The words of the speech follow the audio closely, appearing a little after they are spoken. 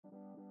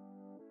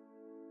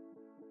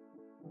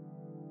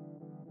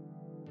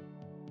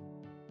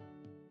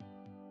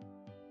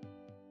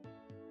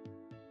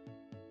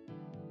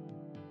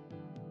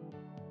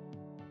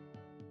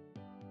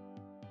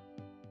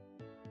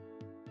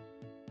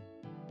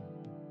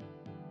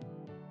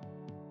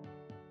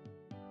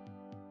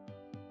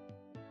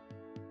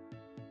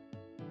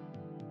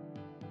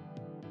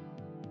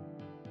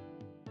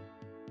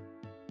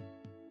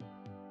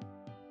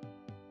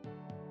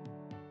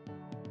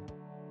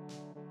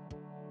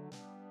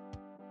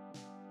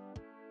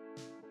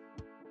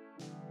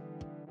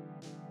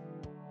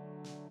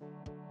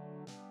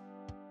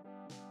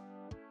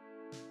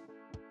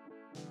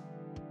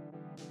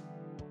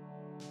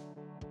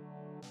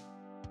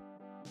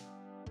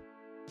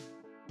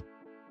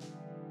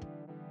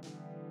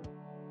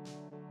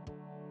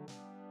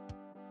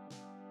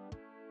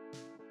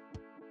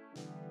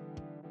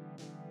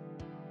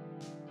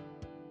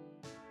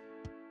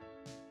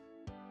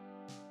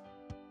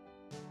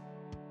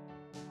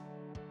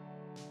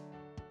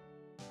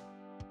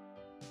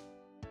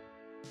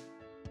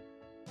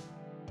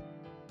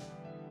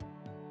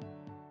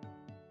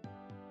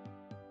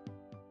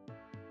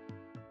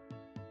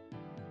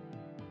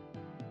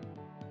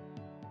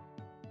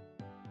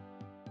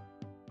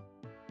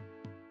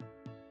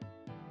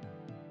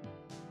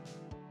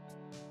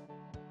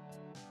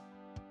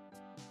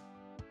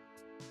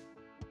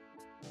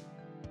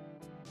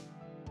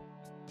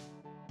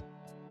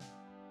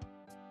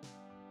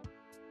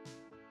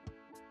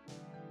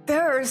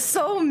There are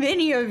so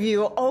many of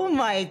you. Oh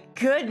my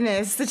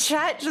goodness. The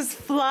chat just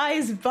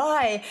flies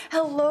by.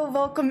 Hello,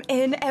 welcome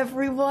in,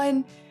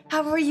 everyone.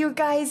 How are you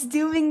guys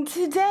doing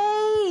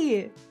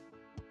today?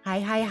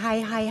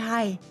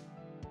 Hi.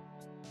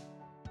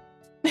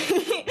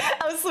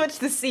 I'll switch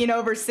the scene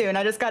over soon.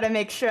 I just gotta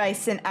make sure I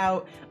sent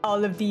out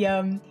all of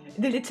the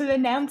little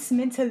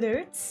announcement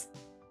alerts.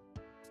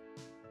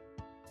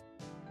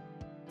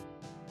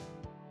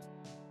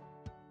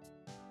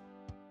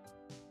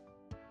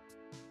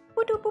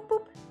 Boop, boop,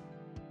 boop.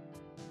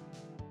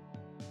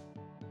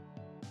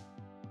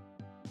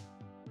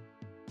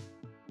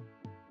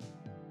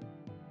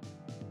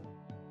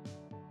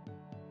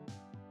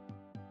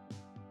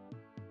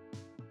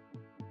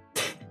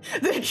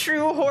 The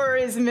true horror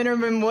is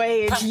minimum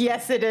wage.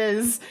 Yes, it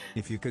is.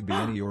 If you could be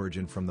any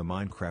origin from the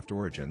Minecraft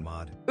Origin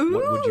mod,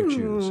 what would you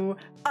choose?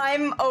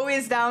 I'm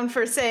always down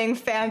for saying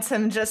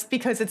Phantom just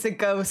because it's a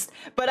ghost,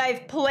 but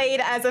I've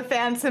played as a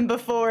Phantom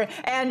before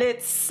and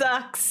it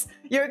sucks.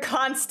 You're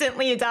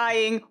constantly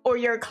dying or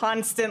you're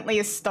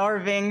constantly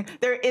starving.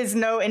 There is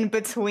no in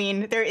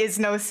between. There is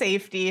no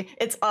safety.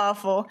 It's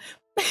awful.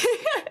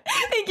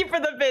 Thank you for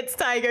the bits,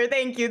 Tiger.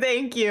 Thank you.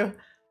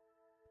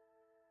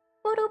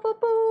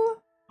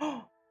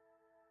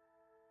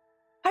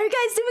 How are you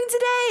guys doing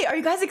today? Are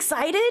you guys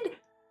excited?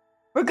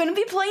 We're gonna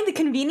be playing the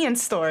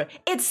convenience store.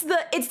 It's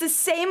the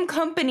same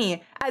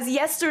company as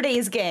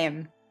yesterday's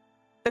game.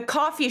 The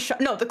coffee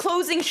shop, no, the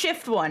closing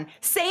shift one.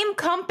 Same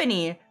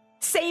company,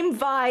 same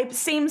vibe,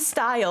 same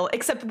style,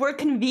 except we're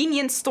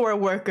convenience store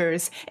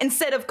workers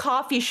instead of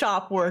coffee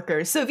shop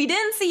workers. So if you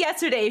didn't see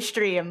yesterday's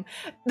stream,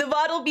 the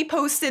VOD will be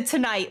posted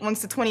tonight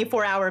once the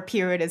 24-hour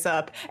period is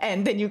up,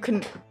 and then you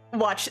can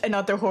watch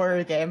another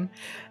horror game.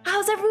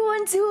 How's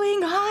everyone doing?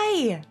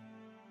 Hi!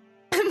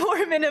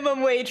 More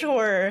minimum wage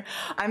horror.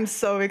 I'm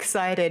so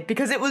excited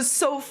because it was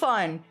so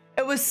fun.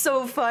 It was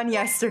so fun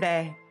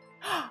yesterday.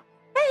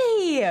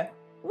 Hey!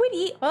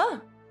 Witty! How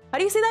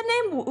do you say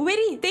that name?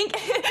 Witty! Thank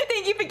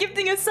you for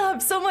gifting a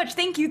sub so much.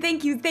 Thank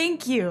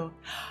you.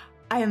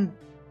 I am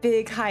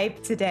big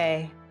hype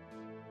today.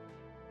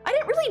 I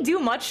didn't really do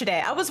much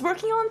today. I was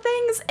working on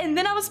things and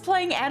then I was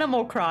playing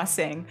Animal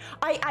Crossing.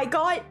 I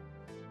got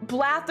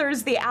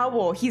Blathers the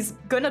owl. He's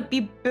gonna be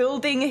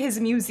building his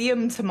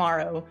museum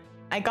tomorrow.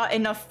 I got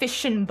enough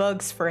fish and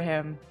bugs for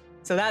him.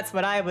 So that's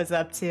what I was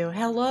up to.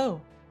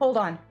 Hello. Hold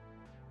on.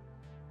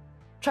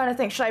 Trying to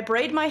think, should I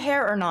braid my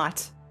hair or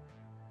not?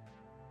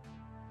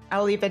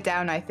 I'll leave it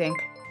down, I think.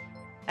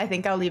 I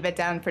think I'll leave it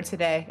down for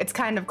today. It's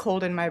kind of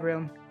cold in my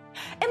room.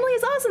 Emily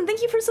is awesome.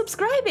 Thank you for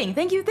subscribing.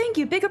 Thank you.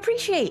 Big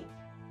appreciate.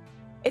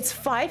 It's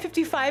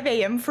 5:55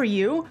 a.m. for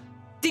you?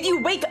 Did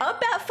you wake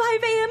up at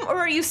 5 a.m. or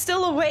are you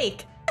still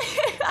awake?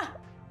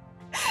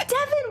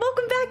 Devin,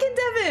 welcome back in,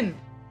 Devin.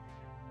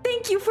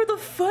 Thank you for the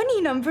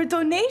funny number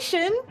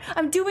donation.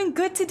 I'm doing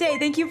good today.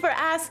 Thank you for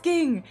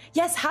asking.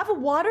 Yes, have a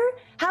water,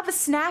 have a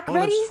snack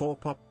ready. Olives for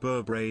pop,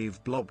 burr,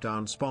 brave, blob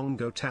dance,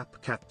 bongo tap,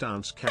 cat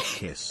dance, cat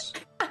kiss.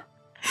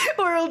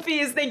 World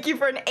Peace, thank you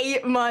for an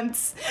 8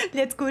 months.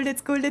 Let's go,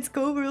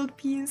 World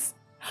Peace.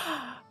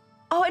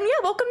 Oh, and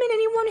yeah, welcome in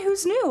anyone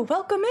who's new.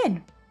 Welcome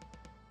in.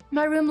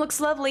 My room looks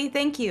lovely,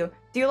 thank you.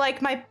 Do you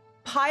like my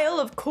pile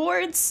of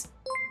cords?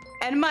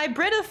 And my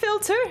Brita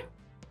filter?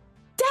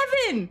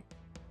 Devin!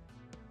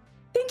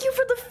 Thank you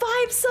for the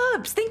 5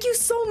 subs! Thank you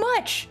so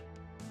much!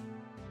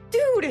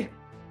 Dude!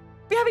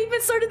 We haven't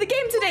even started the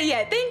game today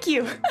yet! Thank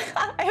you!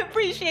 I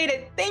appreciate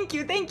it! Thank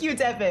you,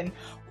 Devin!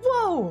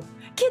 Whoa!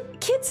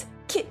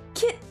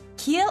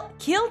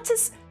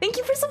 Kiltis, thank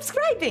you for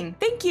subscribing!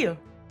 Thank you!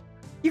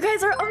 You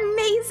guys are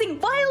amazing!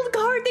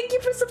 Wildcard, thank you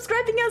for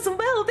subscribing as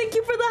well! Thank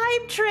you for the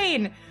hype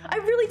train! I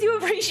really do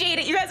appreciate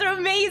it! You guys are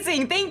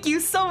amazing! Thank you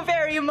so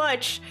very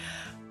much!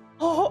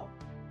 Oh,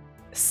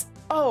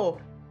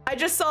 I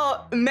just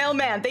saw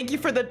Mailman, thank you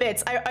for the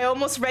bits. I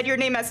almost read your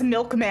name as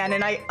Milkman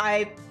and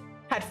I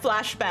had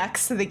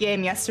flashbacks to the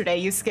game yesterday.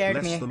 You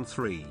scared me. Less than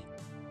 3.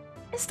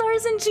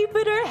 Stars in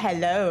Jupiter,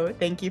 hello.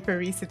 Thank you for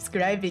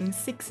resubscribing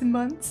 6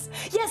 months.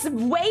 Yes,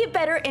 way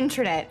better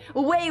internet.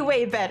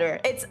 Way better.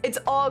 It's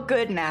all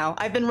good now.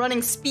 I've been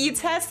running speed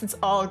tests, it's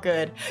all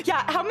good.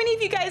 Yeah, how many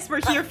of you guys were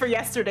here for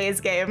yesterday's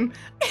game?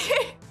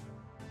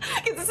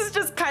 This is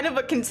just kind of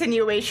a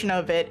continuation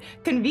of it.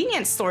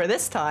 Convenience store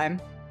this time.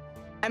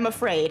 I'm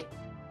afraid.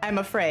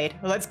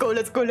 Let's go.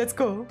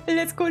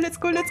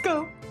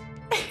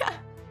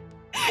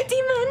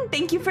 Demon,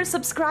 thank you for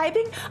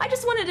subscribing. I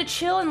just wanted to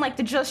chill and like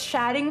to just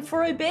chatting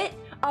for a bit.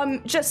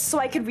 Just so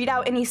I could read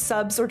out any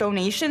subs or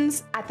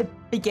donations at the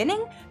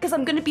beginning, because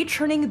I'm gonna be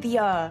turning the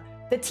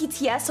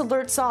TTS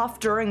alerts off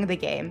during the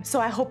game. So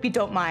I hope you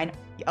don't mind.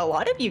 A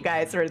lot of you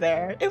guys were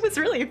there. It was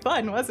really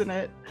fun, wasn't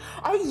it?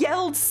 I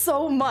yelled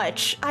so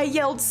much.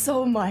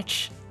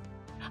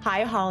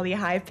 Hi Holly,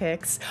 hi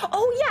Pix.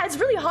 Oh yeah, it's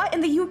really hot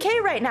in the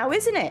UK right now,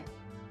 isn't it?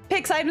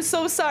 Pix, I'm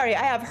so sorry.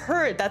 I have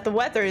heard that the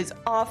weather is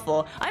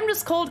awful. I'm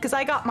just cold because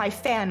I got my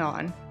fan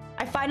on.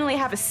 I finally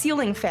have a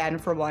ceiling fan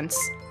for once.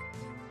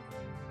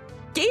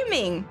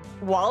 Gaming,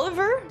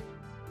 Walliver?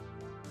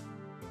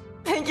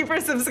 Thank you for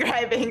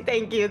subscribing.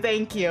 Thank you.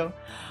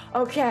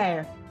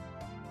 Okay.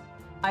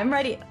 I'm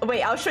ready.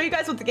 Wait, I'll show you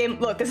guys what the game...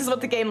 Look, this is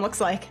what the game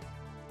looks like.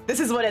 This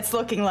is what it's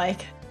looking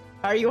like.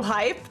 Are you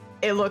hype?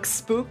 It looks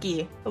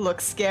spooky. It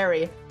looks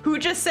scary. Who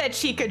just said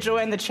she could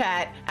join the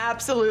chat?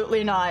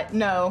 Absolutely not.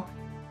 No.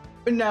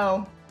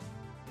 No.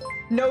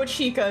 No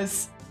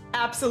chicas.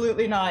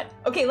 Absolutely not.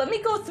 Okay, let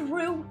me go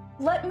through.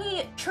 Let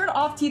me turn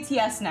off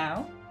TTS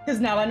now. Because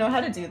now I know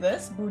how to do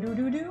this.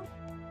 Boo-doo-doo-doo.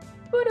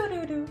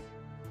 Boo-doo-doo-doo.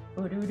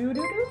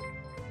 Boo-doo-doo-doo-doo.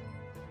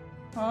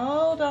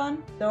 Hold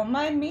on. Don't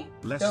mind me.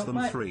 Less Don't than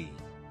mind. 3.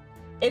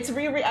 It's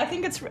Riri. I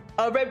think it's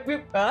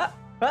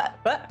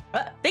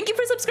thank you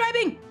for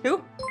subscribing.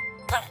 Who?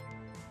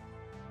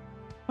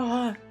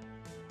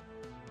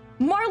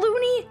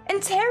 Marlooney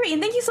and Terry,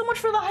 and thank you so much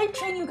for the hype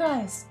train, you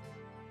guys.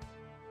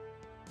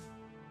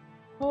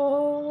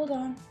 Hold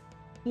on.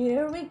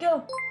 Here we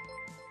go.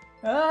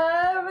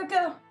 There we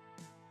go.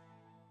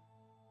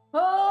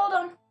 Hold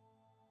on.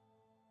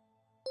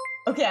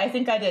 Okay, I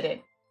think I did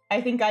it.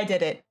 I think I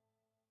did it.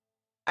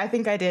 I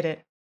think I did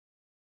it.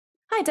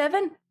 Hi,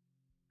 Devin.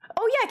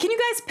 Oh yeah, can you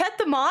guys pet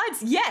the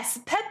mods? Yes,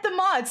 pet the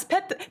mods.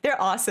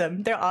 They're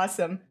awesome. They're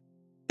awesome.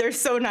 They're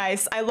so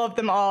nice. I love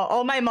them all.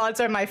 All my mods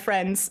are my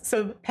friends,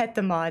 so pet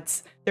the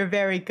mods. They're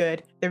very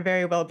good. They're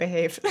very well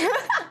behaved.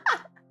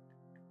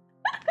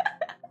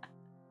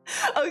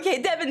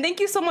 Okay, Devin, thank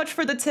you so much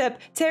for the tip.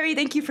 Terry,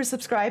 thank you for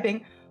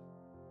subscribing.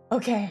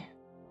 Okay,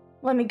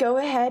 let me go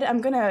ahead. I'm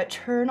gonna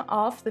turn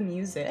off the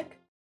music.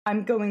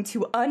 I'm going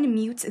to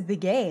unmute the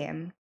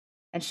game.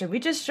 And should we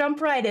just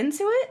jump right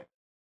into it?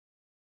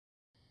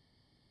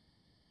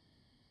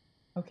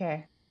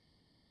 Okay.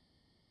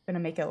 Gonna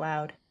make it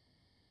loud.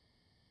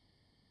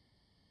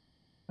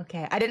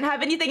 Okay, I didn't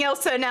have anything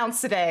else to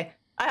announce today.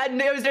 I had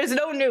news. There's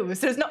no news.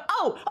 There's no...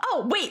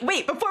 Oh,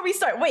 wait, before we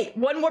start, wait,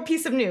 one more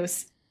piece of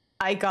news.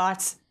 I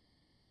got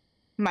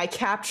my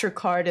capture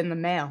card in the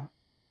mail.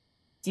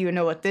 Do you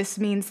know what this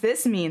means?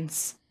 This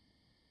means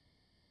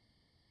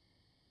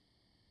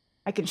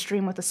I can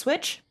stream with a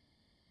Switch.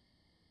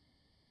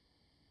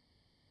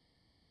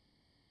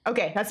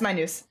 Okay, that's my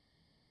news.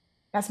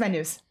 That's my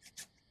news.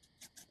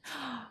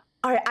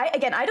 All right,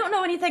 I don't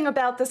know anything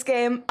about this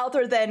game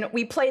other than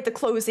we played the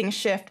closing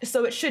shift,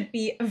 so it should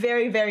be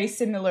very, very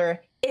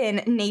similar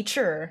in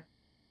nature.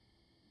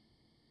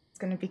 It's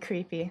gonna be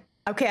creepy.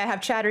 Okay, I have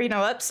Chatterino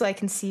up so I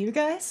can see you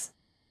guys.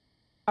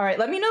 All right,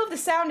 let me know if the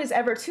sound is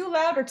ever too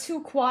loud or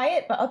too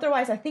quiet, but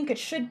otherwise I think it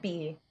should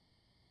be.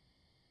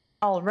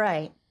 All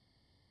right.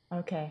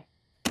 Okay.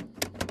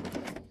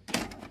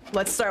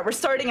 Let's start. We're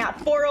starting at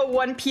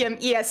 4:01 p.m.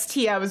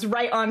 EST. I was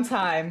right on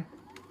time.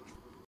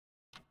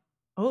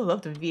 Oh, I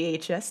love the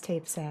VHS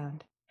tape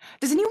sound.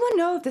 Does anyone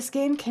know if this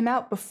game came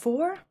out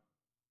before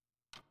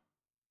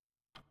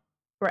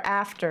or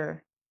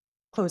after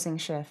closing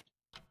shift?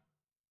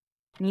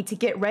 Need to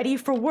get ready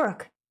for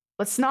work.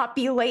 Let's not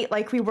be late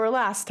like we were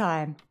last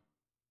time.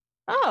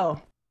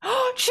 Oh,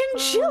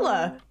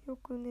 Chinchilla!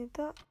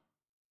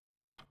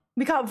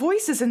 We got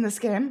voices in this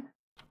game.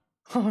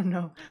 Oh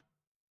no.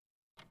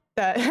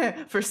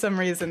 That, for some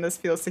reason, this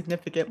feels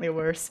significantly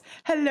worse.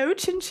 Hello,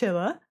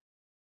 Chinchilla.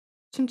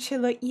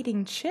 Chinchilla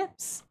eating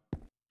chips.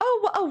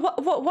 Oh,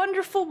 what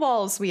wonderful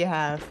walls we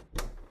have.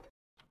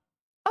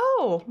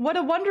 Oh, what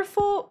a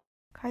wonderful...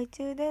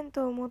 Okay.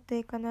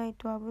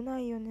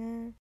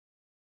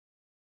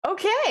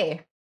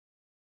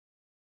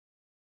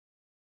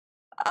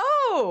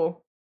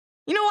 Oh,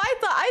 you know,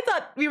 I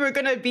thought we were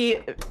gonna be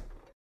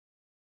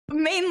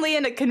mainly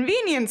in a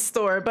convenience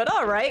store, but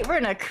all right, we're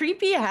in a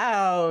creepy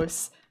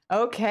house.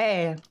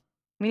 Okay,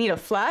 we need a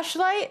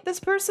flashlight, this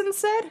person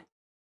said.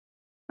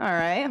 All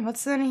right,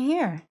 what's in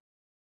here?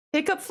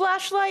 Pick up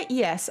flashlight?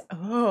 Yes.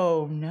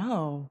 Oh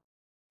no,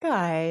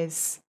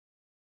 guys,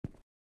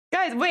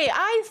 wait,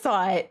 I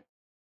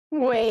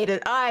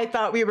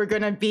thought we were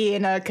gonna be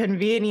in a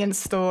convenience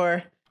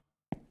store.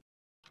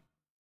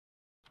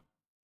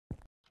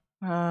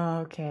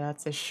 Okay,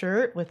 that's a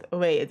shirt with...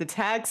 Wait, the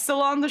tag's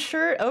still on the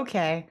shirt?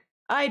 Okay,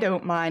 I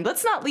don't mind.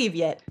 Let's not leave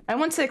yet. I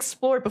want to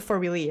explore before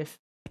we leave.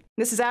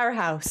 This is our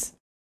house.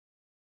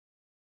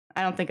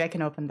 I don't think I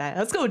can open that.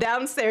 Let's go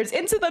downstairs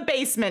into the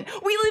basement.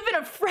 We live in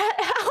a frat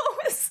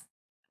house!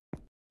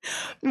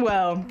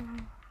 Well...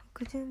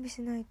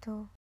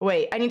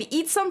 Wait, I need to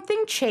eat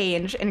something,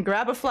 change, and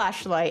grab a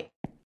flashlight.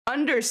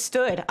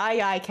 Understood. Aye,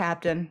 aye,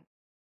 Captain.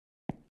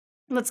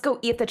 Let's go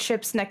eat the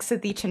chips next to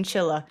the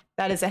chinchilla.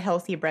 That is a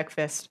healthy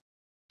breakfast.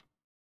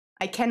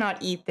 I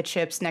cannot eat the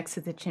chips next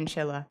to the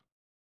chinchilla.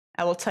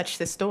 I will touch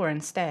this door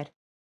instead.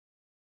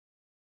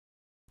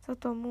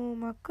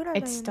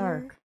 It's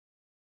dark.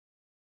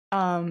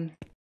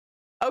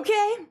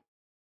 Okay.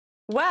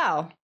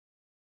 Wow.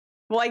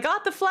 Well, I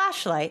got the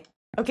flashlight.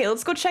 Okay,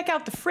 let's go check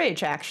out the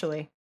fridge,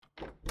 actually.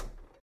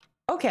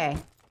 Okay.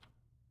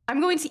 I'm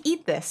going to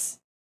eat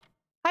this.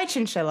 Hi,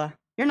 chinchilla.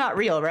 You're not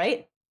real,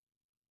 right?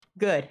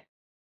 Good.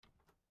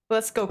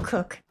 Let's go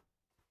cook.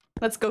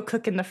 Let's go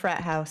cook in the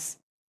frat house.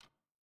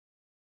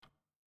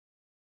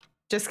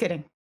 Just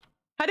kidding.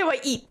 How do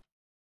I eat?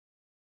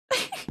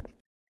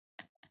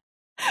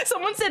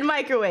 Someone said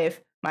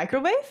microwave.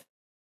 Microwave?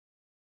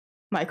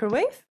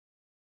 Microwave?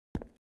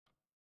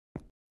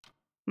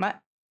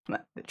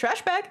 The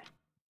trash bag?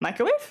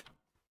 Microwave?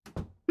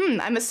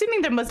 I'm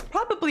assuming there must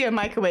probably a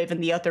microwave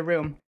in the other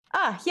room.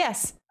 Ah,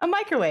 yes, a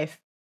microwave.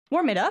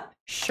 Warm it up?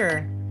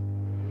 Sure.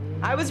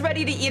 I was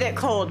ready to eat it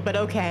cold, but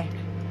okay.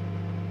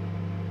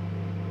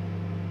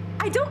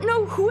 I don't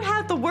know who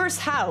had the worst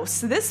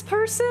house, this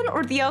person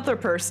or the other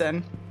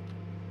person.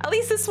 At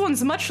least this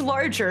one's much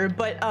larger,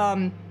 but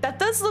that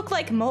does look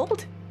like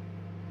mold.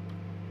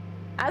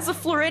 As a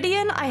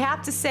Floridian, I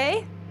have to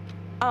say,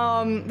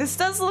 this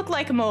does look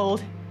like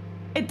mold.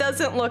 It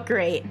doesn't look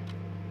great.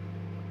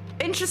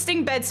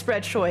 Interesting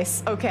bedspread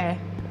choice. Okay.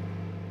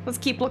 Let's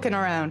keep looking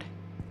around.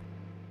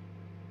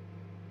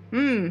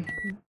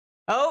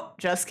 Oh,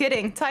 just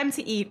kidding. Time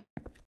to eat.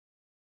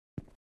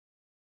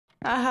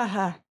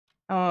 Ahaha.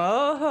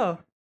 Oh.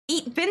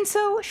 Eat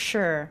bento?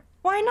 Sure.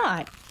 Why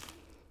not?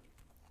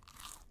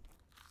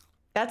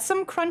 That's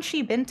some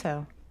crunchy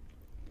bento.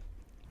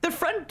 The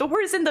front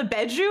door is in the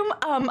bedroom?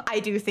 I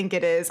do think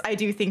it is. I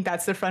do think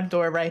that's the front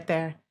door right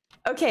there.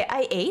 Okay,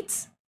 I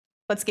ate.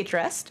 Let's get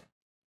dressed.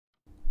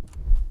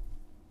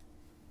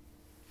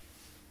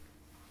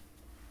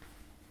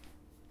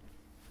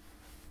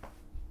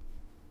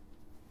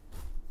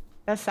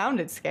 That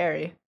sounded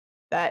scary.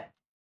 Okay,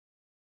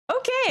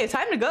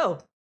 time to go.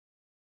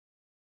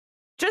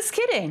 Just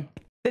kidding.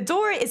 The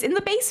door is in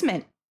the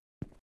basement.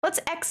 Let's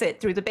exit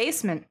through the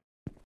basement.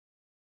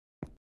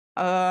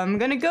 I'm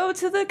gonna go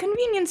to the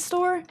convenience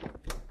store.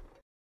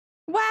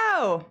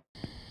 Wow.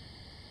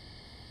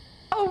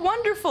 Oh,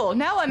 wonderful.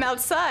 Now I'm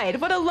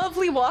outside. What a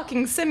lovely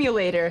walking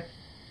simulator.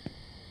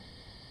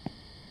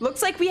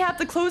 Looks like we have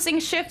the closing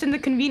shift in the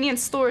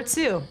convenience store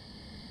too.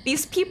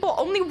 These people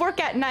only work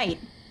at night.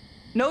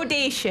 No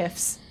day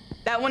shifts.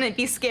 That wouldn't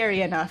be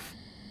scary enough.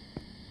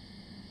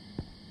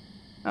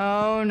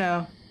 Oh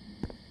no.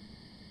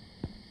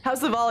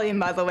 How's the volume,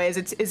 by the way? Is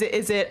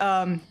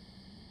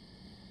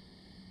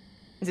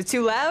it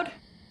too loud?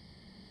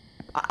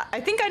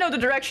 I think I know the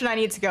direction I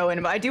need to go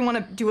in, but I do want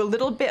to do a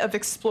little bit of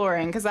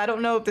exploring because I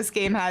don't know if this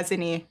game has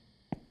any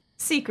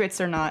secrets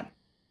or not.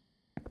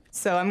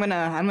 So I'm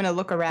gonna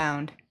look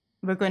around.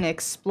 We're gonna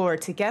explore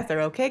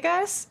together, okay,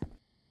 guys?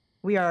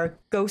 We are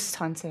ghost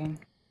hunting.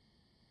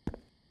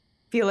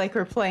 Feel like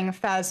we're playing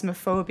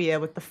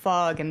Phasmophobia with the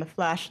fog and the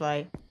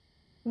flashlight.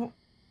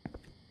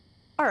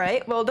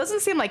 Alright, well, it doesn't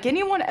seem like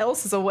anyone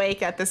else is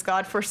awake at this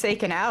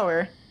godforsaken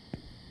hour.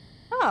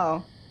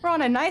 Oh, we're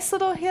on a nice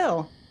little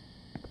hill.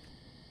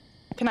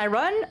 Can I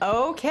run?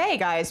 Okay,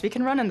 guys, we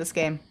can run in this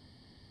game.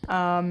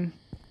 Someone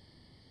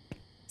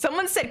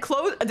said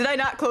close. Did I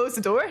not close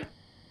the door?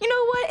 You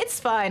know what? It's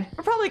fine.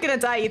 We're probably gonna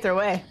die either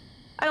way.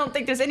 I don't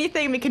think there's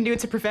anything we can do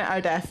to prevent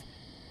our death.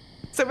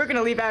 So we're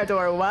gonna leave our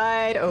door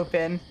wide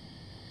open.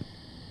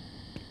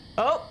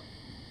 Oh.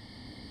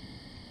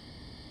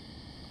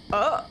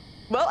 Oh.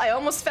 Well, I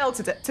almost fell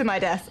to my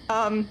death.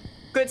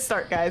 Good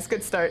start, guys.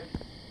 Good start.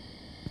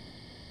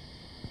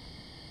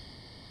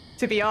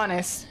 To be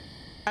honest,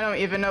 I don't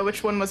even know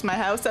which one was my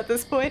house at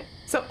this point.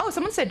 So, oh,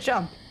 someone said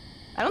jump.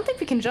 I don't think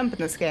we can jump in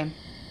this game.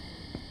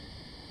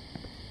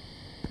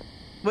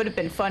 Would have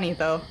been funny,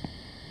 though.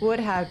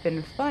 Would have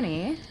been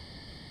funny.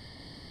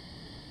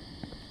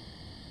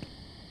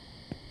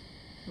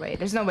 Wait,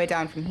 there's no way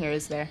down from here,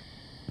 is there?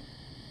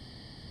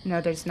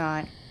 No, there's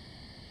not.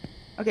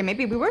 Okay,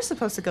 maybe we were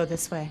supposed to go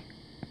this way.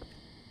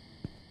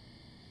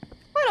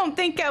 I don't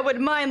think I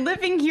would mind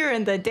living here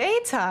in the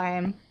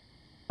daytime.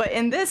 But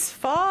in this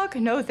fog,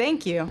 no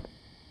thank you.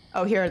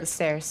 Oh, here are the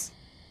stairs.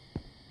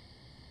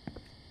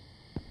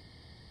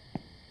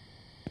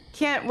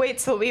 Can't wait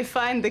till we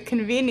find the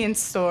convenience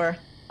store.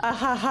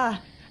 Ahaha.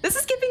 This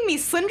is giving me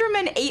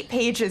Slenderman 8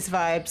 Pages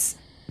vibes.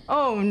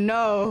 Oh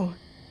no.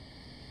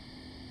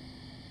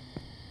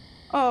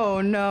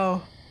 Oh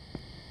no.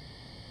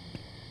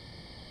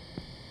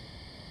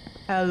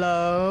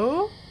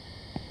 Hello?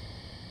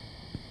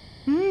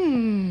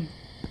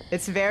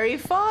 It's very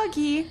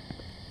foggy.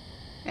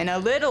 And a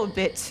little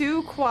bit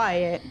too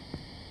quiet.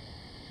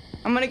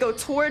 I'm gonna go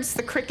towards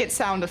the cricket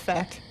sound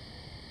effect.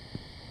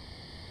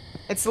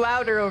 It's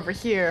louder over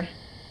here.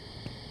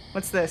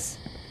 What's this?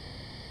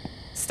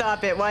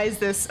 Stop it, why is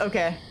this?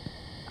 Okay.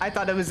 I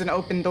thought it was an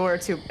open door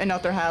to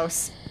another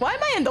house. Why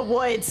am I in the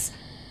woods?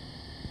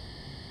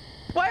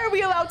 Why are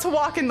we allowed to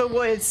walk in the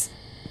woods?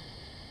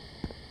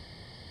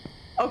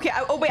 Okay,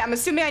 oh wait, I'm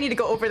assuming I need to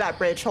go over that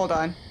bridge. Hold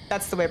on.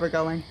 That's the way we're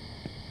going.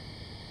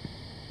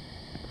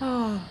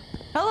 Oh.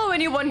 Hello,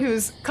 anyone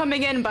who's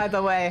coming in, by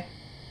the way.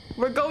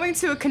 We're going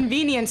to a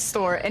convenience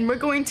store, and we're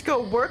going to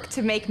go work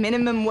to make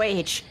minimum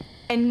wage.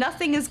 And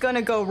nothing is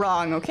gonna go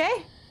wrong,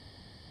 okay?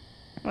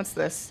 What's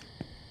this?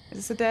 Is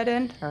this a dead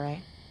end?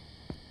 Alright.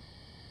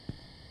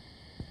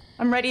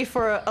 I'm ready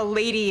for a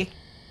lady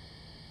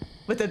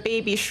with a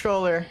baby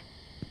stroller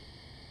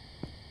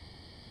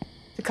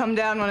to come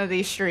down one of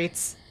these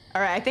streets.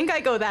 Alright, I think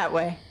I go that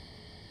way.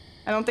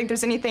 I don't think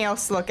there's anything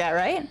else to look at,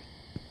 right?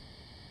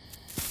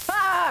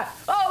 Ah!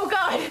 Oh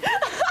god!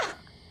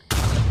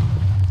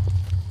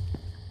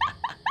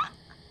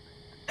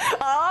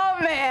 Oh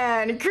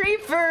man,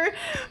 creeper!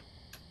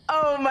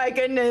 Oh my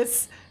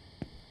goodness.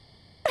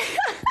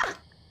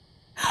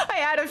 I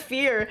had a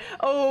fear.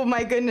 Oh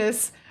my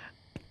goodness.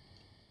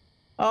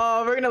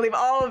 Oh, we're gonna leave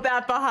all of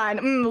that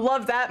behind.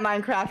 Love that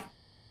Minecraft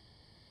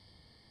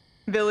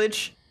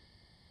village.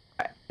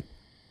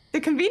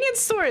 The convenience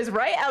store is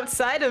right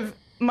outside of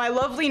my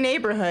lovely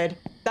neighborhood.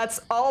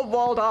 That's all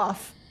walled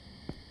off.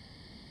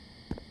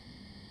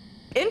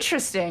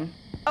 Interesting.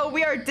 Oh,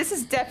 this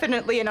is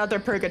definitely another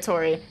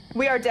purgatory.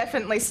 We are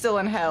definitely still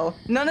in hell.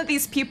 None of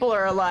these people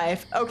are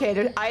alive. Okay,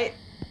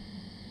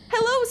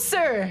 hello,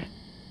 sir.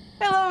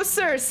 Hello,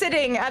 sir,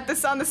 sitting on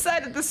the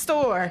side of the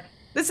store.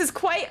 This is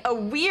quite a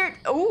weird...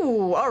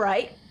 Ooh, all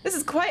right. This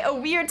is quite a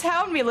weird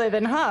town we live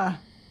in, huh?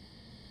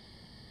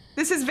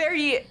 This is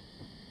very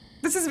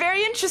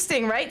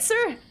interesting, right,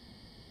 sir?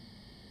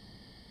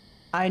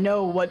 I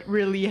know what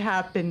really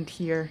happened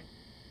here.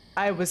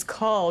 I was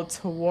called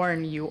to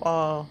warn you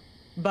all.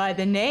 By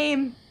the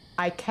name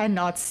I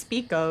cannot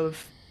speak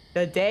of.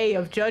 The day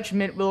of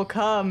judgment will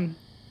come.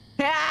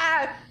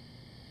 Ah!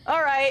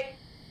 All right.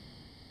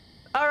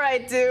 All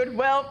right, dude.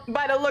 Well,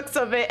 by the looks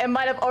of it, it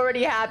might have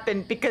already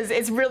happened because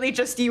it's really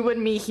just you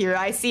and me here.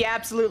 I see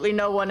absolutely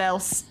no one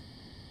else.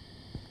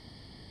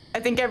 I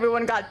think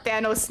everyone got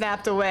Thanos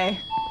snapped away.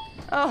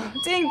 Oh,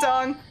 ding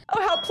dong.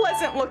 Oh, how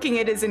pleasant looking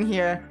it is in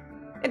here.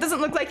 It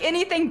doesn't look like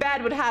anything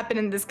bad would happen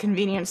in this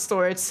convenience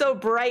store. It's so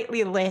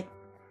brightly lit.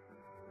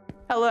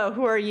 Hello,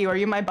 who are you? Are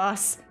you my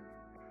boss?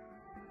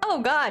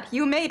 Oh god,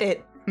 you made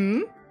it.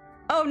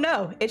 Oh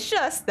no, it's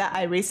just that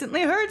I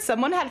recently heard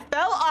someone had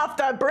fell off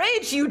the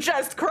bridge you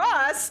just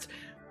crossed.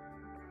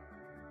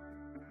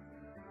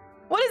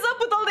 What is up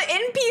with all the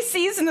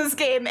NPCs in this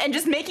game and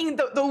just making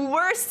the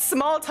worst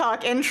small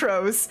talk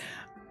intros?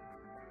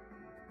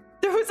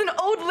 There was an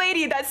old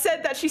lady that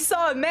said that she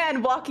saw a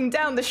man walking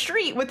down the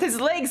street with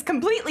his legs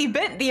completely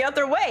bent the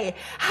other way.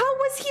 How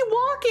was he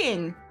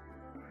walking?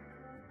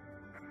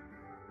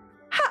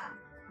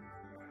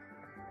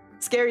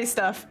 Scary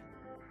stuff.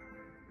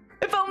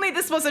 If only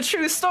this was a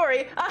true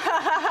story.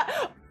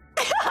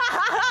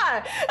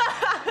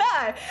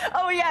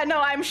 Oh yeah,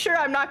 no, I'm sure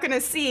I'm not gonna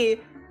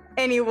see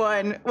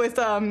anyone with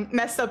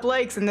messed up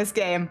legs in this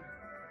game.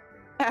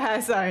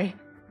 Sorry.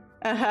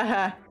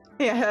 Yeah,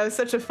 that was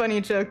such a funny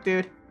joke,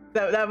 dude.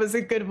 That was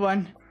a good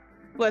one.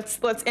 Let's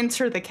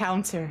enter the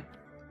counter.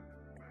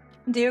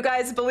 Do you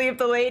guys believe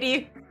the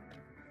lady?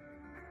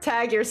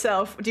 Tag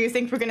yourself. Do you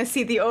think we're gonna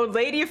see the old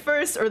lady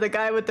first or the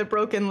guy with the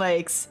broken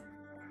legs?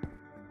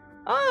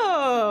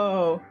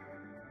 Oh,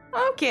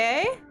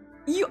 okay.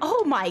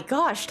 Oh my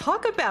gosh,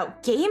 talk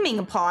about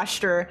gaming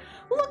posture.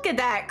 Look at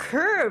that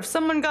curve.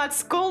 Someone got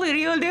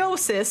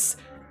scoliosis.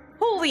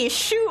 Holy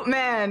shoot,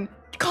 man.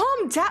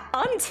 Calm down,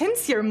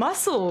 untense your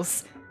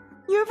muscles.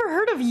 You ever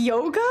heard of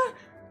yoga?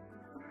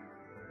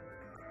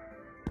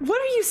 What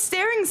are you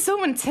staring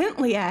so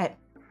intently at?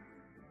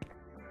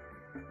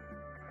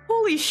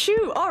 Holy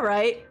shoot, all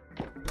right.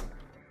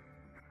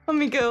 I'm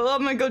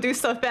gonna go do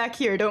stuff back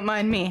here, don't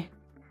mind me.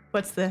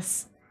 What's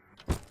this?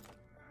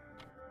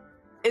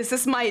 Is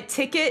this my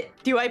ticket?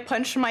 Do I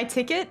punch my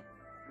ticket?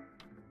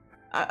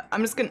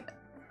 I'm just gonna...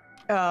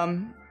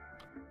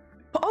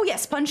 Oh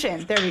yes, punch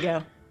in. There we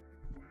go.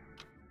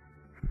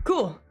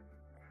 Cool.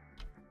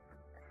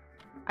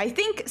 I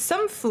think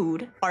some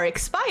food are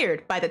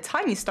expired by the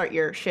time you start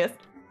your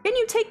shift. Can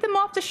you take them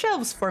off the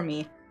shelves for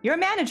me? Your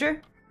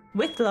manager.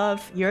 With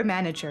love, your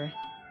manager.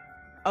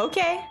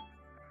 Okay.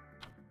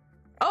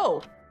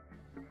 Oh.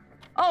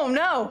 Oh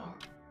no.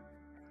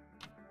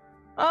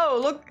 Oh,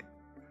 look.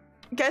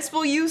 Guess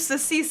we'll use the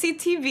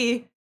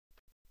CCTV.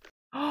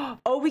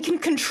 Oh, we can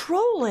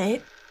control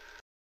it.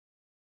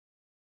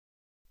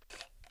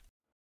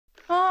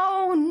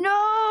 Oh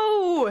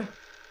no.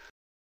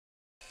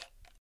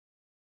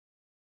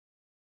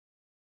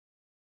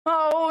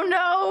 Oh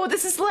no,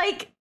 this is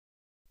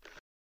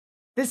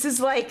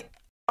like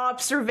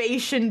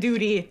observation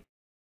duty.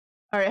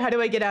 All right, how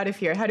do I get out of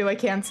here? How do I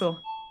cancel?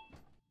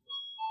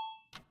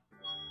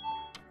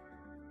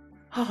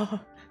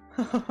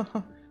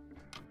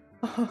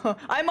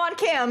 I'm on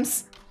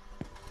cams.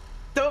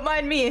 Don't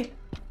mind me.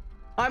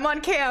 I'm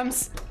on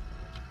cams.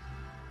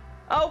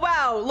 Oh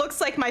wow, looks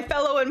like my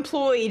fellow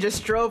employee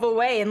just drove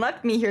away and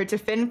left me here to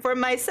fend for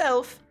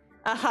myself.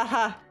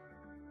 Ahaha.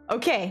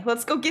 Okay,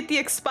 let's go get the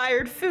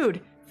expired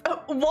food.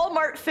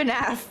 Walmart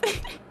FNAF.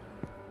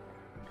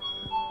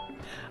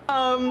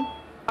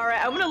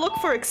 Alright, I'm gonna look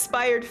for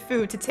expired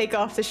food to take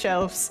off the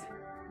shelves.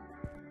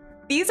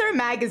 These are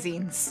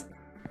magazines.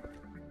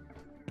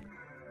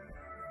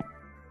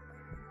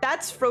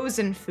 That's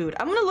frozen food.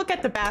 I'm gonna look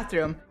at the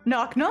bathroom.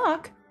 Knock,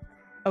 knock.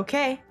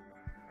 Okay.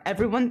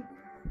 Everyone...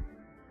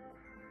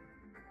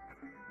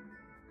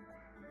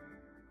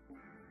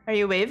 Are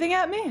you waving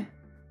at me?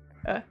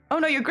 Oh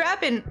no, you're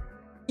grabbing...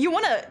 Do you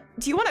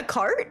want a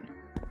cart?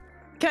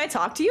 Can I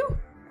talk to you?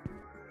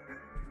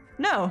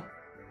 No.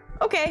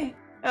 Okay.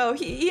 Oh,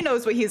 he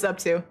knows what he's up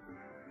to.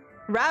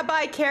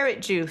 Rabbi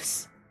carrot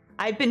juice.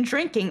 I've been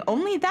drinking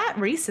only that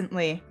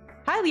recently.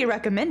 Highly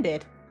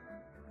recommended.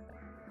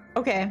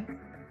 Okay.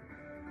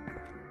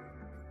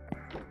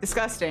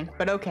 Disgusting,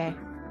 but okay.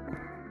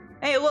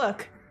 Hey,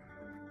 look.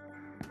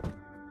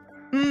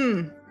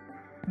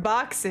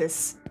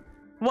 Boxes.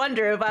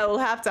 Wonder if I will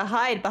have to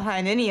hide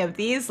behind any of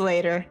these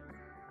later.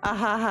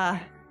 Ahaha.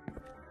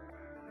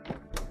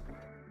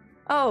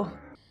 Oh,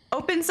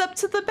 opens up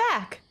to the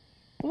back.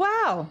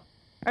 Wow.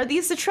 Are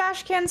these the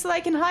trash cans that I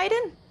can hide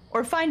in?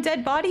 Or find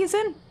dead bodies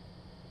in?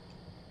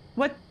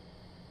 What?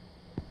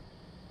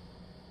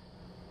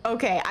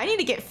 Okay, I need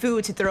to get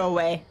food to throw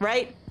away,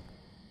 right?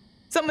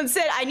 Someone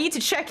said I need to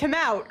check him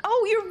out.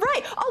 Oh, you're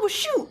right. Oh,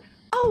 shoot.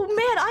 Oh,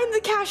 man, I'm the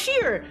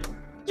cashier.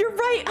 You're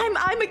right.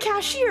 I'm a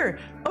cashier.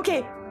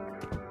 Okay.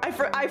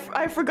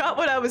 I forgot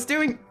what I was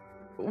doing.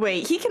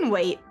 Wait, he can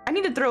wait. I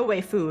need to throw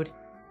away food.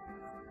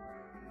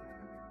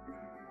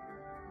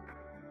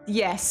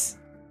 Yes.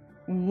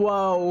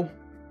 Whoa.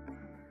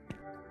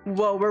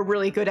 Whoa, we're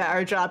really good at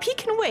our job. He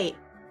can wait.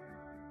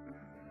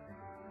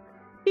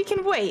 He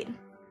can wait.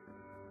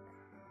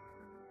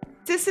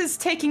 This is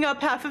taking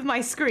up half of my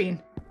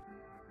screen.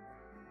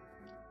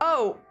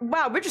 Oh,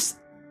 wow, we're just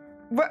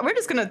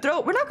gonna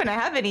throw, we're not gonna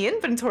have any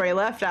inventory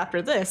left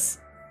after this.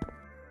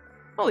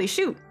 Holy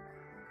shoot.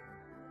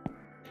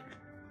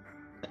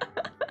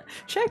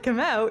 Check him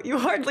out, you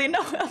hardly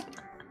know him.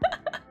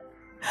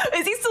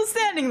 Is he still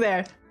standing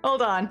there?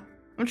 Hold on,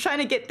 I'm trying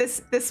to get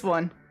this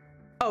one.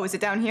 Oh, is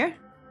it down here?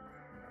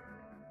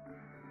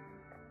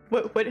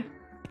 What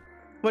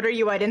are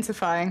you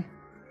identifying?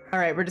 All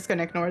right, we're just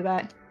gonna ignore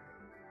that.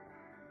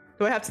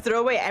 Do I have to throw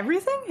away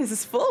everything? Is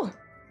this full?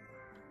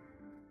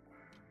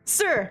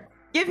 Sir,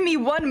 give me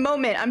one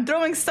moment. I'm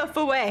throwing stuff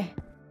away.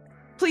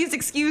 Please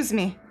excuse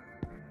me.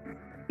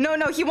 No,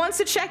 he wants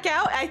to check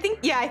out. I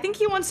think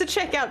he wants to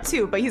check out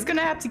too, but he's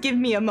gonna have to give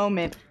me a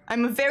moment.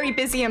 I'm a very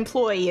busy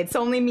employee. It's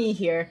only me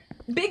here.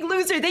 Big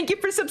Loser, thank you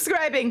for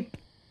subscribing.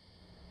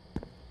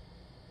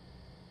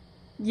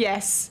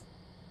 Yes.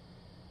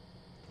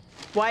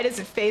 Why does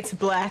it fade to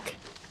black?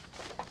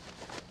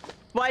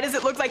 Why does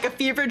it look like a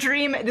fever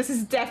dream? This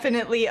is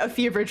definitely a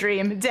fever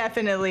dream.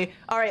 Definitely.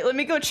 All right, let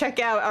me go check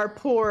out our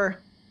poor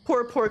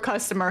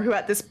customer who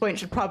at this point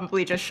should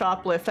probably just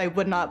shoplift. I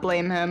would not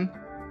blame him.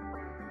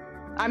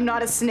 I'm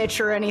not a snitch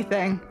or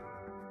anything.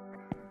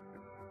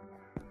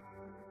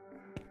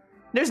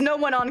 There's no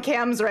one on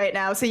cams right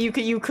now, so you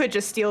could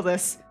just steal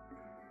this.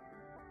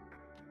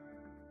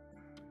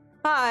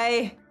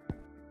 Hi.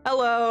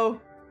 Hello.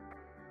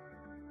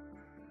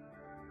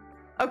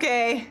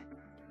 Okay.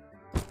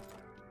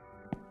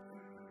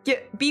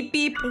 Beep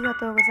beep. ありが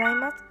とうござい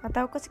ます。ま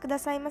たお越しくだ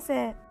さいま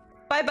せ。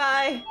 Bye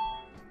bye.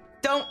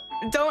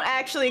 Don't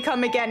actually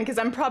come again because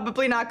I'm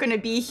probably not going to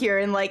be here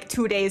in like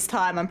 2 days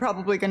time. I'm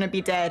probably going to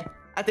be dead.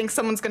 I think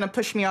someone's going to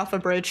push me off a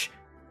bridge.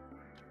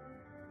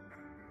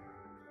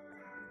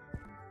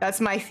 That's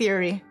my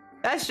theory.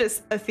 That's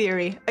just a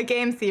theory. A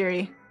game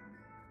theory.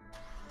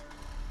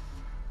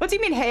 What do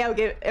you mean, hey,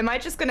 am I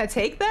just going to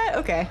take that?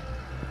 Okay.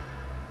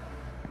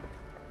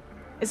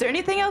 Is there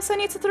anything else I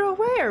need to throw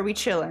away or are we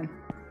chilling?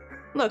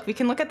 Look, we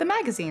can look at the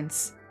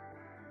magazines.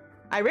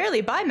 I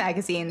rarely buy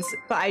magazines,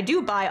 but I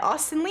do buy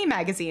Austin Lee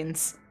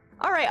magazines.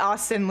 All right,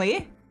 Austin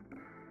Lee.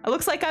 It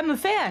looks like I'm a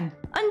fan.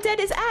 Undead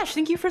is Ash.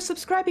 Thank you for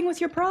subscribing with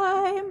your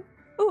Prime.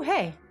 Ooh,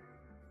 hey.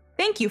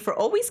 Thank you for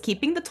always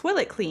keeping the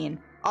toilet clean.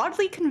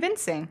 Oddly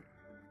convincing.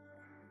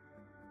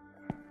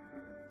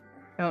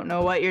 Don't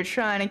know what you're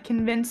trying to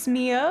convince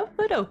me of,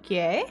 but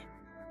okay.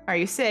 Are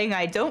you saying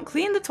I don't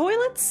clean the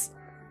toilets?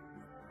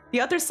 The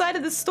other side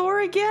of the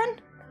store again?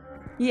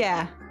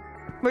 Yeah.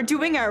 We're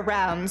doing our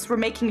rounds. We're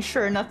making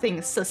sure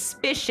nothing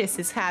suspicious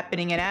is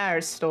happening in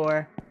our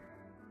store.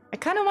 I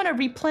kind of want to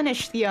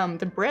replenish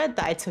the bread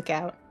that I took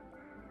out.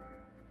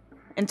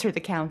 Enter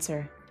the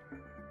counter.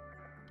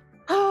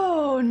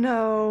 Oh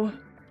no.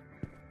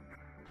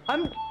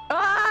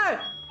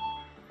 Ah!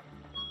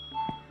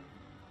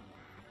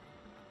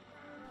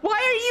 Why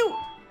are you?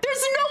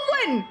 There's no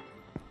one!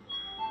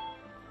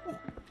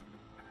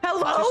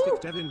 Hello?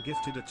 Artistic Devin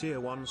gifted a tier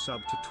 1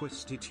 sub to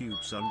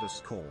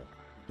TwistyTubes_.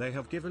 They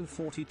have given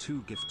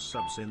 42 gift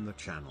subs in the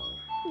channel.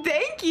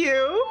 Thank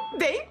you!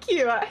 Thank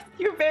you!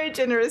 You're very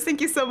generous.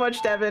 Thank you so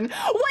much, Devin.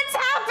 What's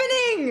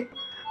happening?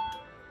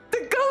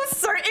 The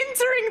ghosts are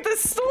entering the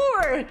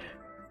store!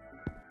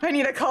 I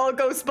need to call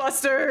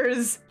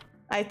Ghostbusters!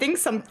 I think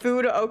some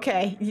food...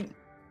 Okay.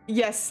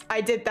 Yes,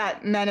 I did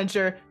that,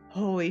 manager.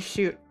 Holy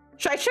shoot.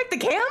 Should I check the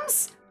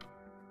cams?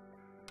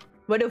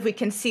 What if we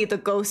can see the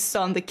ghosts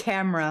on the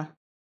camera?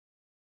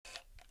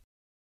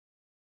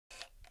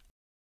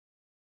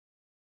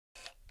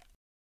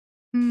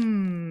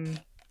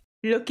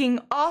 Looking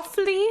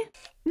awfully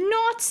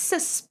not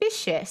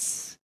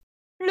suspicious.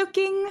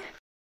 Looking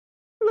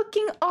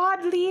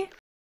oddly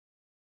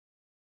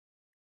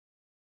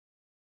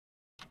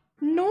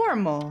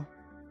normal.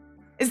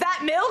 Is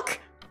that milk?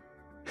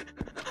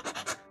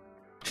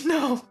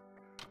 No.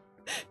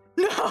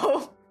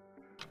 No.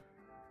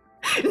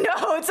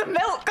 No, it's a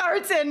milk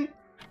carton.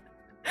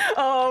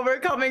 Oh, we're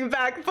coming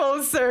back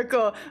full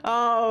circle.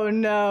 Oh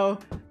no.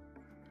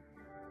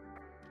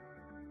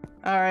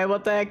 All right,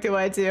 what the heck do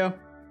I do?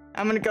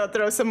 I'm gonna go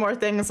throw some more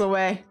things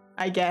away,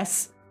 I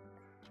guess.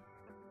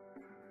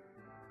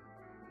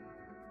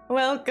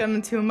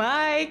 Welcome to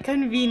my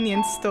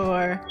convenience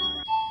store.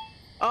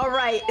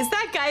 Alright, is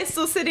that guy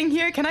still sitting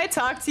here? Can I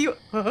talk to you?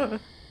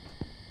 Can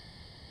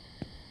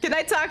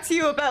I talk to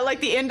you about like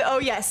the end? Oh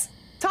yes.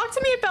 Talk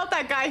to me about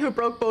that guy who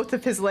broke both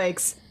of his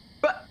legs.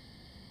 But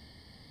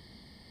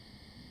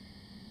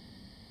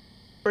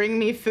bring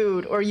me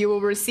food or you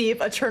will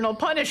receive eternal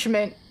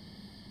punishment.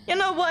 You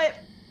know what?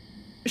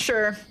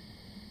 Sure.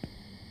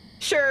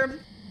 Sure.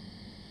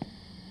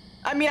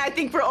 I mean, I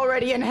think we're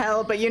already in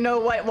hell, but you know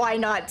what? Why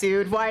not,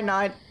 dude? Why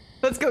not?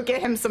 Let's go get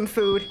him some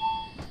food.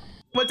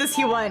 What does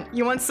he want?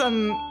 You want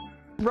some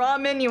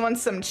ramen? You want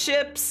some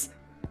chips?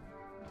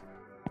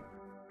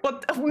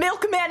 What?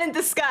 Milkman in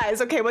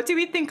disguise. Okay, what do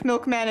we think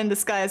Milkman in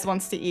disguise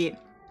wants to eat?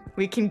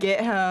 We can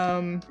get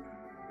him...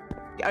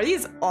 Are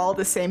these all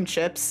the same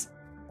chips?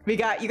 We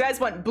got... You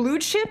guys want blue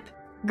chip,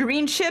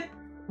 green chip,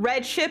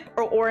 red chip,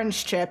 or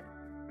orange chip?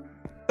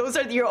 Those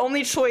are your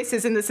only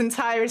choices in this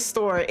entire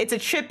store. It's a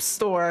chip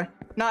store,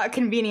 not a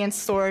convenience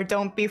store.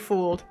 Don't be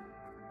fooled.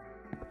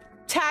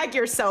 Tag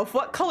yourself.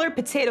 What color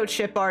potato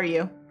chip are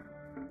you?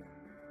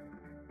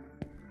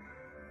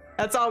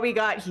 That's all we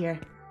got here.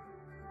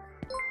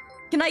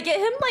 Can I get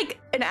him, like,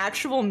 an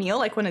actual meal,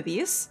 like one of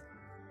these?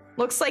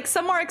 Looks like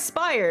some are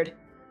expired.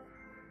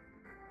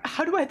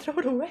 How do I throw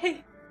it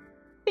away?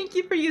 Thank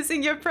you for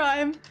using your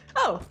Prime.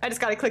 Oh, I just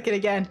gotta click it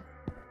again.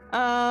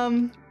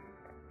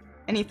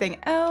 Anything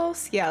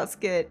else? Yeah, let's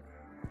get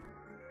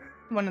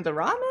one of the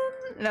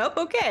ramen? Nope,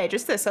 okay,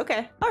 just this,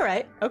 okay. All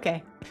right,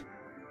 okay.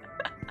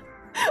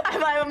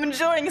 I'm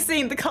enjoying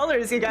seeing the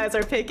colors you guys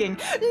are picking.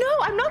 No,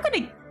 I'm not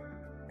gonna...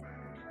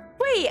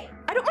 Wait,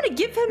 I don't want to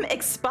give him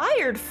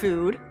expired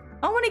food.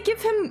 I want to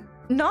give him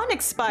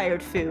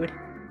non-expired food.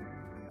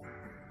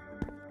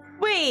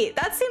 Wait,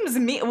 that seems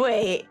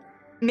wait,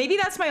 maybe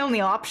that's my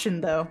only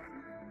option though.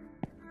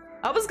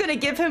 I was gonna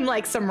give him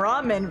like some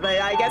ramen,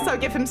 but I guess I'll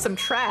give him some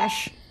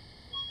trash.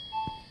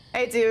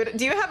 Hey dude,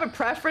 do you have a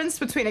preference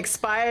between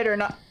expired or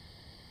not?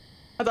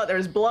 I thought there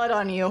was blood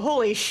on you.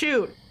 Holy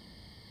shoot.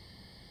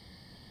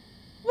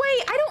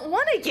 Wait, I don't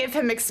want to give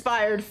him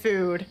expired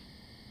food.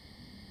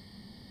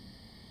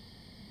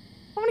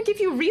 I want to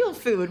give you real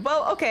food.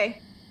 Well,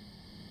 okay.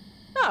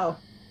 Oh.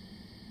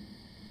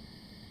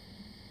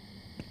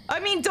 I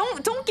mean,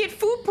 don't get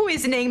food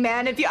poisoning,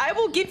 man. I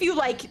will give you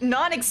like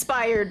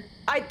non-expired.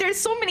 There's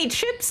so many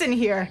chips in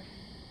here.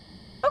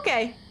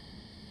 Okay.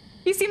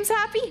 He seems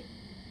happy.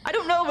 I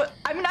don't know, but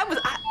I mean, I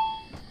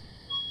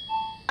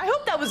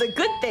hope that was a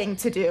good thing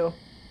to do.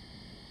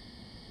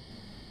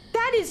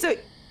 That is a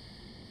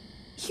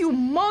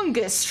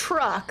humongous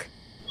truck.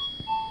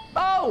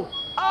 Oh,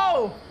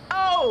 oh,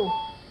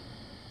 oh.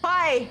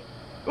 Hi.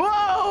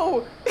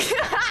 Whoa.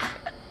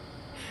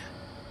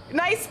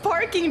 Nice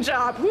parking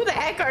job. Who the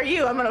heck are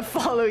you? I'm gonna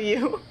follow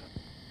you.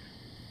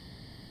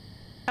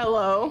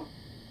 Hello.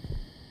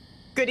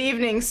 Good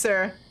evening,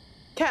 sir.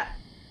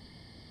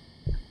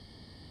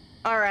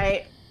 All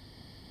right.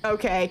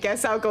 Okay,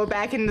 guess I'll go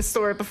back in the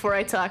store before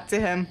I talk to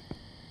him.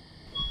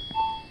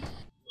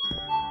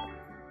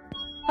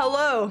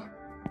 Hello.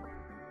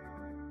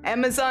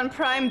 Amazon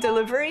Prime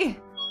delivery?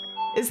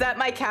 Is that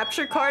my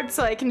capture card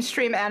so I can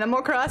stream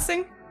Animal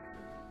Crossing?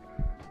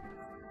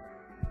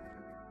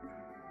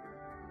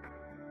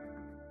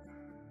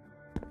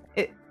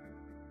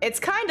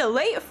 It's kinda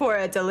late for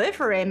a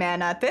delivery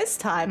man at this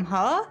time,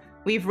 huh?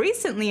 We've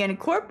recently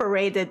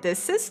incorporated this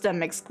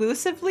system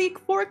exclusively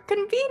for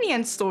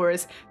convenience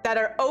stores that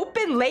are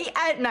open late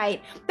at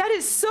night. That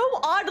is so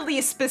oddly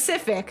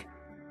specific.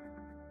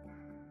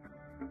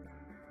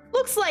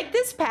 Looks like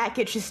this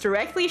package is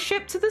directly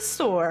shipped to the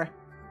store.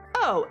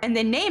 Oh, and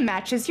the name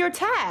matches your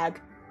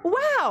tag.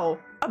 Wow,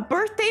 a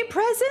birthday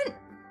present?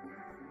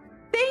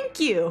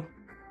 Thank you.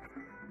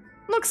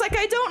 Looks like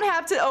I don't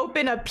have to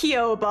open a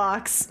P.O.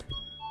 box.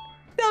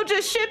 They'll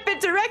just ship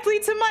it directly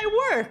to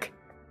my work.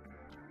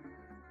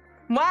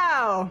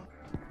 Wow.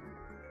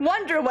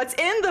 Wonder what's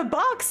in the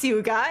box,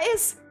 you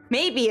guys.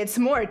 Maybe it's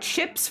more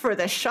chips for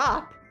the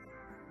shop.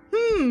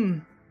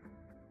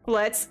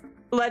 Let's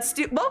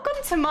do...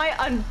 Welcome to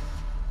my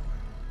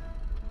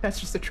That's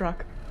just a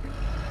truck.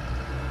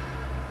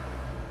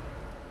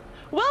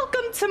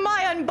 Welcome to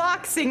my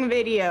unboxing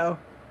video.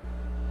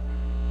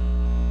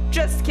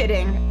 Just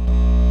kidding.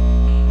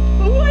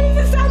 Why does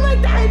it sound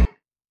like that?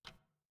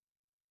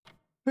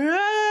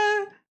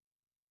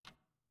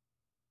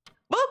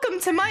 Welcome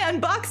to my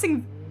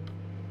unboxing.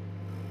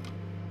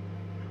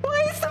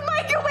 Why is the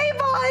microwave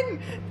on?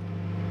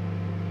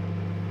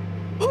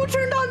 Who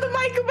turned on the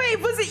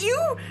microwave? Was it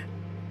you?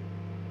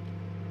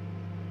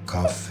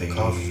 Coffee.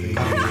 Coffee.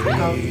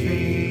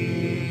 Coffee.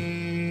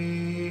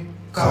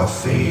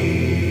 Coffee.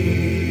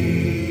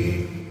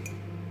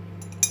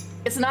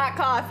 It's not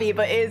coffee,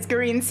 but it's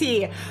green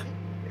tea.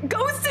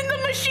 Ghost in the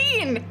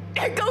machine!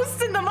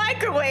 Ghost in the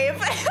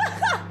microwave!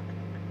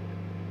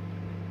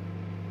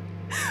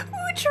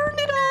 Who turned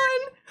it on?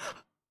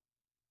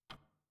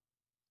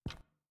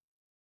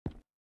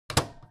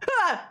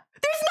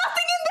 There's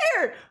nothing in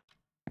there!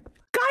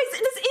 Guys,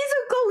 this is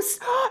a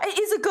ghost! It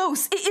is a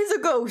ghost! It is a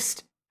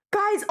ghost!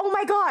 Guys, oh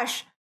my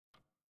gosh!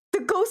 The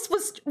ghost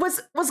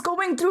was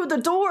going through the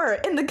door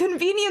in the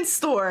convenience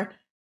store.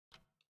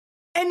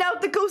 And now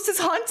the ghost is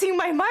haunting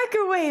my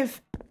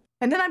microwave.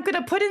 And then I'm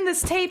gonna put in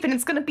this tape and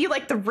it's gonna be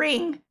like The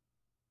Ring.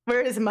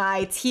 Where is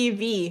my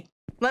TV?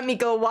 Let me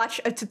go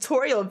watch a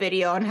tutorial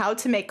video on how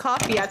to make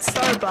coffee at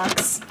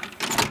Starbucks.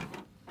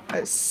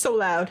 It's so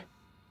loud.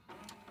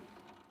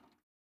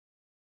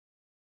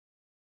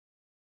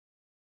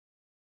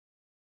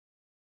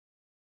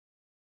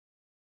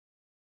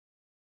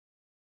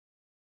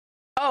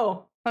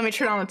 Oh, let me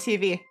turn on the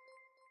TV.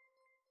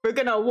 We're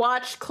gonna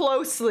watch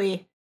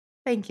closely.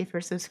 Thank you for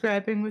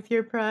subscribing with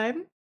your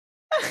Prime.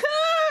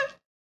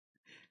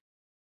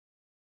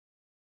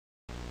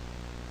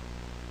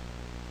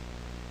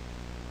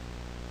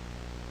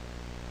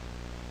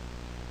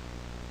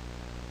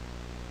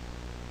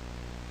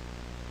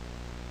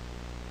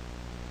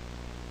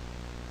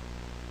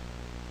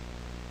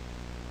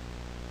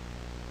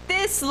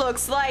 This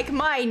looks like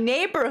my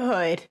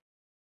neighborhood.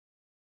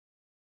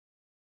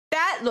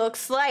 That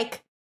looks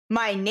like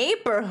my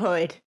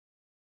neighborhood.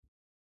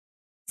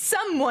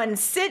 Someone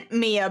sent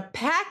me a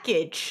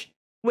package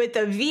with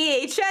a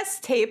VHS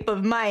tape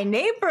of my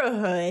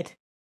neighborhood.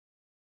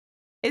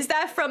 Is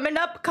that from an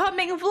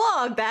upcoming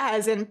vlog that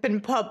hasn't been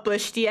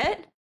published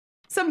yet?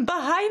 Some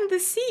behind the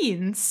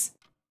scenes.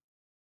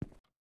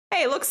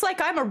 Hey, looks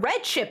like I'm a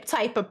red chip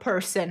type of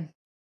person.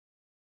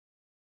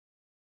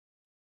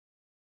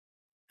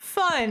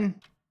 Fun.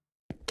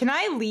 Can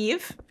I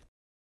leave?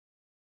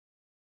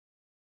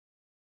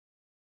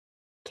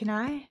 Can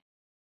I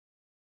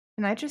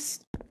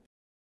just...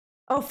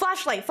 Oh,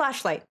 flashlight,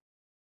 flashlight.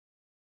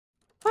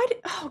 Why did...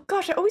 Oh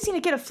gosh, I always need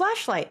to get a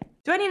flashlight.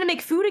 Do I need to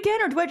make food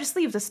again or do I just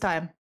leave this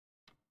time?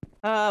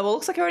 Well,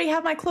 looks like I already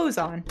have my clothes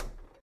on.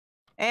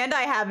 And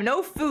I have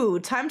no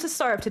food. Time to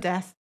starve to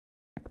death.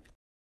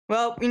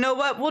 Well, you know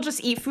what? We'll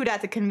just eat food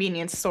at the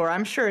convenience store.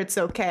 I'm sure it's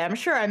okay. I'm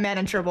sure our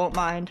manager won't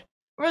mind.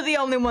 We're the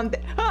only one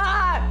that...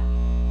 Ah!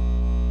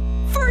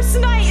 First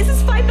night! Is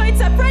this Five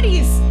Nights at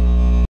Freddy's?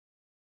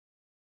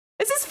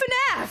 Is this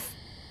FNAF?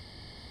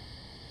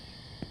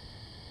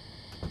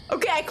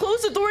 Okay, I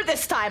closed the door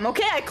this time,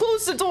 okay? I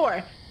closed the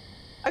door.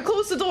 I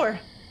closed the door.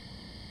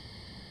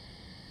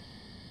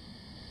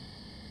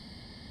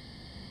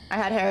 I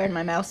had hair in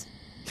my mouth.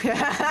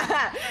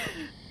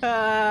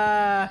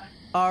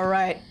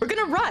 Alright. We're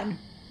gonna run.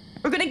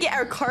 We're gonna get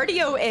our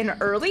cardio in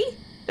early.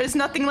 There's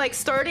nothing like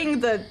starting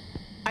the...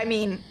 I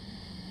mean...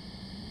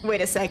 Wait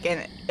a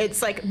second.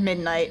 It's like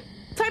midnight.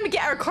 Time to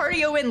get our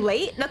cardio in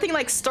late. Nothing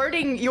like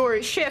starting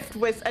your shift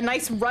with a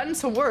nice run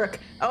to work.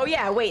 Oh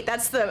yeah, wait,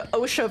 that's the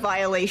OSHA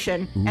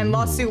violation and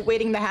lawsuit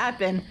waiting to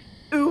happen.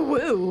 Ooh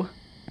woo.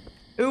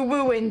 Ooh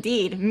woo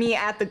indeed. Me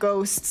at the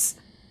ghosts.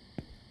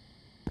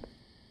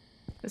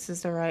 This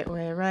is the right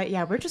way, right?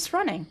 Yeah, we're just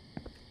running.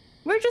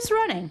 We're just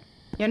running,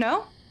 you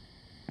know?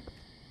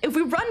 If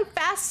we run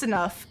fast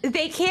enough,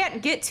 they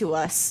can't get to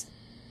us.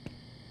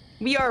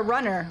 We are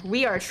runner.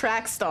 We are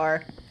track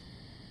star.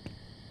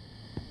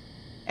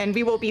 And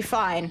we will be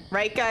fine.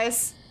 Right,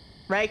 guys?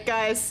 Right,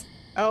 guys?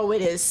 Oh,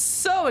 it is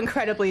so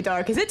incredibly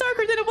dark. Is it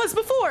darker than it was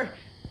before?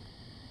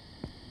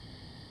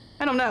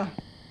 I don't know.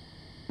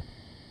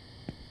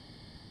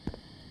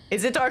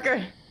 Is it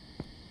darker?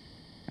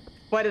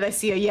 Why did I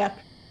see a yep?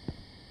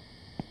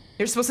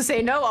 You're supposed to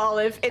say no,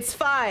 Olive. It's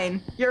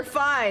fine. You're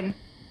fine.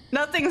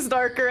 Nothing's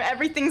darker.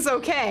 Everything's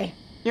okay.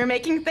 You're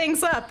making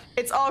things up.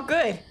 It's all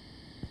good.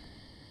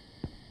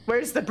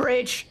 Where's the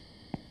bridge?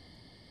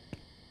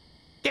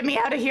 Get me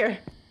out of here.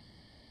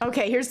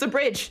 Okay, here's the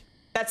bridge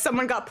that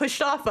someone got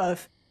pushed off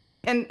of.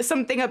 And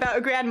something about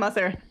a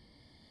grandmother.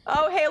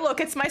 Oh, hey, look,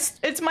 it's my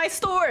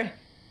store.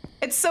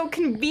 It's so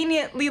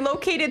conveniently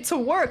located to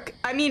work.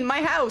 I mean,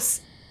 my house.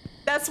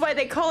 That's why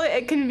they call it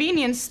a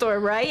convenience store,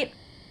 right?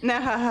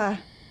 Nah.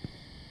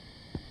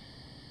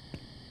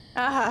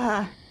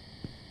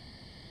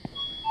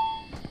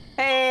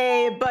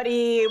 Hey,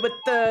 buddy, with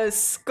the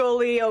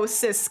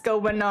scoliosis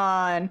going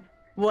on.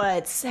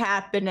 What's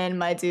happening,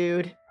 my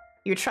dude?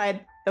 You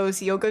tried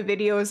those yoga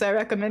videos I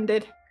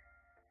recommended?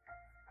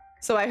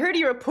 So I heard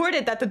you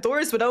reported that the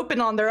doors would open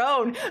on their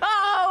own.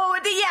 Oh,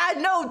 yeah,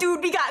 no,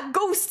 dude, we got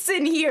ghosts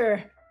in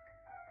here.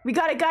 We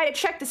got a guy to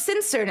check the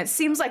sensor, and it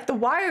seems like the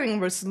wiring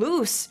was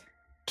loose.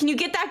 Can you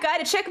get that guy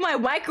to check my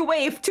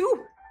microwave,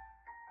 too?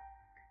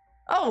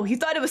 Oh, you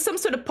thought it was some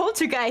sort of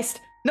poltergeist.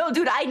 No,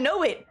 dude, I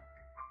know it.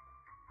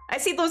 I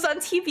see those on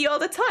TV all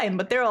the time,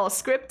 but they're all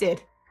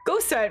scripted.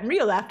 Ghosts aren't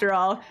real after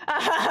all.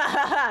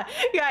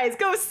 Guys,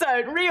 ghosts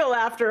aren't real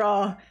after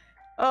all.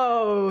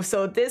 Oh,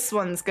 so this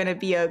one's gonna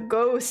be a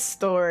ghost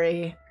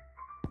story.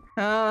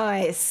 Oh,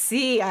 I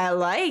see. I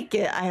like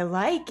it. I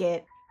like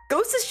it.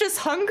 Ghost is just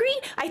hungry?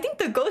 I think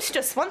the ghost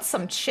just wants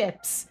some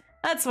chips.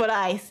 That's what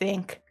I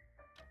think.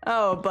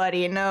 Oh,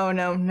 buddy. No.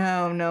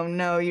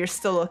 You're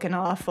still looking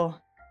awful.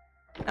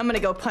 I'm gonna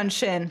go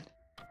punch in.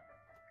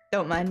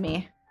 Don't mind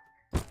me.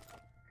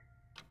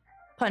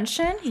 Punch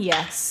in?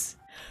 Yes.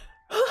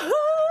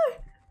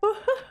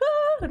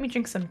 Let me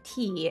drink some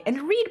tea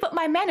and read what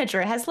my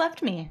manager has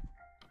left me.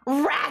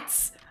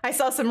 Rats! I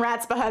saw some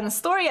rats behind the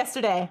store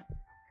yesterday.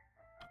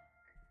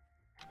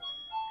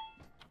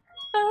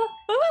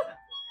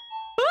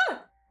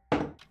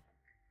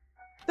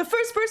 The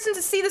first person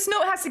to see this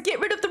note has to get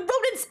rid of the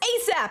rodents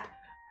ASAP!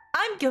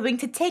 I'm going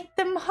to take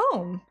them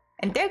home,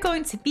 and they're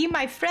going to be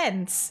my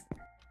friends.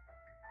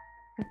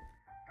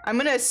 I'm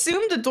gonna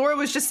assume the door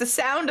was just the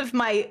sound of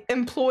my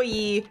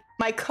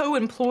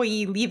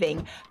co-employee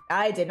leaving.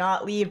 I did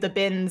not leave the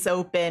bins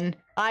open.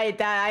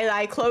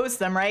 I closed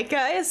them, right,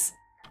 guys?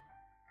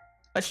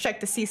 Let's check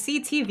the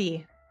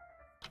CCTV.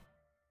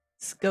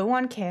 Let's go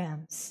on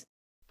cams.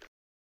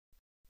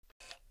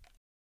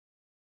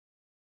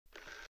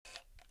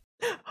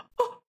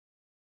 Oh.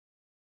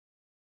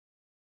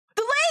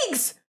 The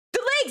legs! The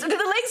legs! Do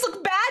the legs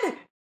look bad?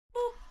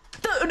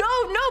 No,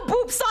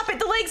 Boop, stop it!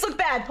 The legs look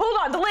bad! Hold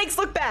on, the legs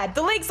look bad!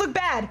 The legs look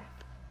bad!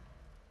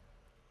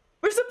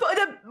 We're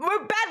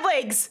bad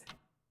legs!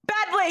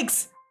 Bad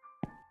legs!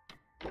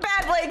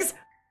 Bad legs!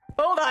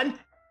 Hold on.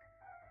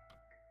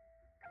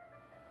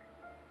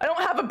 I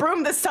don't have a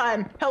broom this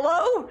time.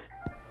 Hello?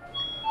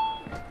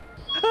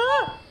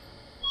 Ah!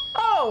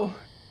 Oh!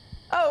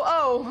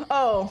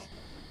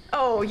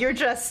 Oh, you're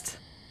just...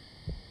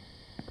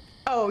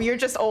 Oh, you're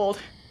just old.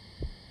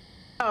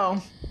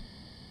 Oh.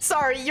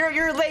 Sorry,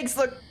 your legs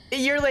look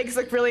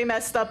really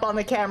messed up on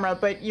the camera,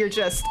 but you're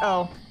just...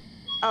 Oh,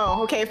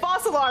 okay.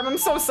 False alarm, I'm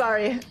so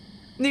sorry.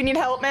 Do you need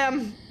help,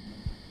 ma'am?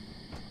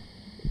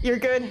 You're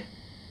good?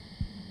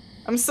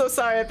 I'm so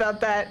sorry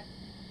about that.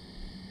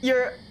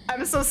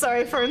 I'm so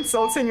sorry for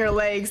insulting your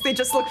legs. They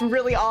just looked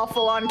really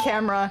awful on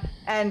camera,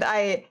 and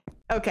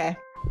okay.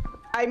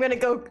 I'm gonna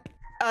go...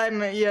 I'm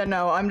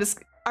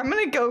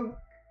gonna go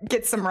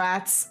get some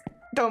rats.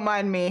 Don't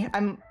mind me.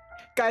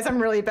 Guys,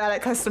 I'm really bad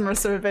at customer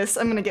service.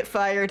 I'm gonna get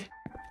fired.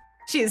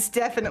 She is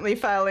definitely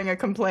filing a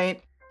complaint.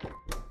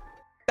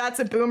 That's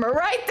a boomer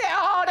right there.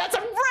 Oh, that's a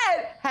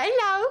red.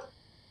 Hello.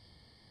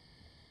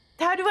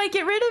 How do I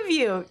get rid of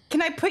you?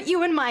 Can I put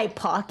you in my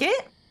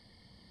pocket?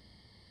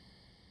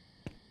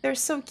 They're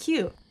so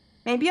cute.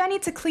 Maybe I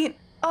need to clean...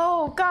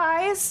 Oh,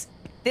 guys.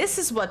 This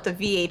is what the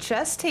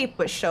VHS tape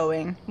was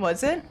showing,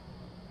 was it?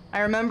 I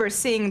remember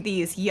seeing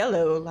these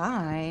yellow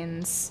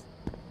lines.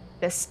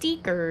 The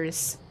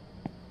stickers.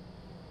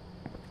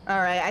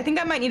 Alright, I think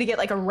I might need to get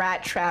like a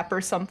rat trap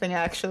or something,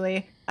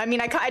 actually. I mean,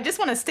 I just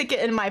want to stick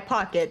it in my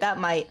pocket. That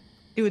might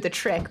do the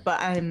trick, but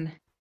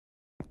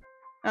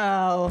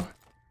Oh.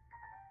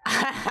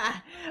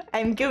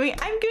 I'm going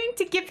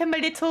to give him a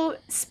little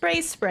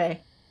spray.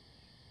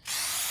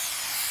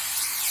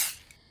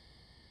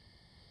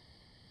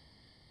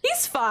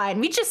 He's fine.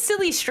 We just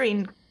silly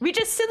string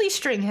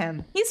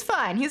him. He's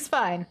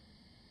fine.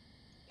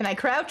 Can I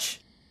crouch?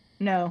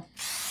 No.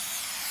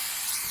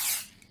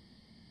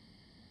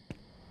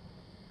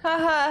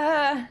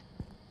 Haha.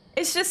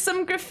 It's just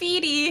some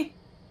graffiti.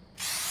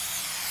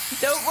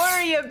 Don't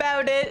worry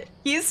about it.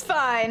 He's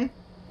fine.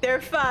 They're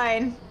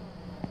fine.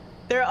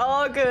 They're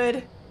all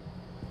good.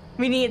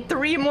 We need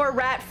 3 more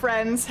rat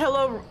friends.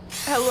 Hello.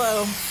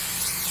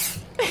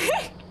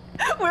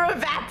 We're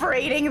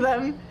evaporating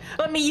them.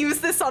 Let me use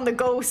this on the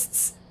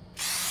ghosts.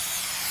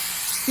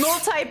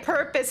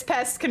 Multi-purpose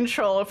pest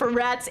control for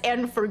rats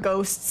and for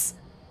ghosts.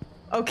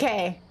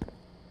 Okay.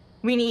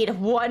 We need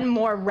 1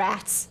 more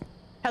rat.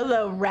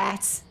 Hello,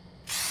 rats.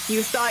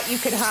 You thought you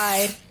could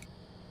hide.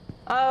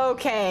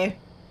 Okay.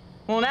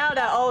 Well, now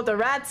that all the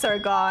rats are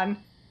gone,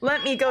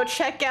 let me go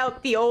check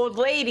out the old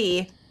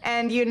lady.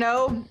 And, you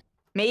know,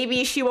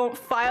 maybe she won't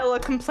file a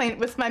complaint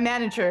with my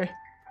manager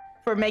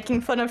for making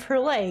fun of her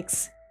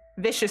legs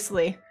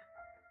viciously.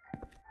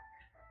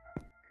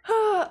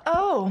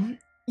 Oh,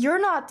 you're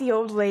not the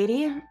old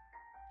lady.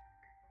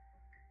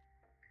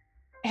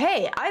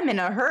 Hey, I'm in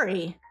a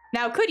hurry.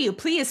 Now could you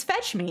please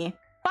fetch me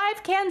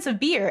 5 cans of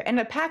beer and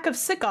a pack of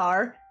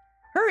cigar?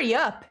 Hurry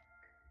up.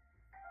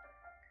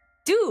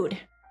 Dude,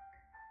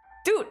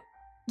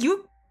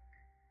 you're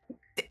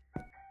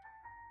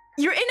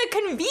in a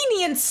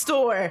convenience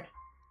store.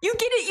 You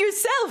get it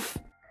yourself.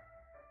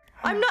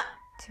 I'm not...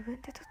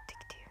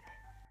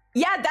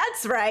 Yeah,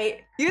 that's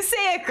right. You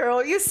say it,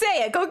 girl. You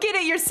say it. Go get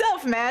it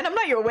yourself, man. I'm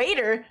not your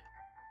waiter.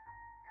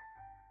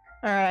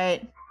 All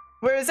right.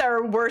 Where's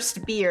our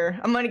worst beer?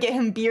 I'm gonna get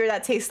him beer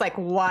that tastes like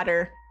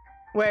water.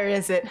 Where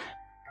is it?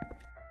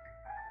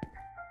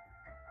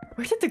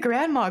 Where did the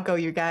grandma go,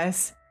 you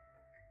guys?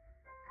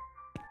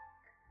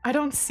 I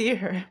don't see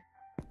her.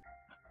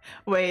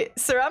 Wait,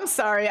 sir, I'm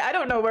sorry. I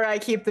don't know where I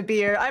keep the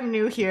beer. I'm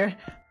new here.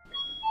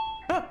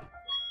 Oh.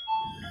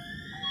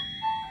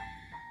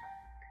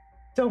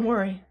 Don't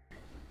worry.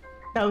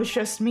 That was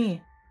just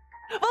me.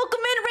 Welcome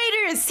in,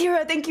 Raiders!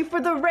 Sierra, thank you for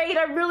the raid.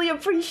 I really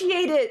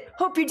appreciate it.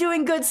 Hope you're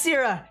doing good,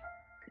 Sierra.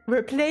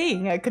 We're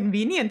playing a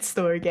convenience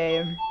store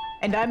game.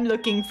 And I'm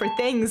looking for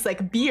things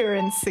like beer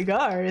and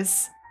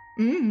cigars.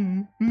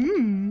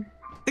 The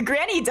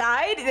granny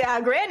died?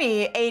 Yeah,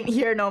 Granny ain't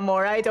here no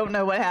more. I don't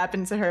know what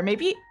happened to her.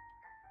 Maybe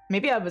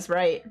I was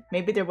right.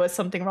 Maybe there was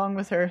something wrong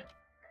with her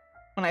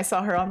when I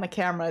saw her on the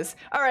cameras.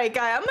 All right,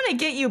 guy, I'm gonna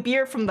get you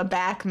beer from the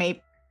back,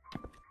 mate.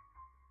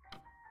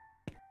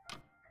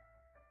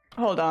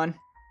 Hold on.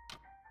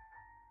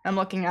 I'm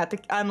looking at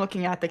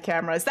the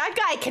cameras. That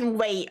guy can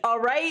wait, all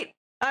right?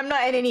 I'm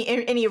not in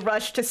any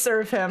rush to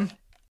serve him.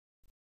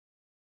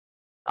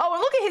 Oh,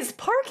 and look at his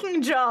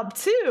parking job,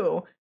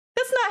 too!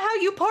 That's not how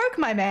you park,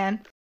 my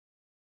man.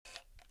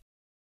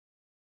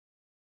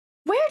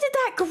 Where did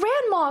that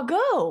grandma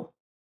go?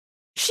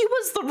 She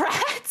was the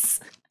rats?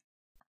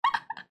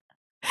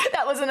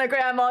 That wasn't a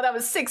grandma, that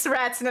was 6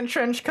 rats in a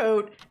trench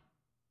coat.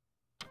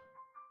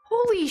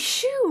 Holy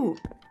shoot!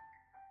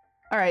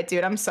 Alright,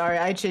 dude, I'm sorry.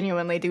 I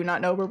genuinely do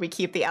not know where we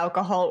keep the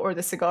alcohol or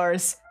the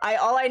cigars.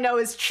 All I know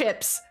is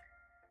chips.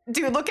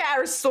 Dude, look at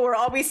our store.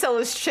 All we sell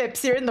is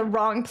chips. You're in the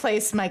wrong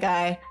place, my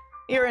guy.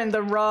 You're in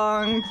the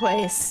wrong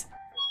place.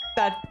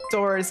 That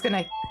door is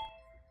gonna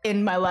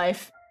end my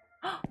life.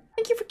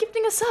 Thank you for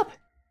gifting us up.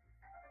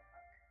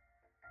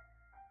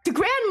 The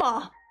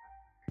grandma!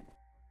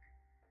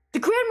 The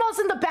grandma's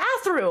in the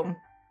bathroom!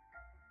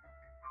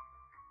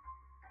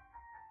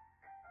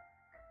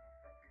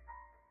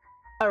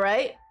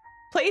 Alright.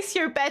 Place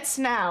your bets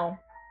now.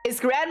 Is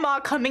grandma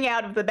coming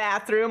out of the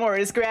bathroom, or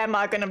is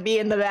grandma gonna be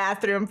in the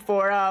bathroom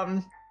for,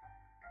 a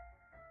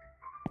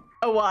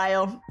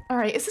while?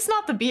 Alright, is this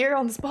not the beer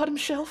on this bottom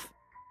shelf?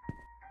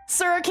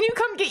 Sir, can you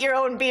come get your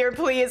own beer,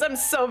 please? I'm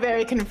so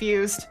very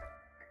confused.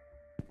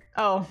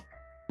 Oh.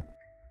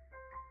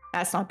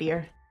 That's not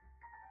beer.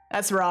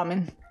 That's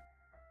ramen.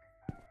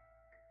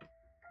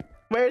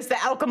 Where's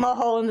the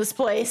alcohol in this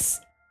place?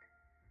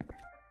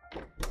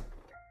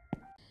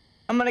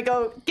 I'm gonna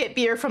go get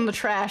beer from the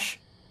trash.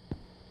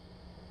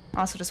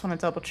 Also just want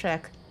to double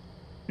check.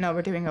 No,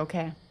 we're doing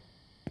okay.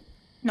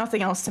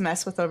 Nothing else to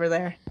mess with over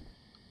there.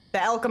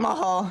 The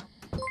alcohol.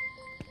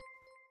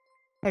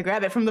 I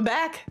grab it from the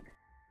back.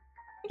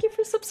 Thank you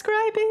for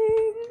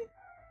subscribing.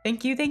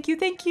 Thank you, thank you,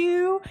 thank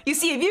you. You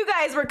see, if you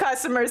guys were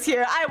customers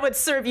here, I would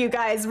serve you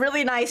guys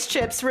really nice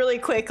chips really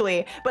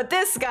quickly. But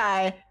this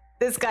guy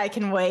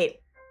can wait.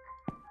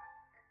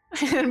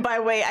 And by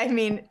wait, I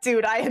mean,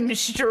 dude, I am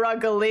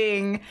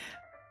struggling.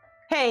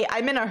 Hey,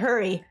 I'm in a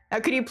hurry. Now,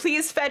 could you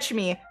please fetch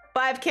me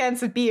 5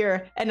 cans of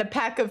beer and a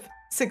pack of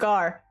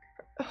cigar?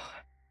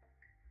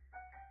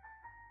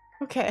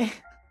 Okay.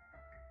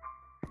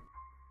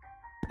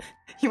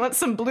 You want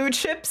some blue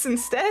chips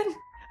instead?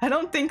 I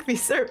don't think we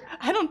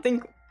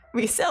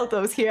sell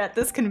those here at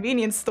this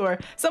convenience store.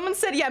 Someone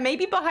said, yeah,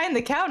 maybe behind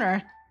the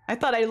counter. I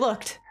thought I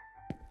looked.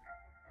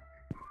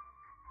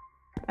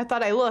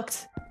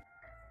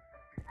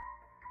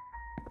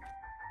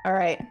 All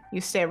right,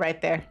 you stay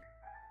right there.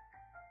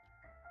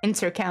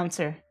 Enter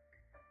counter.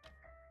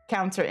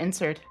 Counter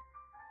entered.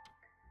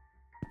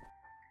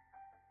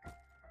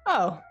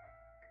 Oh.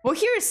 Well,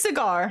 here's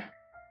cigar.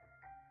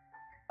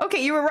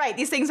 Okay, you were right.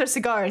 These things are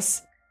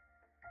cigars.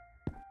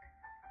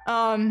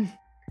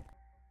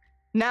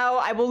 Now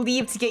I will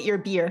leave to get your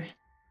beer.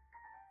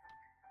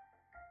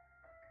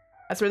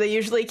 That's where they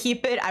usually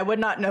keep it. I would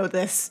not know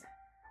this.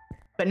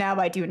 But now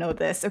I do know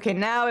this. Okay,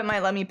 now it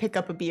might let me pick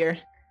up a beer.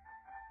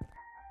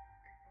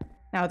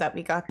 Now that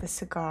we got the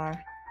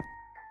cigar.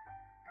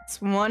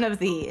 It's one of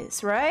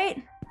these,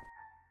 right?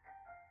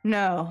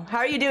 No. How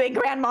are you doing,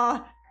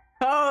 Grandma?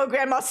 Oh,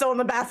 Grandma's still in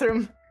the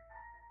bathroom.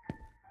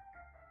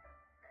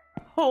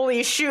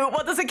 Holy shoot,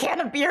 what does a can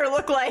of beer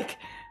look like?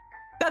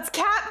 That's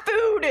cat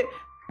food!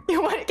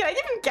 You want? Can I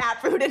give him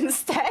cat food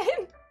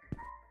instead?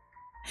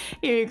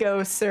 Here you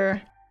go,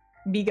 sir.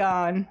 Be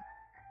gone.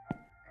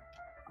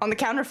 On the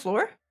counter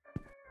floor?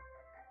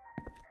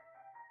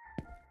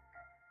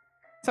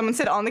 Someone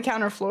said on the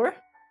counter floor?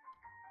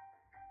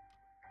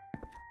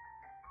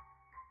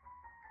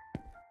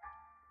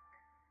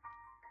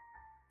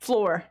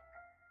 Floor.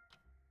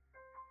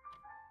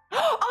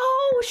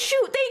 Oh,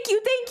 shoot! Thank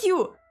you, thank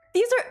you!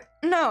 These are...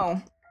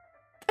 No.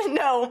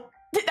 No.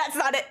 That's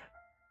not it.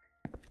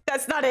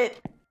 That's not it.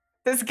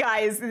 This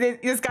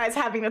guy's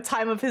having the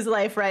time of his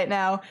life right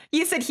now.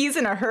 He said he's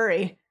in a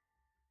hurry.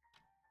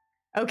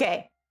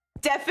 Okay.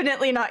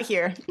 Definitely not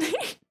here.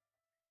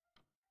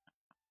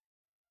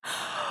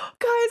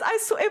 Guys, I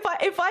swear,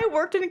 if I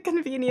worked in a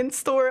convenience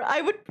store,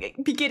 I would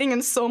be getting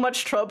in so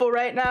much trouble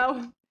right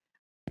now.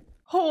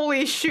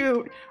 Holy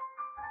shoot.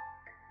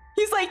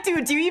 He's like,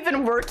 dude, do you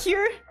even work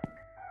here?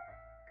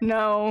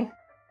 No.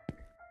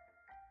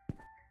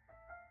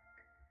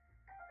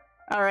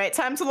 Alright,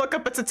 time to look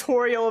up a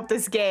tutorial of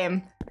this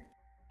game.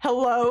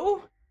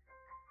 Hello?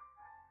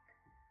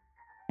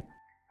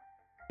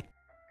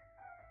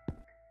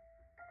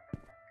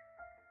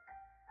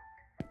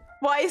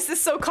 Why is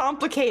this so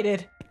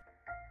complicated?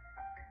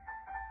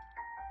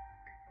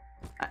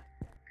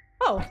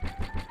 Oh.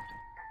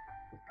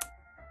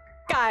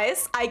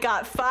 Guys, I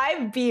got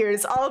 5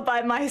 beers all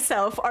by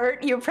myself.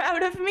 Aren't you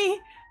proud of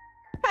me?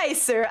 Hi,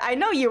 sir. I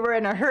know you were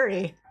in a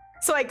hurry.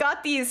 So I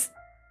got these...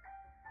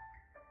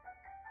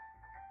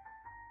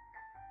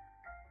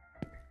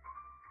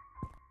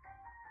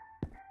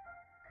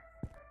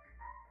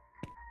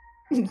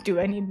 Do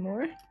I need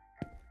more?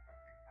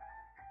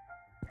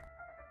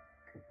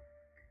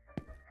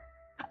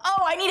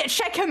 Oh, I need to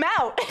check him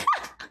out!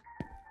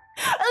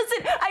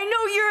 Listen, I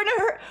know you're in a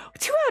hurry.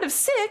 2 out of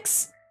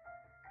 6?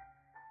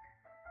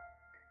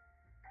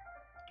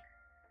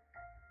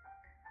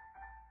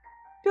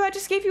 you? I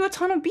just gave you a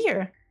ton of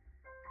beer.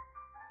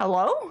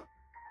 Hello?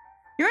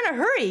 You're in a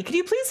hurry. Could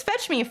you please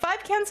fetch me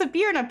 5 cans of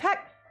beer and a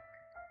pack?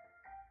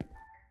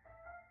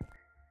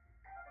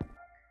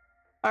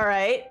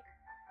 Alright.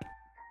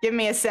 Give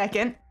me a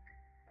second.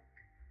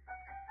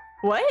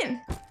 What?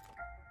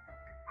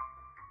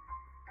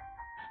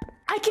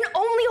 I can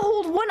only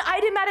hold 1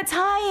 item at a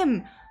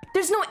time!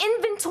 There's no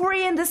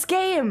inventory in this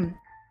game!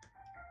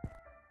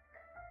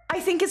 I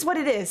think is what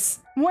it is.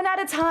 1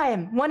 at a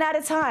time. 1 at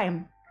a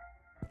time.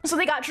 So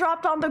they got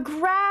dropped on the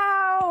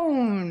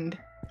ground.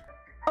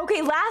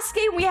 Okay, last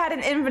game we had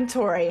an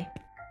inventory.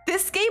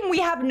 This game we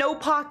have no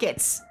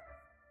pockets.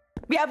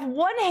 We have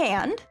 1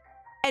 hand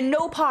and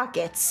no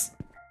pockets.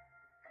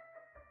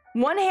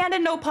 1 hand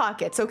and no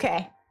pockets,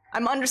 okay.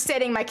 I'm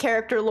understanding my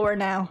character lore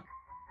now.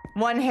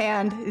 1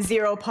 hand,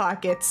 0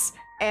 pockets,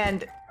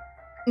 and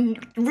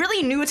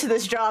really new to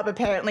this job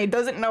apparently,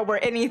 doesn't know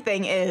where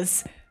anything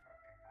is.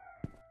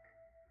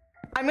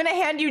 I'm gonna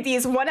hand you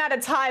these 1 at a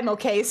time,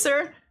 okay,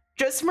 sir?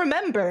 Just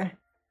remember,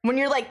 when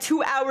you're like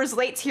 2 hours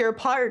late to your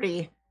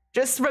party,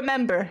 just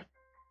remember,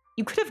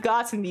 you could have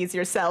gotten these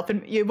yourself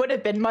and you would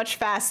have been much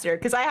faster,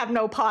 because I have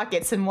no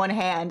pockets in 1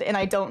 hand and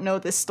I don't know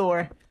this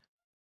store.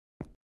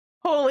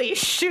 Holy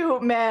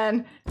shoot,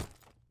 man.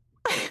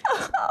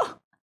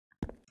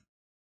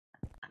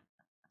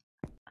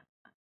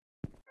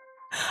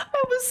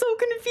 I was so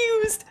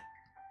confused.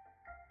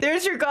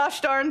 There's your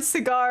gosh darn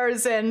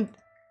cigars and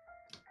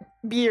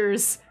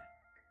beers.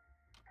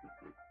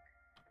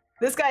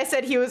 This guy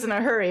said he was in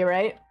a hurry,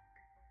 right?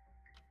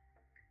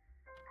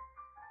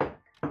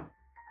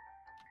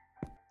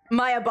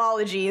 My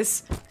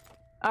apologies.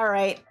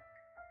 Alright.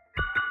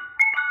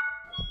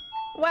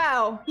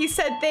 Wow, he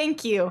said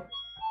thank you.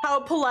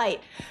 How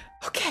polite.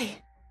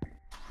 Okay.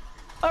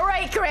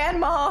 Alright,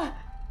 Grandma.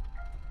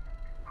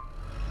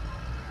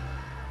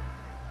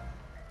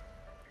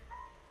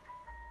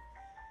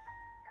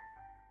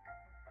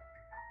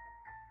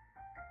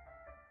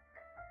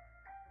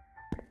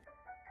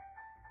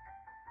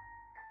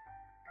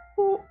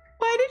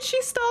 Why did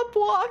she stop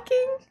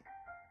walking?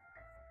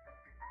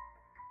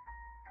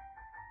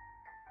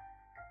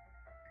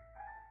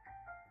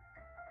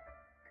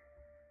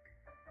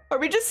 Are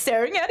we just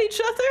staring at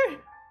each other?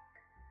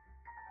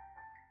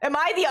 Am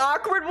I the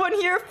awkward one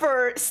here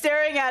for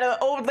staring at an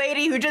old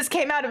lady who just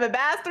came out of a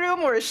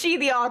bathroom, or is she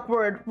the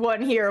awkward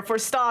one here for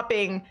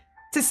stopping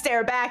to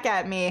stare back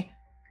at me?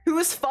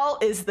 Whose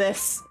fault is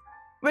this?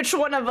 Which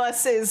one of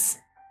us is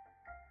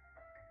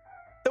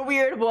the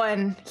weird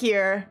one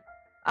here?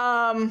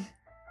 I'm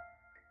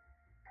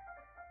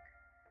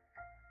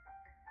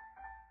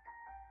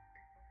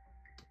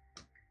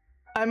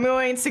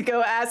going to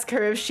go ask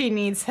her if she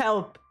needs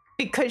help,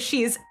 because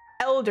she's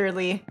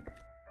elderly.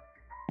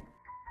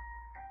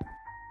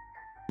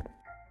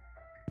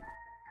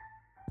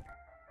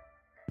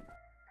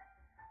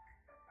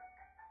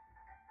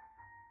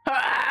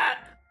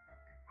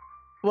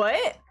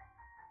 What?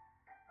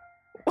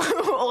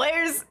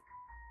 Where's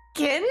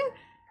Kin?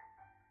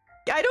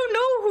 I don't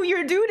know who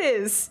your dude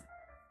is.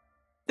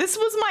 This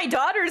was my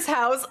daughter's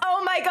house.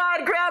 Oh my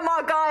god,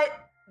 Grandma got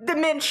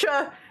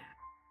dementia.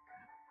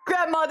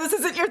 Grandma, this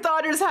isn't your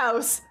daughter's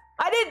house.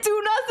 I didn't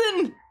do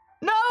nothing.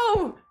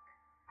 No.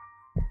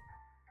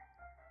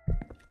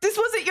 This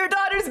wasn't your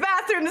daughter's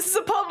bathroom. This is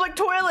a public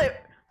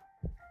toilet.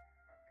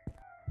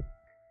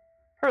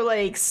 Her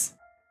legs.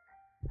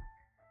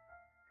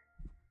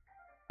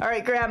 All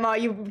right, Grandma,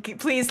 you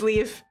please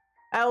leave.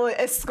 I'll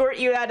escort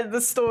you out of the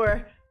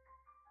store.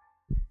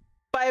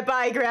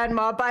 Bye-bye,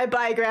 Grandma.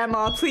 Bye-bye,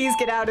 Grandma. Please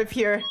get out of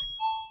here.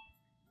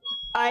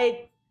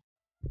 I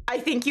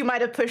think you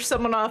might have pushed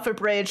someone off a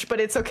bridge, but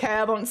it's okay.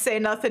 I won't say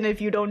nothing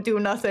if you don't do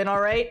nothing, all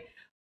right?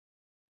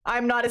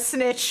 I'm not a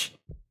snitch.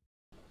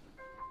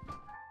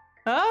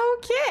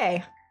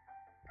 Okay.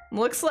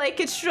 Looks like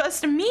it's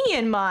just me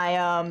and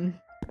my,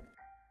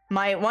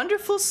 my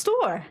wonderful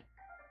store.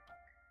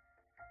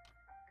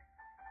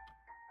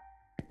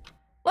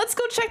 Let's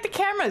go check the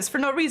cameras for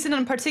no reason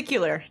in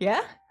particular,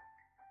 yeah?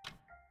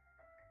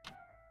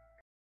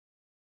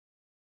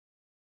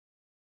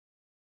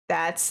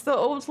 That's the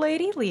old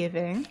lady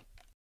leaving.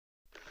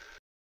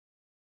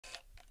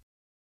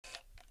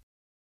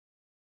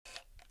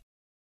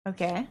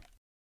 Okay.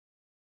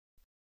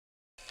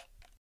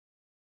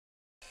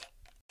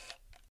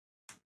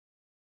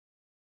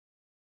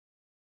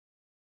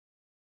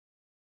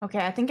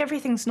 Okay, I think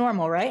everything's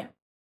normal, right?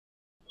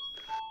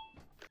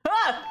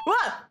 Ah!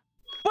 What?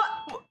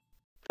 What?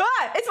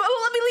 Ah! It's, well,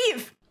 let me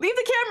leave! Leave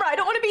the camera! I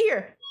don't want to be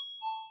here!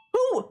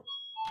 Who?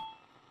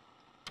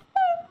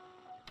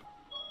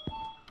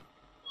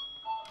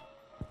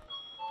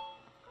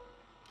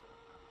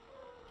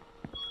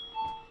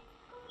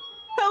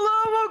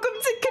 Hello, welcome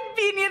to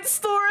convenience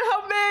store.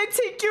 How may I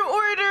take your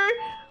order?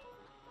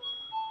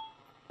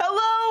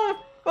 Hello,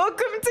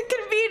 welcome to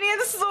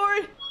convenience store.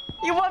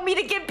 You want me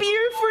to get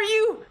beer for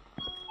you?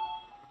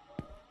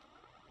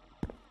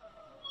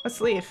 Let's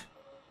leave.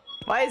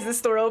 Why is this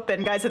door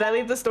open? Guys, did I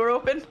leave this door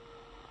open?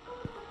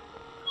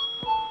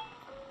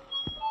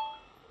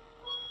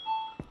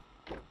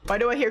 Why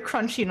do I hear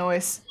crunchy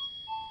noise?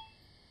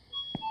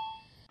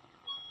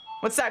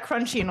 What's that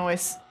crunchy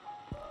noise?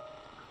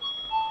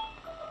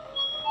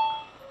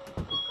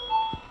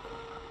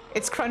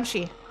 It's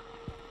crunchy.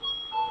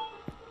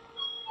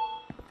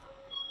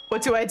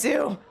 What do I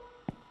do?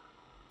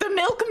 The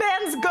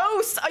milkman's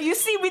ghost! Oh, you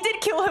see, we did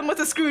kill him with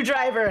a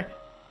screwdriver.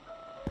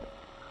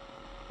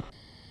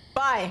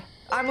 Bye.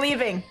 I'm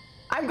leaving.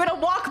 I'm gonna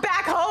walk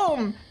back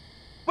home.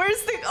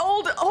 Where's the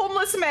old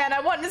homeless man? I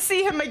want to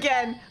see him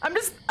again.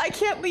 I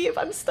can't leave.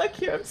 I'm stuck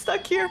here. I'm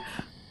stuck here.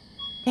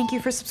 Thank you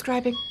for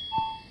subscribing.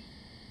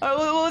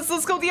 Oh,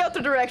 let's go the other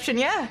direction,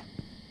 yeah?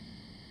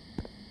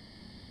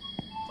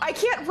 I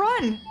can't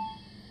run.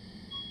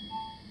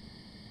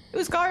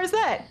 Whose car is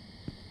that?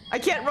 I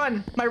can't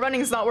run. My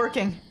running's not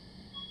working.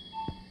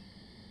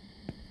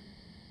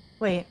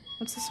 Wait,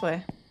 what's this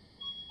way?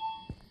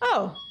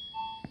 Oh.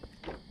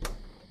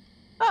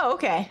 Oh,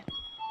 okay.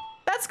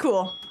 That's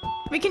cool.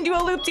 We can do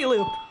a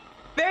loop-de-loop.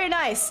 Very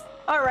nice.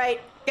 All right.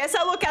 Guess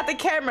I'll look at the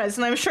cameras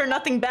and I'm sure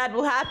nothing bad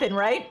will happen,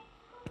 right?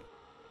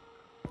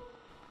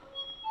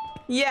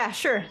 Yeah,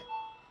 sure.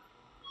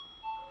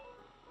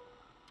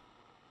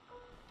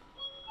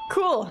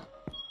 Cool.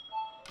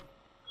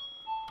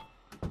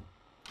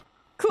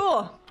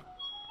 Cool.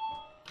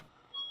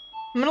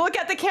 I'm gonna look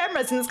at the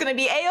cameras and it's gonna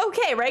be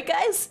A-okay, right,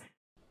 guys?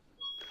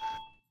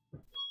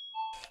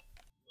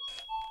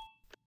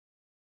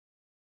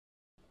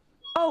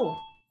 Oh,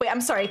 wait,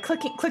 I'm sorry.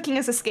 Clicking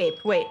is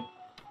escape. Wait.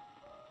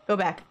 Go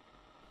back.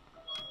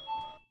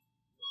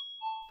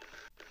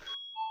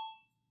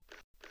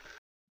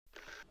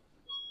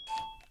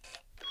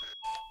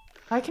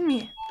 Why can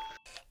we...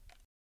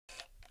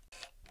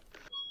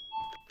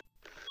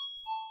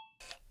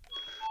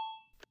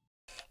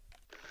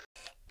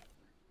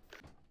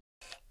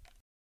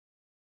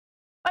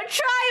 A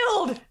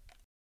child!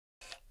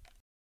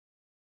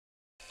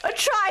 A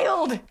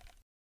child!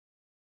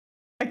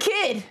 A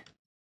kid!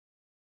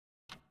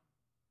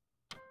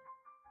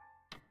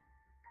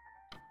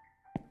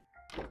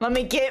 Let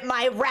me get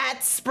my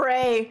rat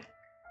spray.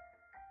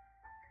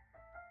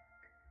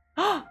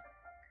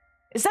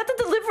 Is that the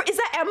delivery? Is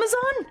that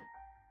Amazon?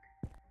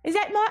 Is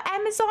that my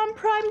Amazon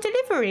Prime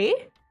delivery?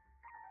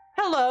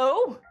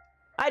 Hello?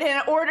 I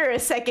didn't order a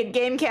second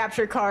game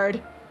capture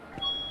card.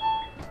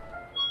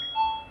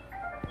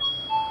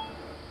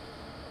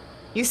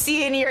 You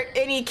see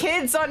any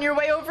kids on your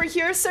way over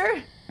here,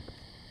 sir?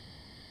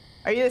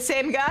 Are you the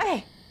same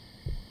guy?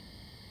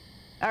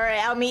 All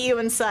right, I'll meet you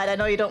inside. I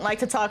know you don't like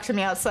to talk to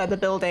me outside the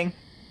building.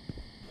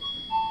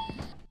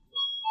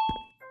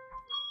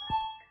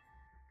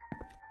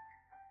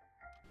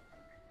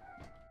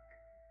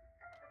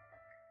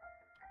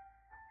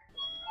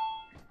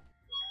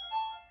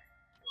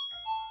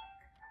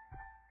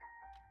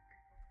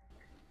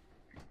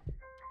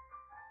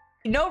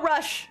 No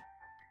rush.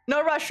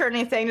 No rush or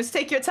anything. Just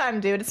take your time,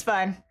 dude. It's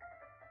fine.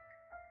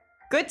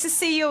 Good to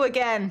see you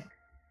again.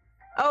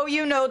 Oh,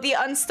 you know, the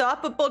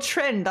unstoppable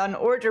trend on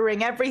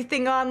ordering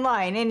everything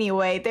online.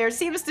 Anyway, there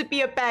seems to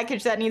be a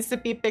package that needs to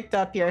be picked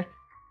up here.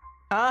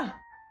 Huh?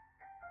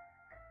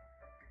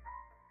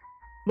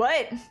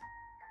 What?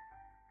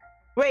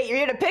 Wait, you're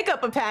here to pick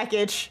up a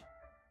package?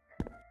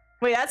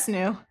 Wait, that's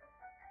new.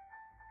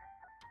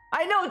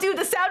 I know, dude,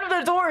 the sound of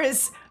the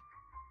doors.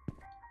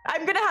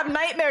 I'm gonna have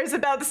nightmares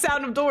about the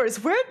sound of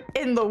doors. Where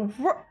in the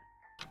world?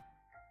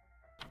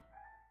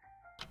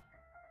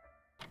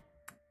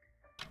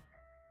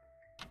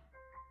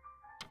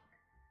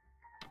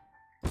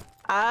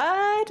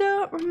 I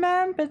don't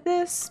remember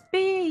this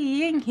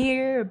being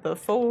here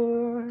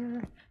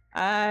before.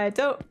 I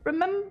don't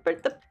remember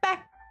the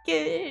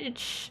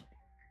package.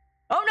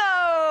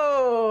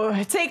 Oh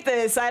no! Take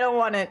this. I don't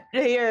want it.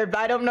 Here,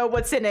 I don't know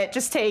what's in it.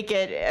 Just take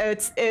it.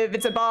 If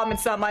it's a bomb,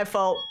 it's not my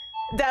fault.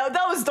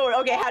 Those doors.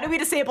 Okay, how do we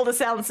disable the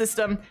sound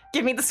system?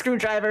 Give me the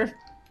screwdriver.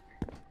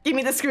 Give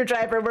me the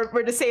screwdriver.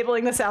 We're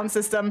disabling the sound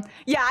system.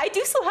 Yeah, I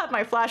do still have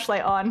my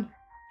flashlight on.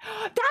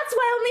 That's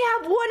why I only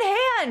have one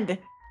hand.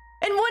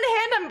 In one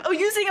hand, I'm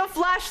using a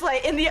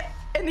flashlight. In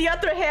the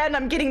other hand,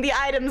 I'm getting the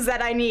items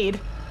that I need.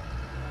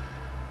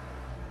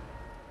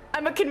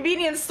 I'm a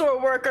convenience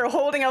store worker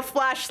holding a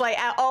flashlight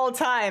at all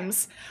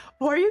times.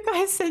 What are you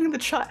guys saying the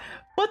child?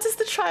 What does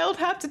the child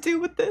have to do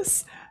with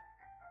this?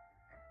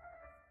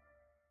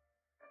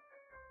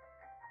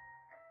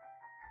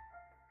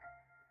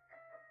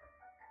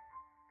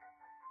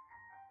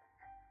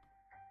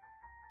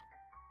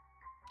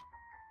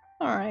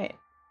 All right.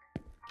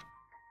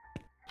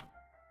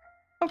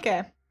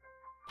 Okay.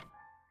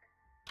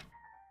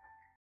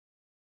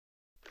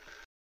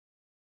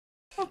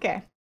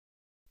 Okay.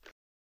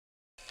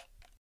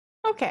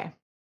 Okay.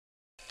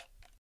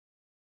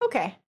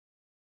 Okay.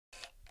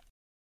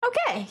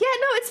 Okay. Yeah,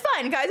 no, it's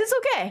fine, guys. It's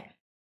okay.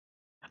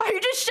 Are you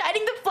just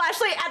shining the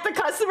flashlight at the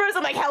customers?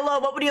 I'm like, hello,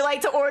 what would you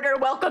like to order?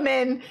 Welcome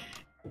in.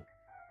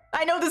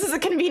 I know this is a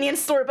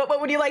convenience store, but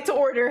what would you like to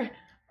order?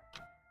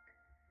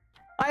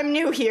 I'm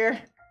new here,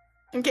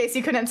 in case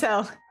you couldn't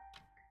tell.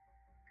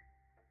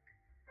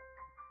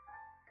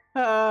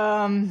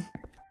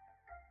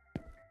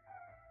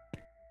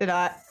 Did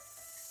I?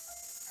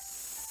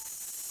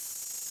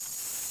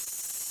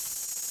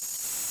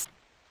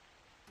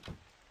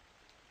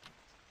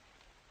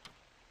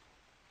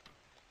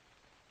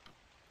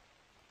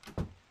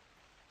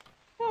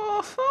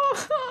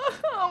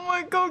 I'm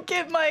gonna go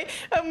get my.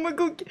 I'm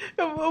gonna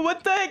go.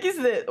 What the heck is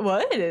this?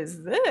 What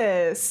is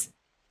this?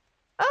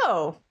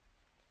 Oh,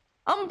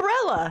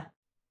 umbrella.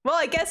 Well,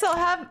 I guess I'll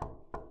have.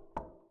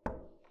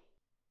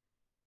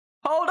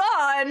 Hold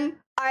on.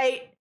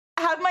 I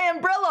have my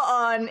umbrella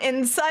on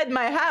inside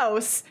my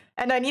house,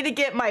 and I need to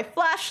get my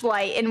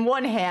flashlight in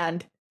one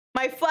hand.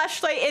 My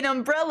flashlight and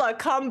umbrella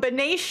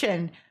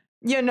combination.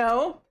 You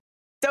know.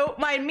 Don't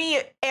mind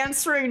me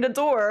answering the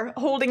door,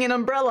 holding an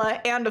umbrella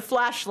and a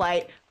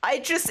flashlight.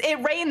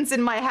 It rains in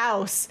my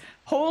house.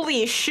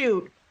 Holy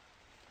shoot.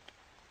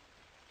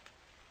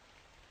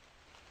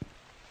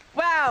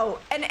 Wow,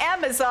 an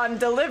Amazon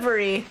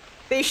delivery.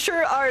 They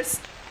sure are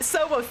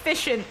so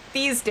efficient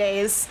these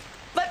days.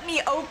 Let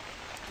me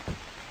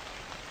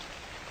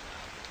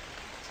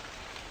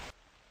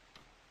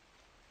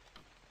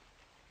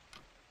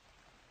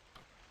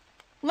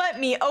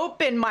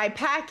open my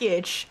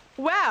package.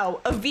 Wow,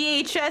 a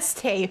VHS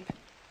tape.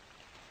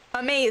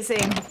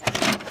 Amazing.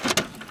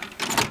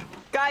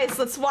 Guys,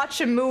 let's watch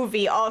a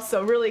movie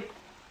also, really.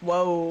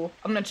 Whoa.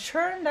 I'm gonna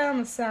turn down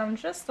the sound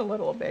just a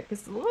little bit, because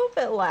it's a little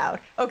bit loud.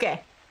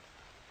 Okay.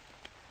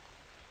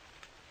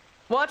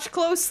 Watch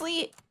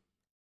closely.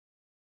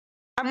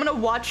 I'm gonna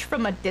watch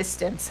from a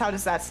distance. How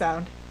does that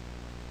sound?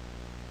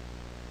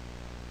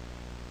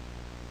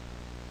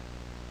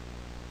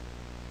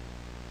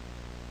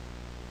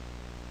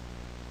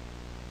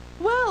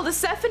 Well,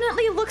 this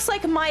definitely looks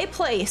like my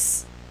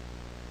place.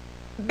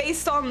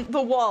 Based on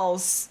the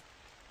walls.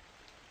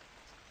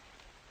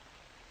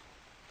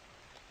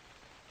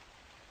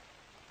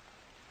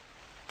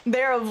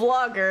 They're a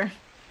vlogger.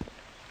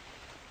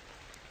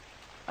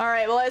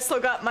 Alright, well I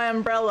still got my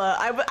umbrella.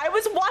 I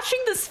was watching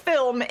this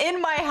film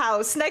in my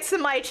house next to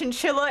my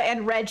chinchilla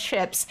and red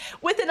chips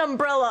with an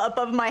umbrella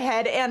above my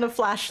head and a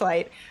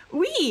flashlight.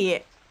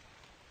 Wee!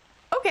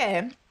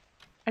 Okay.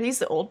 Are these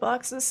the old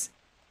boxes?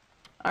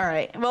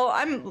 Alright, well,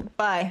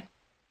 bye.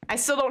 I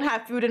still don't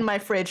have food in my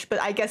fridge, but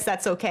I guess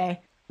that's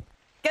okay.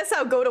 Guess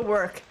I'll go to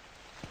work.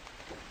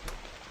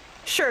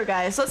 Sure,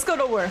 guys, let's go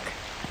to work.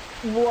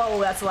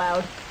 Whoa, that's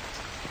loud.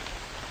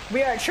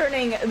 We are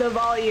turning the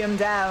volume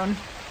down.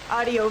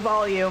 Audio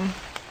volume.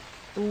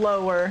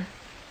 Lower.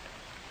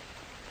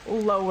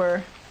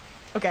 Lower.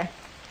 Okay.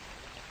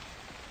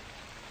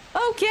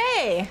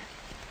 Okay!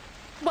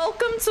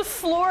 Welcome to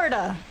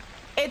Florida.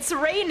 It's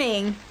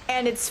raining,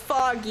 and it's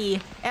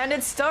foggy, and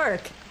it's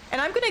dark.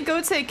 And I'm gonna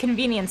go to a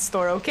convenience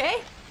store,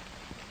 okay?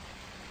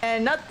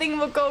 And nothing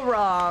will go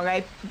wrong.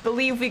 I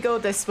believe we go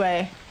this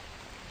way.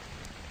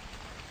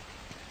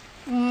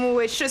 Ooh,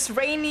 it's just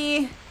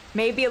rainy,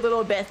 maybe a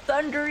little bit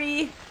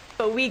thundery,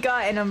 but we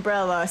got an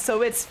umbrella,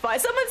 so it's fine.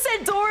 Someone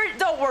said door.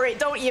 Don't worry.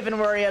 Don't even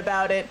worry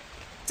about it.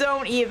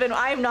 Don't even.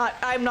 I'm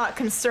not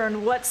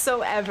concerned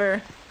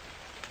whatsoever.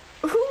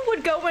 Who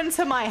would go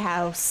into my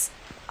house?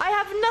 I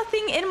have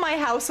nothing in my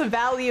house of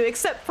value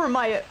except for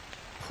my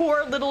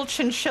poor little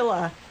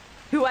chinchilla,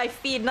 who I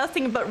feed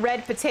nothing but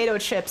red potato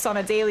chips on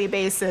a daily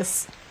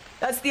basis.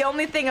 That's the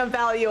only thing of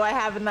value I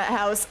have in that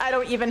house. I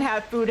don't even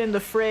have food in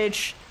the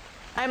fridge.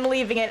 I'm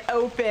leaving it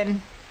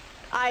open.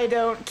 I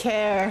don't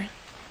care.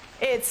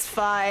 It's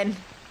fine.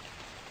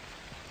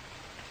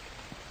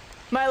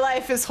 My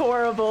life is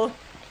horrible.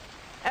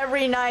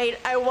 Every night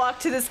I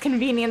walk to this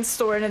convenience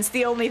store and it's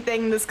the only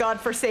thing in this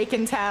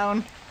godforsaken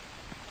town.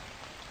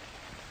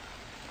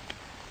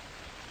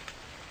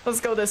 Let's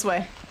go this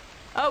way.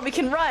 Oh, we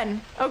can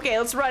run. Okay,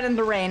 let's run in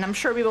the rain. I'm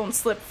sure we won't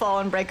slip, fall,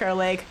 and break our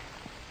leg.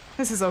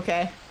 This is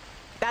okay.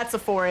 That's a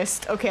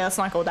forest. Okay, let's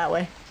not go that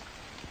way.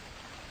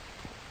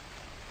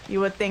 You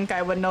would think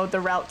I would know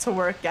the route to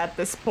work at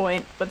this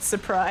point, but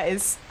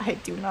surprise, I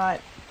do not.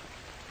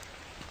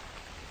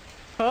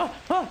 Oh,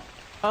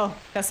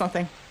 that's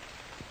nothing.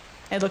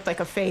 It looked like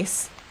a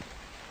face.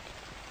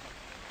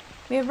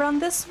 We run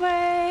this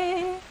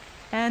way,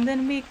 and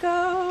then we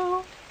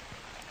go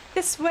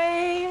this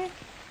way.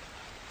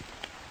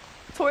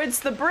 Towards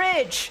the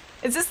bridge.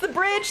 Is this the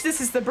bridge?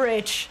 This is the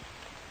bridge.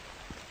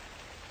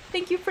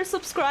 Thank you for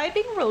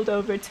subscribing, Rolled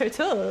Over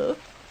Turtle.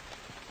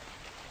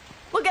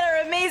 Look at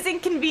our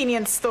amazing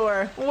convenience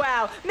store.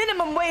 Wow,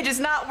 minimum wage is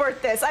not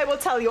worth this. I will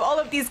tell you, all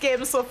of these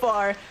games so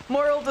far,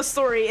 moral of the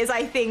story is,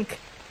 I think,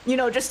 you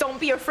know, just don't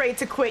be afraid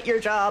to quit your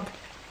job.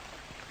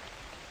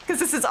 Because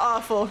this is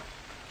awful.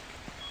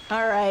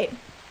 Alright.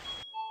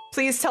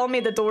 Please tell me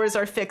the doors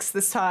are fixed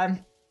this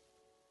time.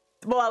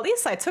 Well, at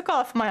least I took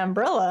off my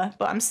umbrella,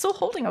 but I'm still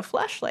holding a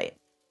flashlight.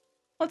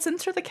 Let's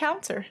enter the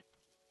counter.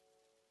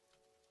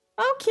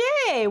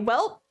 Okay,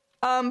 well,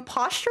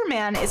 Posture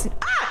Man is...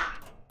 Ah!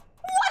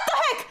 What the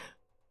heck?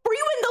 Were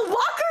you in the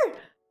locker?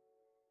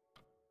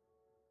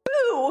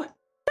 Boo!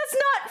 That's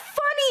not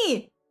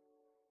funny!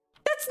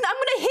 I'm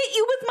gonna hit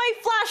you with my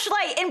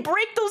flashlight and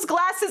break those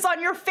glasses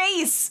on your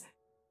face!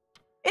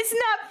 It's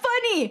not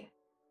funny!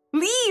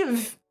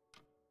 Leave!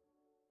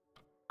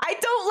 I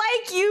don't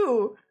like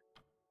you!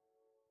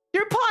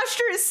 Your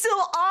posture is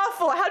still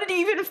awful. How did you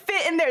even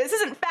fit in there? This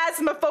isn't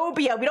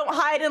Phasmophobia. We don't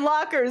hide in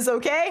lockers,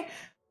 okay?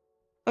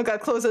 Look, I'll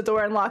close the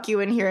door and lock you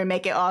in here and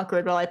make it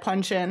awkward while I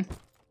punch in.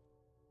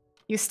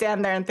 You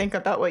stand there and think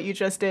about what you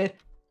just did.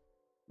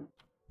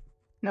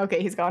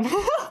 Okay, he's gone.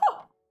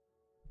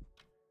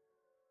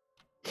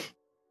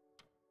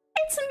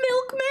 It's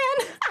Milkman.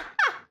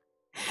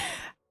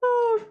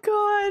 Oh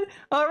god.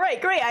 All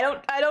right, great. I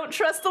don't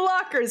trust the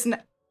lockers. Some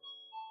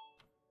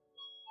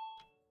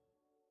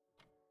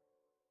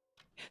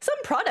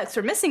products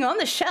are missing on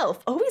the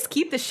shelf. Always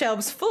keep the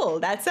shelves full.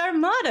 That's our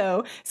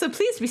motto. So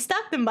please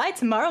restock them by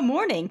tomorrow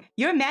morning.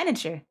 Your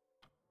manager.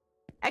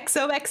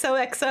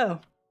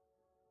 XOXOXO.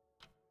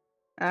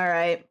 All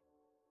right.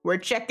 We're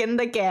checking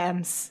the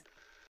gams.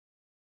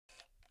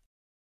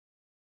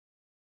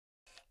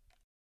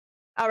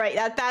 All right,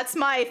 that's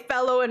my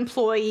fellow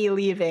employee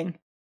leaving.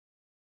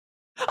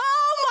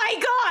 Oh my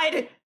god!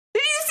 Did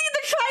you see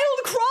the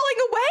child crawling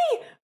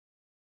away?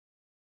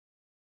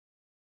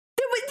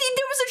 There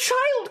was a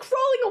child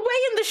crawling away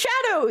in the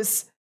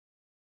shadows.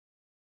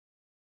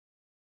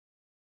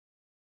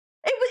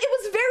 It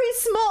was very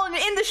small and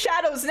in the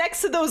shadows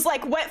next to those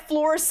like wet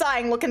floor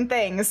sign looking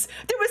things.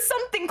 There was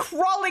something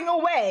crawling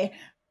away.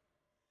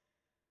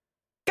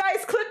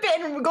 Guys, clip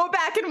it and go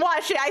back and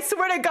watch it. I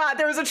swear to God,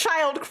 there was a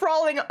child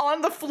crawling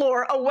on the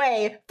floor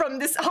away from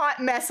this hot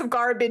mess of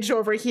garbage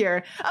over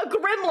here. A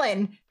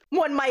gremlin,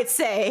 one might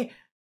say.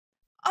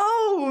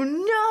 Oh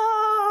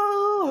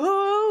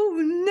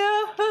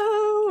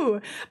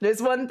no!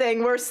 There's one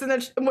thing worse than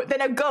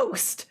a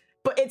ghost,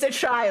 but it's a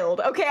child.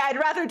 Okay, I'd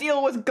rather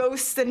deal with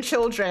ghosts than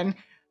children.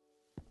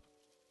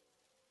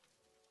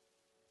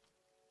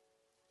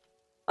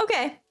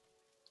 Okay.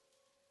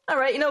 All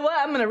right, you know what?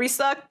 I'm gonna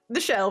restock the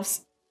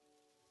shelves.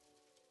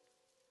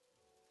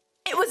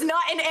 It was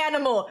not an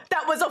animal.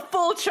 That was a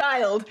full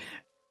child.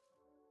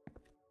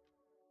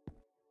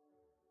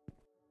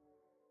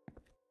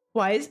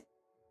 Why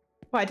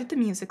did the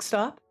music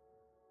stop?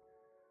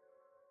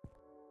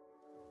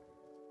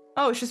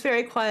 Oh, it's just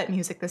very quiet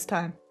music this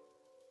time.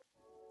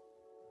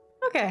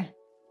 Okay.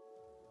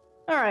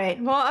 All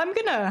right. Well, I'm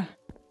gonna...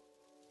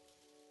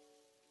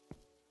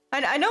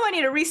 I know I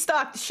need to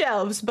restock the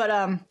shelves, but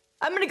I'm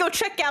gonna go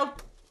check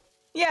out...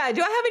 Yeah,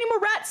 do I have any more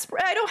rat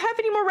spray? I don't have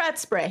any more rat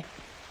spray.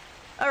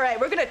 All right,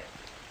 we're gonna...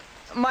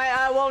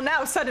 well,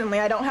 now suddenly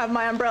I don't have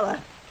my umbrella.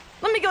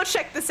 Let me go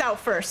check this out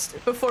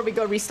first before we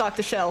go restock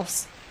the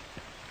shelves.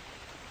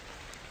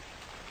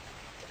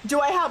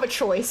 Do I have a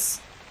choice?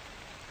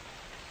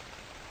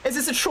 Is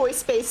this a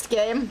choice-based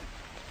game?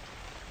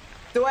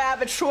 Do I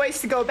have a choice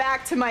to go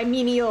back to my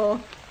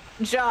menial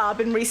job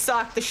and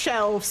restock the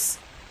shelves?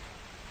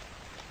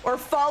 Or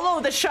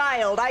follow the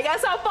child? I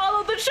guess I'll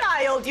follow the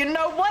child, you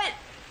know what?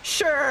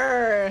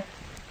 Sure.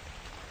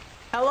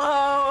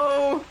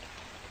 Hello?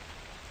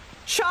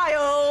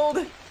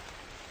 Child!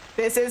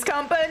 This is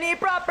company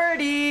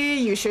property.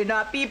 You should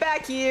not be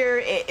back here.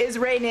 It is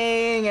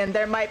raining and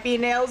there might be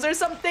nails or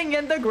something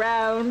in the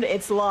ground.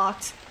 It's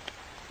locked.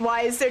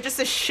 Why is there just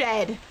a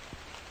shed?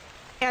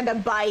 And a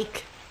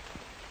bike?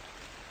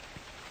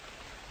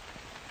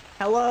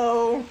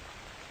 Hello?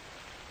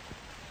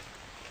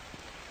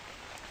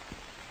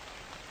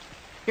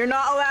 You're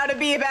not allowed to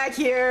be back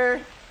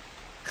here.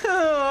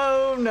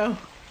 Oh no.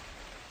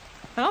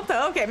 I don't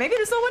know. Okay, maybe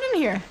there's no one in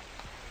here.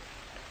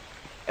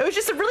 It was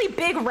just a really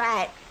big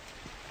rat.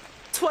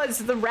 'Twas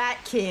the Rat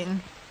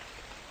King.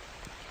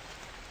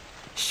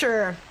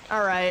 Sure.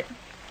 All right.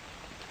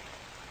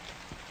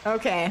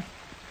 Okay.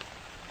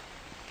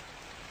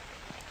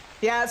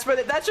 Yeah,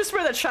 that's just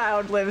where the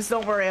child lives.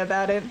 Don't worry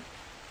about it.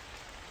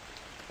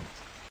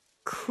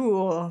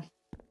 Cool.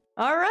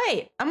 All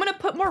right. I'm gonna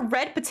put more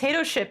red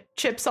potato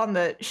chips on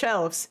the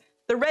shelves.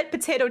 The red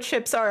potato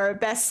chips are our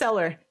best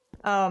seller.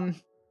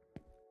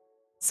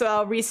 So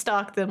I'll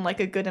restock them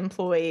like a good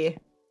employee.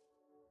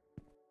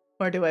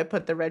 Where do I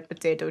put the red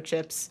potato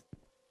chips?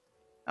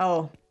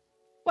 Oh.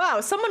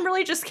 Wow, someone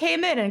really just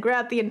came in and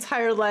grabbed the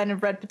entire line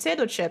of red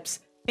potato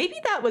chips. Maybe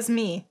that was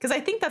me, because I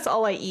think that's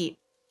all I eat.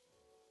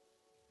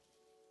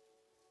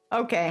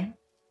 Okay.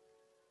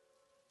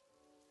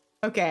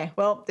 Okay,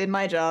 well, did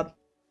my job.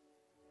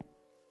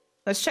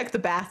 Let's check the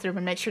bathroom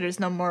and make sure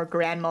there's no more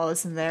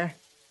grandmas in there.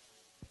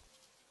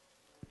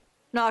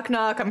 Knock,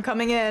 knock, I'm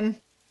coming in.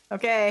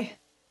 Okay.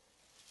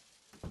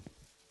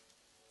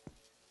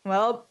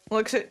 Well,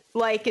 looks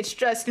like it's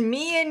just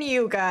me and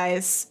you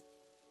guys.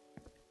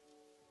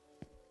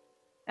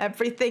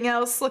 Everything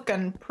else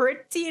looking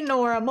pretty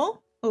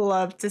normal.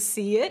 Love to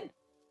see it.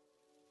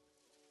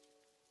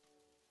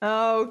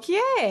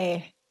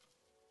 Okay.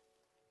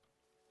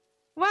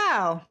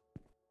 Wow.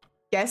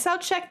 Guess I'll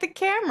check the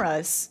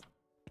cameras.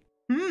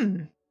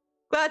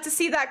 Glad to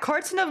see that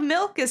carton of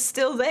milk is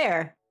still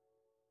there.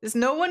 Is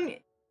no one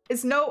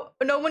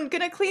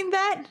gonna clean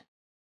that?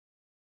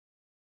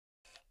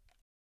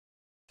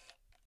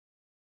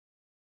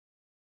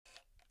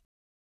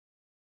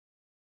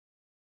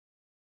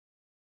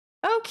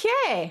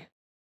 Okay.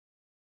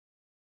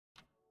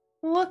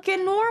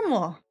 Looking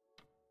normal.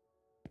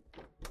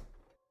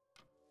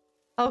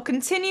 I'll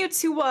continue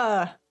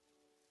to,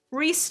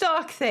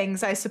 restock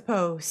things, I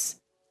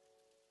suppose.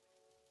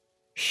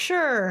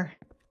 Sure.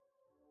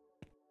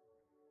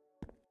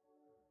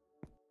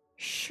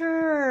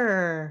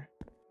 Sure.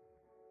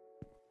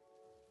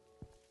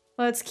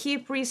 Let's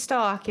keep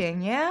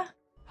restocking, yeah?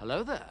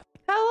 Hello there.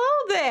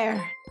 Hello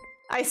there!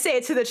 I say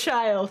to the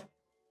child.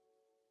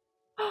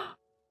 And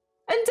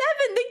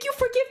Devin, thank you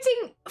for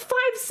gifting 5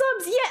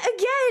 subs yet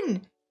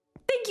again!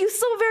 Thank you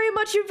so very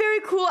much, you're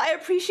very cool. I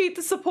appreciate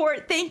the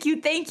support. Thank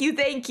you, thank you,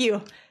 thank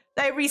you.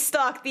 I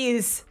restock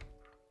these.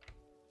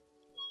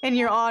 In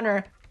your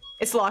honor.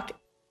 It's locked.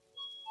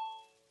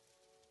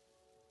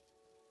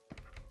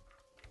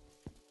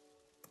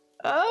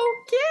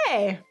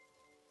 Okay.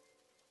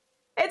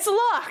 It's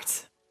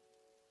locked.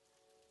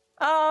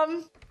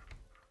 I'm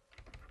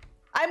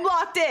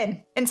locked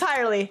in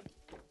entirely.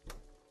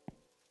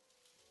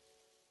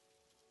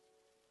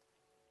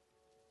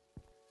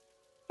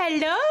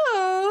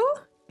 Hello?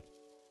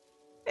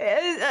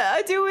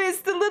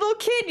 Is the little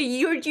kid,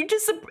 you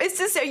just,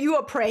 are you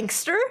a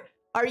prankster?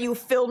 Are you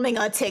filming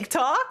a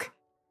TikTok?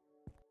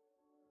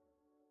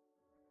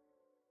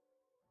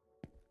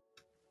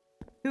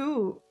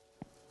 Ooh.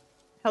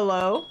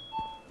 Hello?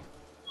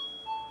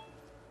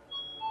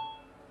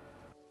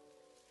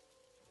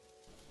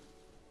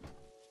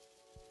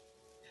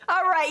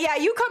 All right, yeah,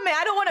 you come in.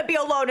 I don't want to be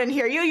alone in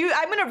here.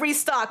 I'm gonna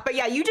restock, but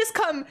yeah, you just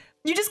come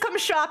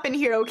shop in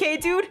here, okay,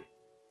 dude?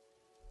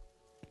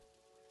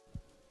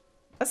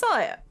 That's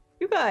all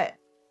you got.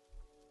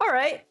 All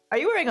right. Are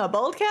you wearing a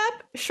bald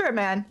cap? Sure,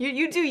 man.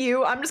 You do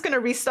you. I'm just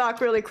gonna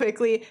restock really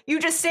quickly. You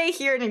just stay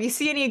here, and if you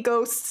see any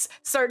ghosts,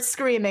 start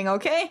screaming,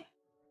 okay?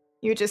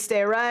 You just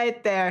stay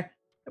right there.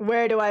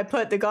 Where do I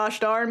put the gosh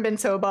darn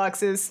bento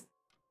boxes?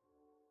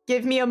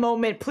 Give me a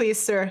moment, please,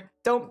 sir.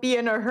 Don't be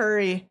in a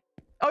hurry.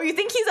 Oh, you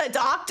think he's a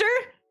doctor?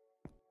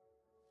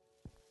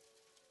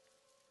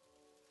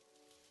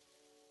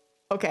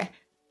 Okay.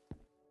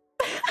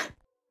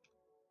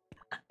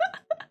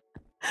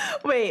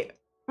 Wait,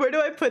 where do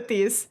I put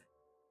these?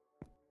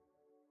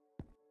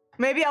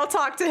 Maybe I'll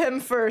talk to him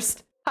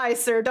first. Hi,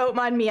 sir, don't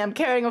mind me. I'm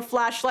carrying a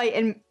flashlight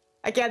and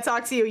I can't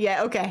talk to you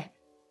yet. Okay.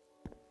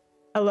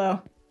 Hello.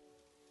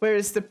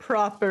 Where's the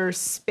proper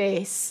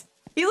space?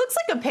 He looks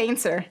like a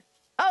painter.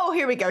 Oh,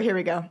 here we go, here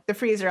we go. The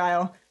freezer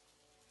aisle.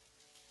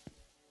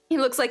 He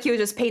looks like he was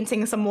just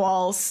painting some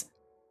walls.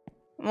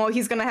 Well,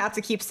 he's gonna have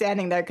to keep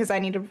standing there because I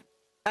need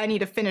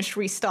to finish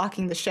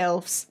restocking the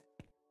shelves.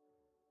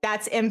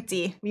 That's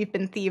empty. We've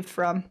been thieved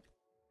from.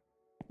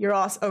 You're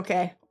awesome.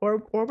 Okay.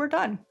 Or we're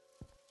done.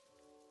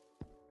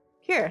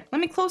 Here,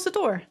 let me close the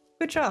door.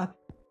 Good job.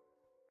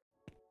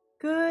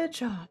 Good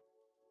job.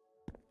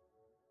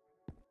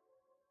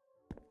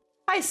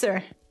 Hi,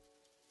 sir.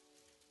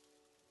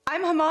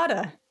 I'm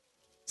Hamada.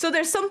 So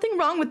there's something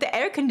wrong with the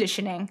air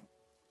conditioning.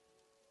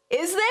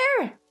 Is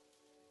there?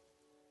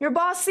 Your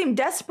boss seemed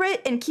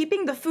desperate in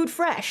keeping the food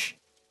fresh.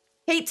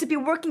 Hate to be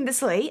working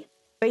this late,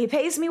 but he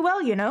pays me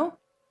well, you know.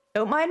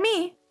 Don't mind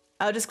me.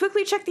 I'll just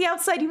quickly check the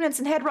outside units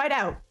and head right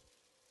out.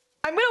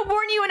 I'm gonna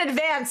warn you in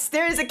advance,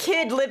 there is a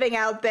kid living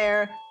out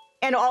there,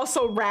 and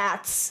also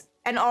rats,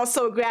 and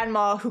also a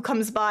grandma who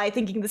comes by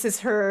thinking this is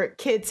her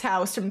kid's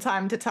house from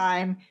time to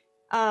time.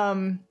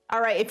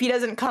 Alright, if he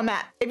doesn't come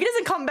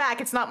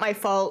back, it's not my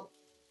fault.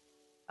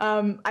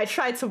 I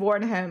tried to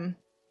warn him.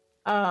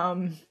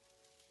 Alright,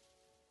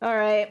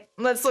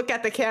 let's look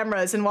at the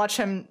cameras and watch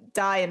him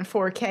die in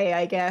 4K,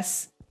 I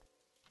guess.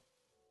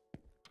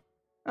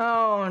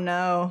 Oh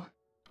no.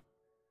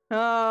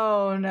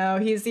 Oh no,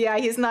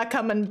 he's not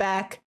coming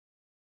back.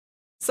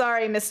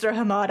 Sorry, Mr.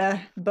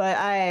 Hamada, but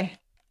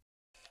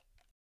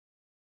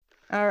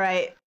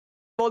Alright.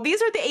 Well,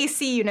 these are the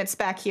AC units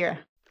back here.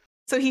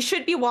 So he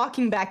should be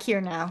walking back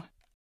here now.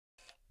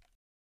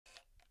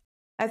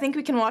 I think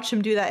we can watch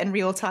him do that in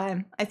real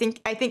time. I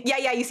think,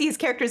 yeah, you see his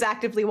character's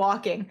actively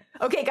walking.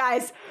 Okay,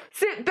 guys,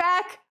 sit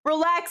back,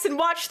 relax, and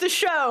watch the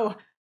show.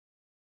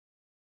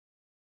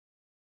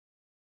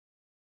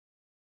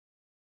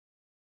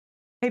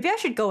 Maybe I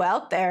should go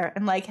out there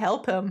and, like,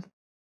 help him.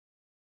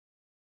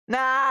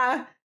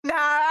 Nah,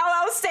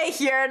 I'll stay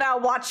here and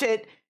I'll watch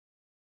it.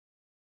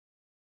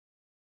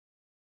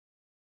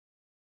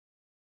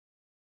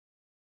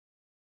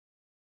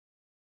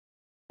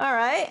 All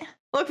right,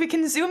 look, we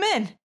can zoom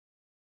in.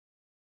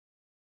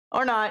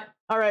 Or not.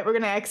 All right, we're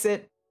gonna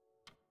exit.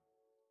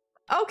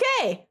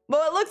 Okay,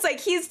 well, it looks like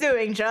he's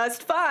doing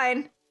just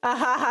fine.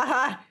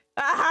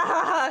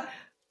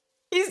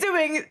 He's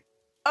doing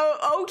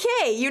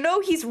okay. You know,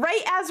 he's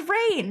right as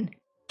rain.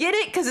 Get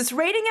it? Because it's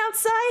raining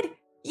outside?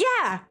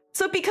 Yeah.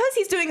 So because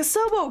he's doing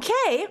so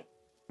okay,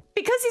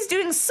 because he's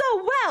doing so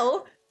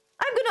well,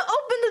 I'm gonna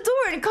open the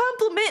door and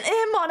compliment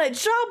him on a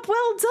job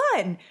well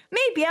done.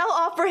 Maybe I'll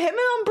offer him an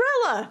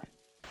umbrella.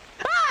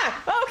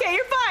 Ah! Okay,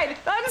 you're fine.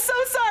 I'm so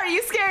sorry.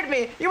 You scared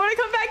me. You want to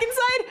come back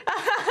inside?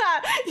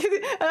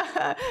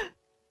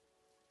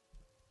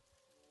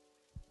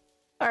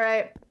 All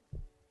right.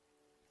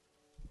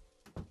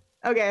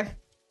 Okay.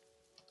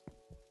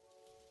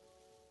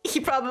 He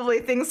probably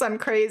thinks I'm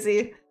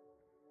crazy.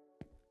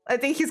 I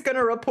think he's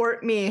gonna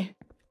report me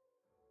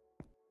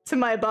to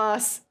my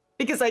boss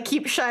because I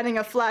keep shining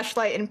a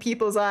flashlight in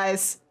people's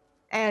eyes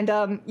and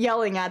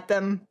yelling at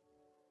them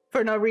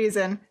for no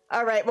reason.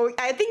 All right, well,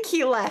 I think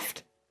he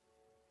left.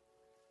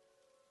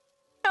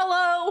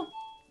 Hello?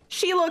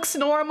 She looks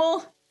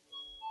normal.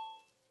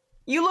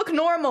 You look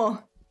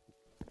normal.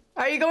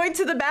 Are you going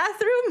to the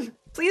bathroom?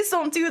 Please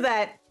don't do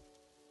that.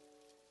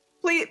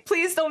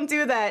 Please don't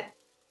do that.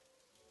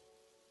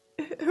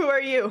 Who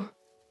are you?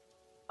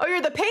 Oh,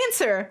 you're the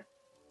painter.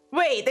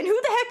 Wait, then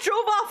who the heck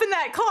drove off in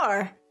that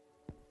car?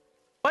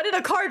 Why did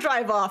a car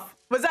drive off?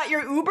 Was that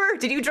your Uber?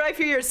 Did you drive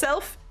here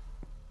yourself?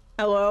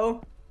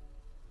 Hello?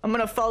 I'm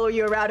gonna follow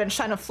you around and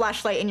shine a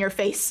flashlight in your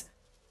face.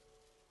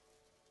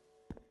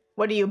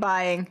 What are you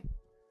buying?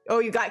 Oh,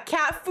 you got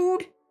cat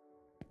food?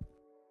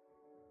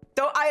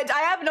 I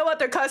have no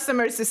other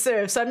customers to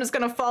serve, so I'm just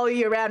gonna follow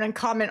you around and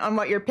comment on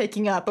what you're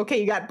picking up. Okay,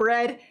 you got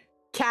bread,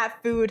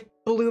 cat food,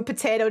 blue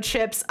potato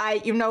chips.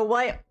 You know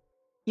what?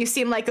 You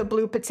seem like a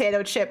blue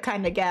potato chip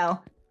kind of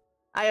gal.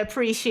 I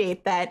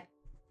appreciate that.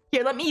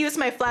 Here, let me use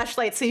my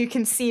flashlight so you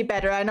can see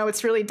better. I know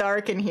it's really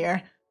dark in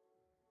here.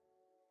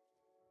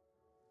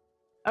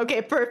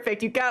 Okay,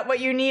 perfect. You got what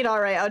you need?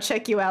 Alright, I'll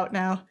check you out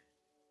now.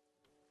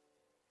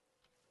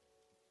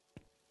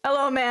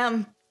 Hello,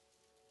 ma'am.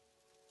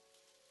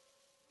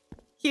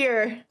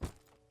 Here.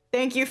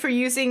 Thank you for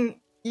using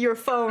your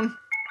phone.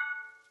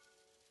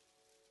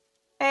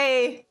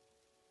 Hey.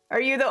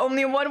 Are you the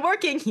only one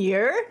working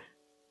here?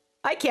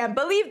 I can't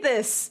believe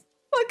this.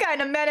 What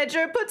kind of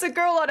manager puts a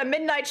girl on a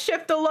midnight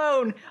shift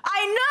alone?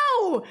 I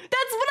know!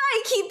 That's what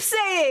I keep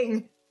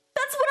saying!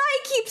 That's what I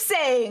keep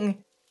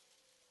saying!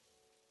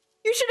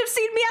 You should have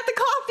seen me at the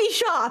coffee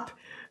shop!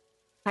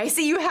 I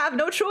see you have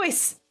no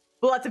choice.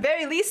 Well, at the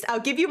very least, I'll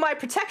give you my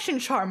protection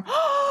charm.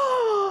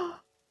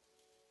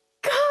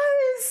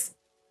 Guys!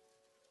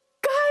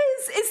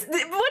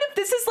 What if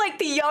this is like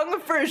the young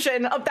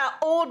version of that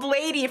old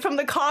lady from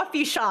the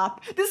coffee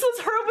shop? This was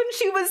her when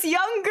she was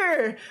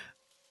younger!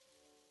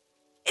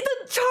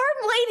 The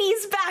charm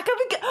lady's back!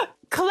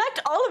 Collect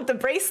all of the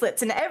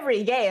bracelets in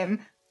every game.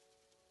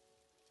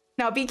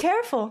 Now be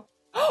careful.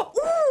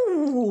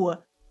 Ooh!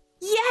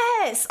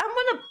 Yes!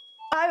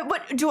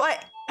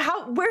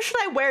 Where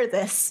should I wear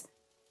this?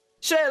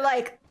 Should I,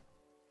 like,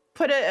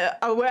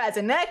 I'll wear it as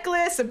a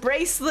necklace, a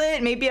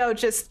bracelet, maybe I'll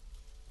just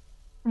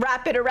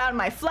wrap it around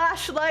my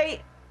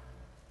flashlight.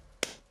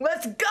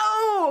 Let's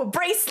go!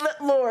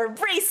 Bracelet lore!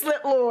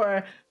 Bracelet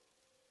lore!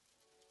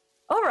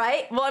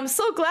 Alright, well, I'm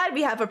so glad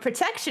we have a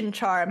protection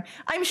charm.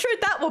 I'm sure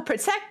that will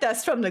protect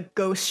us from the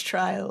ghost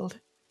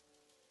child.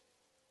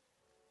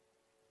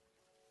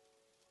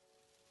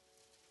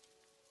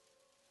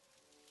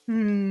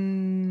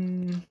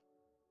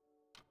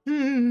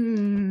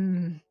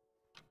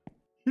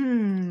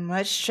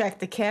 Let's check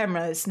the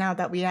cameras now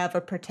that we have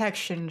a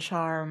protection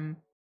charm.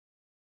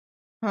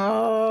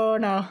 Oh,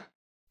 no.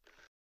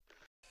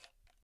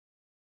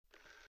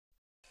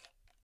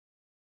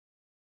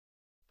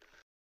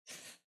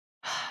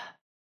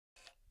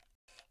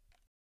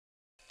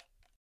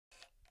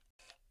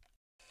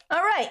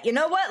 Alright, you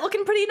know what?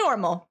 Looking pretty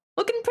normal.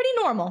 Looking pretty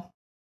normal.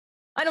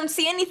 I don't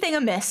see anything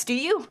amiss, do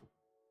you?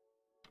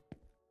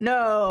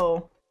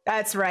 No.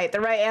 That's right.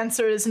 The right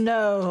answer is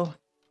no.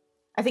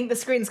 I think the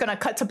screen's gonna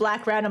cut to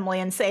black randomly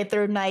and say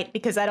third night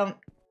because I don't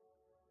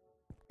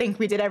think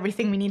we did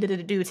everything we needed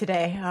to do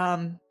today.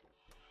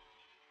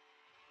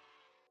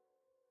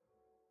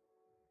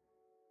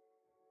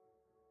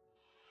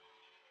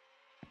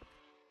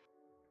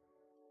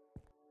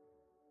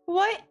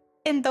 What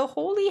in the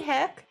holy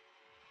heck?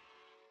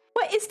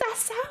 What is that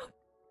sound?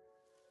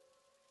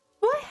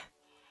 What?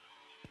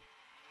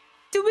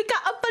 Do we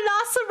got a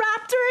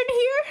velociraptor in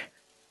here?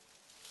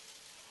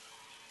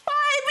 Why?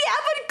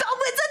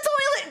 It's a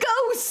toilet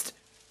ghost!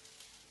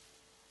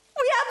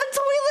 We have a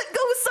toilet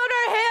ghost on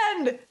our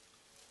hand!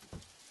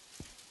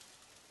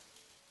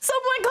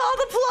 Someone call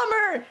the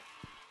plumber!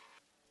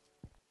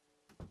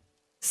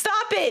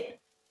 Stop it!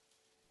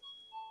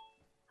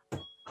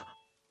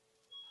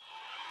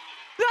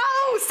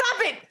 No!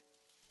 Stop it!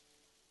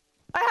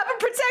 I have a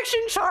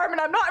protection charm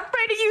and I'm not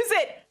afraid to use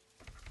it!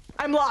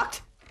 I'm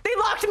locked. They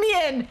locked me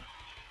in!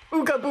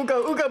 Ooga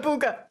booga, ooga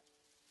booga.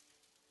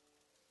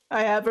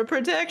 I have a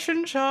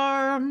protection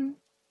charm.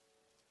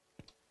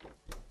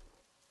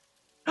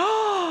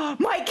 Oh,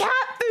 my cat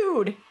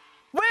food!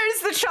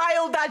 Where's the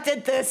child that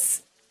did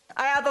this?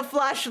 I have a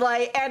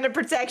flashlight and a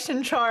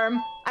protection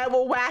charm. I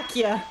will whack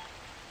ya.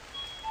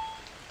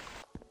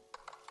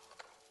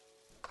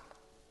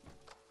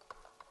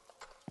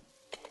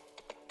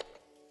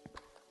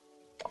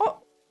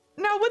 Oh,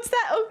 no, what's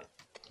that? Oh,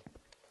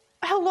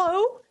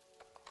 hello?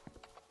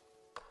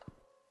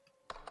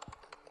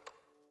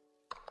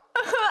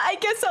 I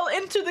guess I'll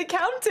enter the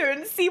counter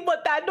and see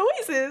what that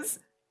noise is.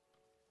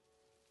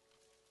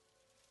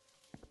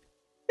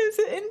 Is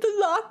it in the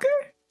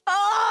locker?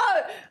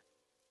 Ah!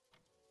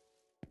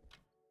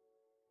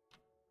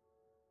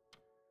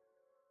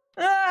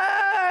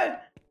 Ah!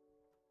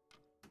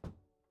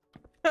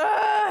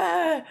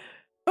 Ah!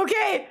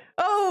 Okay.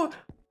 Oh.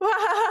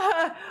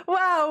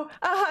 Wow.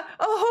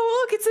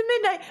 Oh, look, it's a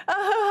midnight.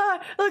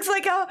 Looks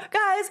like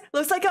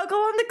I'll go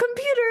on the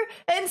computer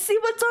and see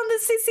what's on the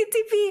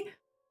CCTV.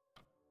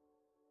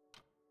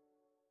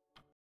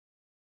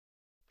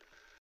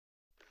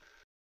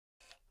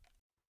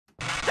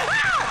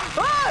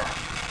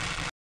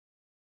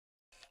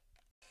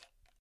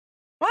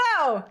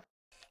 go.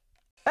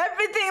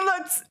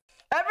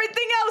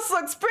 Everything else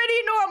looks pretty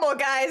normal,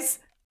 guys.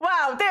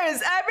 Wow,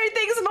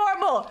 everything's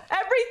normal.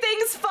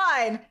 Everything's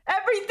fine.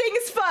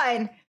 Everything's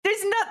fine.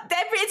 There's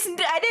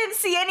I didn't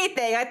see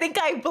anything. I think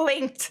I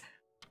blinked.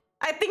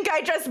 I think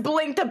I just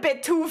blinked a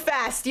bit too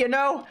fast, you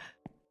know?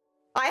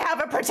 I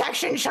have a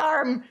protection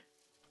charm.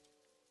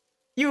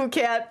 You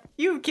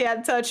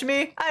can't touch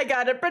me. I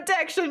got a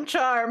protection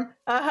charm.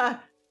 Uh-huh.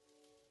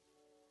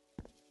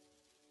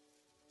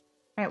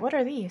 Alright, what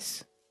are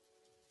these?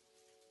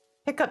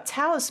 Pick up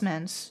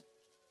talismans.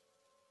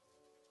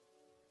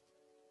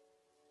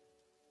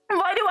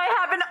 Why do I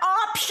have an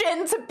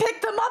option to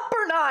pick them up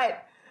or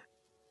not?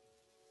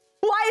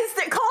 Why is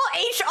it? Call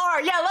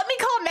HR. Yeah, let me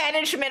call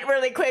management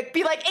really quick.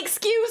 Be like,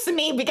 excuse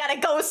me, we got a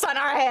ghost on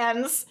our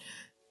hands.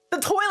 The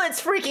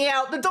toilet's freaking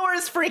out. The door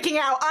is freaking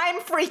out. I'm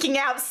freaking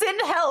out.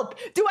 Send help.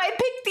 Do I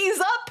pick these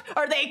up?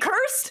 Are they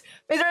cursed?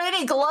 Is there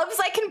any gloves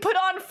I can put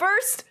on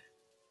first?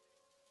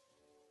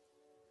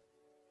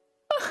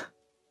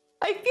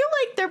 I feel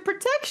like they're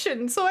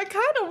protection, so I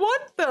kind of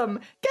want them.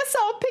 Guess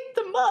I'll pick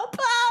them up.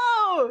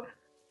 Oh!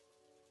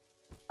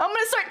 I'm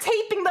gonna start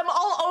taping them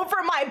all over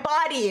my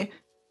body.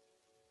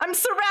 I'm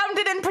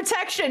surrounded in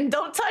protection.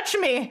 Don't touch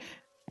me.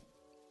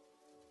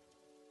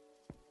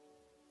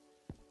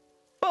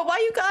 But why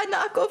you gotta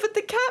knock over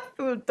the cat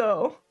food,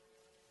 though?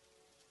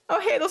 Oh,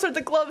 hey, those are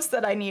the gloves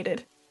that I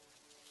needed.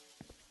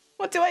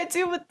 What do I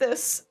do with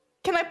this?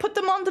 Can I put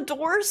them on the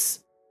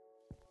doors?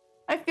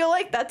 I feel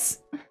like that's...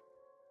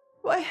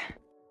 Why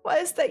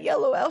is that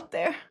yellow out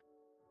there?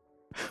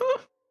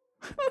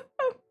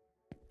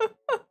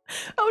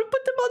 I would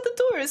put them on the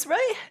doors,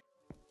 right?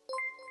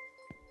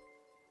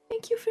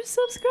 Thank you for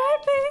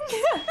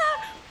subscribing.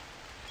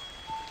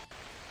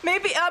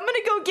 Maybe I'm gonna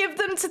go give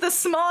them to the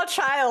small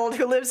child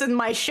who lives in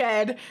my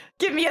shed.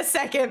 Give me a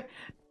second.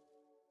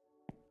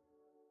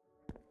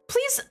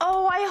 Please,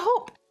 oh, I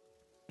hope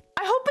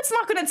it's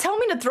not gonna tell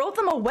me to throw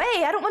them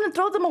away. I don't want to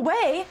throw them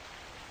away.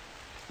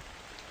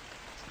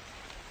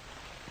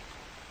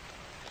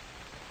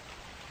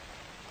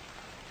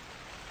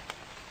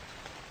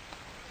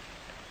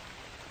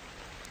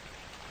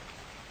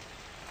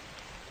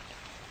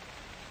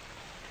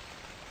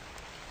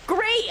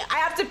 Great! I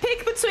have to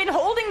pick between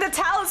holding the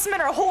talisman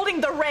or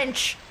holding the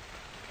wrench.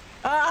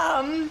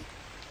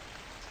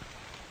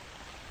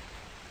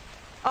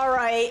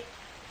 Alright.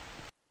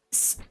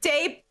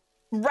 Stay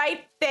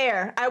right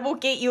there. I will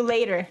get you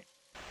later.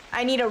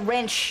 I need a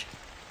wrench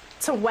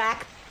to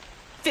whack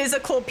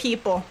physical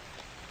people.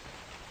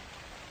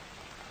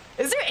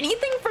 Is there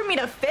anything for me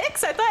to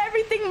fix? I thought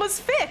everything was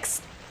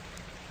fixed.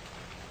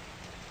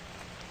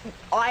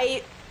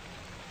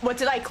 What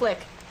did I click?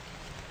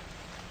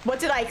 What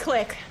did I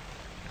click?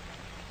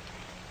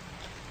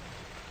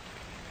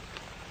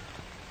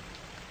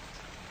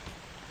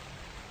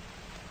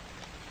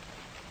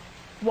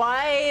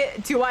 Why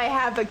do I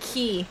have a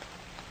key?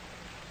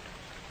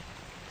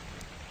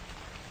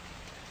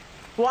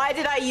 Why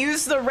did I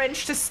use the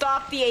wrench to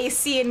stop the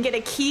AC and get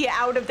a key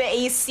out of the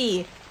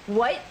AC?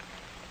 What?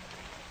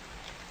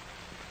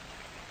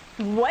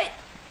 What?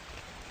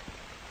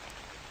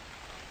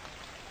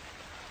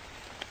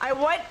 I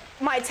want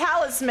my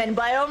talisman,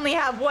 but I only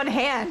have one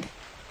hand.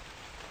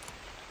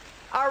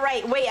 All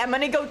right, wait, I'm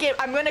gonna go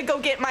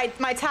get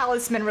my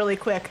talisman really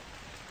quick.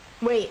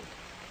 Wait,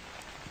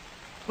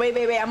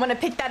 I'm gonna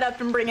pick that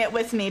up and bring it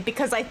with me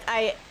because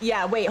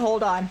yeah, wait,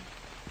 hold on.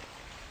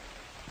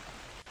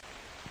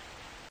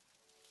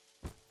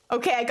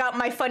 Okay, I got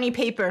my funny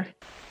paper.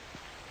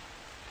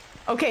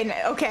 Okay,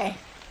 okay.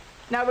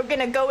 Now we're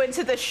gonna go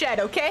into the shed,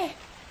 okay?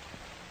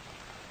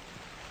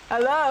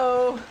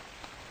 Hello?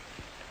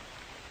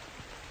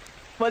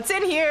 What's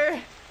in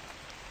here?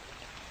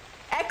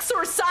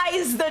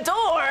 Exorcise the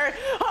door!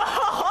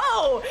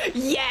 Oh,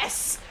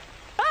 yes!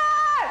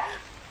 Ah!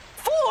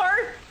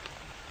 4!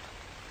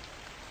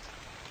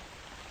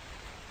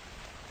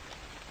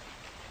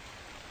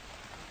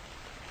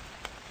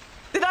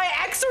 Did I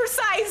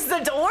exorcise the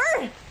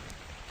door?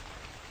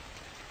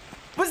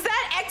 Was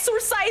that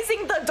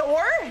exorcising the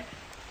door?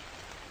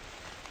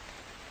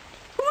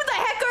 Who the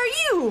heck are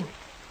you?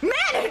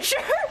 Manager?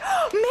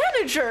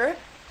 Manager?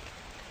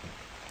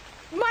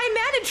 My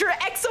manager,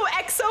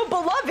 XOXO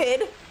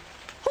beloved?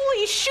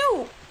 Holy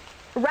shoot.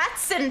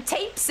 Rats and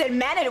tapes and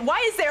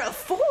why is there a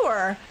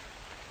 4?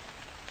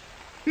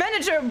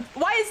 Manager,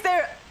 why is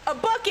there a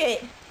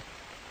bucket?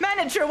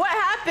 Manager, what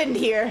happened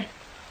here?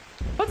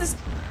 What is...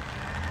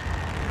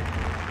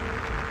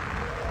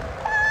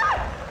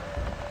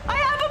 I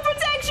have a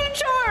protection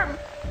charm!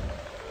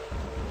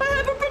 I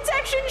have a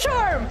protection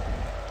charm!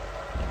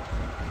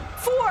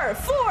 4,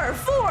 4,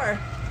 4!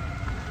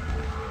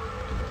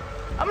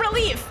 I'm gonna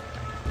leave.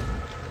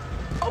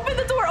 Open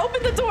the door,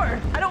 open the door!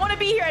 I don't want to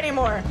be here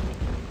anymore.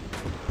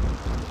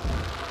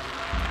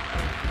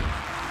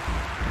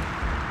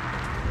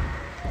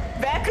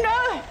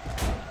 Vecna?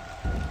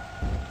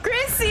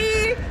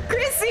 Chrissy!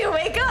 Chrissy,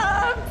 wake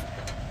up!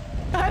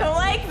 I don't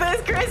like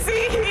this,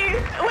 Chrissy!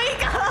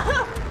 Wake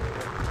up!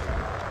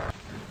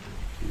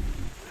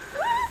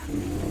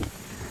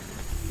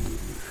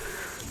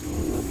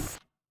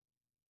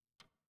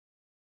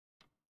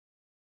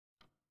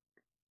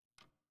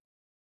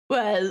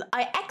 Well,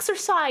 I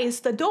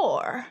exorcised the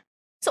door.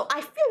 So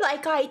I feel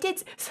like I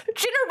did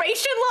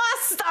generation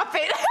loss. Stop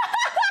it.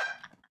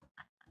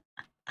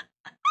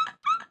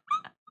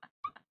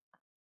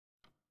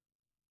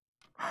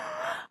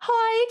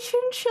 Hi,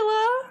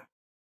 Chinchilla.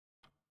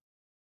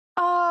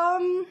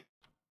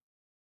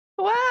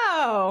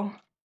 Wow.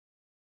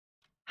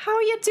 How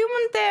you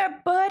doing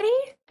there,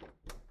 buddy?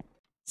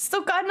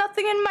 Still got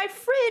nothing in my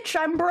fridge.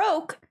 I'm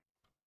broke.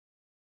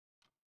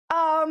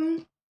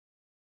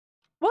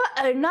 What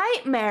a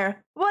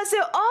nightmare. Was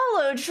it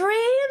all a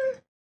dream?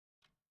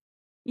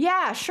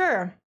 Yeah,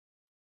 sure.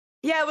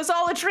 Yeah, it was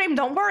all a dream.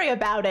 Don't worry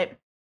about it.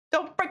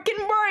 Don't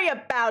freaking worry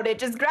about it.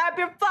 Just grab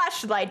your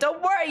flashlight.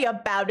 Don't worry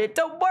about it.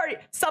 Don't worry.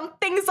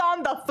 Something's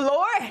on the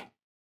floor.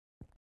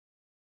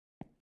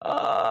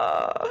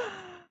 Oh,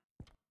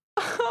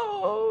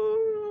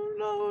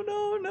 no,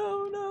 no,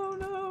 no, no,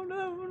 no,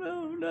 no,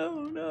 no,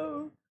 no,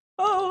 no.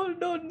 Oh,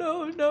 no,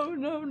 no, no,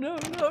 no, no,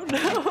 no,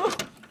 no.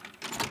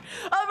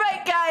 All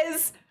right,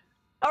 guys.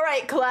 All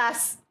right,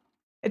 class.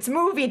 It's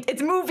movie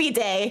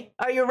day.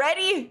 Are you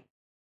ready?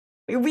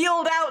 We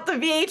wheeled out the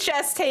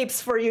VHS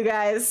tapes for you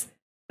guys.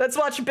 Let's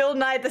watch Bill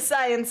Nye the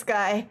Science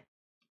Guy.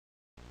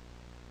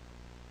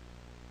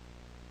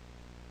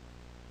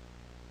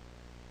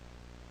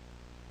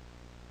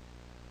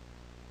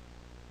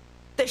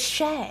 The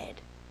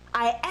shed.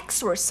 I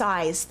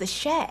exorcised the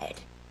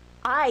shed.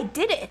 I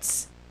did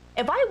it.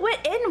 If I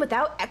went in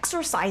without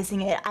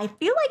exorcising it, I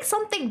feel like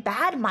something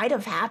bad might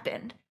have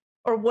happened.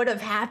 Or would have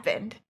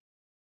happened.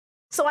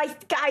 So I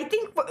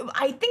think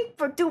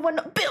we're doing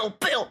Bill.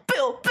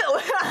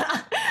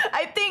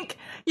 I think,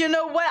 you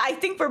know what? I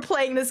think we're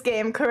playing this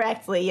game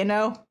correctly, you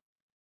know?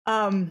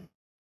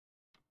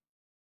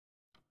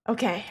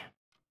 Okay.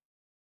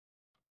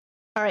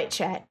 All right,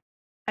 chat.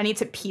 I need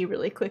to pee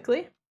really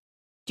quickly.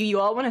 Do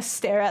you all want to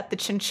stare at the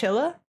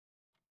chinchilla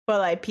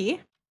while I pee?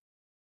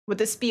 Would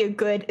this be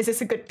is this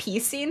a good pee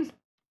scene?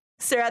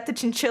 Stare at the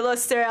chinchilla,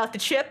 stare at the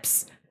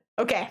chips.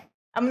 Okay,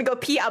 I'm gonna go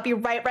pee. I'll be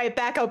right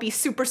back. I'll be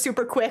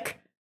super quick.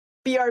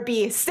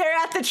 BRB, stare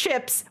at the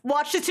chips,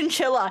 watch the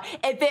chinchilla.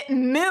 If it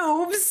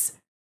moves,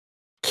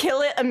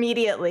 kill it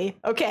immediately.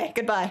 Okay,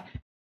 goodbye.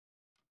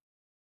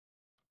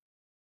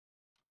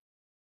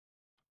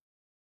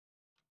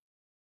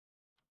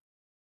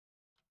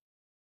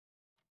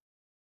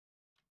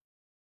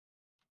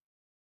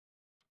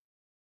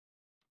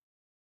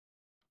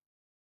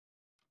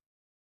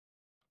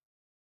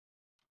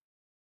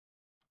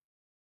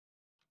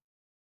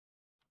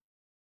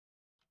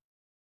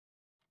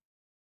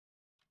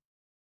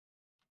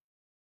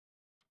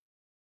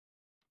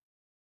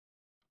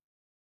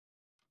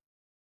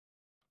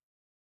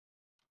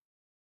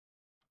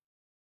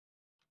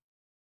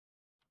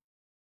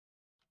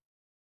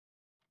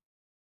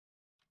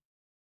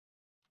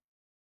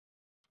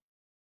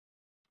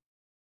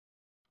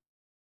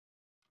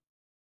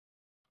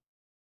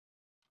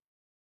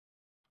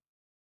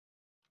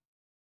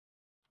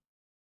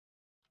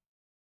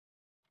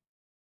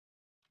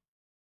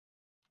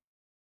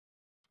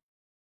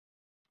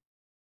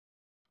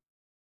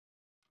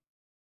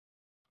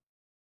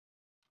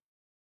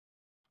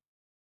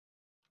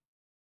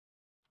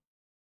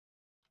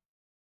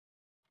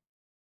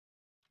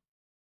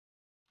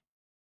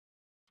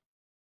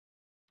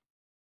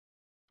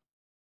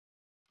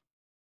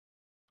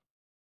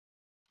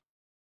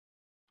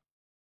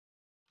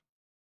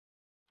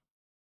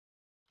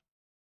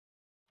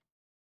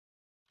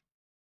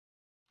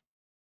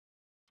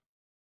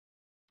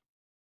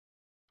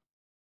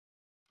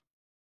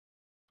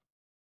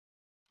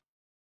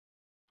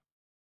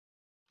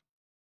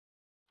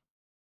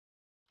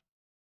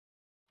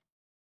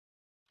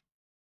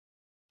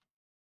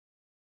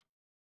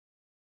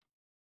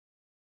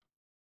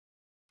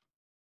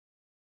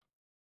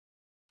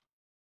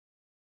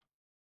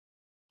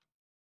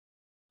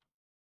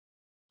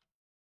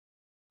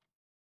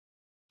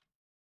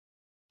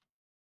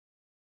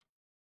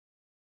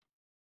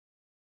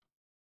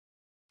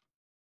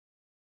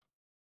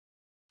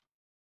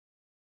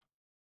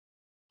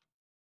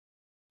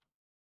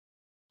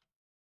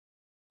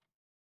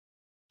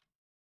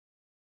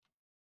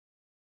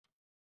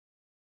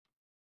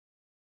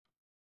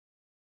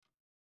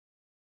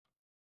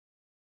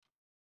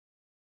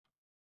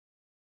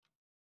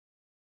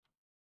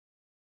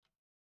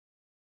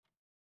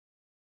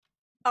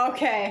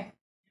 Okay.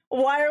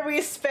 Why are we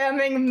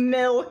spamming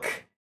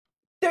milk?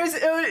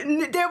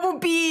 There will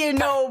be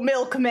no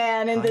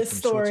milkman in this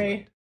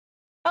story.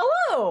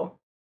 Hello!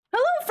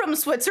 Hello from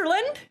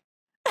Switzerland!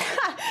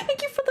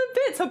 Thank you for the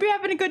bits. Hope you're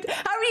having a good...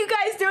 How are you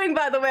guys doing,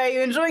 by the way? Are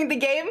you enjoying the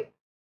game?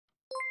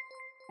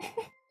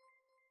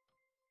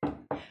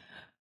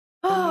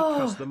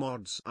 Because the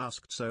mods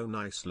asked so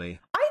nicely.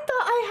 I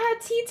thought I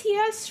had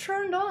TTS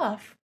turned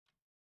off.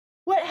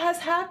 What has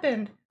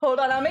happened? Hold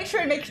on, I'll make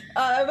sure I make...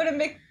 I'm gonna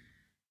make...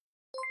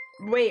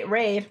 Wait,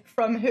 raid?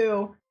 From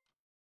who?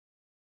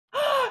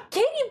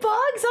 Katie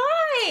Boggs,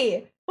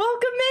 hi!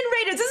 Welcome in,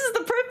 Raiders. This is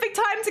the perfect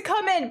time to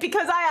come in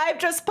because I've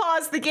just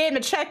paused the game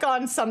to check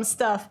on some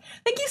stuff.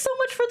 Thank you so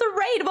much for the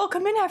raid.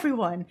 Welcome in,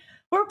 everyone.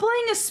 We're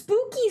playing a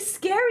spooky,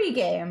 scary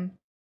game.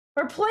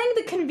 We're playing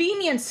the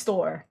convenience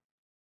store.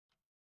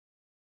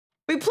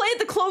 We played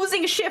the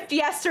closing shift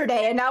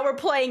yesterday, and now we're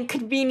playing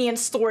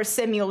convenience store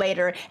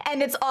simulator,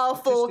 and it's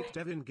awful. Artistic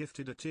Devin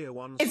gifted a tier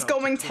 1 It's sub to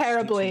going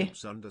terribly.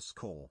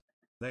 _.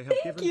 They have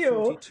given you.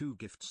 42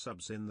 gift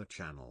subs in the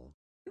channel.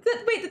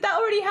 Wait, did that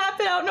already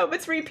happen? I don't know if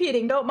it's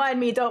repeating. Don't mind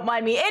me, don't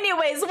mind me.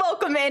 Anyways,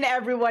 welcome in,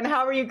 everyone.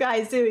 How are you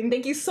guys doing?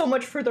 Thank you so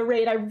much for the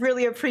raid. I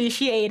really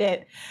appreciate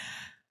it.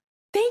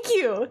 Thank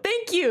you.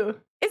 Thank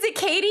you. Is it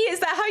Katie? Is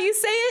that how you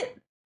say it?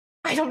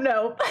 I don't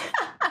know.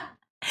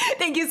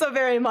 Thank you so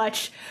very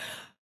much.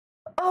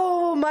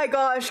 Oh my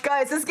gosh,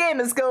 guys, this game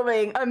is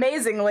going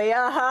amazingly.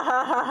 Ah ha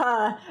ha ha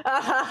ha.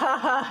 Ah ha ha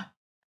ha.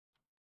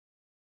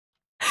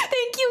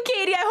 Thank you,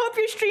 Katie. I hope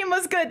your stream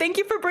was good. Thank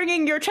you for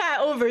bringing your chat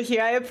over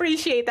here. I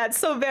appreciate that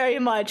so very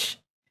much.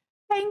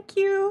 Thank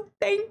you.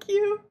 Thank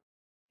you.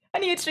 I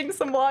need to drink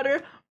some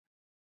water.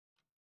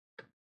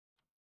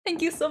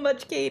 Thank you so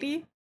much,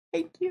 Katie.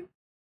 Thank you.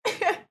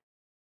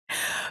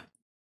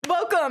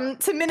 Welcome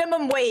to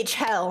minimum wage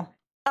hell.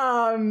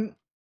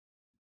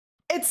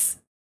 It's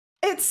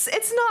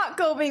not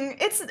going,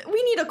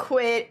 we need to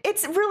quit.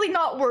 It's really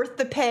not worth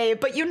the pay,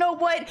 but you know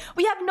what?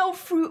 We have no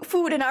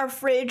food in our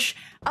fridge.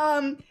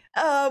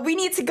 We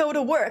need to go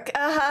to work.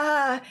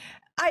 I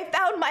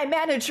found my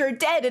manager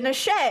dead in a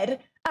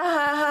shed.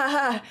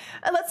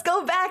 Let's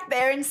go back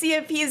there and see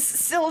if he's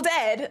still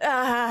dead.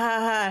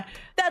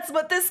 That's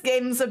what this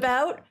game's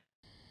about.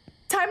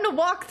 Time to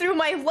walk through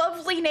my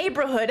lovely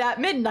neighborhood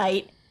at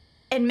midnight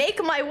and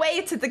make my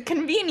way to the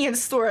convenience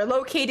store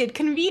located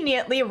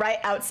conveniently right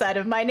outside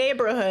of my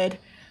neighborhood.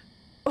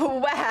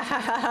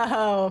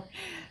 Wow.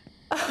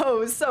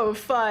 Oh, so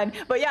fun.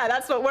 But yeah,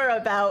 that's what we're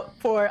about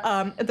for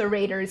the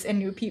raiders and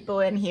new people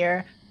in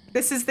here.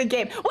 This is the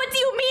game. What do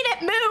you mean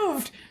it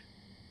moved?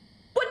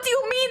 What do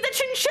you mean the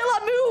chinchilla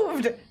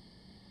moved?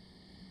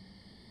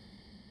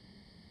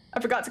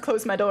 I forgot to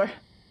close my door.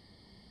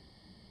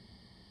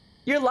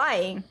 You're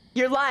lying.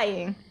 You're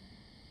lying.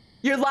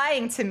 You're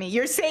lying to me.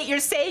 You're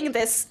saying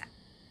this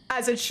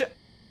as a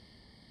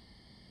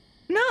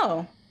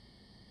No.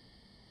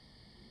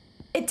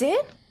 It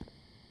did?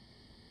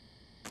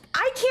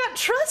 I can't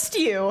trust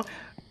you.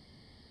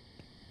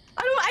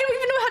 I don't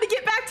even know how to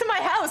get back to my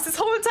house. This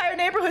whole entire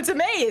neighborhood's a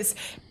maze.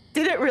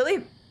 Did it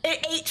really?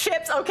 It ate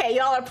chips? Okay,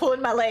 y'all are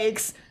pulling my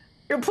legs.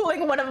 You're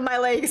pulling one of my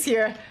legs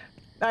here.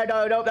 I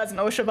don't know, that's an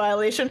OSHA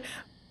violation.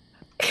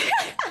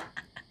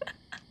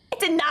 It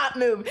did not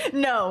move.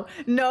 No.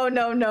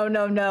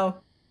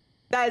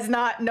 That is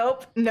not,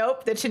 nope.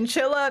 The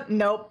chinchilla,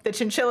 nope. The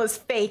chinchilla's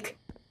fake.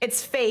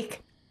 It's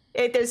fake.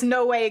 There's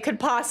no way it could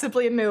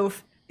possibly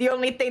move. The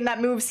only thing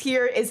that moves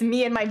here is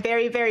me and my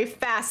very, very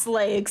fast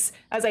legs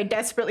as I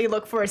desperately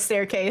look for a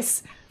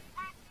staircase.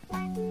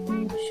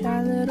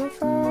 Shy little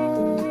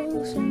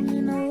frog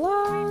singing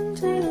along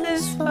to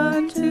this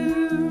fun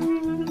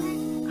tune.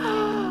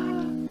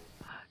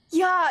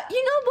 Yeah,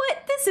 you know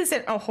what? This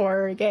isn't a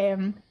horror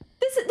game.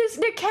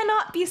 There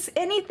cannot be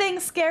anything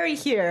scary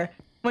here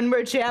when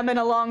we're jamming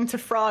along to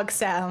frog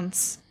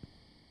sounds.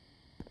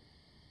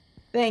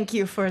 Thank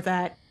you for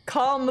that.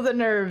 Calm the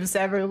nerves,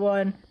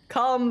 everyone.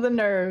 Calm the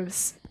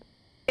nerves.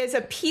 It's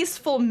a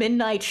peaceful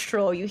midnight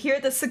stroll. You hear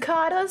the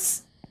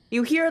cicadas?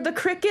 You hear the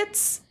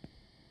crickets?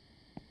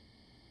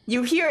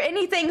 You hear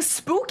anything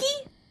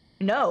spooky?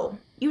 No,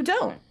 you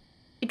don't.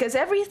 Because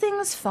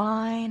everything's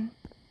fine.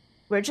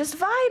 We're just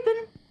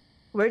vibing.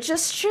 We're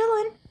just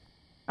chilling.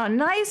 A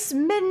nice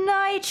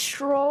midnight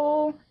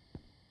stroll.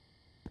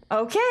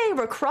 Okay,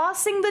 we're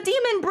crossing the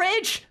demon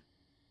bridge.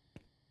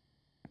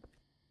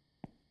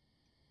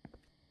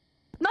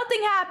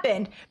 Nothing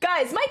happened.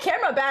 Guys, my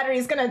camera battery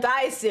is gonna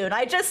die soon.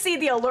 I just see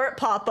the alert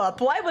pop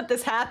up. Why would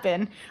this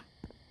happen?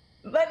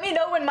 Let me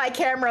know when my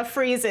camera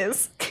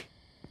freezes.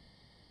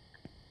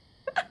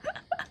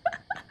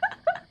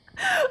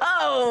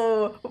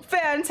 Oh,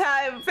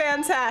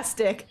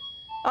 fantastic.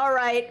 All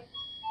right.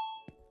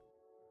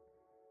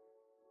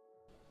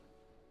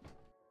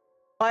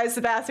 Why is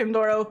the bathroom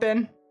door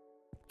open?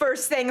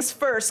 First things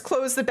first,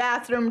 close the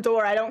bathroom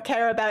door. I don't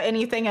care about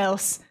anything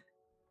else.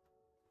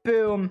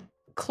 Boom.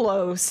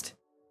 Closed.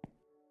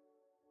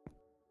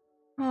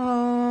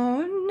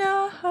 Oh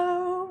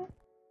no.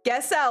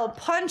 Guess I'll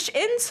punch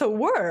into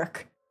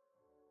work.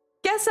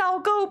 Guess I'll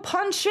go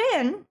punch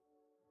in.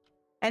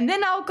 And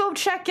then I'll go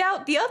check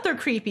out the other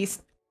creepy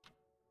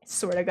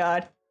swear to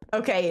God.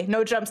 Okay,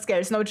 no jump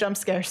scares, no jump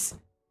scares.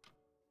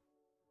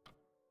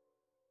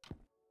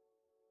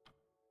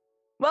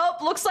 Well,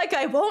 looks like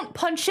I won't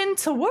punch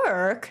into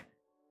work.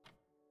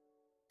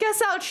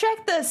 Guess I'll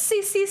check the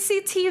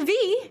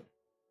CCTV.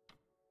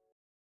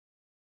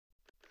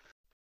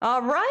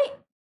 All right.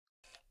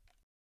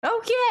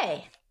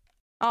 Okay.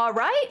 All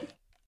right.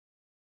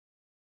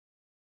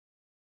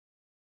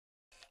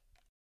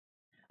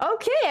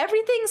 Okay,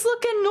 everything's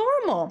looking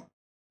normal.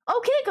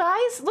 Okay,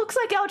 guys, looks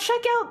like I'll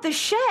check out the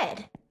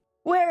shed,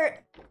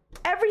 where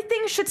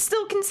everything should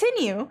still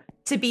continue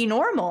to be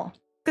normal,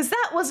 because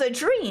that was a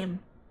dream.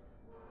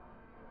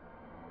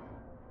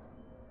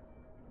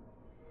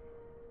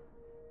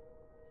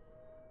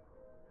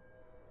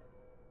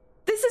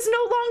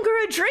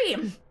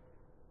 dream.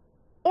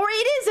 Or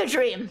it is a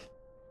dream.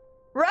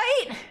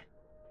 Right?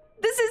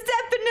 This is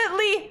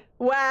definitely...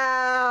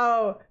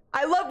 Wow.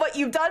 I love what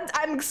you've done.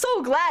 I'm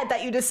so glad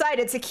that you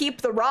decided to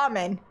keep the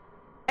ramen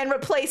and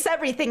replace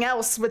everything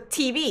else with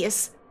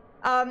TVs.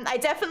 I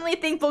definitely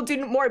think we'll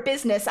do more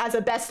business as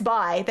a Best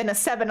Buy than a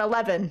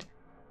 7-Eleven.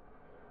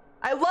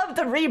 I love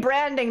the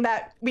rebranding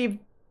that we've...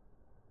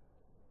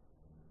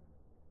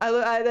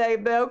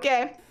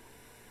 okay.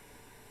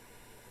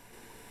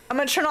 I'm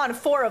gonna turn on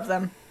 4 of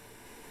them.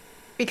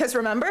 Because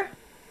remember?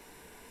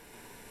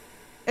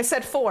 It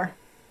said 4.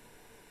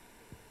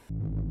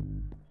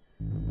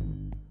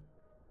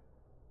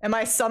 Am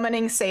I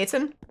summoning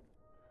Satan?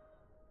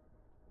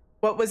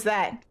 What was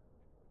that?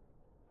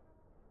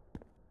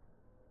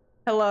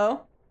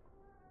 Hello?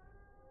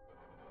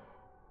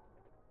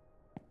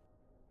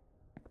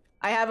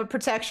 I have a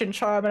protection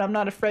charm and I'm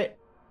not afraid.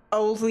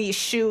 Holy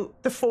shoot,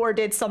 the 4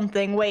 did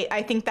something. Wait,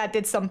 I think that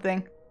did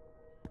something.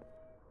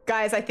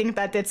 Guys, I think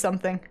that did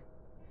something.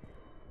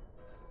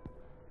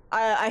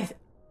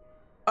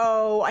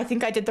 Oh, I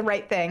think I did the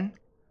right thing.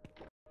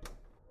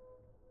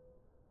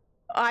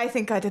 I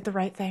think I did the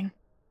right thing.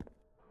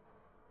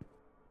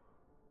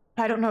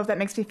 I don't know if that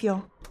makes me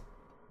feel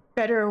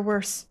better or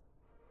worse.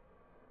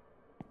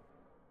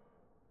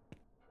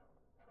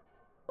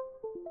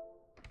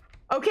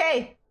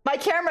 Okay, my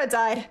camera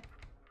died.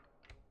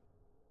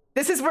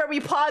 This is where we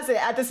pause it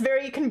at this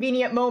very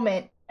convenient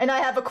moment. And I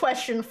have a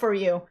question for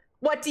you.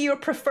 What do you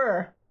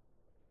prefer?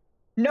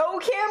 No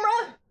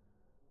camera?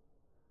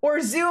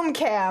 Or zoom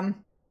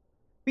cam?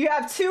 You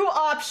have 2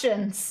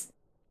 options.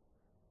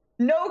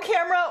 No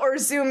camera or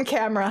zoom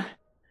camera.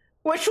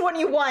 Which one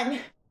you want?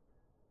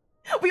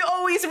 We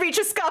always reach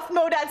a scuff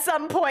mode at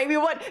some point. We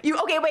want you.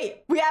 Okay,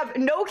 wait. We have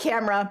no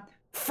camera,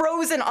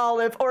 frozen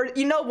olive, or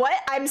you know what?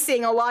 I'm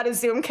seeing a lot of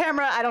zoom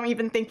camera. I don't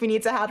even think we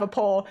need to have a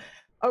poll.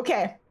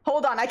 Okay,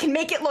 hold on. I can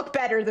make it look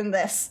better than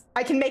this.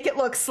 I can make it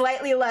look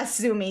slightly less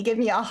zoomy. Give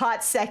me a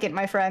hot second,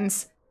 my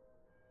friends.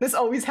 This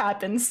always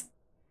happens.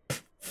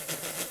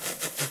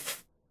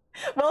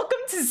 Welcome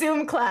to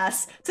Zoom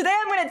class. Today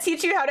I'm going to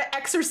teach you how to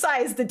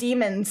exorcise the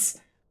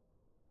demons.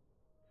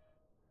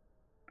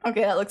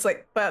 Okay,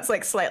 that's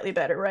like slightly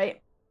better, right?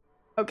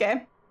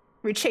 Okay.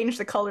 We changed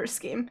the color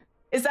scheme.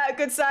 Is that a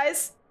good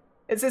size?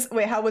 Is this,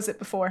 wait, how was it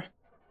before?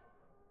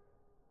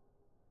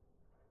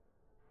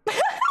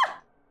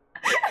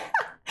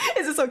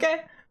 Is this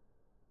okay?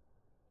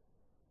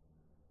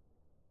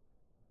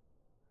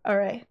 All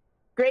right.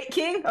 Great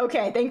king?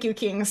 Okay, thank you,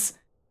 kings.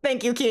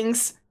 Thank you,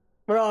 kings.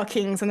 We're all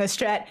kings in this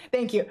chat.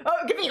 Thank you. Oh,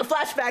 give me your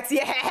flashbacks.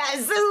 Yeah,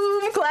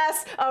 Zoom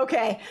class.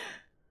 Okay.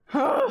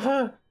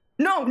 No,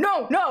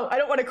 no, no. I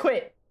don't want to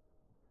quit.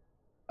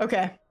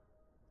 Okay.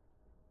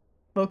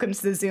 Welcome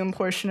to the Zoom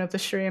portion of the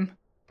stream.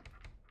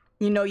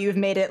 You know you've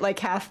made it like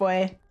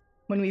halfway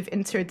when we've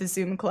entered the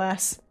Zoom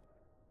class.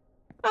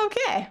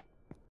 Okay.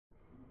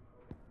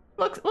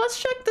 Look,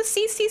 let's check the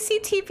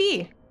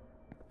CCCTV.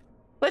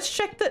 Let's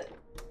check the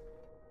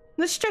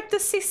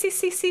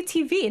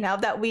CCCTV now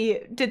that we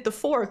did the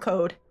 4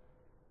 code.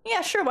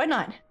 Yeah, sure, why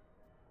not?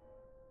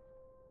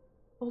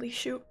 Holy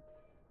shoot.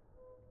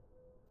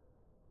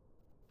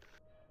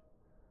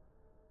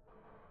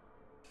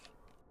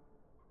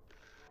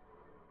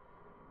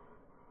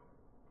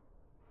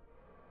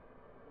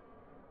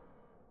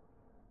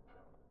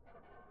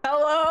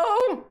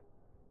 Hello?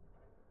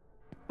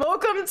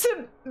 Welcome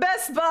to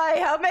Best Buy.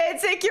 How may I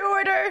take your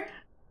order?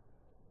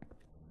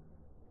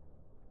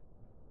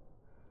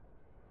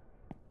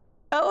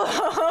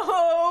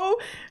 Hello?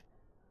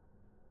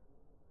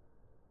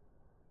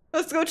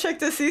 Let's go check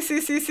the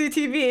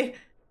CCCTV.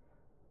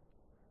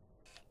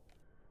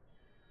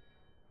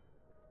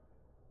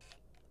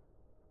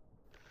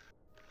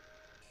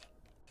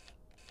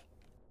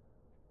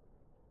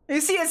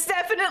 You see, it's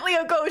definitely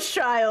a ghost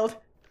child.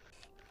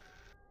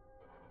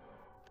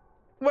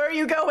 Where are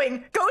you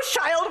going? Ghost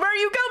child, where are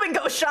you going,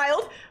 ghost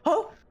child?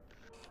 Oh.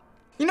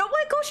 You know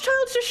what? Ghost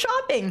child's just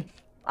shopping.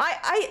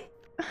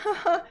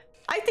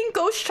 I think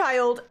Ghost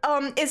Child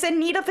is in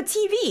need of a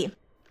TV.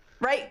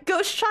 Right,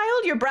 Ghost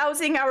Child? You're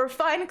browsing our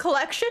fine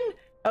collection?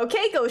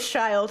 Okay, Ghost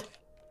Child.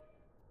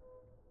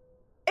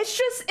 It's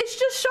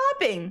just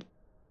shopping.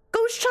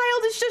 Ghost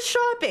Child is just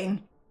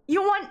shopping.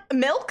 You want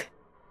milk?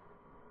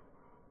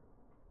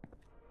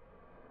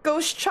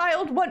 Ghost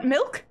Child want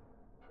milk?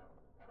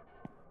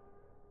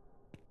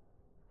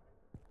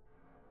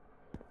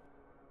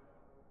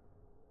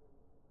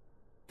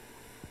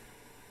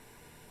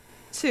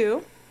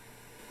 Two,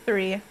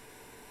 3,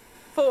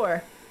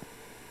 4.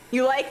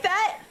 You like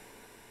that?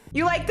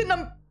 You like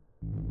the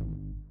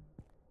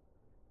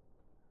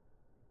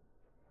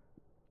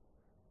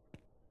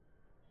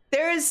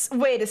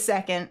wait a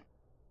second.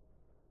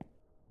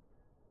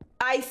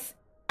 I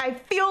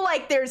feel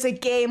like there's a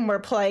game we're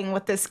playing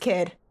with this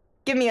kid.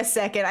 Give me a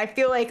second. I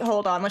feel like,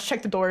 hold on, let's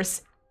check the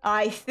doors.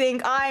 I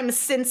think I'm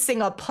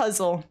sensing a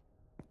puzzle.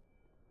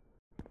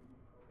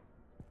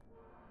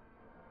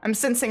 I'm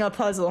sensing a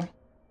puzzle.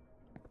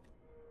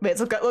 Wait,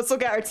 let's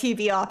look at our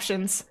TV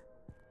options.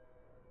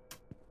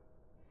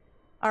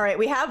 All right,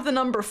 we have the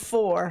number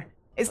 4.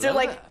 Is there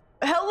like,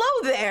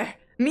 hello there,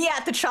 me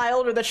at the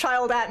child or the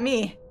child at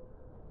me?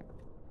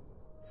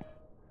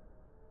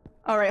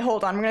 All right,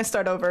 hold on. We're gonna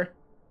start over.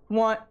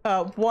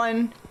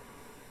 1,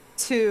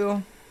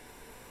 2,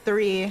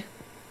 3,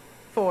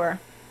 4.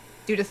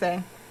 Do the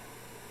thing.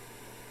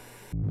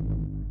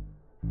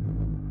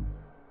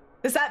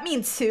 Does that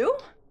mean 2?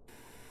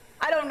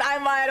 I don't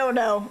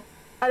know.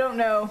 I don't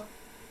know.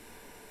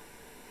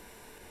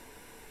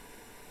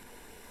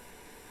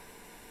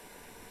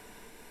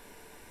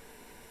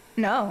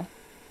 No.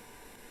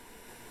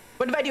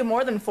 What if I do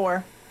more than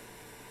 4?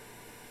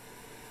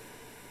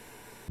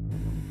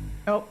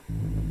 Nope.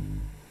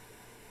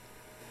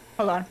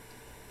 Hold on.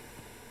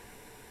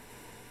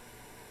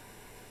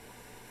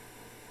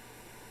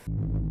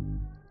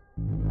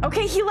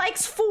 Okay, he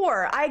likes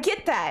 4. I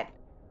get that.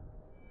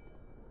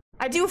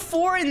 I do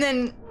 4 and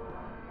then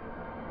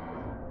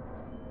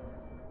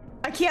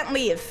I can't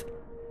leave.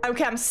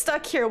 Okay, I'm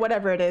stuck here,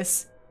 whatever it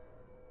is.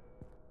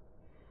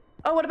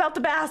 Oh, what about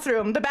the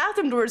bathroom? The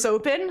bathroom door's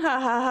open. Ha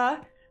ha ha.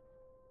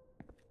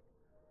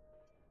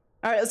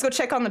 All right, let's go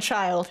check on the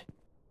child.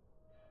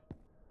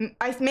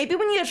 Maybe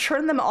we need to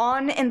turn them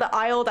on in the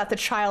aisle that the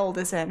child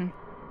is in.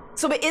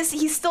 So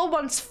he still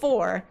wants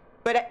 4,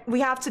 but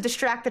we have to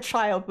distract the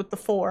child with the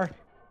 4.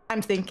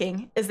 I'm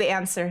thinking is the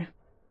answer.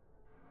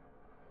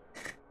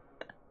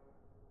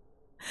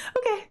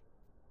 Okay.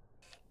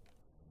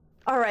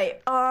 All right.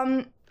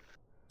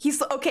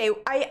 He's okay.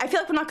 I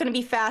feel like we're not going to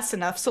be fast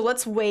enough, so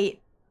let's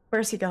wait.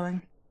 Where's he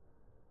going?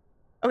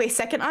 Okay,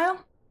 second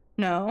aisle?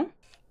 No.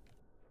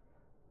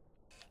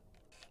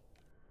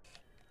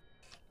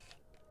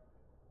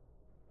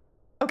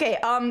 Okay,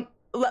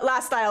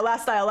 last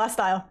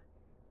aisle.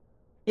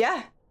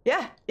 Yeah.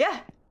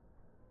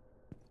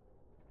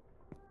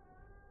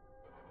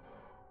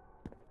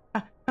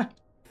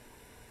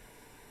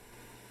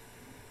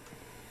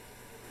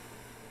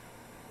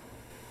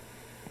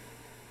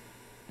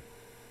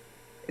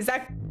 Is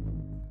that...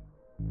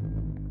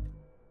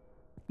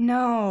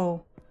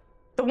 No.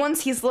 The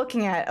ones he's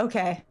looking at,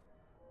 okay.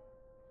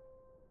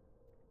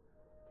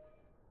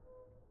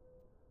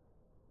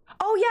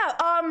 Oh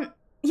yeah,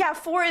 yeah,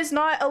 4 is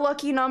not a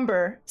lucky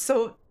number,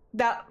 so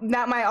that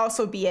might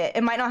also be it.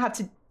 It might not have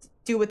to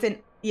do with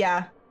it.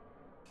 Yeah.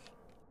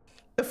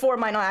 The 4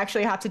 might not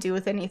actually have to do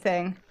with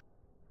anything.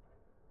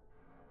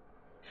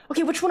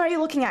 Okay, which one are you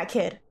looking at,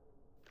 kid?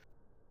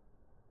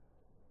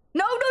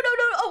 No.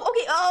 Oh,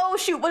 okay. Oh,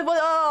 shoot. What?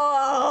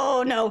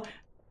 Oh, no.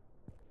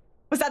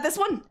 Was that this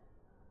one?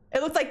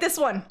 It looked like this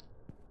one.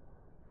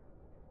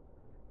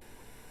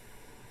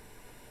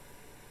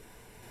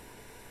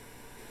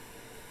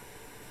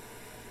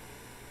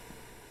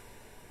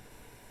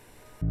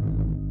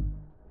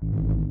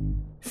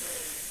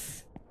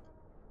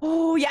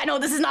 Oh, yeah, no,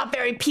 this is not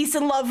very peace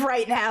and love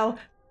right now.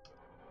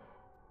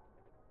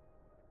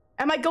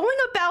 Am I going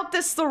about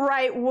this the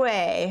right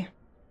way?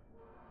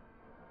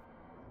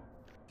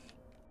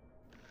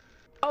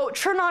 Oh,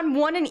 turn on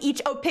 1 in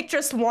each. Oh, pick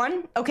just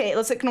 1? Okay,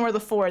 let's ignore the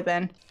 4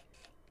 then.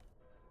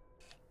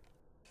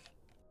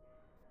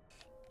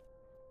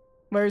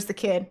 Where's the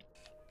kid?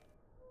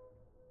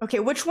 Okay,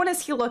 which one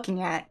is he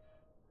looking at?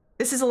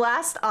 This is the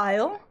last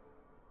aisle.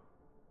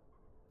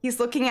 He's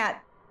looking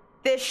at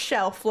this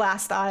shelf,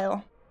 last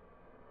aisle.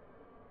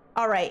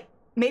 All right,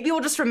 maybe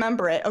we'll just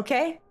remember it,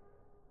 okay?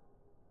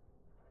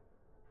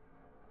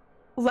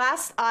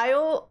 Last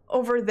aisle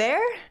over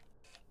there?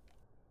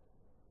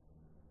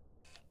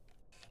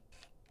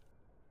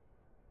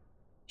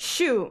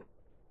 Shoot.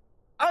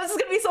 Oh, this is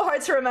gonna be so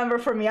hard to remember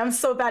for me. I'm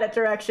so bad at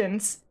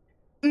directions.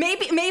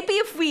 Maybe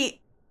if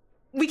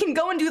we can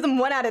go and do them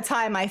one at a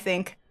time, I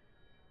think.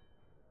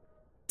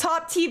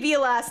 Top TV,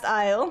 last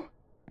aisle.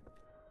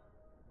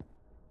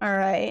 All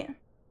right.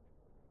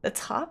 The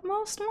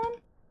topmost one?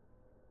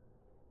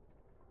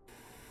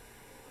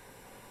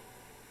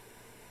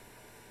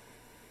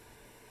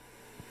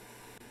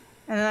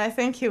 And then I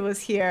think he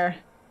was here.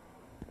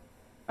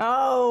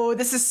 Oh,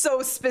 this is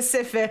so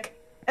specific.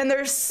 And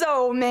there's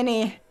so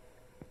many.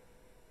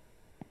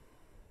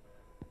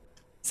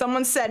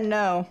 Someone said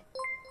no.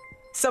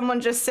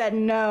 Someone just said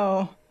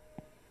no.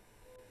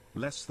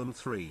 Less than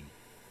 3.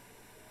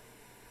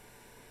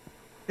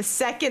 The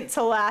second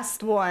to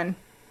last one.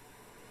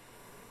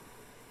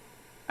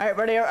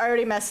 Alright, I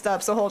already messed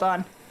up, so hold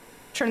on.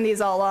 Turn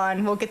these all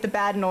on. We'll get the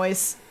bad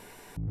noise.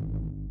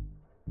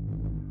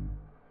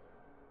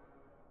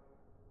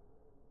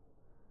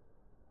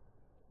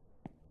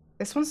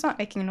 This one's not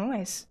making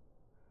noise.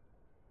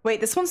 Wait,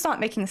 this one's not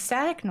making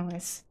static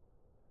noise.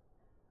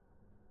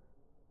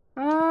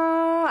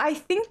 I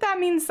think that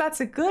means that's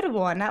a good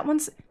one. That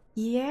one's...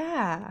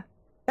 Yeah.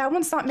 That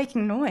one's not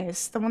making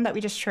noise. The one that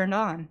we just turned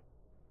on.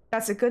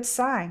 That's a good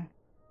sign.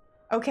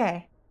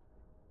 Okay.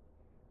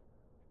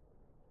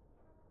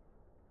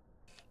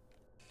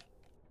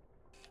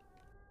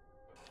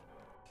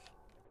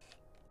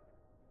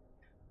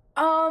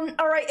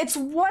 Alright, it's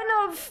one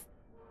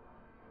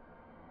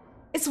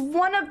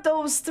of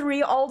those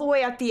 3 all the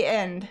way at the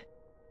end.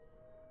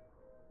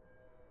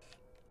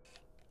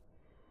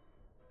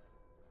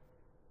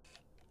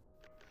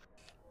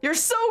 You're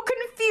so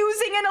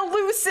confusing and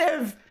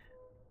elusive.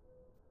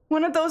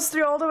 One of those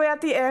three all the way at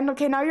the end.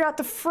 Okay, now you're at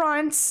the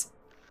front.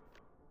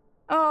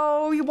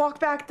 Oh, you walk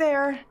back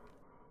there.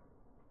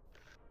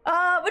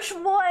 Which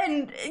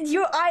one?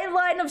 Your eye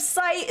line of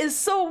sight is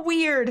so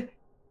weird.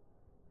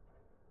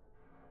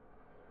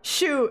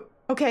 Shoot.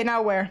 Okay,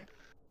 now where?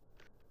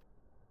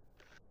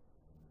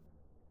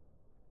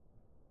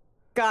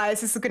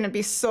 Guys, this is gonna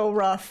be so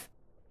rough.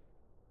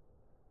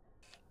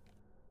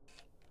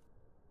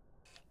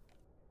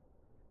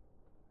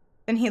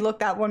 And he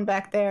looked at one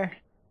back there.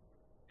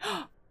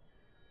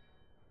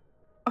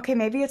 Okay,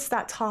 maybe it's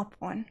that top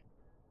one.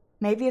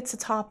 Maybe it's the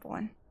top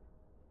one.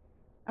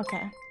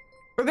 Okay.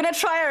 We're gonna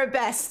try our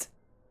best.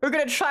 We're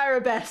gonna try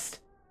our best.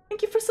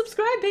 Thank you for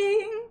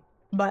subscribing.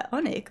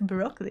 Bionic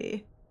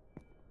broccoli.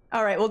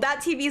 Alright, well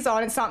that TV's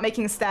on, it's not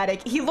making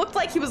static. He looked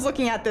like he was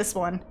looking at this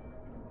one.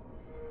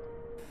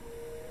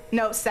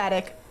 No,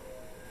 static.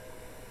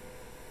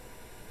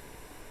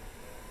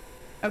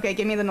 Okay,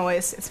 give me the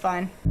noise, it's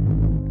fine.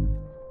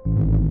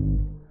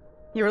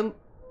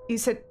 You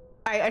said,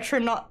 I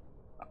turned not.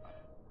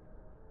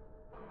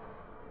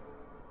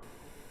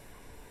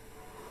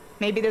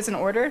 Maybe there's an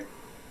order?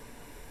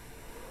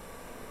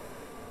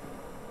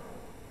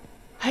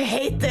 I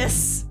hate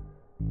this.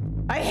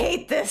 I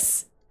hate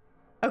this.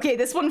 Okay,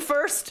 this one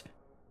first.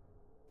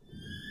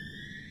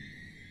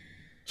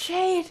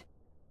 Jade,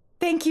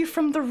 thank you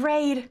from the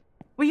raid.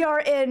 We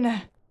are in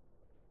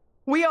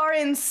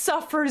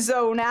suffer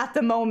zone at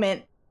the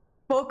moment.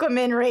 Welcome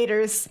in,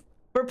 raiders.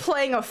 We're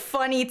playing a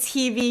funny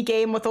TV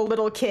game with a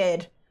little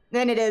kid.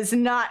 And it is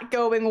not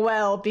going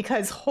well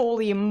because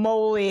holy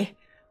moly.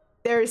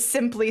 There's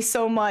simply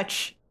so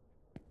much.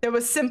 There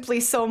was simply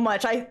so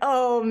much.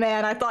 Oh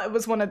man, I thought it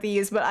was one of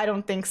these, but I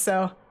don't think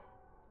so.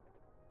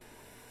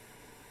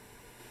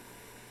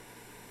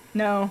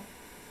 No.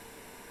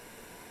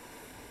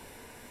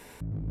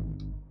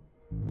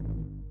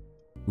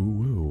 Ooh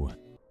woo.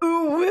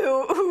 Ooh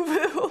woo, ooh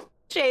woo.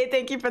 Jay,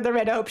 thank you for the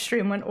red. I hope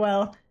stream went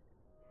well.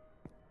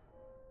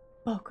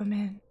 Welcome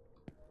in.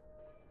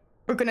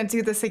 We're gonna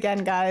do this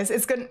again, guys.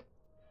 It's gonna...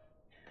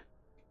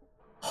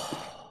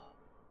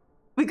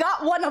 We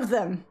got one of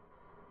them.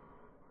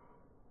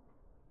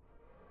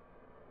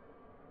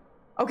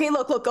 Okay,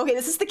 look. Okay,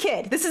 this is the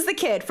kid. This is the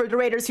kid for the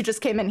raiders who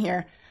just came in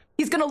here.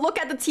 He's gonna look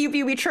at the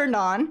TV we turned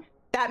on.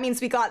 That means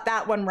we got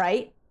that one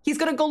right. He's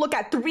gonna go look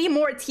at 3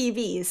 more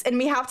TVs, and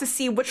we have to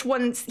see which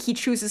ones he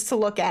chooses to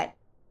look at.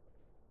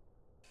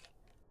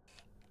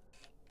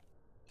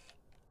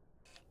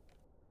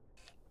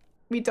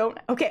 We don't...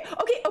 Okay.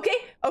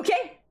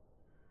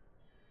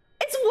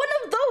 It's one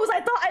of those!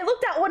 I thought I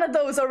looked at one of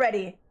those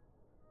already.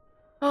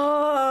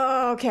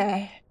 Oh,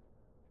 okay.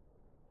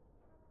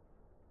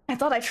 I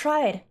thought I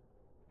tried.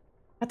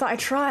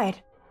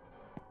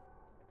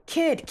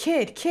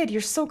 Kid,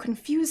 you're so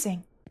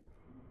confusing.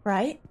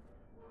 Right?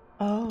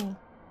 Oh.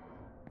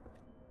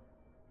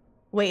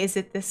 Wait, is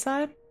it this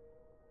side?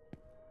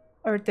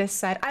 Or this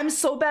side? I'm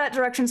so bad at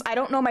directions, I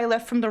don't know my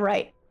left from the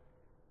right.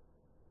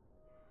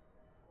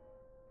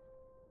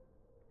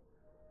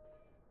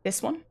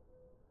 This one?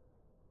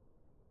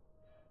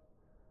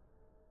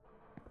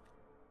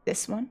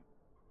 This one?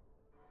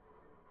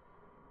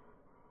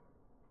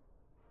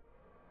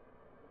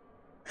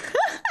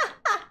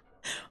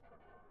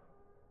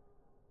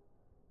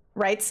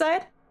 Right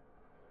side?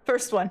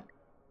 First one.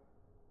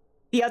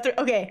 The other,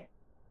 okay.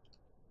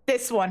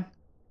 This one.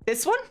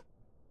 This one?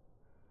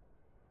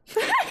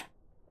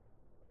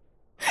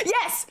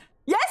 Yes!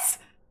 Yes!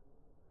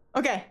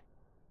 Okay.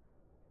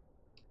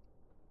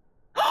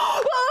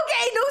 Well,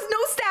 okay, no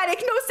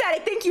static, no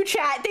static. Thank you,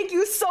 chat. Thank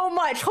you so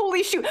much.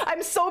 Holy shoot.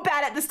 I'm so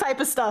bad at this type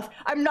of stuff.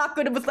 I'm not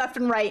good with left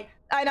and right.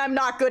 And I'm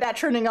not good at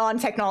turning on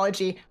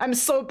technology.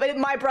 But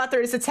my brother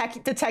is the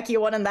techie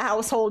one in the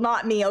household,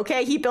 not me,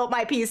 okay? He built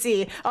my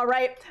PC, all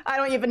right? I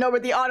don't even know where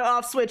the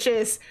on-off switch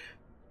is.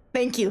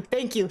 Thank you.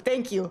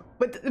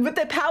 With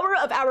the power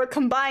of our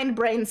combined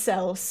brain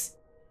cells,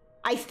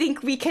 I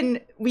think we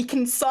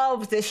can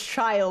solve this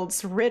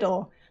child's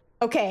riddle.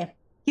 Okay,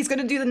 he's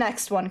gonna do the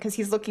next one because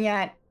he's looking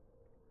at...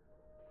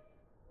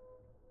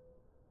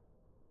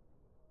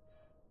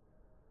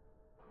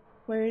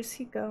 Where is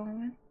he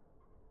going?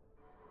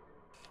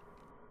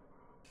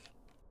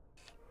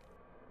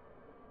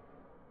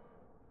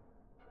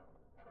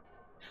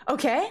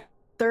 Okay,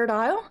 third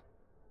aisle.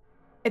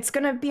 It's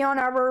gonna be on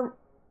our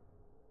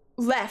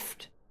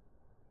left.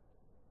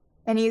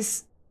 And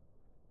he's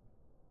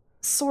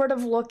sort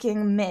of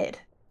looking mid.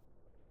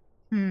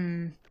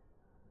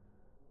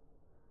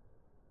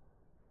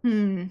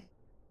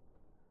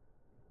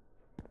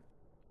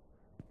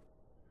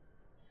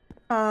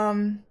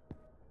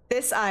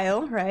 This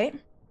aisle, right?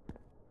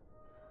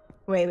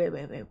 Wait,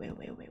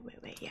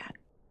 yeah.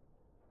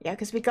 Yeah,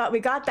 because we got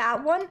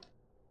that one.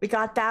 We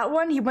got that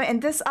one. He went in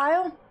this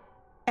aisle.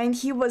 And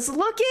he was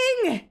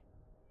looking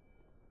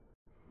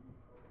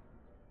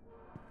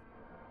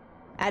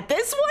at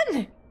this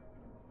one.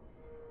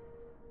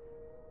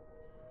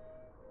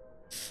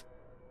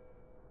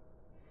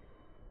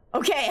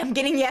 Okay, I'm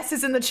getting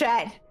yeses in the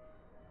chat.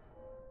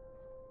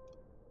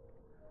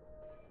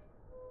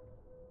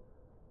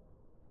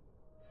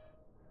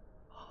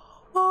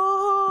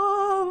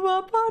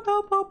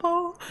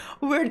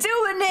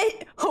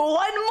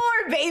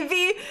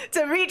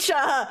 reach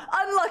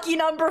unlucky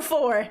number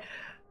 4.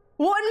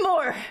 One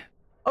more.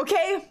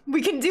 Okay,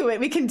 we can do it.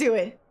 We can do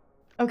it.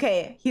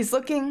 Okay, he's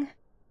looking.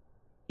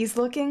 He's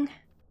looking.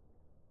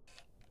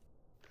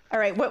 All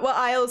right, what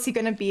aisle is he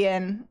gonna be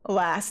in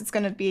last? It's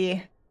gonna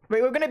be...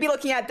 We're gonna be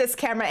looking at this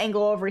camera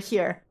angle over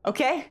here,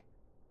 okay?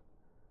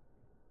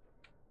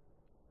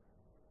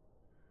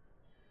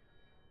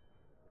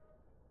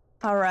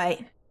 All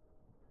right.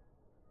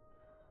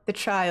 The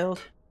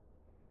child.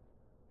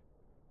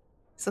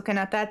 He's looking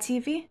at that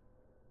TV?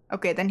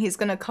 Okay, then he's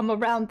gonna come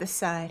around this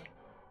side.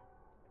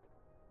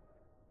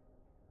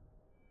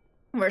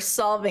 We're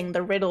solving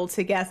the riddle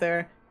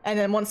together. And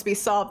then once we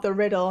solve the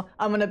riddle,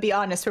 I'm gonna be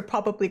honest, we're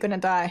probably gonna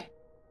die.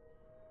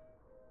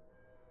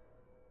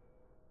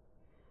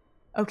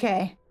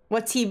 Okay,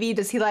 what TV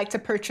does he like to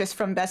purchase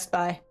from Best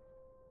Buy?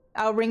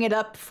 I'll ring it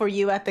up for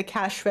you at the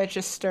cash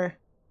register.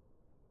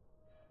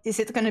 Is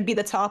it gonna be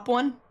the top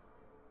one?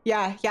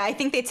 Yeah, I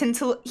think they tend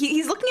to...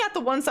 He's looking at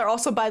the ones that are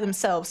also by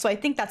themselves, so I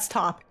think that's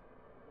top.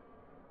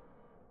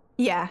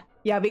 Yeah,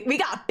 we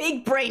got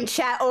big brain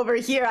chat over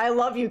here. I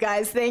love you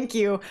guys, thank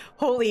you.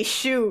 Holy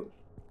shoot.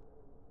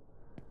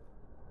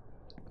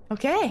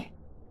 Okay,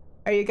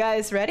 are you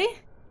guys ready?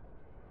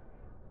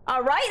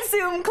 All right,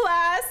 Zoom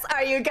class,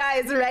 are you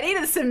guys ready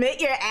to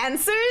submit your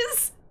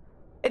answers?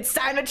 It's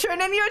time to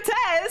turn in your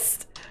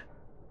test.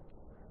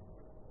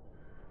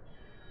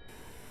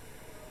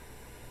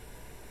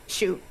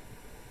 Shoot.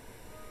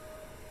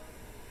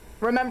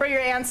 Remember your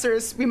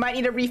answers. We might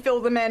need to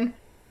refill them in.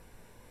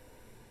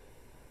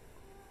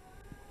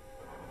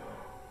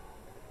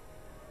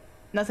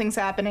 Nothing's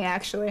happening,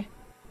 actually.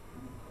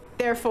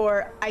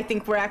 Therefore, I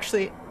think we're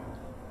actually...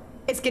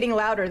 It's getting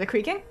louder, the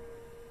creaking?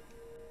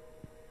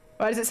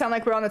 Why does it sound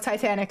like we're on the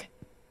Titanic?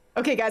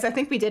 Okay, guys, I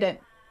think we did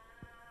it.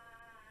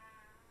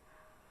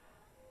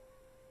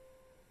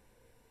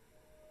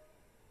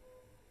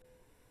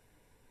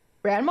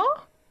 Grandma?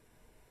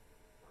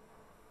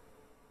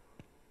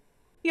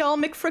 Y'all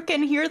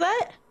McFrickin' hear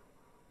that?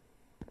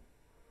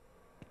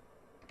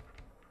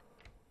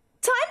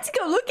 Time to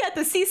go look at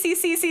the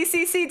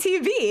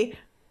CCCCCCTV.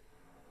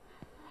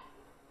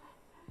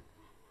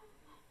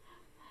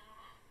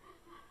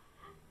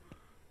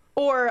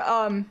 Or,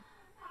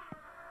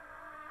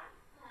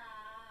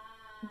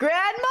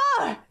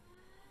 Grandma!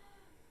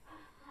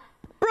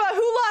 Bruh,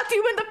 who locked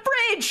you in the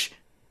fridge?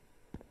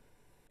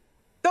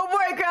 Don't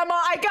worry, Grandma,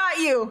 I got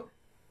you.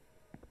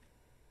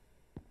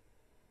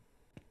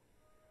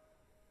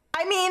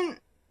 I mean,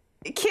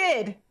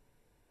 kid.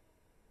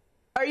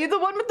 Are you the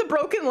one with the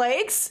broken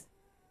legs?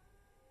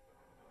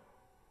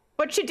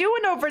 What you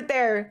doing over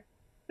there,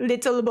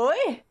 little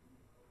boy?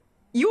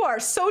 You are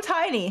so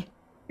tiny.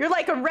 You're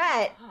like a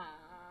rat.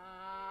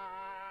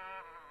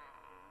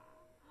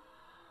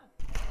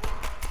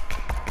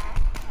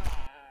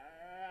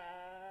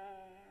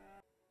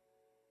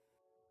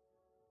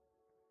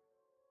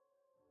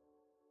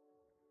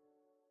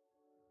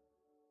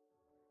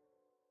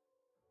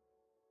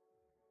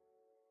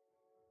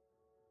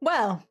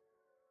 Well,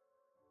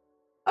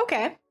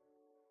 okay.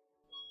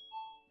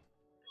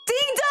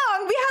 Ding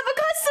dong, we have a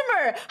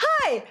customer.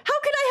 Hi, how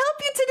can I help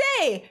you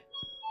today?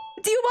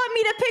 Do you want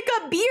me to pick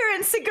up beer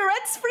and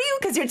cigarettes for you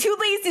because you're too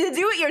lazy to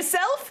do it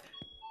yourself?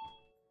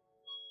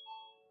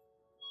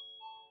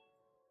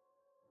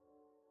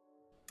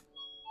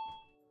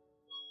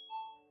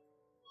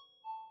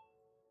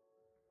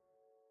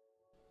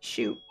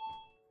 Shoot.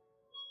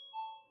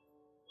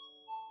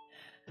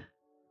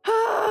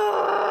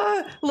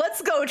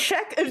 Let's go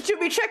check. Should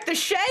we check the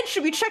shed?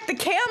 Should we check the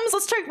cams?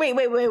 Let's check. Wait.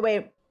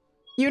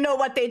 You know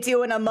what they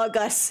do in Among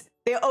Us.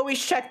 They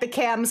always check the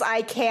cams.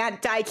 I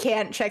can't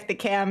check the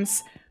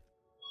cams.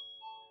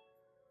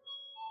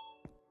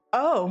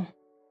 Oh,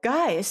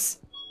 guys,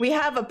 we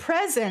have a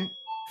present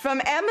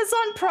from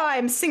Amazon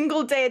Prime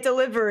single day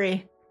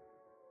delivery.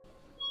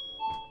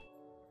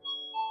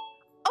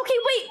 Okay,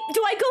 wait,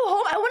 do I go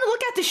home? I want to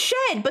look at the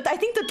shed, but I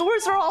think the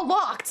doors are all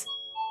locked.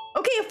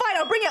 Okay, fine,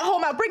 I'll bring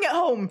it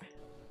home.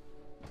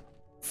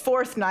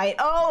 Fourth night.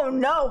 Oh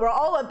no, we're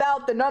all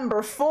about the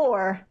number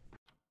 4.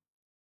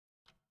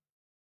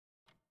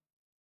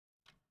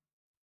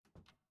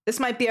 This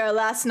might be our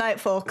last night,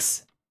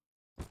 folks.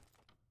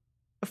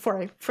 Before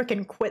I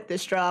frickin' quit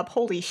this job.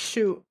 Holy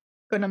shoot.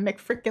 Gonna make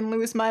frickin'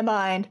 lose my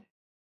mind.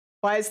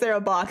 Why is there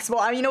a box?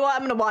 Well, you know what?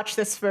 I'm gonna watch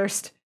this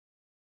first.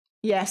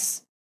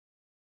 Yes.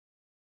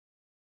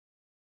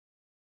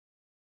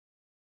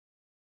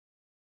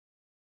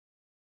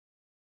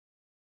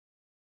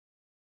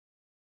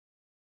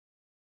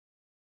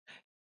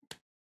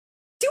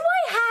 Do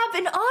I have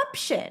an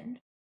option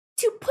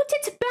to put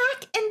it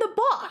back in the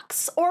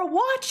box or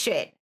watch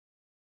it?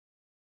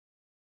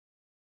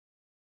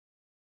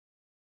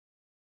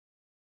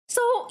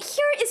 So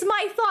here is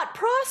my thought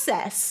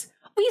process.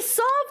 We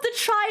solved the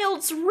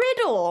child's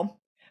riddle.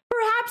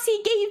 Perhaps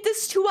he gave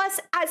this to us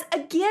as a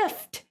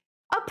gift,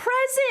 a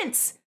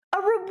present,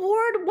 a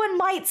reward, one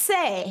might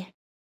say.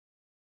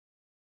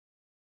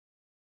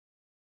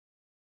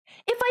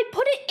 If I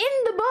put it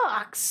in the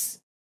box,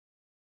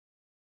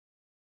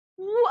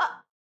 what?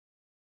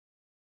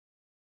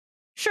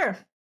 Sure.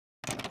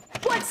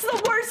 What's the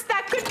worst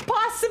that could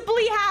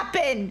possibly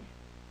happen?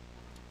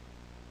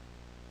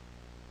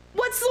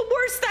 What's the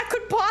worst that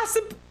could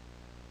possibly...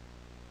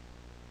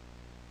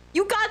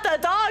 You got the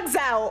dogs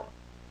out.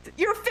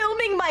 You're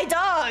filming my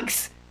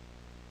dogs.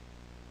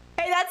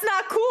 Hey, that's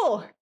not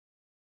cool.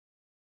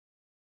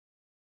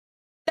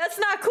 That's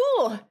not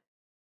cool.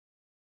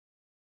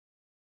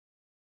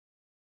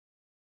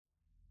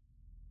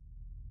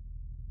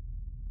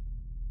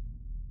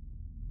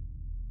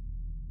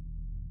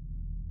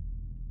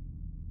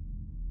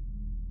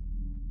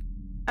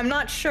 I'm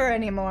not sure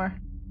anymore.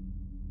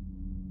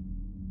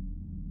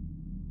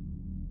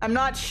 I'm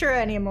not sure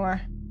anymore.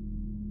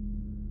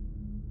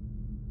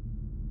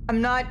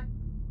 I'm not...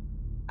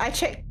 I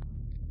checked...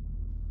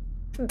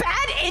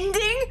 Bad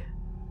ending?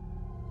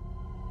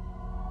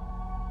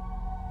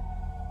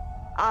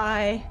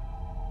 I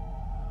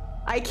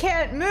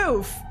can't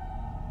move.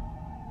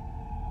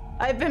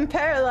 I've been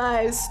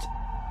paralyzed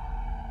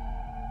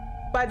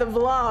by the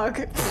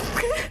vlog.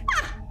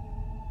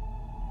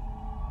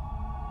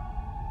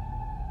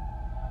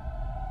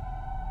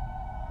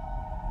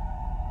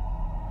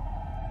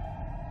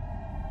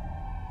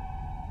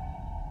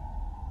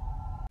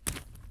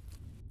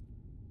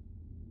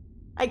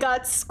 I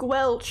got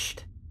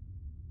squelched.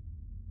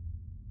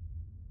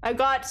 I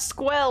got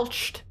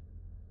squelched.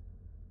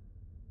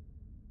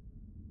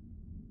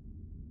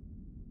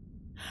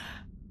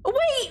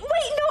 Wait,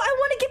 no, I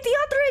want to get the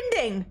other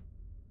ending.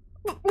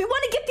 We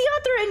want to get the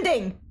other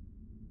ending.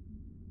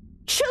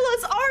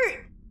 Chilla's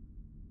art.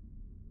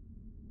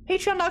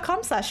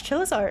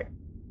 Patreon.com/chillasart.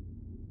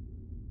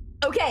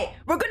 Okay,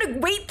 we're gonna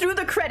wait through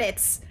the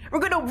credits. We're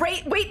gonna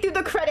wait through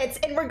the credits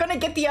and we're gonna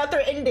get the other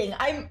ending.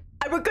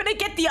 We're gonna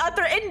get the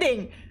other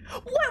ending.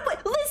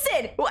 What?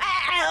 Listen,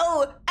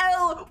 L,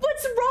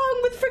 what's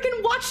wrong with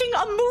freaking watching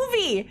a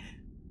movie?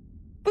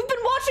 We've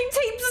been watching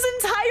tapes this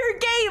entire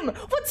game.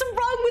 What's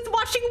wrong with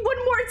watching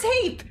one more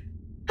tape?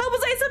 How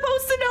was I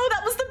supposed to know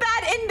that was the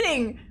bad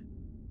ending?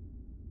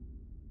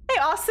 Hey,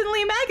 Austin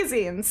Lee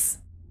magazines.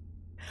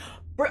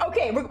 No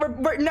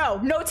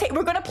tape.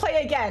 We're gonna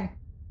play again.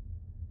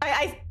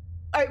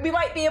 We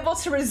might be able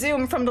to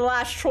resume from the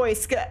last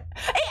choice. It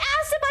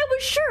asked if I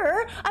was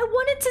sure. I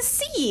wanted to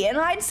see, and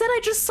I said I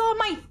just saw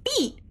my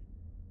feet.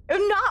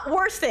 Not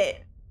worth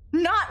it.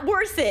 Not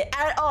worth it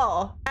at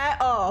all.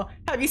 At all.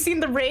 Have you seen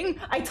The Ring?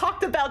 I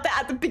talked about that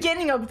at the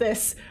beginning of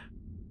this.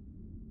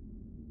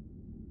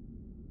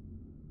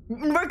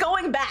 We're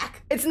going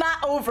back. It's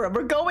not over.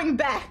 We're going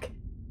back.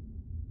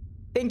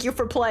 Thank you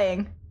for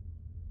playing.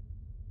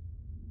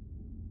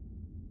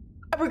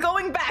 We're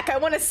going back. I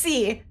want to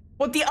see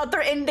what the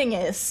other ending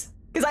is.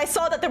 Because I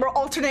saw that there were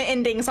alternate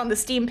endings on the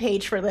Steam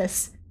page for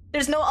this.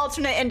 There's no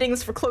alternate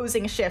endings for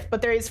Closing Shift,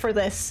 but there is for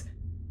this.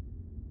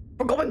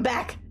 We're going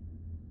back.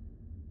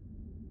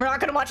 We're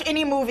not gonna watch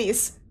any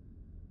movies.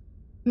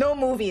 No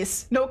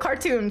movies. No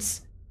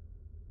cartoons.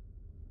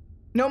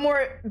 No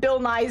more Bill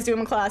Nye's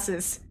Doom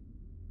classes.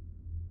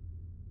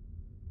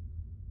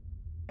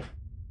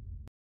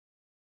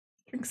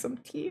 Drink some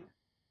tea.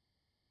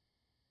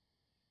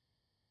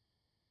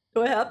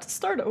 Do I have to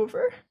start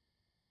over?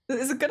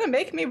 Is it gonna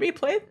make me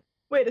replay?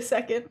 Wait a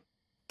second.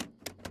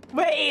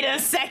 Wait a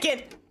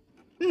second!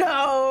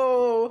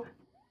 No!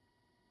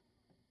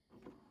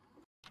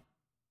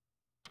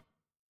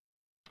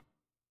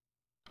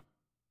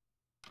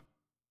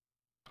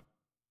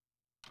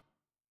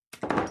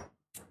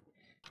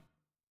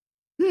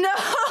 No! No!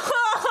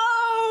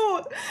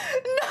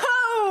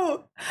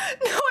 No!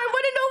 I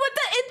want to know what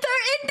the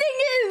ending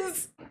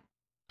is!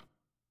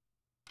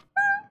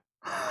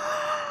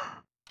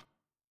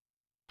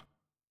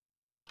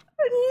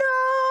 No!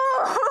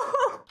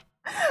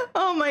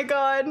 Oh my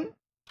god.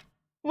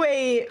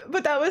 Wait,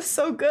 but that was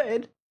so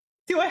good.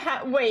 Do I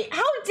have- wait,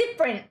 how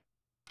different?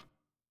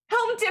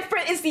 How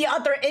different is the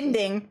other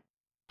ending?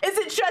 Is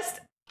it just-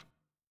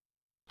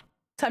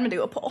 Time to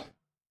do a poll.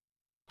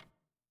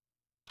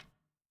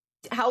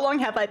 How long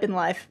have I been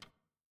live?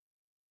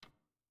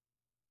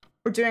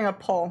 We're doing a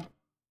poll.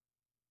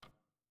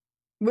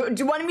 Do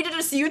you want me to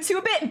just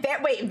YouTube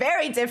it? Wait,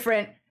 very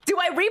different. Do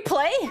I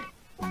replay?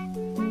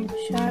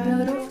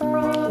 Shadow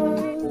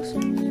falls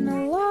singing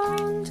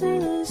along to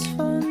this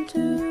fun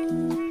tune.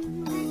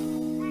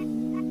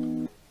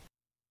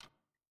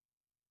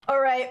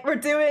 Alright, we're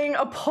doing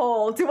a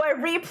poll. Do I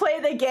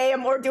replay the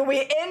game or do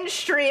we end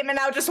stream and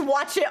I'll just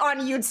watch it on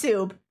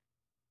YouTube?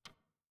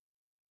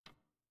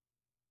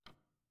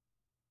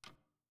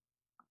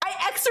 I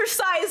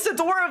exercised the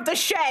door of the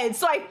shed,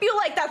 so I feel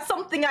like that's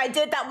something I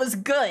did that was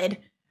good.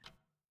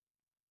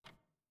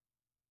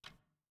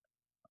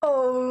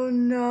 Oh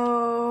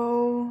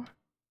no.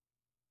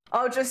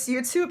 I'll just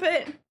YouTube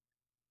it.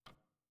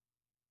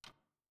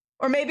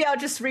 Or maybe I'll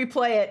just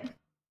replay it.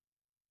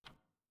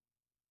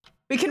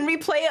 We can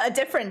replay it a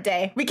different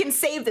day. We can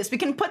save this. We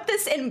can put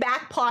this in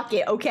back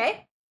pocket,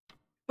 okay?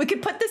 We can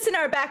put this in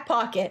our back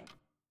pocket.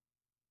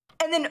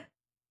 And then...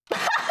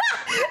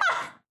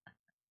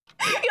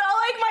 Y'all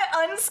like my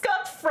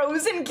unscuffed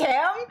frozen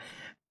cam?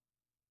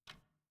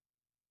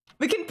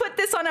 We can put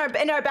this on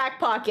in our back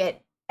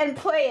pocket. and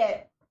play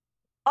it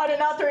on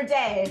another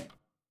day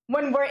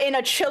when we're in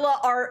a chilla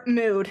art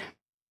mood.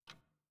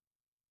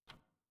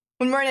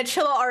 When we're in a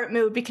chilla art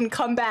mood, we can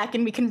come back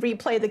and we can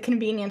replay the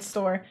convenience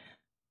store.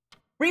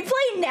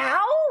 Replay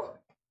now?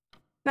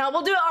 No,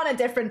 we'll do it on a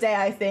different day,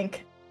 I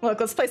think. Look,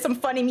 let's play some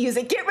funny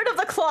music. Get rid of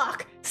the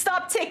clock.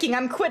 Stop ticking.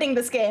 I'm quitting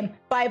this game.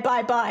 Bye,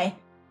 bye, bye.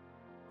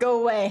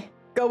 Go away.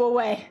 Go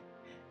away.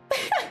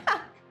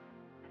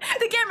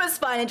 The camera's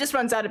fine. It just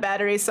runs out of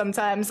batteries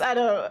sometimes.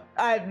 I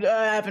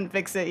haven't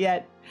fixed it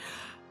yet.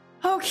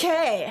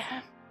 Okay.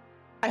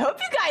 I hope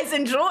you guys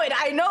enjoyed.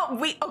 I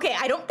know okay,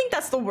 I don't think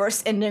that's the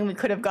worst ending we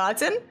could have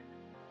gotten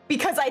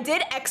because I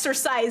did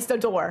exercise the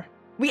door.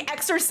 We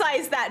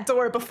exercised that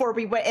door before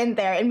we went in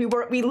there and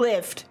we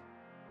lived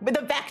with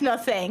the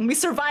Vecna thing. We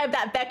survived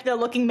that Vecna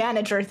looking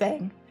manager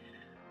thing.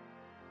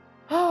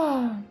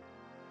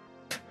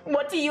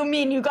 What do you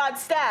mean you got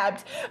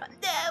stabbed?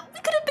 We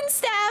could have been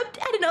stabbed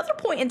at another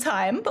point in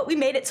time, but we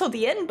made it till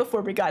the end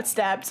before we got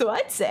stabbed, so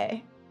I'd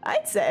say.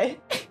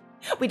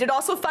 We did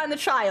also find the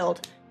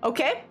child,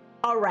 okay?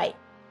 All right.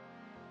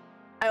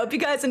 I hope you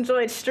guys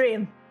enjoyed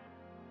stream.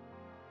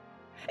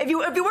 If you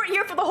weren't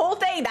here for the whole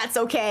thing, that's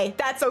okay.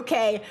 That's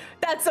okay.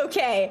 That's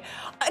okay.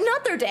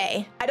 Another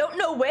day, I don't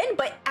know when,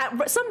 but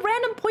at some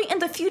random point in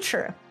the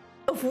future,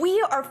 if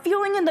we are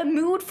feeling in the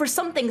mood for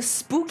something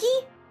spooky,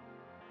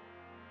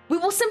 we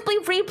will simply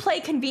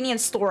replay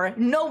Convenience Store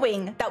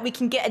knowing that we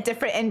can get a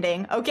different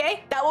ending,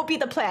 okay? That will be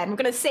the plan. We're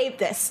gonna save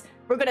this.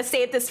 We're gonna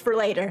save this for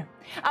later.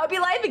 I'll be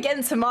live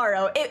again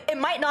tomorrow. It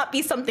might not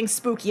be something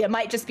spooky. It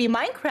might just be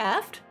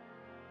Minecraft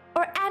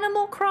or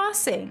Animal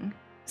Crossing.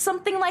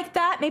 Something like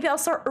that. Maybe I'll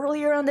start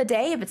earlier on the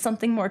day if it's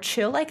something more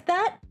chill like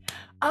that.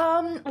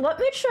 Let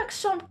me check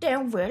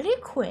something really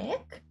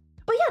quick.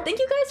 But yeah, thank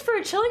you guys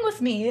for chilling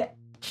with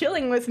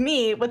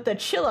me with the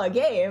Chilla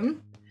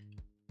game.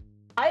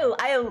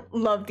 I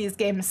love these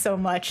games so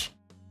much.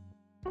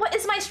 What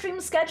is my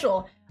stream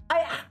schedule?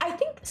 I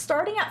think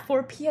starting at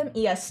 4 p.m.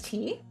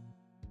 EST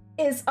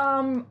is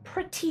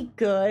pretty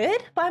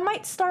good, but I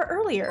might start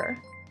earlier.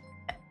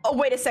 Oh,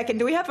 wait a second,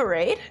 do we have a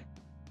raid?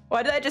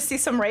 Why did I just see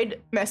some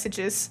raid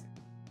messages?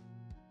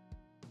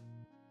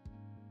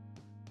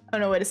 Oh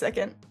no, wait a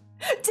second.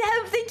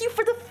 Dev, thank you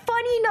for the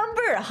funny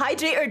number.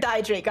 Hydrate or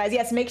dihydrate, guys.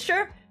 Yes, make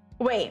sure.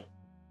 Wait,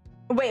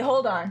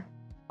 hold on.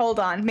 Hold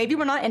on. Maybe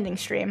we're not ending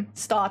stream.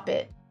 Stop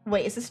it.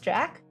 Wait, is this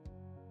Jack?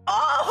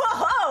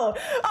 Oh,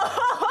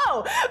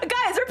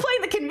 guys, we're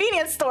playing the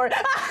convenience store.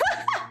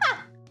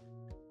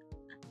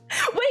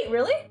 Wait,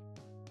 really?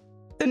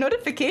 The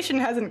notification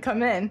hasn't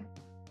come in.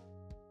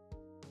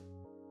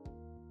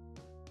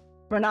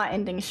 We're not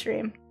ending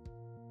stream.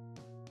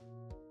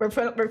 We're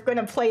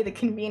gonna play the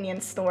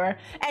convenience store,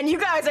 and you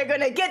guys are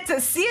gonna get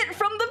to see it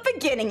from the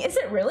beginning. Is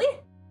it really?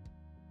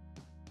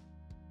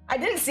 I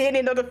didn't see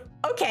any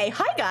Okay,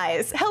 hi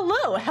guys.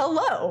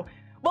 Hello.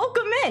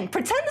 Welcome in.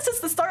 Pretend this is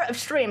the start of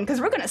stream,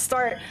 because we're gonna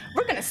start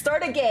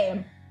a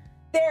game.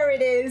 There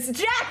it is.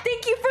 Jack,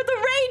 thank you for the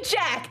raid,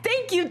 Jack.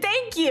 Thank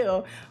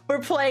you. We're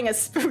playing a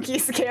spooky,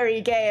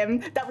 scary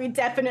game that we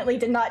definitely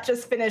did not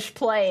just finish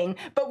playing,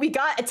 but we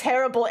got a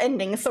terrible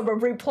ending, so we're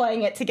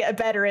replaying it to get a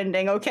better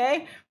ending,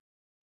 okay?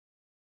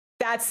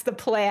 That's the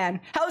plan.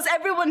 How's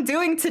everyone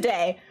doing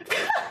today?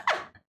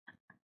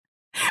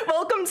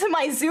 Welcome to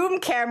my Zoom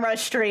camera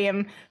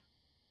stream.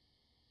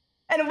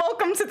 And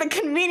welcome to the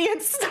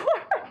convenience store.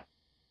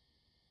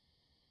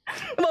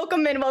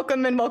 Welcome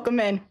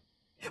in.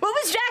 What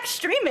was Jack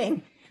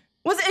streaming?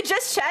 Was it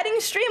just chatting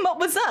stream? What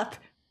was up?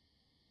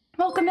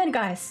 Welcome in,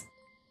 guys.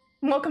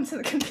 Welcome to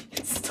the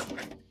convenience store.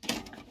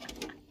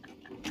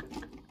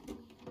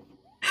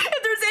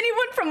 If there's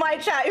anyone from my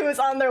chat who is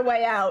on their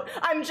way out,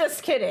 I'm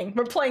just kidding.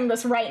 We're playing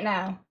this right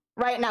now.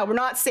 Right now. We're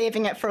not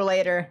saving it for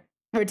later.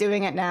 We're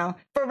doing it now.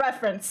 For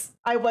reference,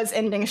 I was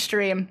ending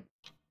stream.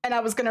 And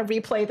I was gonna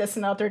replay this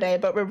another day,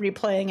 but we're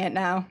replaying it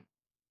now.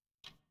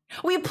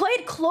 We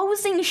played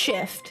Closing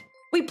Shift.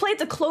 We played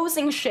the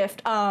Closing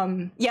Shift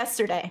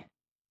yesterday.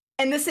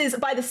 And this is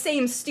by the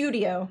same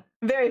studio.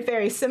 Very,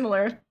 very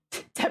similar.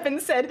 Devin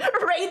said,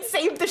 raid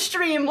save the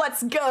stream,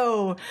 let's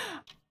go.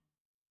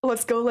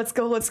 Let's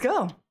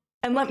go.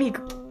 And let me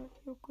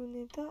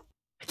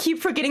keep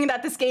forgetting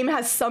that this game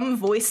has some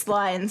voice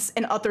lines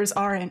and others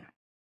aren't.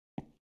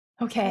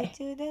 Okay.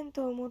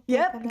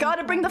 Yep,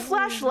 gotta bring the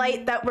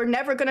flashlight that we're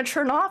never gonna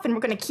turn off and we're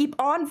gonna keep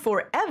on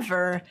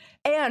forever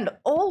and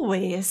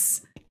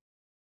always.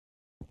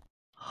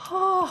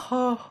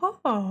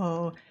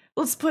 Ho.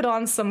 Let's put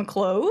on some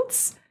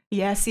clothes.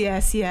 Yes.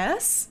 Yeah,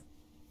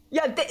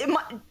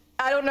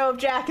 I don't know if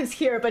Jack is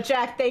here, but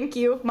Jack, thank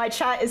you. My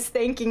chat is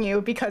thanking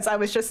you because I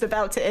was just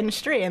about to end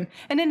stream.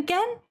 And then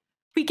again,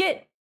 we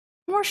get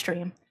more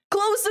stream.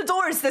 Close the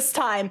doors this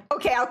time.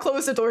 Okay, I'll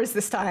close the doors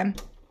this time.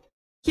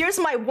 Here's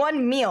my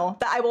one meal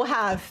that I will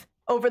have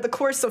over the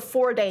course of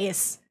 4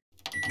 days.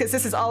 Because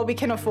this is all we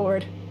can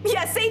afford.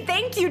 Yeah, say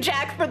thank you,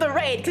 Jack, for the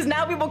raid, because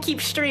now we will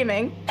keep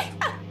streaming.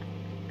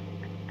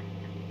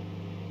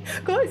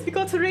 Guys, we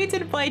got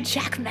raided by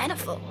Jack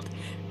Manifold.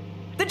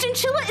 The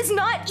chinchilla is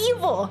not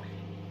evil.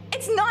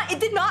 It's not, it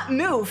did not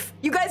move.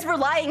 You guys were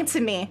lying to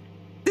me.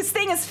 This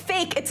thing is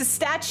fake, it's a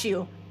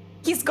statue.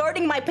 He's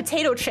guarding my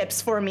potato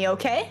chips for me,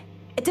 okay?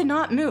 It did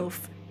not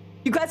move.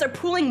 You guys are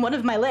pulling one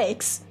of my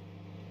legs.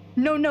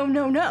 No, no,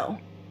 no, no.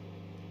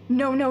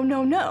 No, no,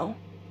 no, no.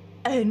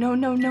 No,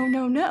 no, no,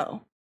 no,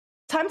 no.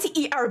 Time to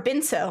eat our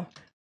bento.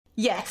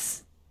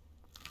 Yes.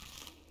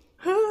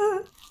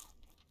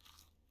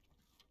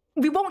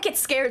 We won't get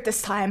scared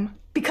this time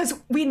because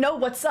we know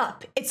what's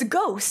up. It's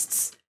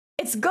ghosts.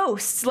 It's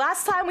ghosts.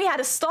 Last time we had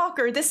a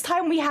stalker, this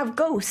time we have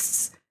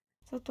ghosts.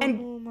 外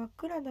もう真っ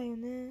暗だよ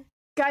ね。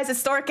 Guys,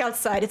 it's dark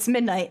outside. It's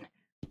midnight.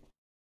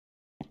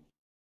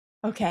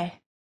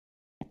 Okay.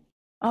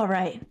 All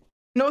right.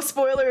 No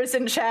spoilers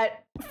in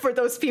chat for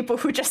those people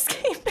who just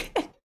came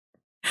in.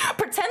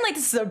 Pretend like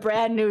this is a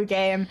brand new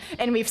game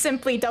and we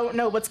simply don't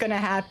know what's gonna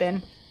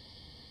happen.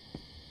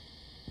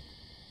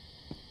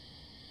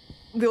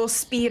 We'll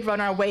speed run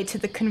our way to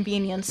the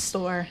convenience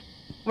store.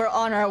 We're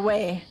on our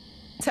way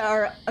to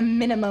our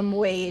minimum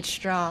wage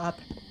job.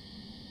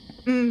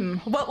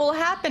 What will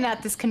happen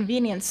at this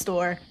convenience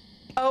store?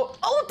 Oh,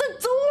 the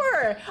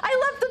door!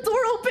 I left the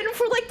door open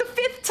for like the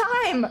 5th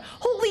time!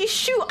 Holy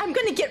shoot, I'm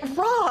gonna get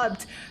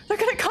robbed! They're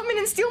gonna come in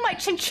and steal my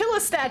chinchilla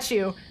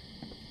statue!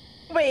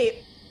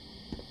 Wait,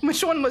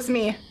 which one was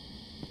me?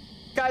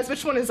 Guys,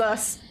 which one is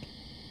us?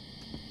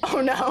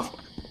 Oh no.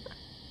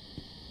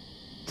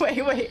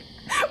 Wait,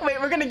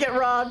 we're gonna get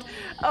robbed.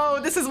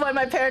 Oh, this is why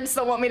my parents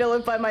don't want me to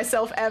live by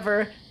myself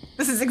ever.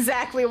 This is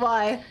exactly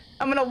why.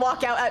 I'm gonna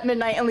walk out at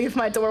midnight and leave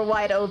my door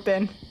wide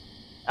open.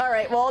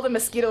 Alright, well, all the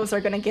mosquitoes are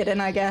gonna get in,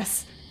 I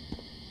guess.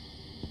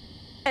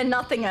 And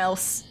nothing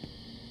else.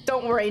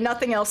 Don't worry,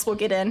 nothing else will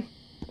get in.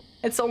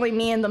 It's only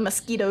me and the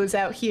mosquitoes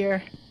out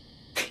here.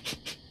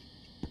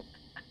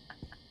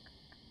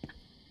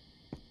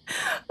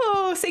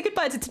 Oh, say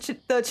goodbye to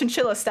the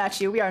chinchilla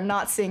statue. We are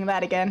not seeing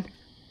that again.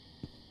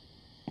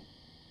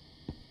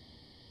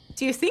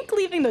 Do you think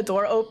leaving the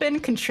door open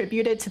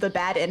contributed to the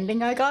bad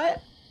ending I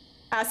got?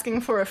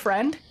 Asking for a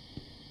friend?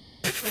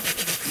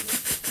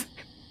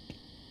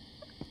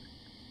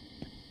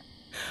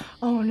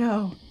 Oh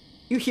no.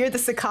 You hear the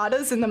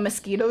cicadas and the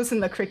mosquitoes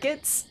and the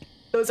crickets?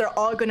 Those are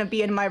all gonna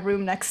be in my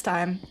room next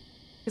time.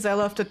 Because I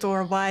left the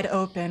door wide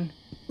open.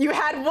 You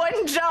had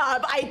one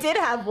job! I did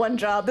have one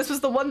job. This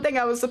was the one thing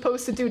I was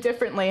supposed to do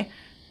differently.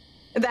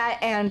 That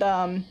and,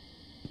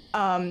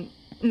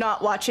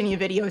 not watch any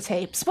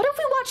videotapes. What if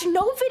we watch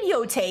no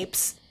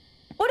videotapes?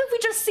 What if we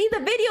just see the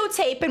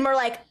videotape and we're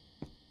like,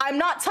 I'm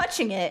not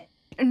touching it?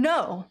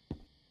 No.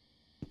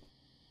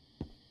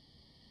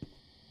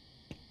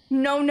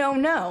 No, no,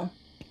 no.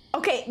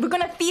 Okay, we're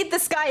gonna feed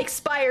this guy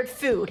expired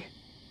food.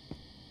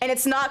 And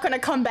it's not gonna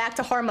come back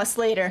to harm us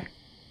later.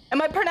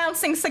 Am I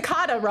pronouncing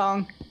cicada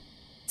wrong?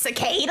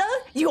 Cicada?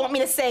 You want me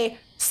to say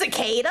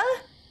cicada?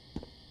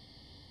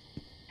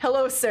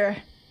 Hello, sir.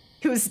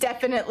 Who's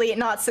definitely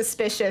not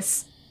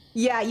suspicious.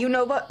 Yeah, you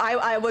know what?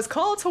 I was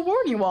called to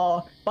warn you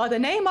all. By the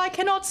name I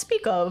cannot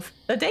speak of.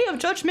 The day of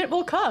judgment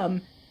will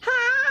come.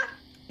 Ha!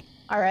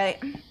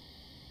 Alright.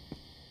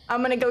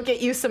 I'm gonna go get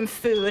you some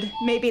food.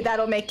 Maybe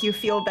that'll make you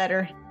feel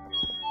better.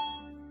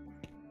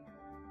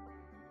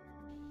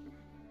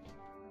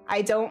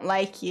 I don't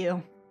like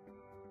you.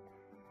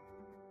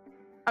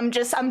 I'm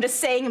just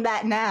saying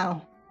that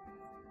now.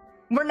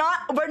 We're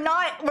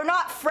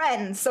not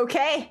friends,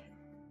 okay?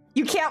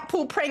 You can't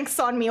pull pranks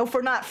on me if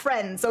we're not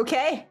friends,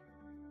 okay?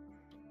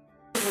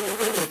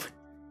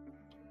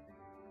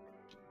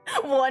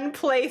 One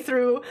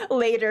playthrough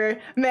later,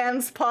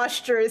 man's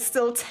posture is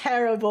still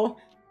terrible.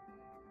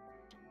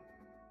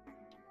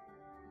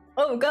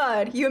 Oh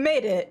god, you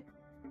made it.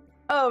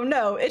 Oh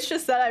no, it's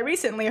just that I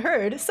recently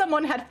heard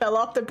someone had fell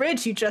off the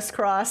bridge you just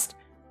crossed.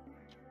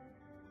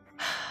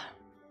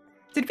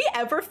 Did we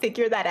ever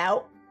figure that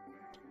out?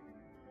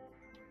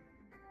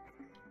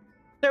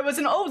 There was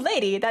an old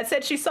lady that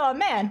said she saw a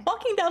man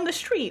walking down the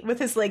street with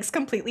his legs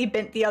completely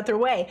bent the other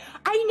way.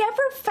 I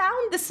never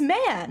found this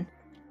man.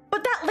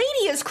 But that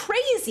lady is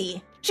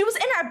crazy. She was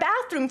in our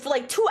bathroom for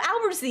like 2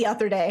 hours the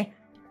other day.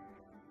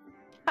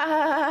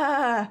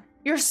 Ah,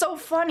 you're so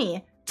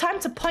funny. Time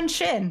to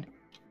punch in.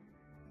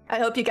 I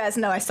hope you guys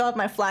know I still have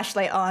my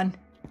flashlight on.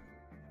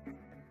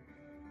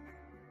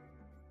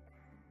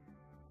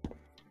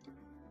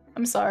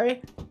 I'm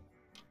sorry.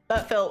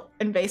 That felt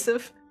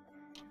invasive.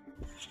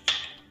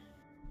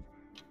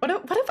 What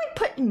if I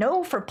put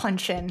no for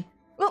punch in?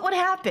 What would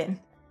happen?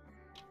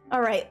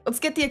 Alright, let's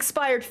get the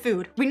expired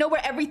food. We know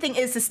where everything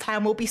is this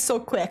time. We'll be so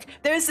quick.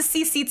 There's the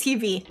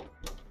CCTV.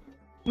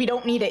 We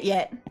don't need it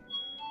yet.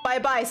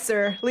 Bye-bye,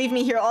 sir. Leave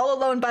me here all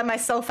alone by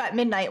myself at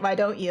midnight, why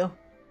don't you?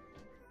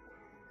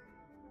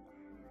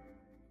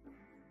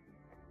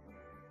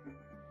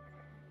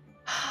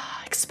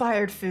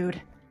 Expired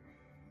food.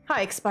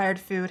 Hi, expired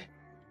food.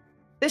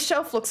 This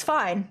shelf looks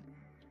fine.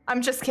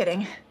 I'm just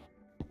kidding.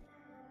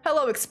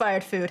 Hello,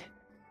 expired food.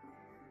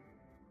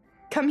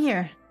 Come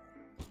here.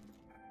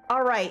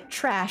 Alright,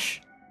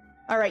 trash.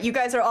 Alright, you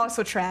guys are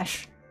also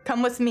trash.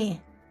 Come with me.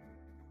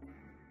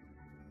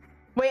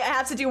 Wait, I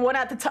have to do one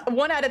at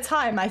a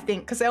time, I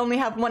think, because I only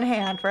have one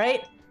hand,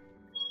 right?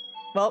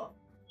 Well,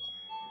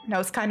 no,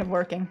 it's kind of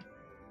working.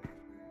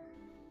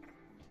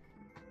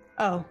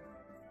 Oh.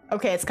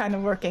 Okay, it's kind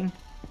of working.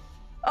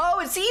 Oh,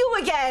 it's you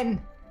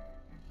again!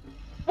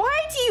 Why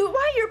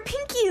are your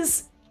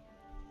pinkies...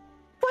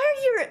 Why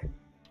do you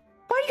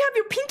have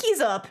your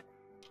pinkies up?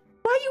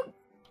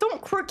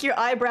 Don't quirk your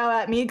eyebrow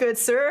at me, good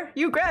sir.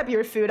 You grab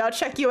your food. I'll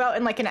check you out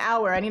in like an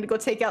hour. I need to go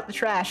take out the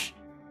trash.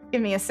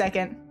 Give me a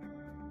second.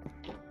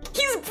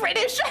 He's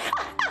British!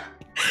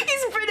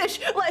 He's British!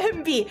 Let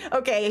him be.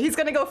 Okay, he's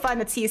gonna go find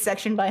the tea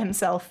section by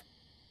himself.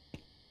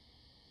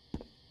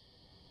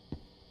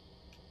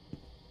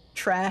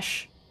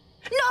 Trash.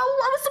 No!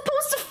 I was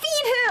supposed to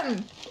feed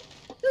him!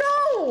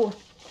 No!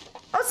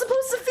 I was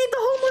supposed to feed the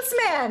homeless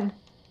man!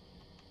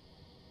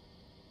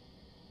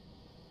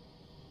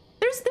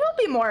 There'll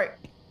be more.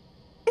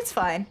 It's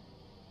fine.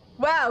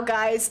 Wow,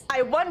 guys,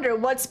 I wonder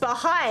what's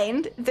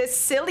behind this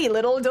silly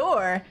little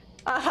door.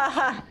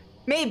 Ahaha.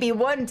 Maybe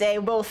one day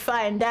we'll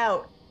find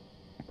out.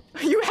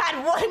 You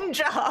had one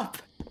job.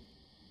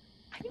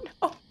 I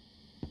know.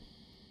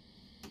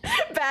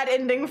 Bad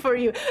ending for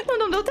you.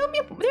 No, tell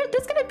me,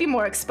 there's gonna be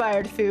more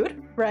expired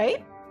food,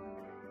 right?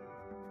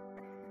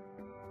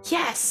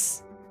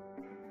 Yes.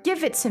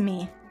 Give it to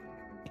me.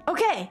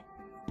 Okay.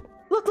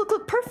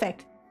 Look,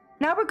 perfect.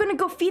 Now we're gonna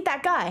go feed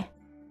that guy.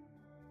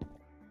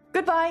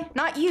 Goodbye,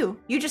 not you.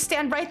 You just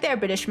stand right there,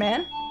 British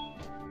man.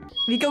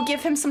 We go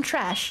give him some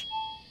trash.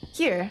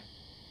 Here.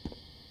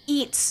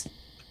 Eat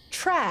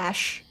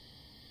trash.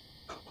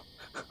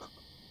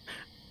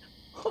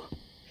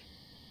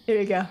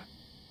 Here you go.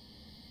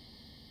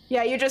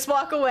 Yeah, you just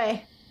walk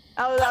away.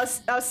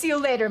 I'll see you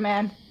later,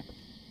 man.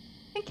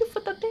 Thank you for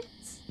the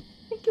bits.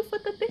 Thank you for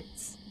the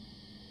bits.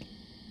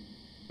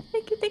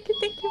 Thank you.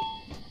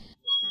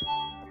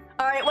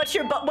 All right, what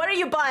are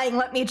you buying?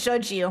 Let me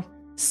judge you.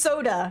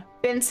 Soda,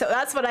 bento.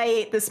 That's what I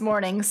ate this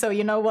morning. So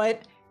you know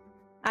what?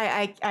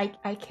 I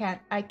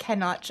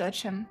cannot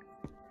judge him.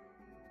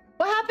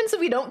 What happens if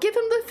we don't give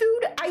him the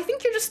food? I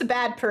think you're just a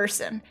bad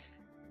person.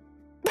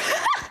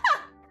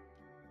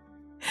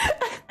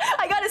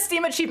 I got a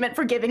Steam achievement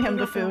for giving him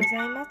the food.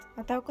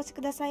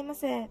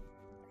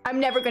 I'm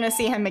never gonna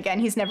see him again.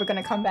 He's never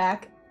gonna come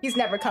back. He's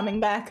never coming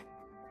back.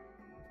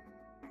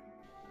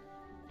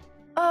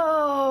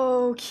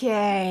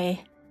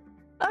 Okay.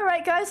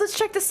 Alright guys, let's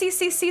check the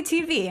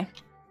CCTV.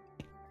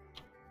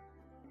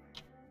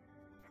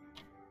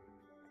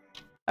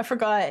 I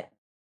forgot.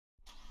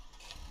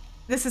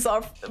 This is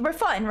all... We're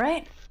fine,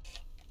 right?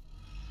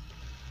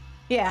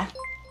 Yeah.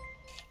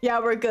 Yeah,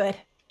 we're good.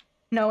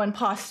 No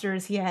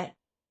imposters yet.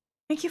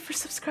 Thank you for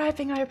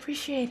subscribing, I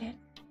appreciate it.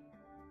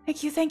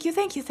 Thank you. Thank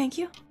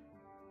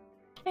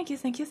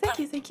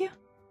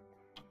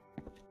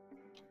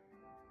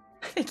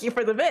you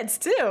for the bits,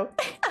 too.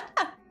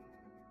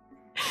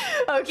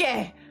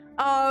 Okay.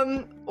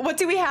 What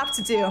do we have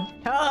to do?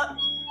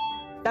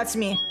 That's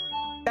me.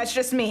 That's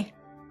just me.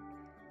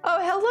 Oh,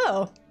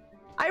 hello.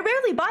 I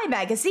rarely buy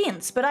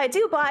magazines, but I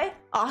do buy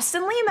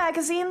Austin Lee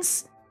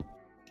magazines.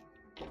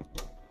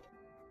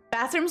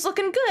 Bathroom's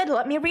looking good.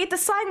 Let me read the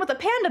sign with a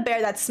panda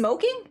bear that's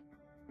smoking.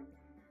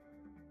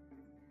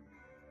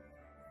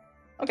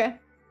 Okay.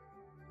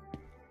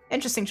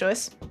 Interesting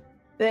choice.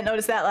 Didn't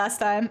notice that last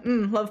time.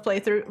 Love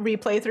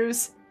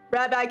replaythroughs.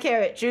 Rabbi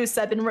carrot juice.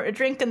 I've been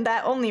drinking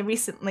that only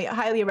recently. I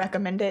highly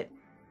recommend it.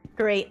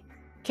 Great.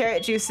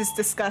 Carrot juice is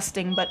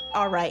disgusting, but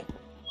alright.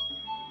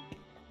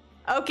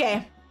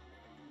 Okay.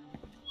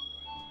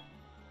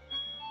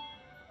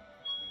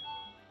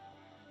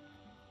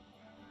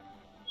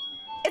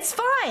 It's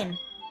fine.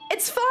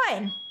 It's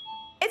fine.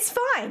 It's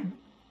fine.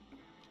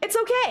 It's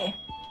okay.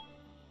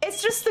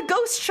 It's just the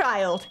ghost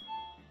child.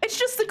 It's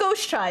just the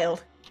ghost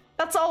child.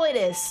 That's all it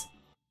is.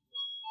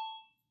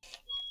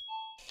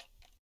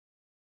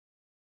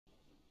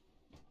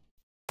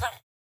 Thank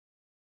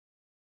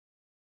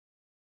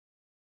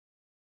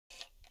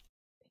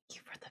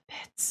you for the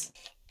bits.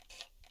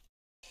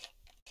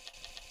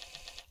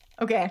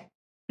 Okay.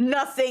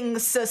 Nothing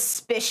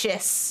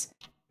suspicious.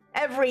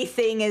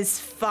 Everything is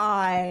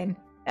fine.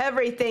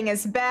 Everything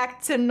is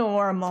back to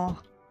normal.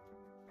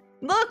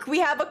 Look, we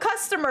have a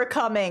customer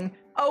coming.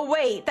 Oh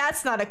wait,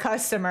 that's not a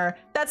customer.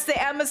 That's the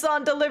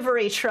Amazon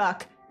delivery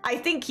truck. I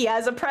think he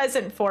has a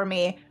present for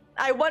me.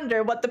 I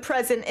wonder what the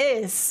present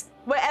is.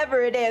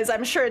 Whatever it is,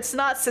 I'm sure it's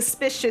not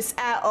suspicious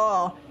at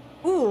all.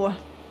 Ooh,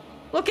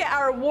 look at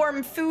our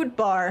warm food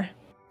bar.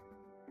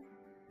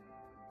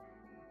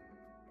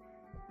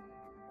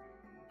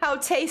 How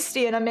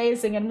tasty and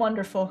amazing and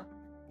wonderful.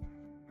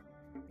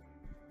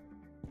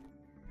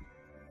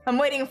 I'm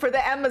waiting for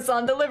the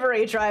Amazon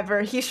delivery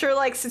driver. He sure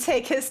likes to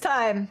take his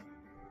time.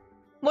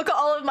 Look at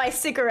all of my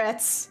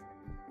cigarettes.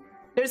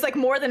 There's like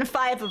more than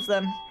 5 of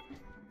them.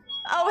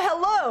 Oh,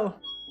 hello.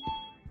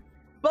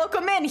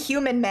 Welcome in,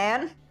 human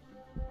man.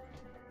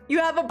 You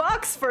have a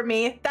box for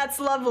me. That's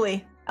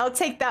lovely. I'll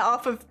take that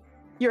off of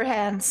your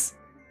hands.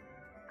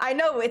 I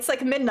know it's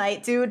like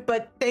midnight, dude,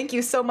 but thank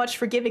you so much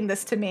for giving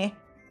this to me.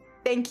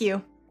 Thank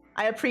you.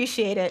 I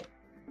appreciate it.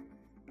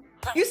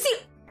 You see,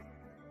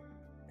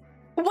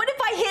 what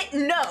if I hit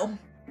no?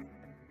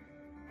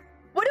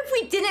 What if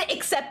we didn't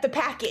accept the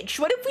package?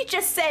 What if we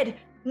just said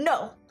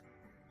no?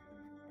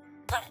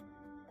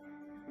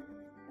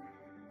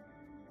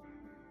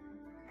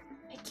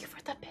 Thank you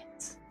for the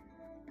bits.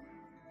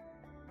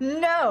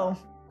 No.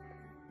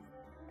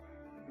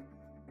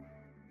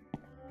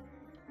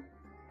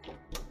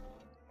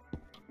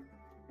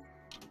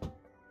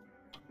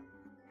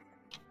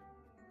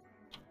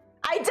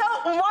 I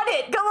don't want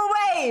it! Go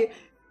away!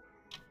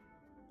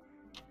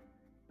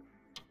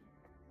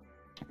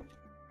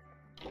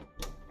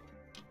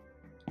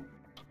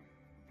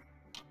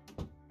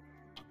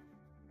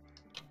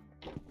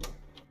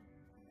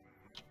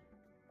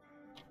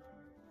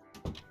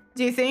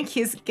 Do you think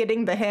he's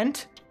getting the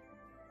hint?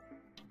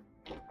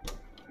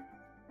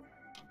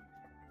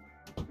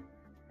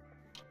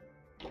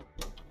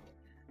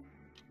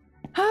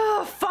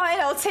 Oh, fine,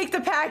 I'll take the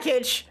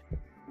package.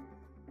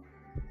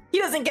 He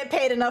doesn't get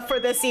paid enough for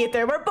this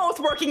either. We're both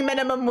working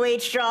minimum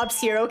wage jobs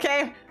here,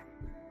 okay?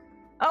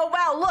 Oh,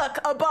 wow, look,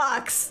 a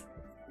box.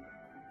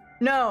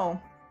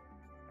 No.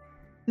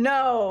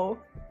 No.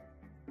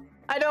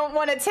 I don't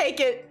want to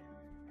take it.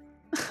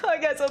 I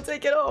guess I'll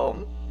take it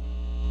home.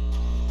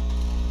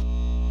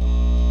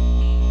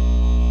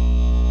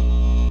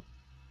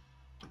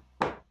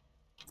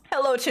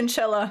 Hello,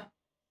 Chinchilla.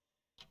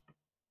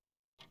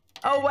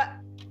 Oh, what?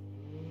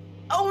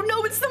 Oh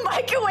no, it's the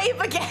microwave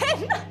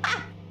again!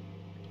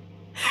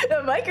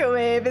 The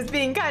microwave is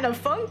being kind of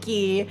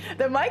funky.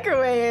 The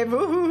microwave,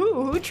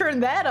 who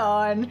turned that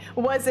on?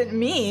 Wasn't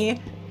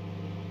me.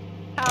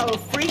 How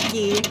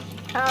freaky.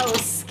 How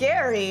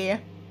scary.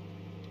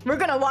 We're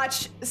gonna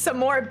watch some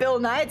more Bill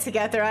Nye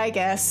together, I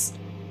guess.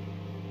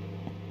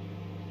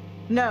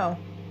 No.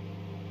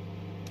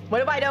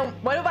 What if I don't?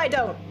 What if I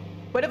don't?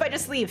 What if I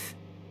just leave?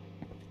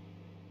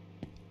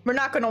 We're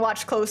not gonna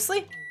watch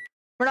closely.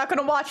 We're not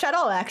gonna watch at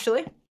all,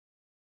 actually.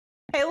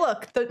 Hey,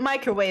 look, the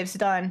microwave's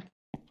done.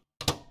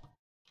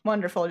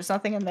 Wonderful, there's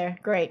nothing in there.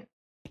 Great.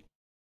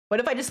 What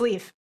if I just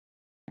leave?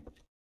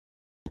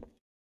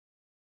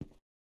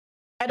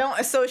 I don't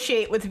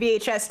associate with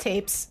VHS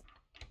tapes.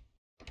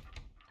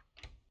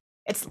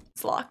 It's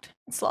locked.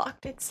 It's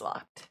locked. It's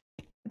locked.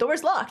 The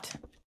door's locked.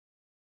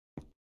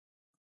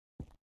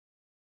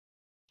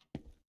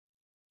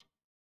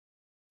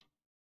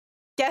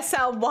 Guess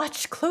I'll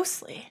watch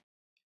closely.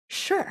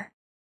 Sure.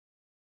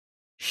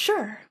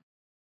 Sure.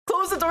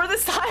 Close the door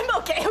this time?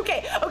 Okay,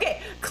 okay,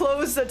 okay.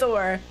 Close the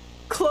door.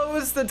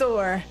 Close the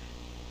door.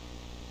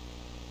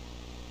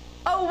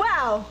 Oh,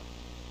 wow.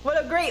 What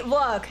a great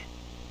vlog.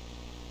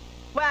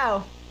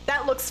 Wow,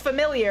 that looks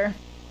familiar.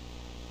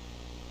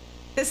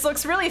 This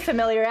looks really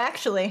familiar,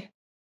 actually.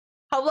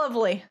 How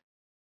lovely.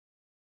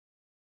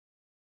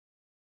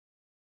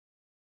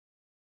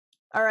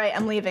 All right,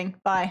 I'm leaving.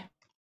 Bye.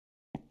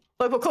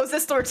 Look, we'll close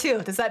this door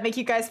too. Does that make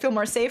you guys feel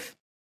more safe?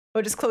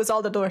 We'll just close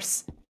all the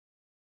doors.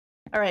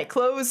 All right,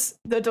 close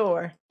the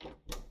door.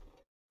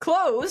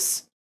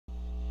 Close?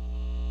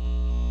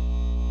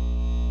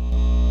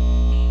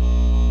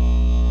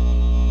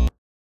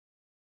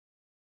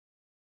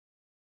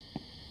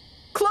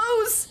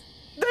 Close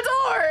the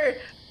door!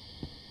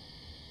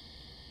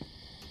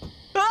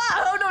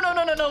 Ah! Oh, no, no,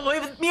 no, no, no.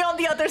 Leave me on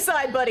the other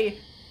side, buddy.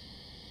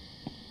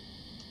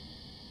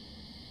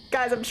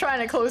 Guys, I'm trying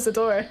to close the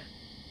door.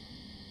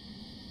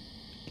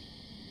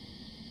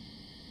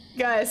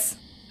 Guys,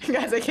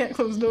 I can't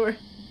close the door.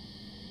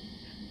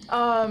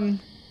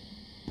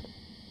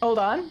 Hold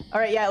on. All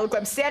right, yeah, look,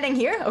 I'm standing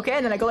here. Okay,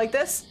 and then I go like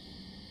this.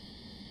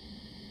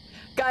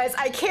 Guys,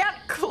 I can't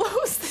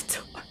close the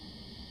door.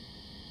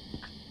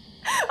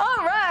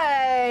 All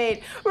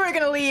right, we're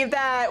gonna leave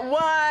that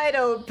wide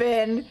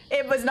open.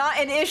 It was not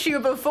an issue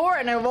before,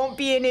 and it won't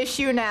be an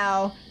issue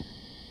now.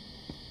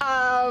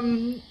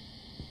 Oh,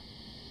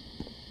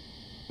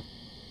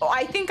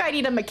 I think I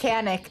need a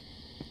mechanic.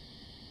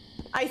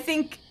 I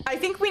think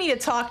we need to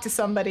talk to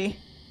somebody.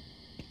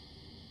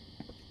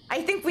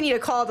 I think we need to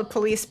call the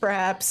police,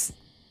 perhaps.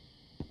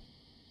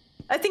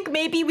 I think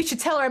maybe we should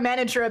tell our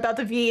manager about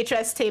the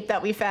VHS tape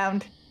that we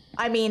found.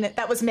 I mean,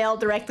 that was mailed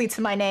directly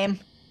to my name.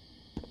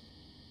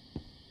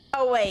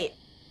 Oh, wait.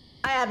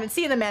 I haven't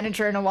seen the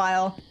manager in a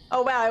while.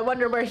 Oh, wow, I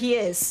wonder where he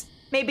is.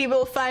 Maybe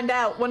we'll find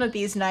out one of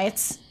these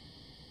nights.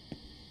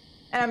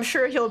 And I'm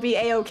sure he'll be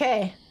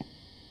A-okay.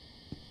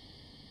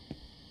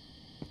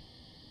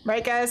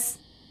 Right, guys?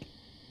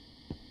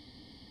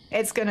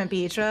 It's gonna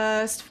be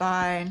just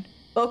fine.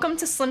 Welcome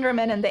to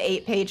Slenderman and the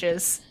 8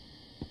 Pages.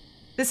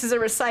 This is a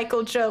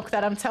recycled joke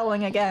that I'm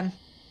telling again.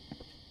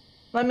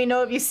 Let me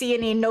know if you see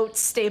any notes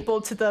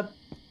stapled to the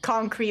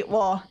concrete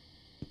wall.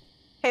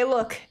 Hey,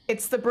 look,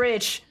 it's the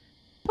bridge.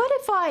 What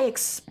if I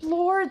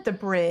explored the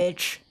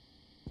bridge?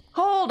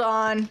 Hold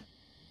on.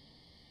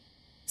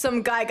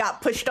 Some guy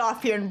got pushed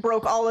off here and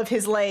broke all of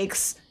his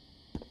legs.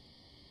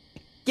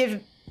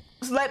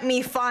 Let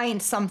me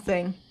find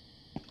something.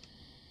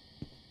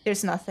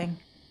 There's nothing.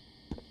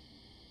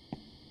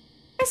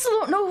 I still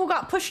don't know who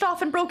got pushed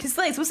off and broke his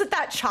legs. Was it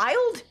that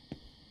child?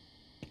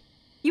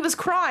 He was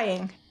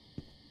crying.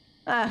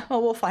 Well,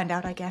 we'll find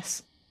out, I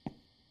guess.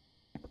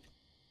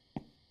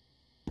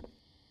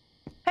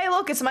 Hey,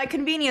 look, it's my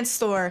convenience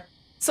store.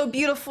 So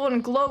beautiful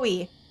and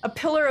glowy.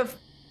 A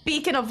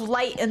beacon of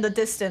light in the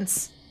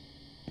distance.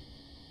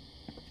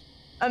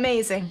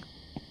 Amazing.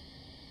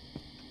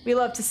 We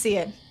love to see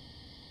it.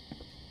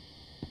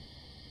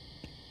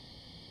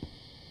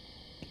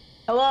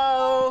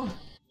 Hello?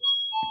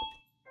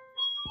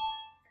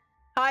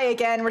 Hi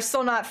again, we're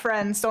still not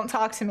friends. Don't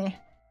talk to me.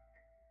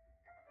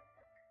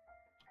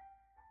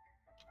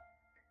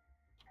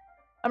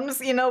 I'm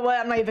just, you know what?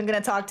 I'm not even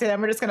gonna talk to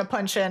him. We're just gonna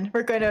punch in.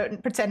 We're gonna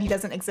pretend he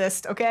doesn't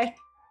exist, okay?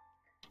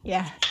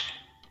 Yeah.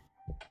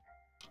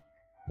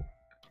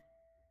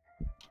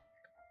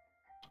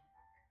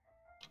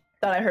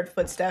 Thought I heard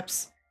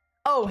footsteps.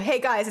 Oh, hey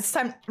guys, it's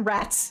time.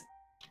 Rats.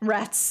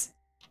 Rats.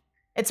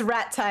 It's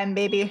rat time,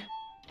 baby.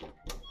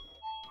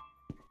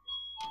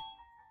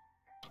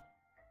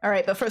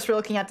 Alright, but first we're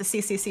looking at the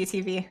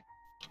CCTV.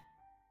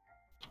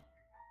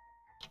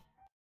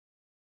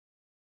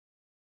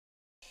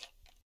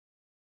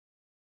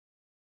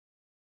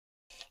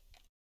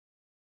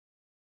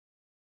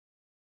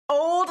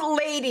 Old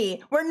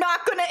lady. We're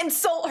not gonna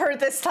insult her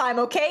this time,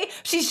 okay?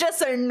 She's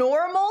just a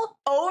normal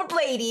old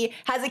lady,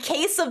 has a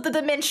case of the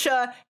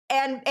dementia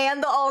and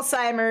the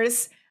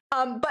Alzheimer's,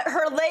 but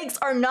her legs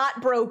are not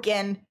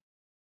broken.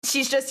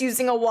 She's just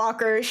using a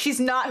walker. She's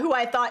not who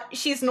I thought.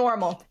 She's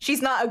normal.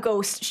 She's not a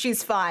ghost.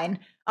 She's fine.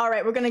 All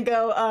right, we're gonna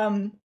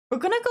go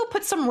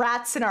put some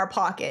rats in our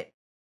pocket.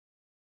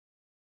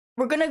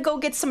 We're gonna go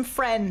get some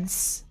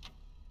friends.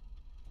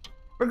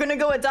 We're gonna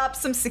go adopt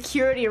some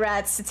security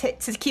rats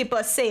to keep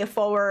us safe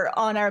while we're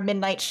on our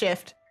midnight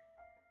shift.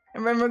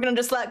 And then we're gonna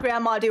just let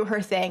Grandma do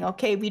her thing,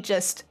 okay? We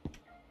just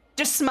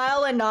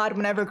smile and nod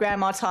whenever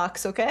Grandma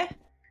talks, okay?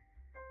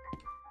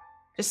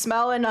 Just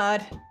smile and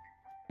nod.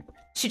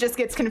 She just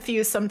gets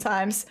confused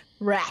sometimes.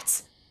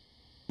 Rats.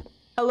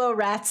 Hello,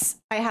 rats.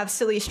 I have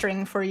silly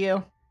string for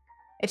you.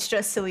 It's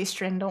just silly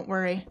string, don't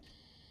worry.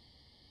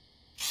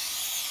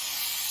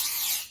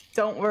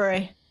 Don't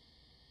worry.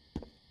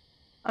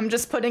 I'm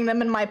just putting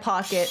them in my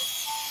pocket.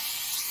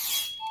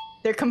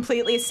 They're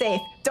completely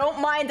safe.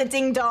 Don't mind the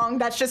ding-dong,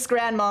 that's just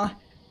Grandma.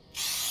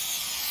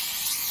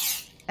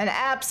 And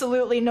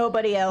absolutely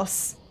nobody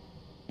else.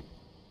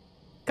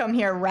 Come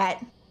here,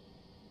 rat.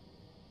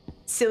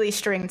 Silly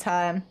string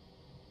time.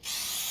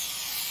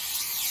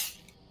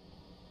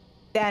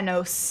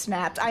 Thanos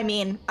snapped. I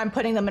mean, I'm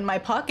putting them in my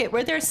pocket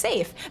where they're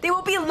safe. They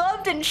will be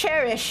loved and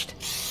cherished.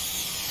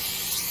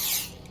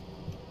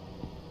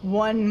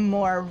 One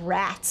more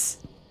rat.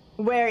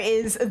 Where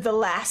is the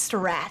last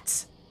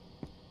rat?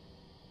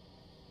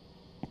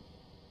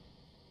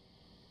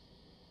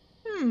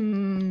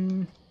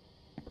 Psst,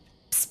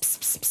 psst,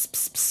 psst, psst,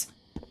 psst, psst.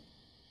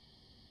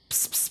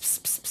 Psst, psst,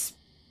 psst, psst, psst.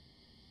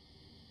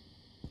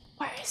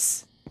 Where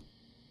is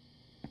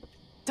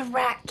the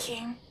Rat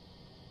King?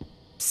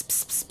 Psst,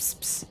 psst, psst, psst,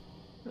 psst.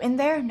 You in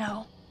there?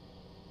 No.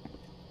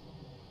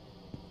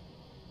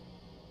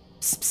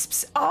 Psst, psst,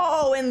 psst.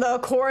 Oh, in the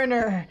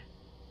corner.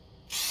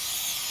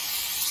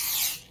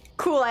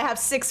 Cool, I have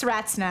 6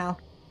 rats now.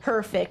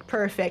 Perfect,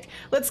 perfect.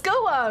 Let's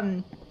go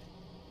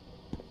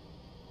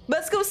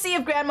see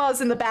if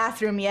Grandma's in the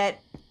bathroom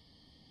yet.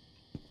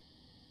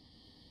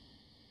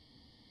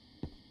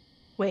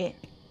 Wait.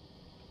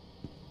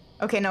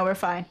 Okay, no, we're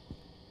fine.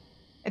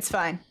 It's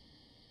fine.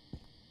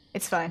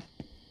 It's fine.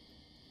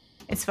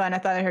 It's fine, I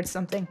thought I heard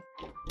something.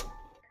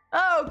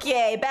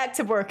 Okay, back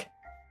to work.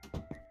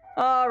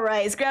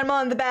 Alright, is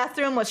Grandma in the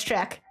bathroom? Let's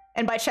check.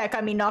 And by check,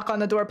 I mean knock on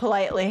the door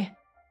politely.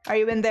 Are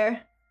you in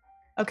there?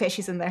 Okay,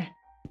 she's in there.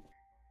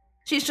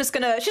 She's just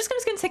gonna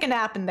take a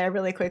nap in there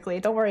really quickly.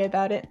 Don't worry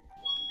about it.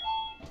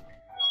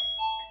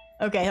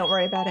 Okay, don't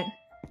worry about it.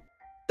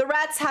 The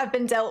rats have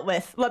been dealt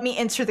with. Let me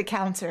enter the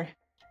counter.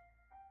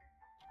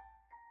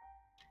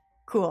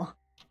 Cool.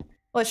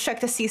 Let's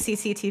check the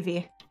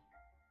CCTV.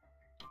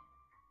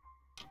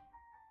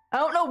 I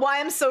don't know why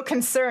I'm so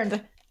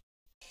concerned.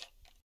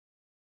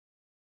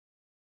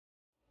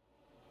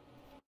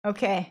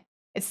 Okay,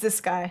 it's this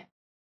guy.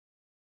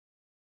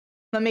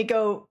 Let me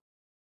go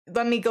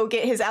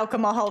get his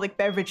alcoholic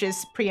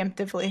beverages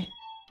preemptively.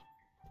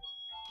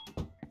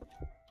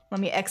 Let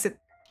me exit.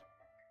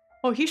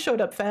 Oh, he showed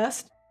up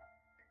fast.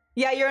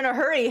 Yeah, you're in a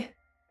hurry.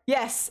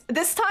 Yes,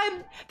 this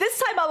time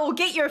I will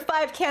get your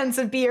 5 cans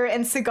of beer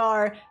and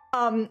cigar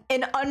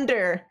in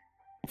under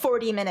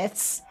 40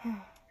 minutes.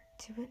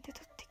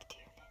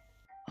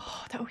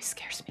 Oh, that always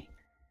scares me.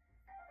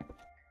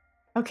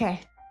 Okay.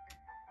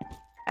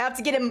 I have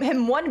to get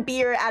him 1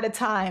 beer at a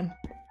time.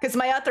 Because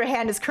my other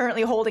hand is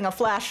currently holding a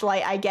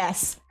flashlight, I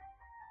guess.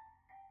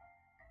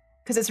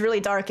 Because it's really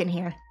dark in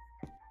here.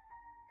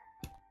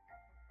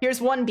 Here's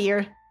 1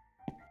 beer.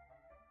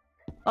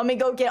 Let me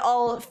go get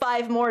all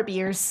 5 more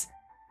beers.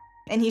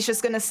 And he's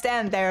just gonna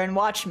stand there and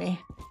watch me.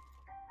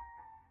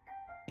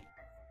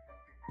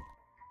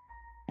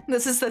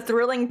 This is the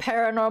thrilling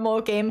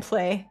paranormal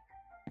gameplay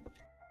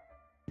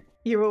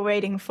you were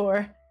waiting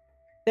for.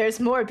 There's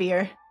more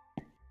beer.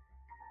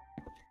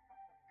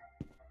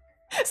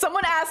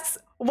 Someone asks,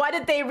 why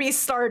did they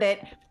restart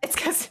it? It's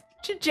because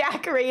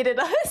Jack raided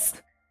us.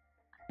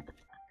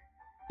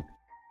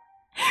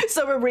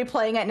 So we're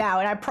replaying it now,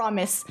 and I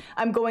promise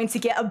I'm going to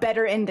get a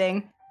better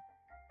ending.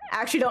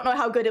 I actually don't know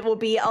how good it will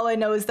be. All I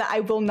know is that I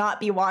will not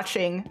be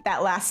watching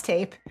that last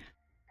tape.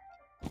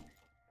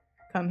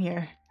 Come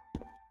here.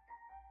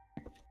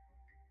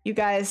 You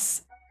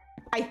guys,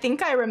 I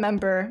think I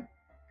remember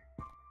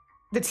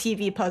the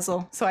TV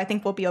puzzle, so I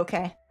think we'll be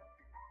okay.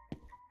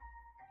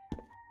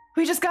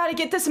 We just gotta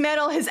get this man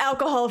all his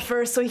alcohol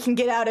first so he can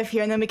get out of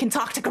here, and then we can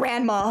talk to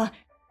Grandma.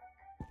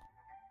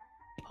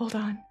 Hold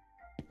on.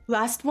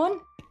 Last one?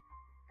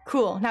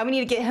 Cool. Now we need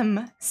to get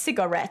him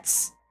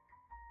cigarettes.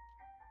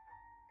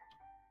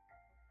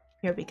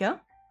 Here we go.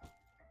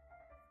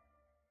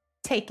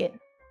 Take it.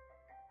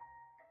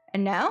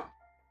 And now?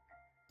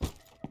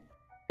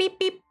 Beep,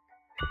 beep.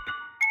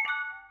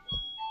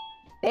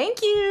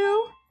 Thank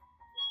you.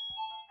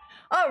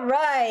 All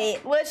right,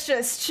 let's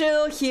just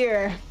chill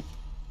here.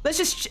 Let's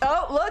just,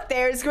 oh, look,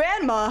 there's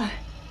Grandma.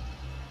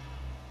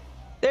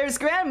 There's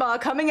Grandma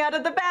coming out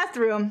of the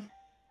bathroom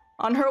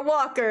on her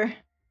walker.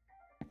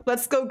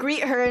 Let's go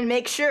greet her and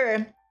make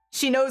sure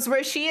she knows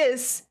where she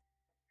is.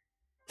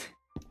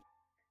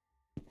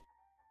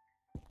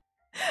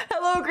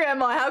 Hello,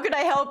 Grandma. How can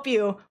I help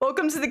you?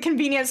 Welcome to the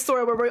convenience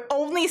store where we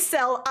only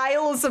sell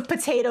aisles of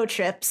potato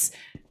chips.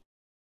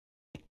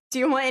 Do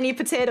you want any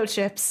potato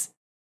chips?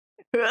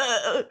 Where's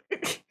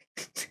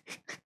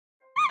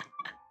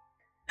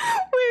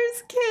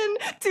Ken?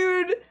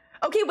 Dude.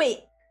 Okay, wait.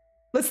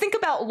 Let's think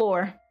about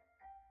lore.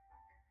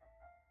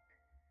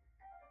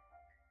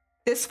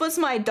 This was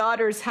my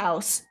daughter's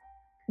house.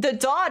 The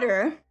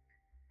daughter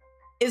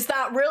is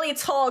that really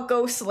tall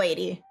ghost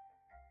lady.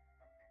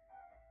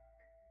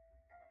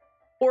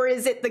 Or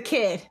is it the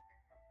kid?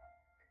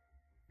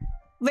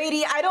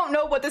 Lady, I don't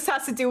know what this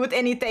has to do with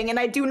anything, and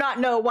I do not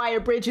know why a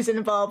bridge is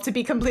involved, to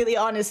be completely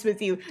honest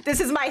with you. This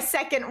is my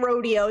second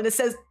rodeo, and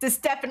this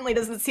definitely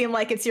doesn't seem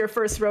like it's your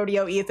first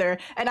rodeo either,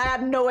 and I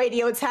have no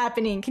idea what's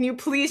happening. Can you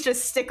please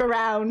just stick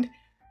around?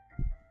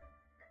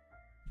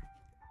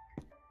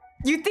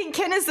 You think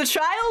Ken is the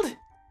child?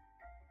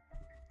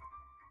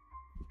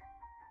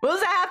 What does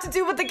that have to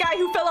do with the guy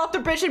who fell off the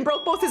bridge and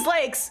broke both his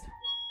legs?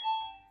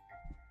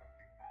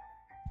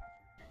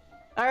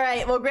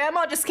 Alright, well,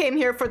 Grandma just came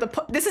here for the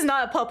this is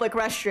not a public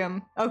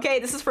restroom, okay?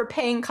 This is for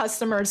paying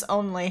customers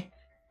only.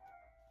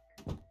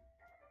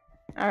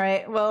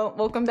 Alright, well,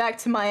 welcome back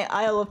to my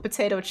aisle of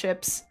potato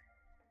chips.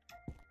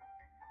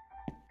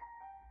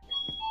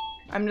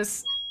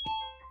 let's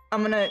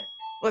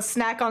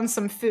snack on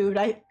some food.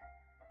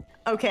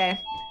 Okay.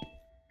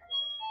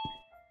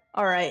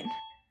 Alright.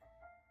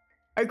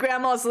 Are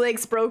Grandma's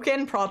legs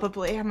broken?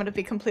 Probably. I'm gonna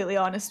be completely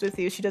honest with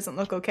you. She doesn't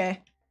look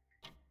okay.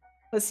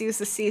 Let's use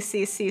the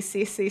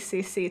CCCCCCCTV.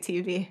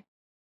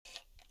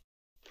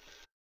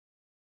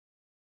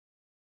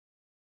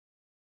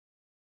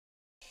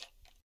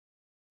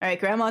 Alright,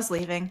 Grandma's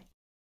leaving.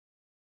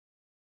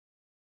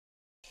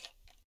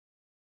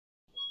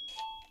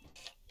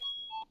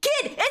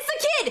 Kid! It's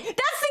the kid!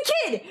 That's the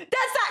kid!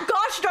 That's that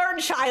gosh darn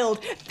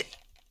child!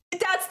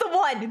 That's the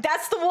one!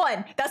 That's the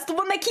one! That's the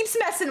one that keeps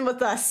messing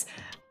with us!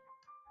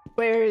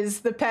 Where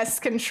is the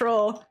pest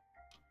control?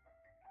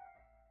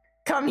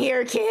 Come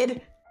here,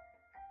 kid!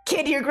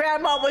 Kid, your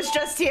grandma was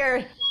just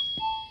here!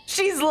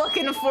 She's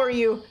looking for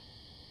you!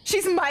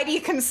 She's mighty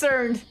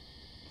concerned!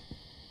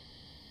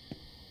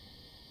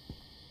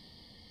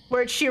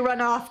 Where'd she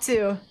run off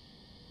to?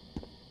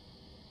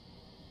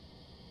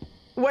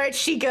 Where'd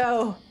she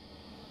go?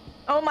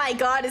 Oh my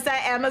god, is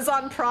that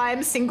Amazon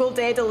Prime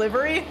single-day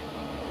delivery?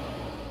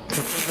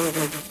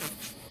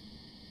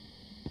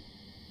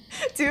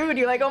 Dude,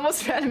 you like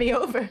almost ran me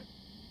over.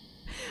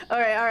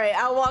 Alright,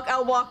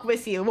 I'll walk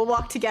with you. We'll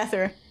walk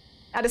together.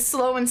 At a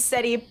slow and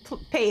steady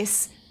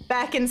pace.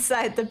 Back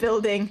inside the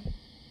building.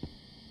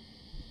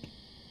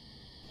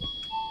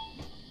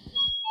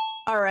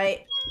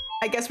 Alright.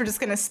 I guess we're just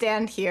gonna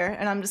stand here,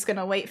 and I'm just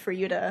gonna wait for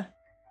you to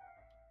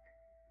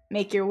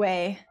make your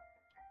way.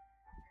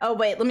 Oh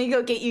wait, let me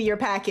go get you your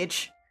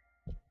package.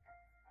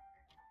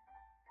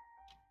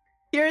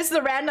 Here's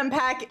the random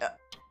pack.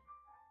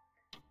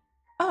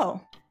 Oh.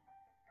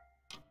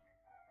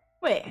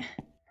 Wait.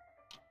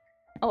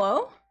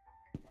 Hello?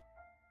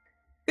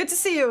 Good to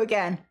see you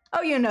again.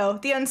 Oh, you know,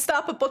 the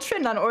unstoppable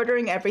trend on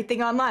ordering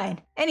everything online.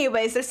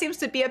 Anyways, there seems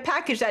to be a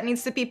package that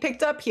needs to be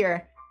picked up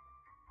here.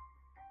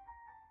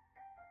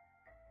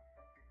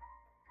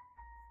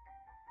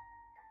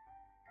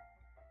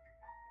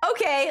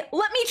 Okay,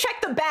 let me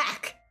check the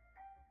back.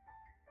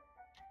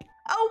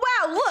 Oh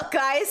wow, look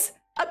guys!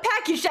 A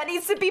package that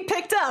needs to be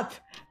picked up.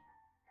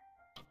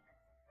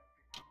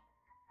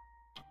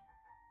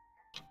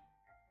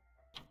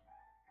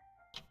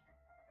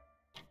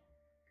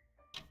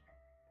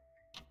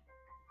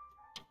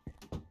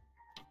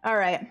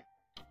 Alright.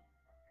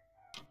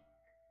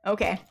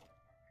 Okay.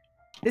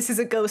 This is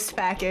a ghost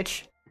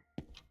package.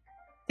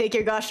 Take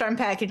your gosh darn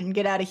package and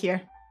get out of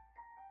here.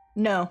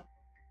 No.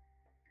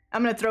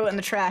 I'm gonna throw it in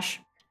the trash.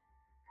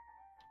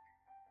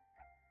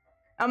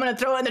 I'm gonna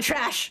throw it in the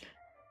trash.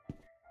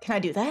 Can I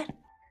do that?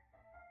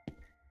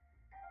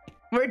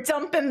 We're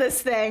dumping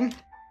this thing.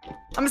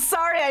 I'm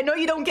sorry, I know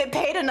you don't get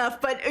paid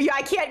enough, but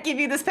I can't give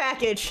you this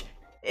package.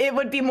 It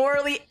would be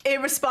morally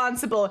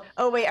irresponsible.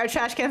 Oh wait, our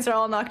trash cans are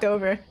all knocked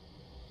over.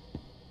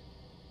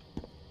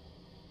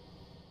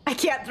 I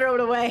can't throw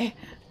it away.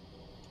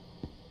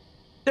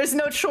 There's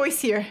no choice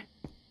here.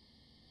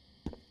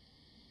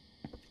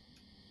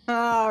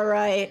 All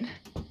right.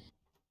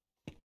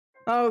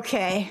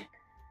 Okay.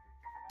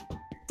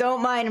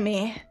 Don't mind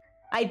me.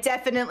 I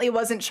definitely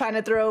wasn't trying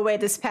to throw away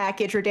this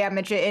package or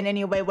damage it in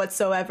any way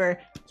whatsoever.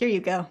 Here you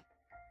go.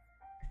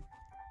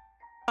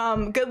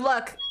 Good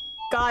luck.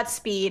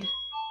 Godspeed.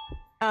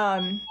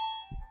 I'm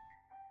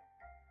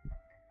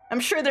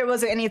sure there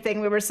wasn't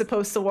anything we were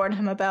supposed to warn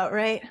him about,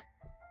 right?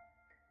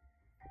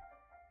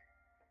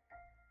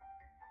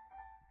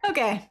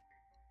 Okay.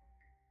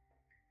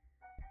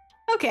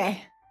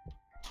 Okay.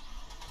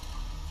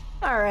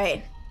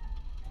 Alright.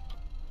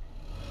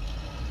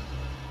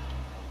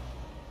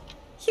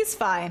 He's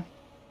fine.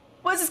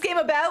 What's this game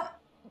about?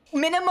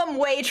 Minimum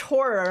wage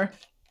horror.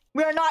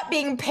 We are not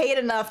being paid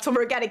enough to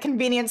work at a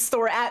convenience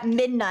store at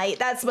midnight.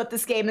 That's what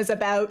this game is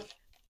about.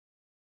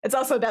 It's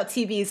also about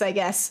TVs, I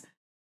guess.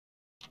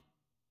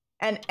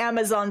 And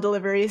Amazon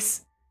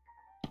deliveries.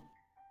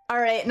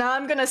 Alright, now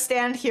I'm gonna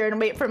stand here and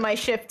wait for my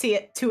shift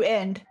to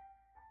end.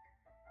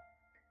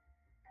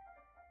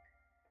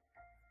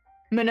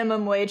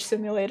 Minimum wage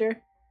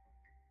simulator.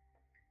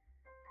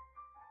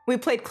 We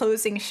played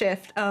closing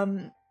shift,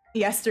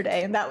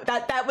 yesterday, and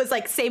that was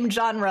like same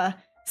genre,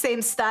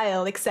 same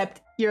style,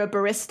 except you're a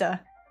barista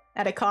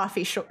at a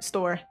coffee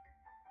store.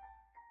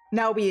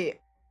 Now we've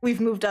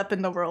moved up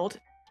in the world,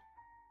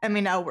 and we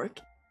now work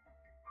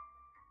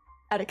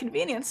at a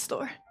convenience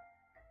store.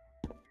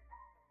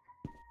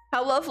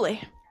 How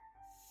lovely.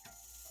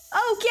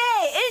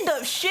 Okay, end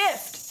of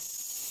shift.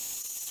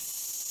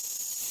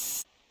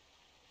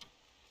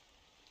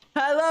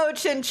 Hello,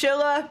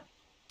 Chinchilla.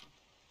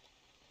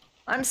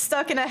 I'm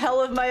stuck in a hell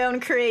of my own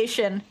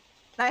creation.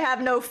 I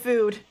have no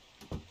food.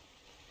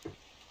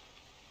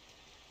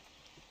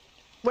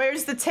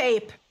 Where's the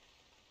tape?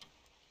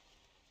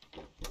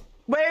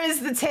 Where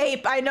is the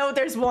tape? I know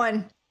there's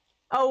one.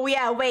 Oh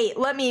yeah, wait,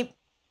 let me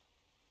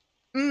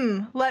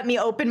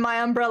open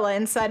my umbrella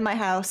inside my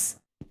house.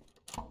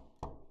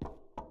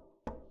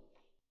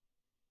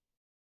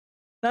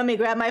 Let me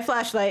grab my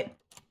flashlight.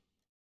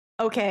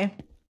 Okay.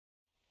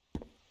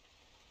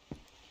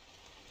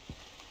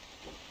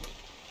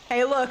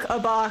 Hey look, a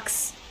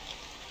box.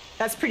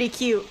 That's pretty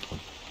cute.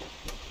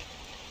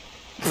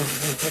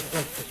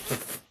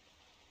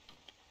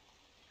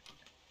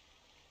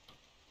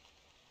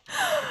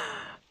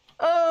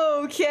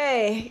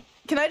 Okay.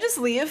 Can I just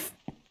leave?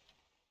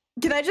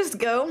 Can I just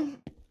go?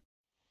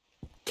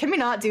 Can we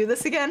not do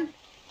this again?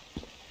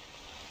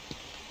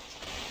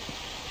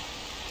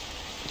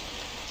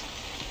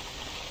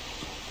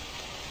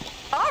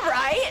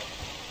 Alright.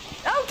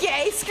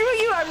 Okay, screw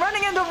you, I'm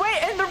running in the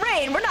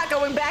rain. We're not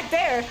going back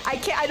there.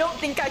 I don't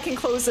think I can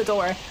close the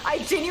door. I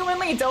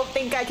genuinely don't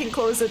think I can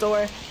close the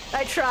door.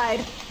 I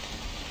tried.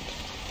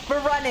 We're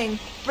running.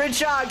 We're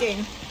jogging.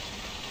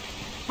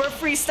 We're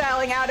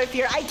freestyling out of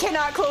here. I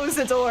cannot close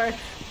the door.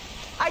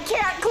 I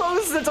can't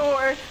close the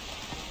door.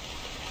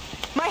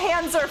 My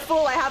hands are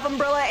full. I have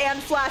umbrella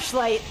and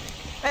flashlight.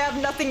 I have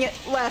nothing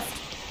left.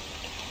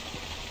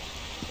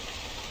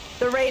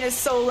 The rain is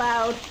so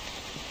loud.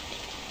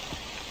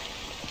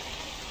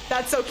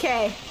 That's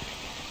okay.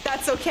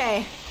 That's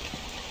okay.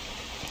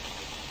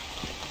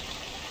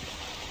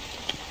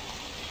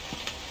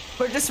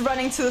 We're just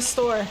running to the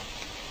store.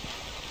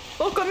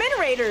 Welcome in,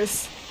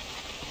 Raiders.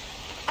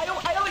 I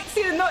don't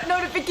see the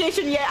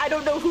notification yet. I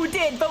don't know who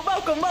did, but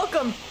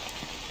welcome.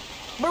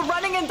 We're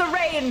running in the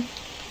rain.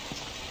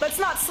 Let's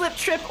not slip,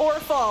 trip, or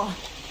fall.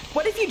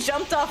 What if you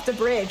jumped off the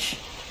bridge?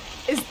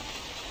 Is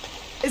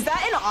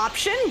that an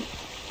option?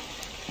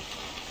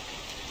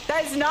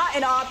 That is not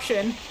an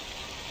option.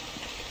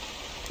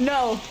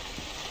 No,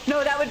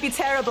 that would be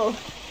terrible.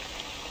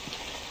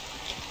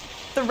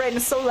 The rain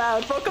is so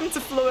loud. Welcome to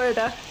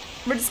Florida.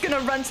 We're just gonna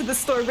run to the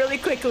store really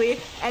quickly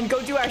and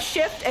go do our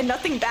shift, and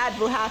nothing bad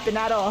will happen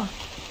at all.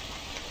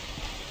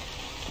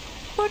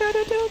 Wait,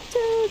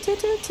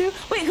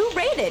 who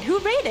raided? Who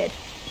raided?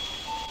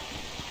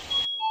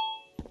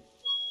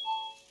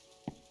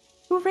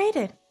 Who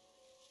raided?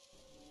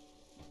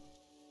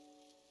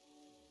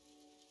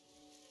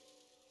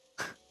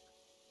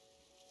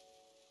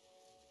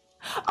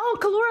 Oh,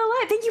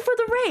 Kalora Live, thank you for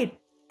the raid.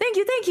 Thank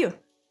you.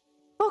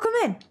 Welcome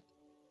in.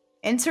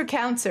 Enter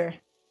counter.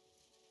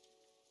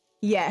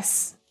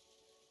 Yes.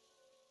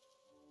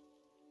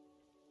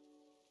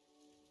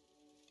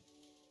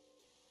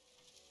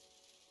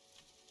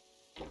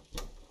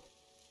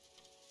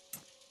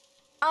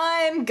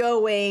 I'm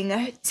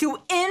going to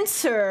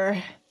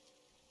enter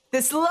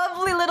this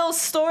lovely little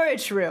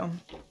storage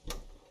room.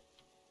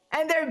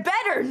 And there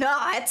better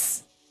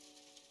not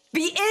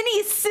be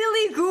any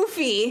silly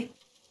goofy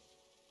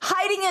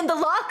hiding in the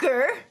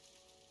locker,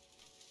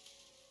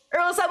 or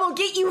else I will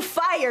get you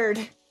fired.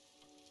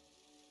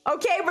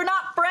 Okay, we're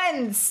not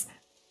friends.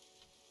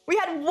 We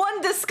had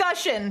one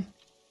discussion.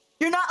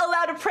 You're not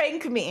allowed to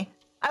prank me.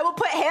 I will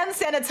put hand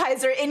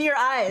sanitizer in your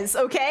eyes,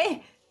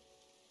 okay?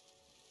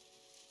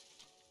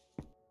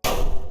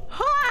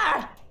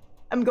 Ha!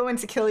 I'm going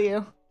to kill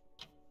you.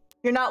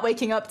 You're not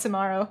waking up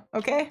tomorrow,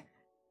 okay?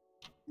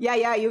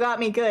 Yeah, you got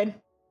me good.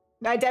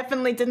 I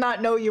definitely did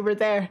not know you were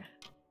there.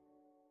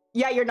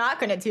 Yeah, you're not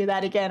gonna do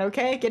that again,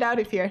 okay? Get out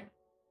of here.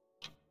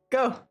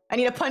 Go. I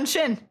need a punch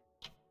in.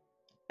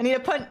 I need a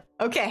punch.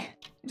 Okay.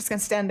 I'm just gonna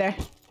stand there.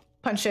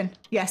 Punch in.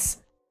 Yes.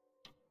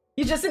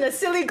 You're just in a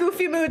silly,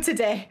 goofy mood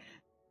today.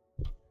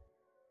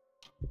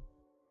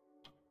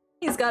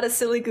 He's got a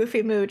silly,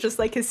 goofy mood, just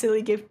like his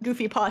silly,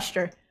 goofy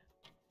posture.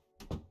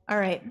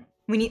 Alright.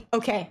 We need...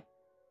 Okay.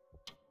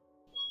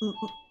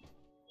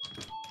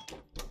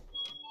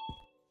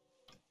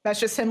 That's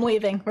just him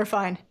leaving. We're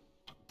fine.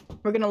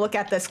 We're gonna look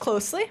at this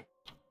closely.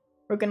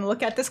 We're gonna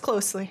look at this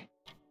closely.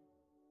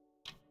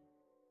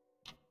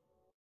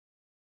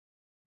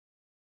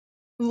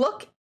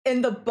 Look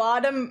in the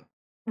bottom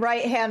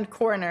right-hand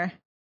corner.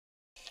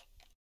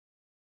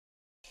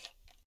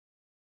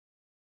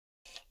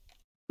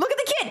 Look at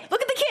the kid!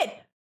 Look at the kid!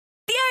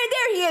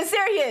 There he is!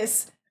 There he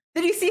is!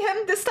 Did you see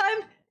him this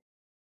time?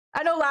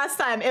 I know last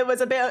time it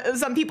was a bit...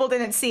 Some people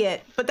didn't see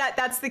it, but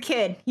that's the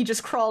kid. He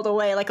just crawled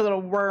away like a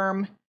little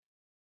worm.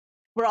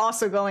 We're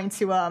also going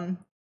to,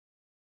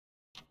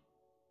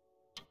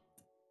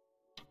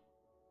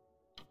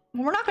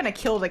 we're not gonna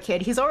kill the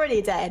kid. He's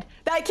already dead.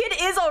 That kid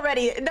is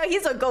already... No,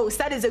 he's a ghost.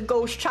 That is a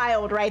ghost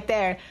child right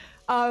there.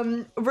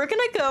 We're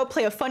gonna go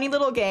play a funny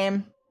little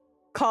game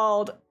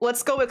called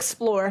Let's Go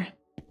Explore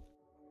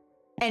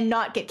and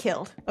not get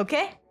killed,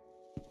 okay?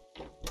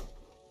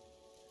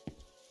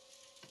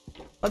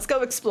 Let's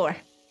go explore.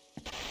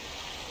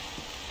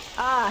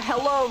 Ah,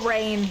 hello,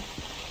 rain.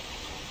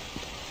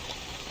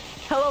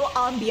 Hello,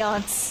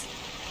 ambiance.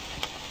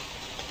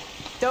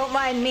 Don't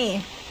mind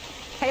me.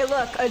 Hey,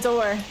 look, a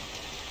door.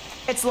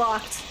 It's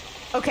locked.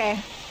 Okay.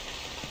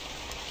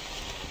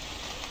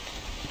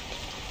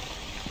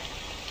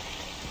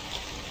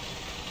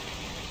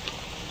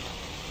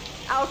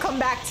 I'll come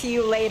back to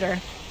you later.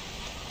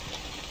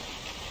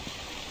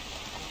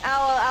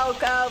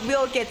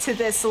 We'll get to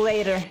this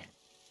later.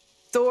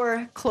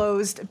 Door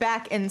closed,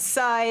 back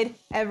inside.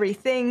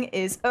 Everything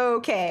is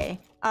okay.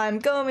 I'm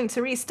going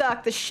to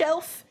restock the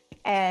shelf,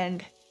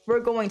 and we're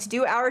going to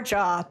do our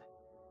job.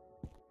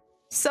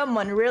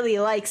 Someone really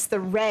likes the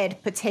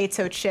red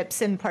potato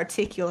chips in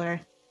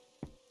particular.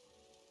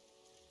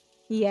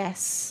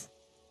 Yes.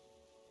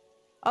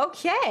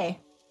 Okay.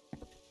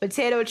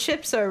 Potato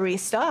chips are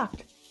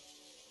restocked.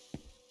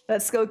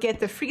 Let's go get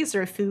the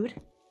freezer food.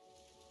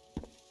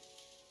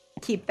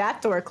 Keep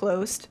that door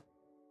closed.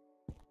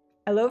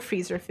 Hello,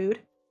 freezer food.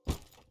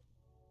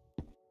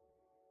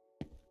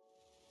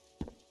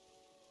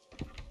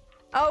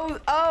 Oh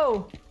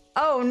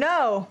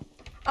no.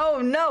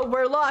 Oh no,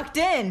 we're locked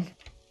in.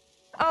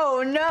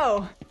 Oh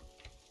no.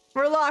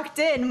 We're locked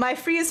in. My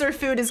freezer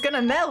food is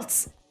gonna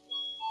melt.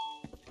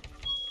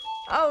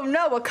 Oh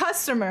no, a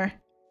customer.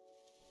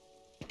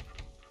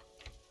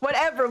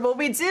 Whatever will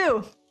we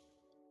do?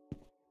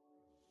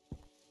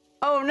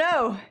 Oh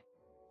no.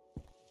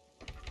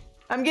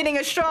 I'm getting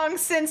a strong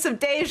sense of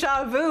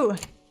deja vu.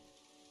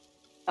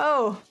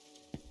 Oh.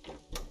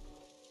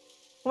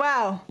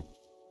 Wow.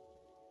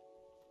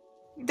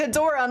 The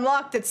door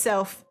unlocked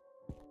itself.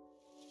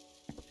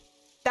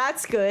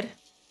 That's good.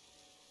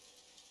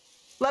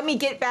 Let me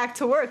get back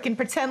to work and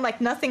pretend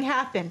like nothing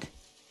happened.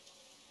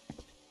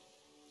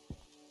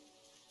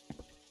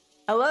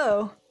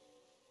 Hello?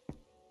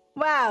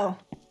 Wow.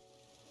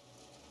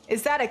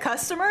 Is that a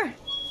customer?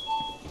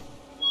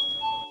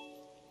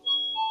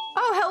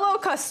 Oh, hello,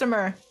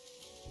 customer.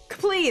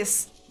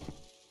 Please,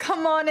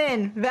 come on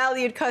in,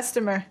 valued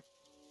customer.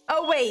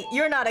 Oh, wait,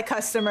 you're not a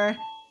customer.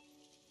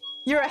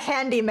 You're a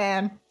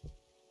handyman.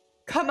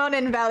 Come on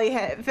in,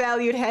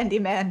 valued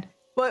handyman.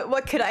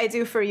 What could I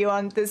do for you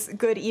on this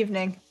good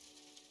evening?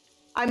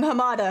 I'm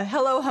Hamada.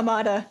 Hello,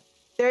 Hamada.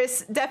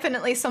 There's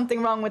definitely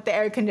something wrong with the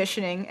air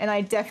conditioning, and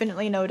I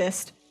definitely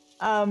noticed.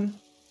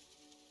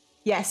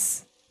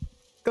 Yes.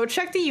 Go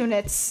check the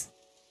units.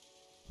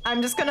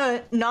 I'm just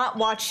gonna not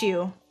watch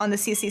you on the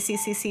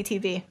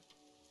CCTV.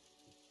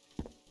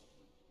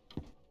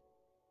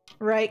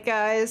 Right,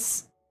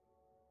 guys?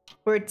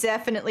 We're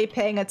definitely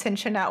paying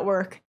attention at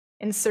work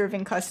and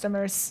serving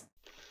customers.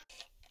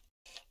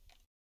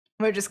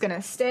 We're just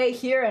gonna stay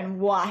here and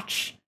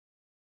watch.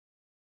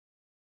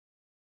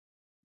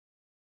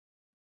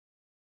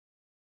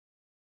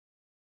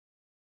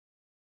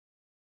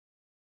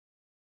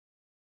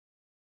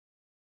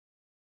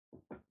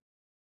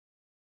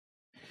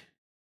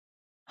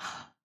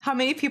 How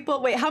many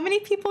people, wait, how many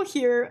people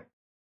here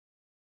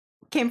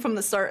came from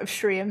the start of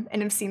stream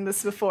and have seen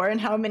this before, and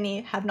how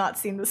many have not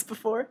seen this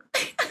before?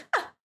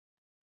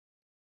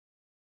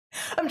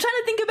 I'm trying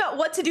to think about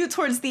what to do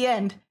towards the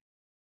end.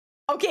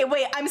 Okay,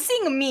 wait, I'm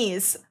seeing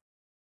Mies.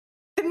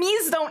 The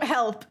Mies don't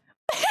help.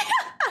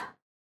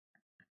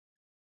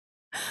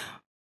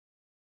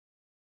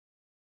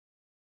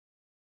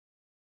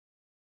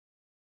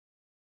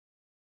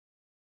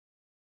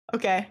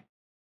 Okay.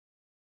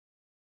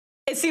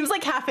 It seems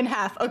like half and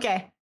half.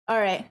 Okay. All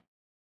right.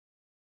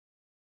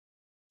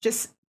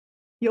 Just,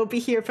 you'll be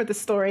here for the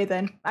story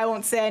then. I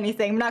won't say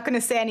anything. I'm not going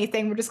to say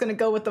anything. We're just going to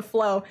go with the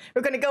flow.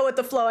 We're going to go with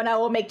the flow and I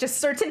will make just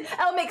certain,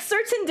 I'll make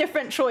certain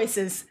different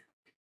choices.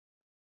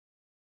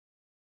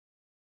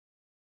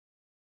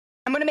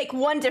 I'm going to make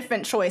one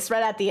different choice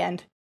right at the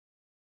end.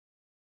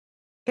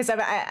 Because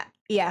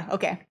yeah,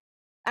 okay.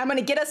 I'm going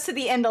to get us to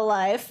the end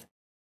alive.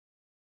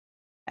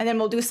 And then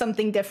we'll do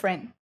something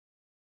different.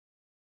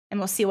 And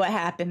we'll see what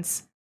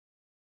happens.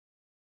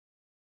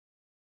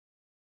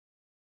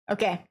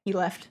 Okay, he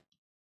left.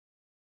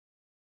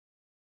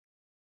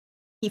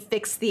 He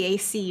fixed the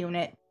AC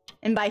unit.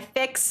 And by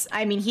fix,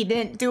 I mean he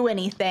didn't do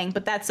anything,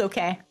 but that's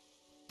okay.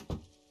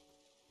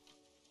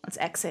 Let's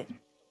exit.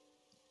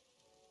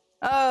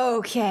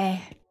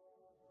 Okay.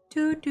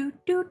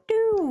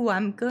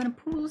 I'm gonna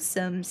pull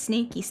some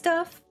sneaky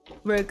stuff.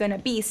 We're gonna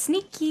be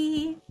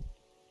sneaky.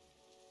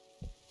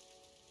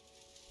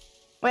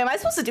 Wait, am I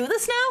supposed to do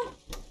this now?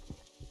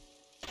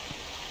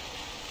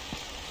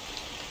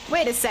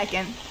 Wait a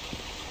second.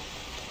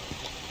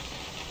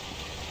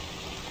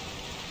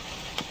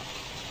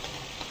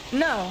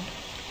 No.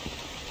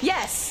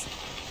 Yes.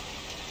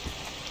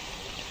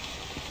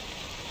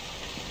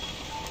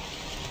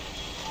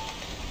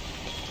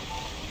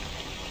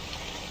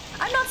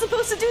 I'm not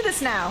supposed to do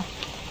this now.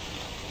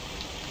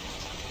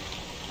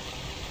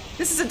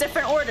 This is a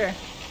different order.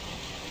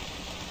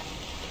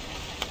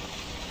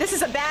 This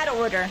is a bad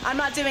order. I'm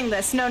not doing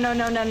this. No, no,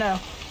 no, no, no.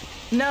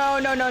 No,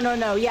 no, no, no,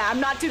 no. Yeah, I'm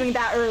not doing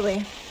that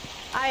early.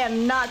 I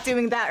am not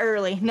doing that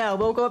early. No,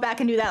 we'll go back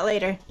and do that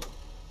later.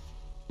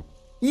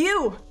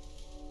 You!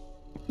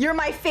 You're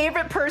my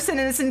favorite person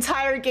in this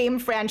entire game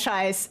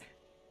franchise.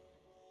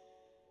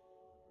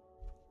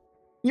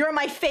 You're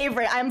my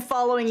favorite. I'm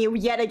following you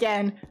yet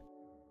again.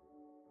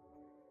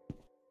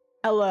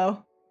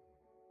 Hello.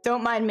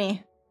 Don't mind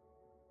me.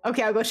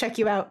 Okay, I'll go check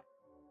you out.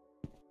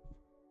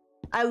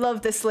 I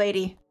love this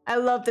lady. I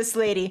love this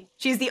lady.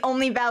 She's the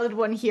only valid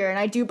one here, and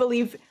I do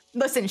believe...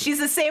 Listen, she's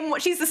the same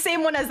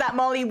one as that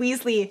Molly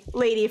Weasley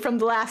lady from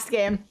the last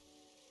game.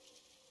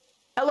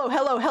 Hello,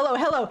 hello, hello,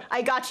 hello.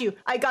 I got you.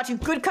 I got you.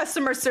 Good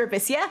customer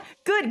service, yeah?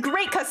 Good,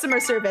 great customer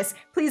service.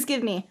 Please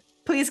give me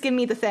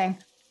the thing.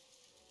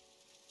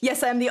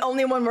 Yes, I'm the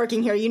only one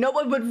working here. You know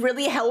what would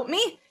really help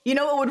me? You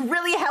know what would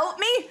really help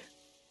me?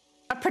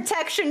 A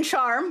protection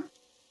charm.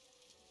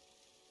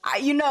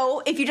 You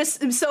know, if you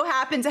just so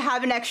happen to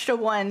have an extra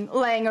one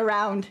laying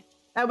around,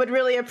 I would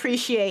really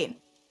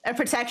appreciate a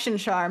protection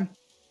charm.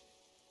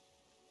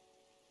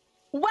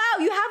 Wow,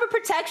 you have a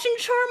protection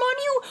charm on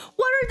you?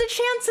 What are the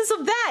chances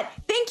of that?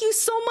 Thank you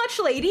so much,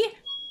 lady.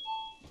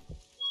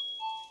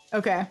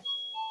 Okay.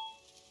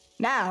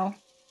 Now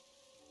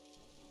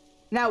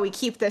we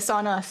keep this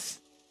on us.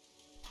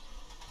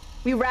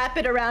 We wrap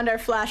it around our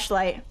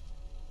flashlight.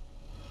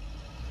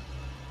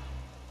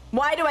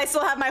 Why do I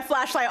still have my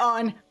flashlight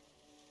on?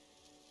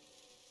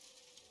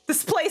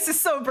 This place is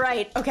so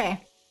bright.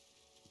 Okay.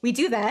 We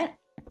do that.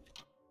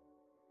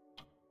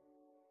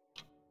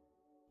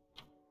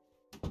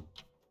 I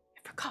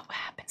forgot what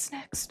happens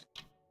next.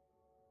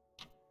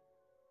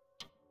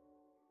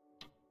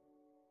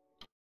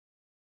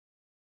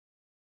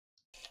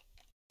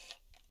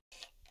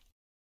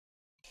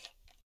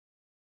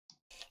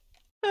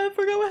 I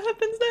forgot what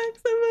happens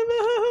next.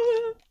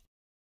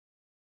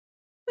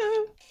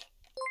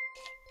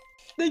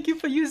 Thank you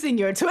for using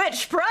your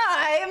Twitch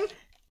Prime.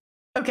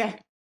 Okay.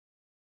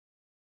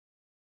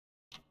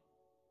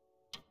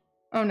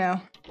 Oh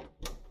no.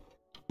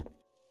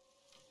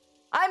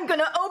 I'm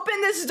gonna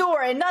open this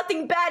door and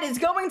nothing bad is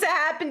going to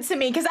happen to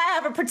me because I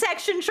have a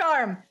protection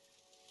charm.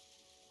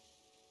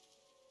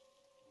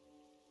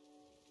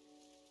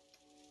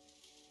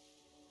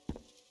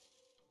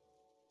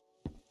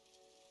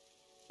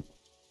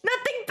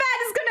 Nothing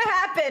bad is gonna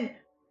happen.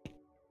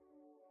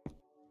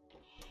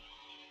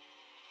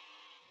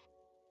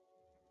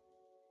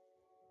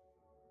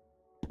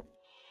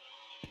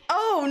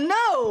 Oh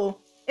no!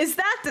 Is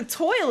that the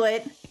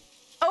toilet?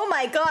 Oh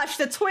my gosh,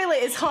 the toilet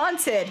is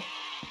haunted.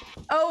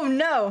 Oh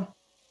no.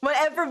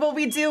 Whatever will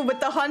we do with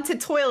the haunted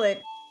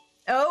toilet?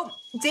 Oh,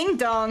 ding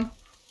dong.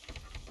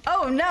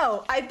 Oh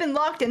no, I've been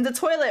locked in the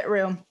toilet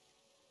room.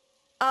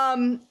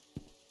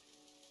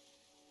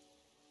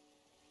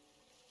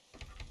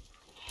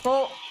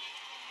 Well,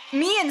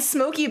 me and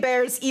Smokey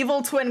Bear's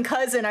evil twin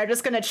cousin are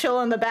just gonna chill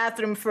in the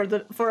bathroom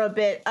for a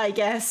bit, I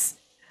guess.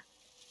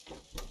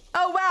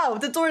 Oh wow,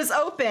 the door's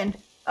open.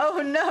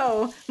 Oh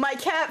no, my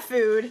cat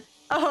food.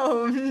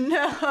 Oh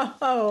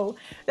no,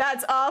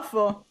 that's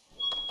awful.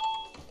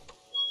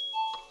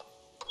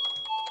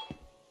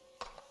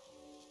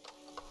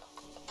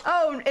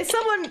 Oh, is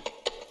someone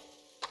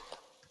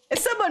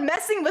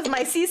messing with my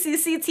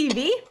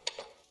CCTV?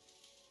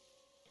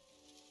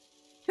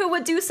 Who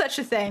would do such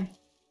a thing?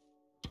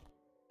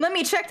 Let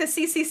me check the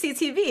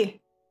CCTV.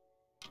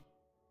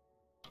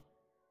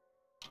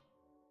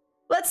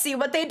 Let's see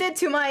what they did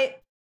to my...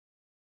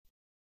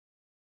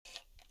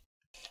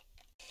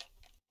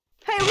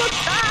 Hey, look!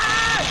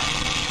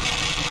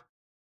 Ah!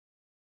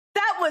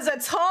 was a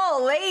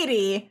tall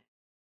lady.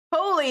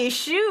 Holy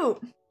shoot.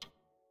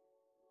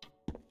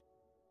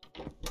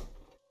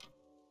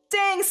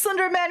 Dang,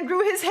 Slenderman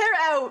grew his hair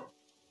out.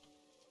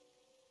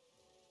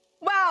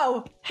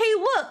 Wow. Hey,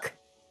 look.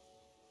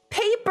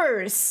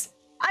 Papers.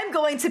 I'm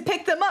going to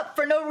pick them up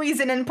for no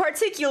reason in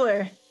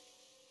particular.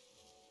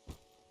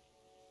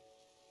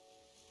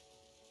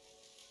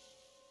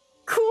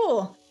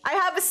 Cool. I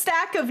have a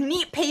stack of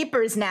neat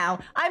papers now.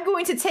 I'm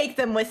going to take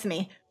them with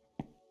me.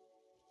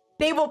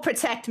 They will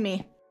protect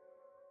me.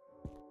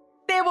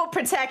 They will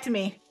protect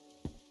me.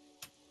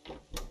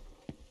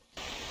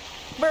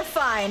 We're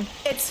fine.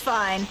 It's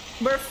fine.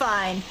 We're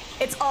fine.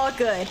 It's all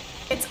good.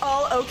 It's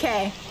all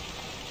okay.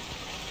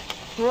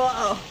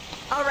 Whoa.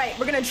 All right,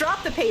 we're gonna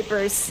drop the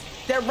papers.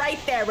 They're right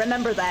there,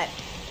 remember that.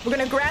 We're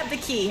gonna grab the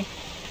key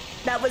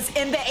that was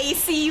in the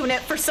AC unit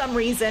for some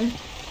reason.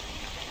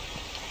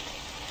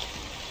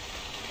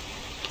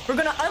 We're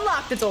gonna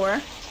unlock the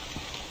door.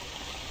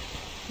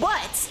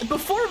 But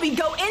before we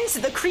go into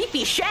the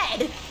creepy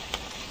shed,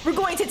 we're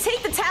going to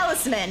take the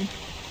talisman.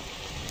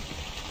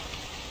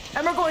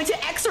 And we're going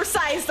to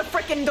exorcise the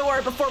frickin'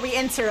 door before we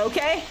enter,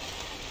 okay?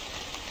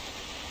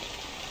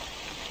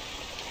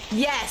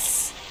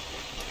 Yes.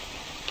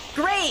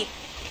 Great.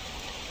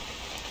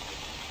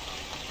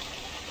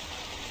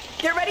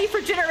 Get ready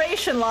for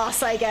generation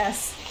loss, I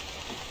guess.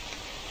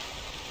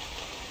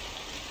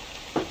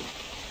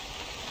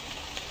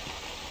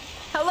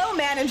 Hello,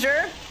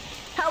 manager.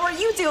 How are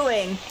you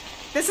doing?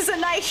 This is a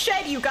nice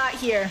shed you got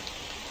here.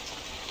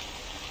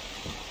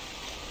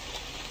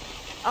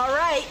 All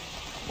right.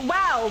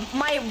 Wow,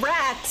 my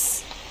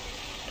rats.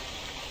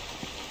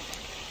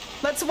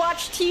 Let's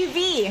watch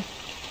TV.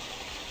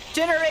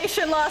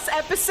 Generation Loss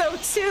Episode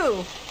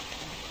 2.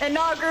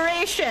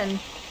 Inauguration.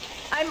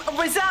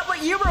 Was that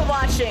what you were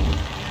watching?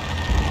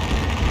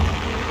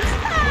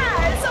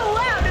 Ah, it's so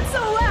loud, it's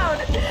so loud.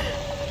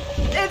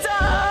 It's,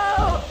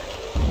 oh!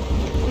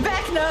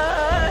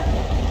 Vecna!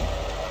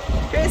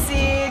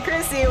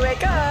 Chrissy,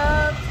 wake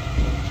up.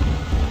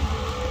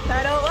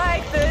 I don't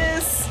like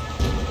this.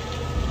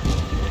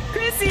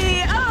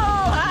 Chrissy,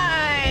 oh,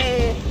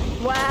 hi.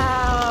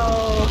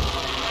 Wow.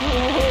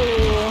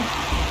 Ooh.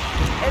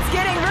 It's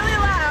getting really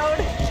loud.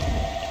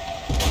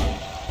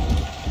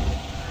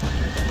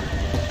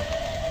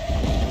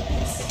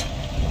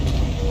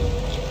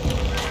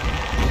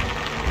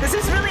 This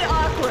is really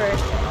awkward.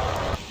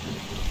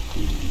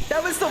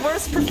 That was the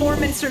worst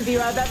performance review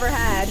I've ever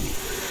had.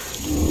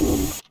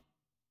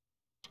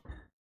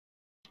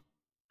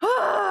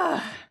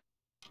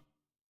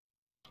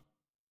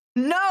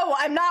 No,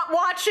 I'm not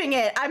watching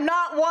it. I'm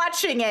not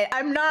watching it.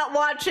 I'm not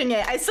watching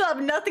it. I still have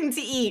nothing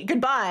to eat.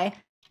 Goodbye.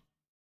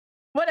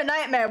 What a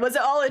nightmare. Was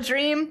it all a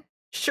dream?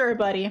 Sure,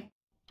 buddy.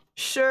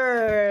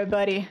 Sure,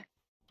 buddy.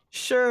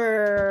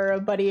 Sure,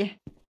 buddy.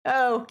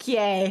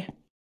 Okay.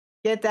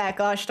 Get that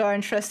gosh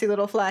darn trusty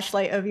little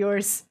flashlight of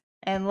yours,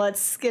 and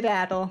let's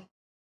skedaddle.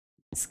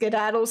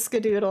 Skedaddle,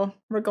 skedoodle.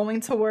 We're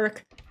going to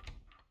work.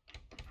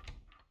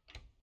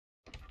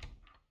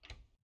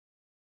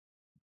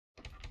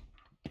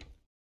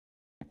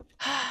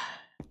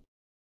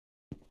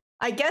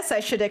 I guess I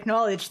should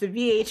acknowledge the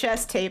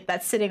VHS tape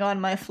that's sitting on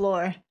my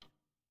floor.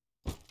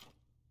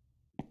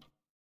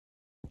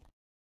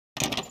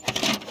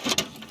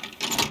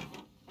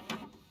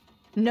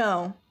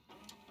 No.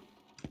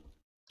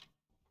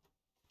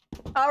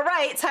 All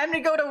right, time to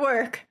go to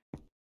work.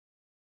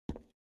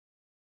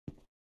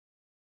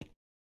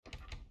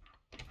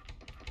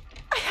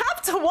 I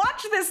have to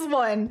watch this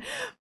one.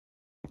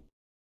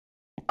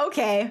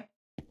 Okay.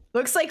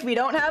 Looks like we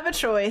don't have a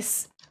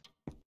choice.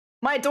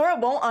 My door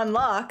won't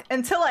unlock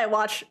until I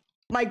watch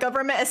my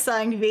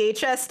government-assigned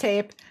VHS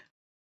tape.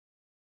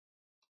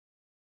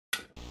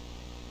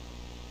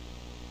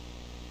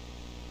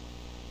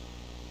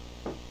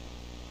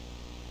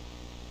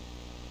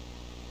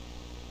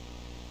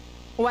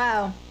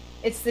 Wow,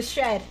 it's the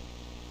shed.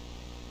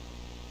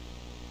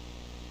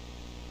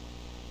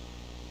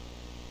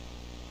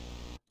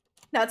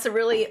 That's a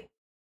really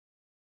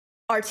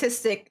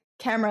artistic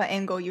camera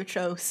angle you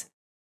chose.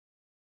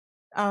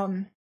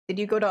 Did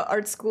you go to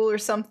art school or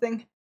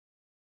something?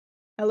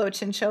 Hello,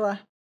 Chinchilla.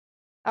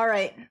 All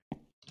right,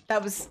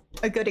 that was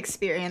a good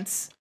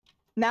experience.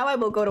 Now I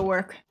will go to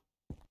work.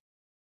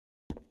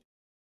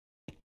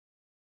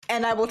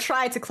 And I will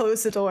try to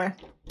close the door.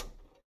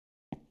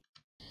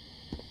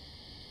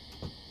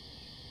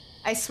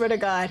 I swear to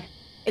God,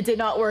 it did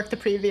not work the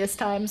previous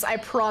times. I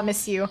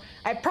promise you.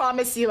 I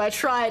promise you, I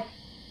tried.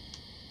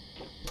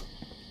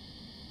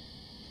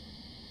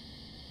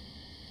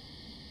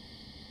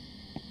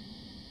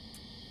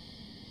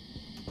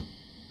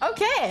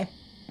 Okay.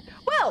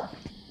 Well,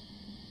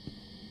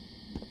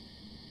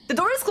 the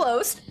door is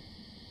closed.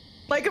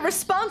 Like a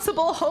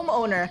responsible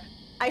homeowner,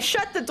 I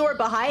shut the door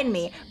behind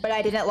me, but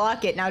I didn't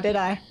lock it, now did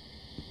I?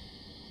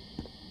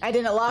 I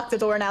didn't lock the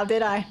door, now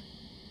did I?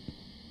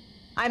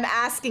 I'm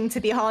asking to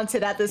be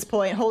haunted at this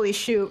point, holy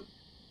shoot.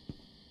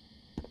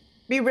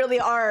 We really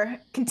are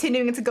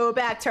continuing to go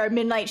back to our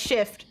midnight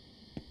shift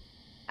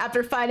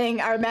after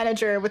finding our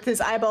manager with his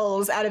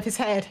eyeballs out of his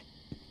head.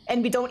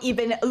 And we don't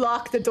even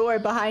lock the door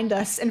behind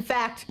us. In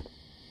fact,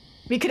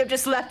 we could have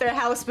just left their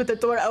house with the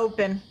door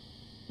open.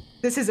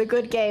 This is a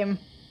good game.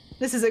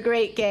 This is a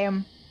great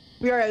game.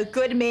 We are a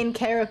good main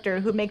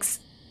character who makes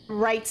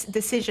right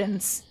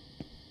decisions.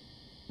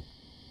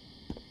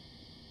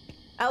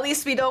 At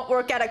least we don't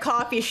work at a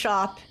coffee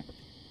shop.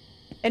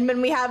 And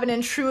when we have an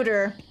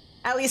intruder,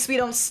 at least we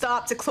don't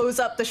stop to close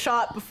up the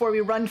shop before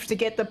we run to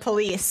get the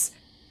police.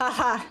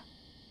 Haha.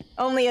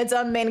 Only a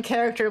dumb main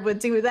character would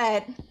do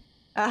that.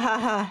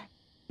 Ahaha.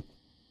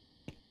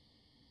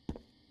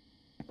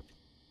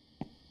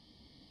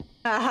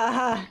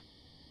 Ahaha.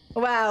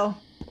 Wow.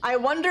 I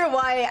wonder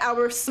why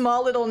our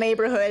small little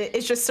neighborhood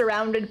is just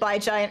surrounded by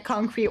giant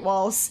concrete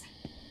walls.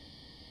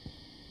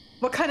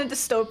 What kind of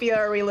dystopia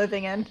are we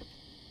living in?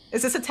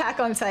 Is this Attack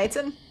on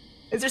Titan?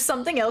 Is there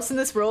something else in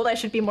this world I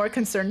should be more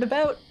concerned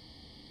about?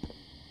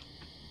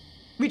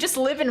 We just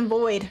live in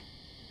void.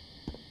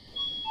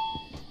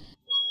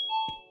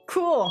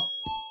 Cool.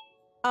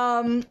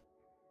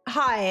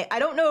 Hi. I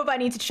don't know if I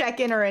need to check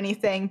in or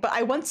anything, but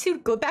I want to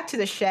go back to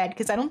the shed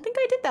because I don't think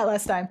I did that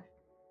last time.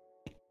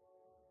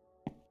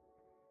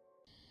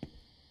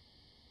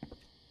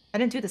 I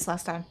didn't do this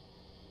last time.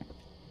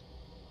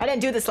 I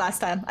didn't do this last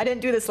time. I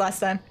didn't do this last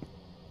time.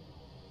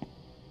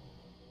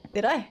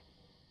 Did I?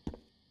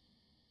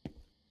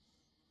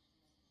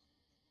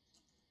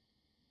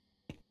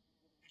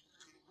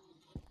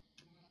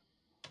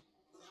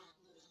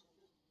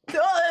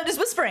 Oh, it is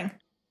whispering.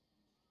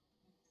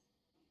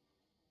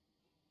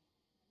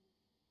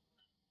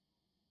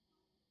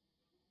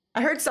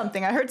 I heard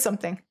something. I heard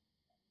something.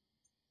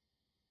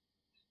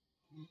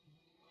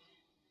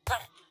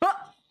 Oh!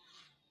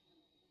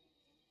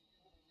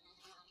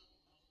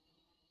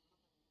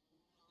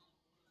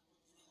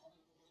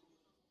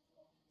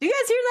 Do you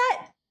guys hear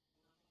that?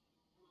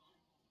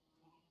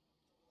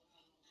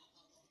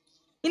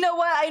 You know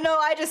what?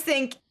 I just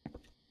think,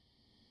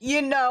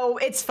 you know,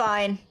 it's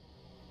fine.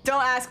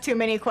 Don't ask too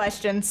many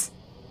questions.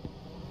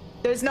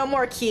 There's no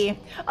more key.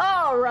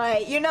 All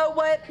right, you know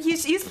what?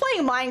 He's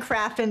playing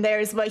Minecraft and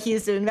there's what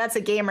he's doing. That's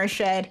a gamer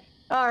shed.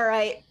 All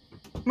right,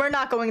 we're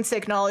not going to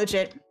acknowledge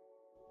it.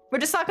 We're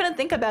just not gonna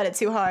think about it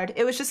too hard.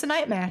 It was just a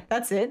nightmare.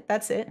 That's it,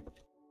 that's it.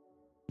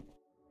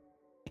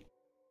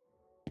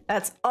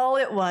 That's all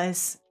it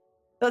was.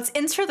 Let's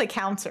enter the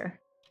counter.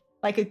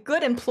 Like a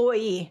good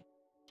employee.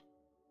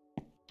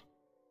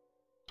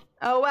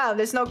 Oh wow,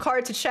 there's no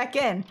card to check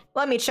in.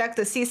 Let me check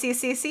the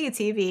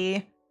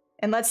CCTV.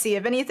 And let's see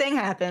if anything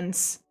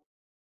happens.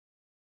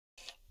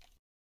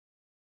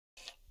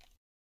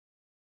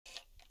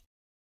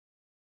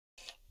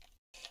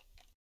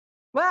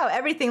 Wow,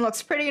 everything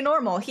looks pretty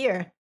normal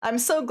here. I'm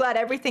so glad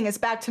everything is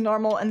back to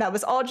normal and that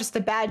was all just a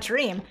bad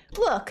dream.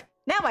 Look,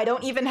 now I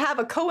don't even have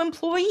a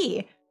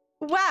co-employee.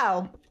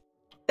 Wow,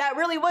 that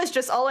really was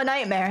just all a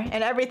nightmare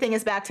and everything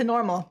is back to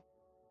normal.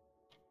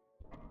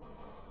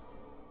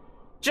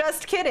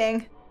 Just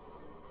kidding.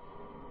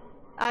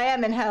 I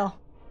am in hell.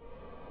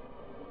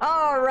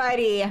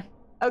 Alrighty.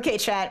 Okay,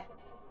 chat.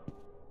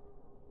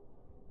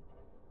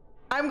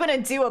 I'm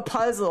gonna do a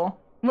puzzle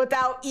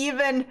without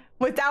even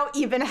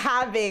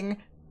having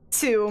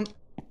to...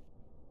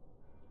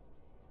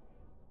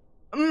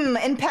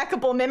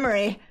 impeccable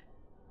memory.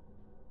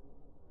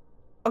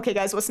 Okay,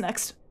 guys, what's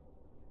next?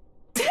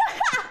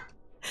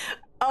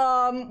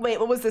 Wait,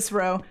 what was this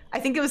row? I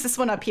think it was this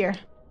one up here.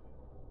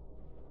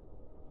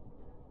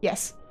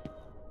 Yes.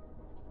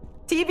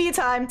 TV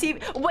time,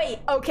 TV. Wait,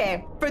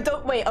 okay.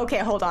 Wait, okay,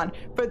 hold on.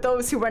 For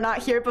those who were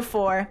not here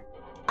before,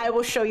 I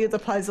will show you the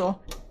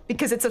puzzle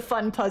because it's a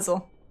fun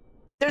puzzle.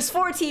 There's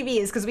 4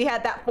 TVs because we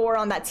had that 4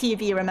 on that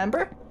TV,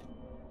 remember?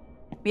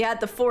 We had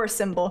the 4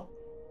 symbol.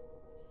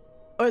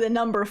 Or the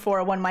number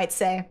 4, one might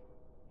say.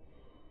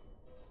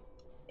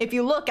 If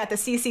you look at the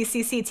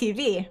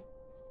CCTV,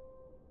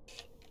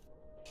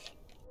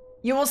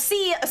 you will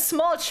see a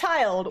small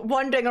child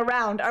wandering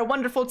around our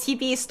wonderful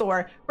TV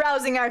store,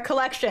 browsing our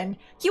collection.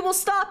 He will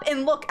stop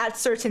and look at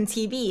certain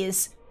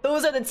TVs.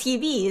 Those are the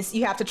TVs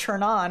you have to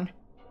turn on.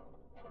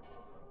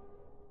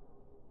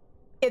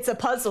 It's a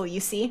puzzle, you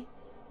see.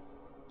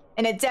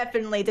 And it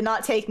definitely did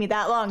not take me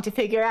that long to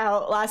figure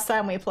out last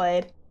time we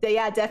played.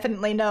 Yeah,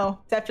 definitely no.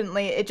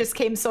 Definitely. It just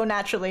came so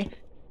naturally.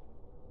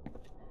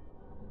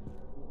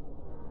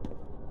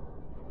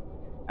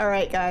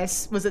 Alright,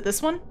 guys. Was it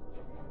this one?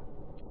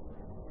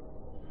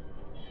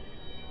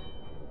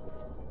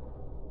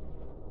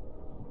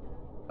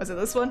 Was it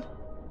this one?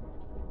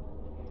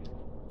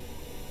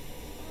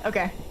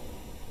 Okay.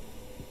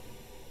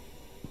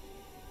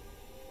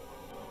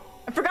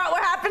 I forgot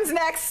what happens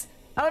next.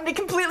 I'm gonna be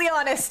completely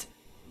honest.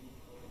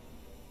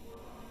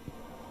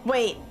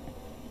 Wait.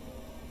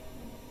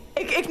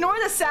 Ignore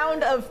the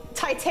sound of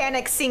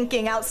Titanic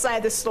sinking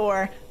outside the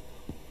store.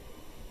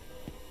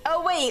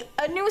 Oh wait,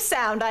 a new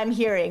sound I'm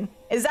hearing.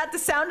 Is that the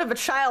sound of a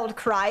child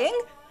crying?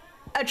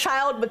 A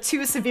child with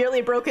 2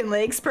 severely broken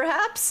legs,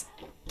 perhaps?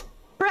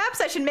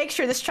 Perhaps I should make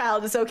sure this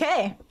child is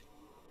okay.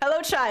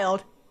 Hello,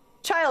 child.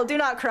 Child, do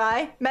not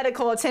cry.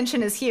 Medical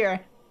attention is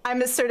here.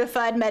 I'm a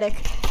certified medic.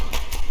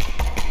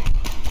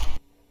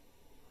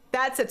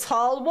 That's a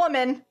tall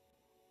woman.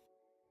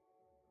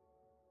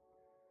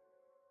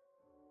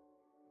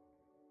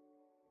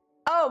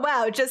 Oh,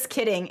 wow, just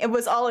kidding. It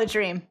was all a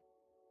dream.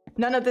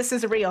 None of this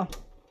is real.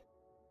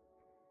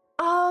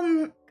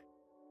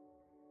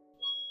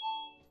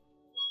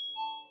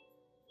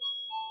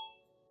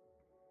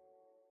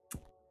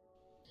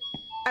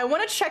 I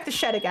want to check the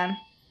shed again.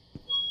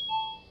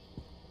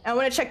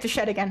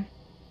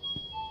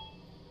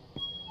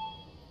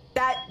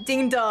 That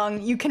ding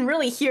dong, you can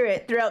really hear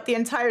it throughout the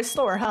entire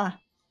store, huh?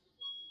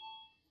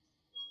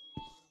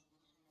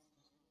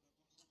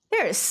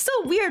 There is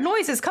still weird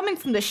noises coming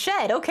from the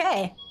shed,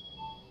 okay.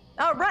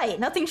 Alright,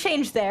 nothing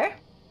changed there.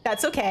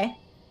 That's okay.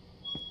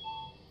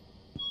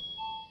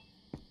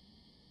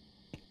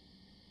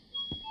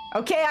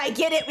 Okay, I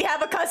get it, we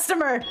have a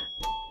customer!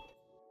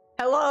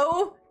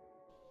 Hello?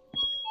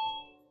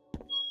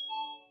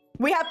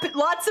 We have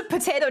lots of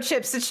potato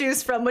chips to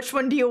choose from. Which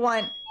one do you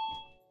want?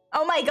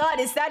 Oh my god,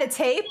 is that a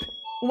tape?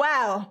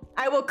 Wow,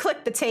 I will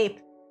click the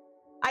tape.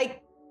 I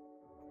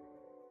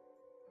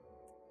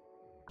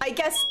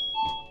guess...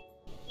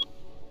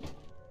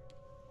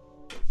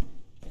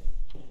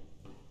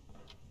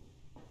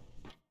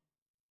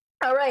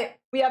 Alright,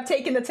 we have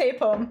taken the tape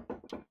home.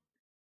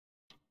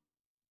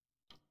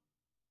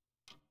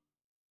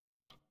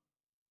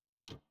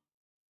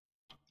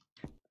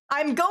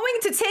 I'm going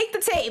to take the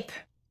tape.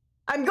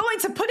 I'm going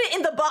to put it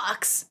in the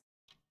box.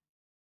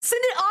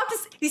 Send it off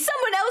to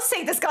someone else.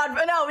 Take this, God.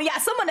 No, yeah,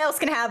 someone else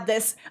can have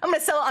this. I'm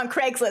gonna sell it on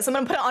Craigslist. I'm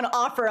gonna put it on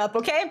OfferUp,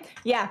 okay?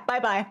 Yeah,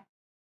 bye-bye.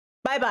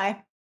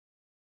 Bye-bye.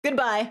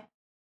 Goodbye.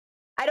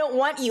 I don't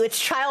want you. It's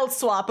child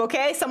swap,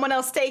 okay? Someone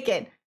else take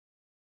it.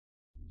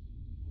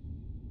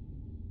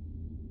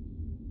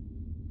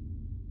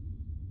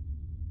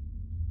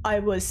 I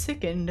was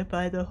sickened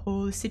by the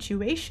whole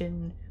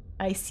situation.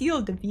 I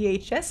sealed the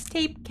VHS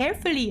tape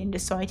carefully and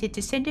decided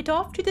to send it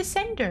off to the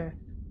sender.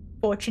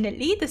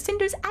 Fortunately, the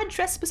sender's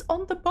address was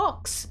on the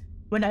box.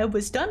 When I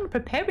was done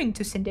preparing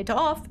to send it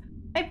off,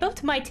 I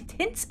felt my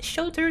tense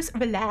shoulders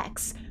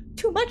relax.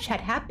 Too much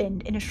had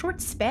happened in a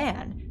short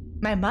span.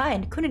 My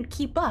mind couldn't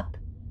keep up.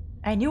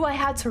 I knew I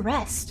had to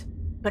rest,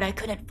 but I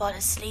couldn't fall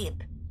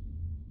asleep.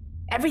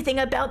 Everything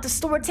about the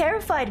store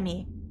terrified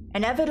me.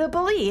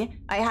 Inevitably,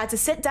 I had to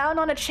sit down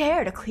on a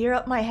chair to clear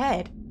up my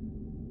head.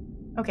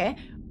 Okay.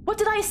 What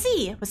did I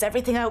see? Was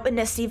everything I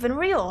witnessed even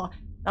real?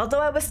 Although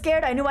I was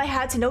scared, I knew I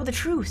had to know the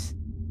truth.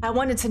 I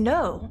wanted to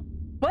know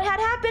what had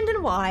happened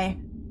and why.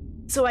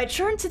 So I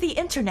turned to the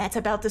internet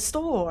about the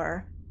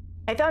store.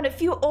 I found a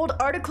few old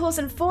articles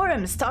and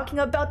forums talking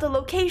about the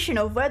location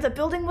of where the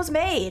building was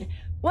made.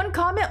 One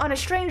comment on a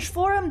strange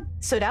forum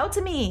stood out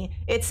to me.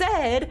 It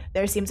said,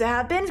 there seems to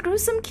have been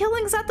gruesome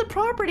killings at the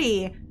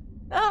property.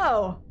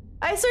 Oh.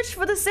 I searched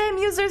for the same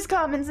user's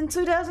comments. In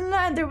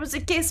 2009, there was a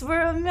case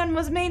where a man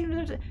was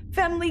made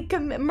family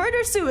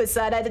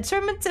murder-suicide. I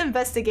determined to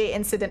investigate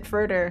incident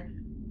further.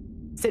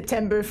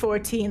 September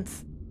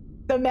 14th.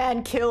 The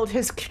man killed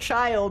his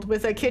child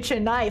with a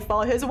kitchen knife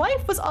while his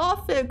wife was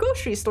off at a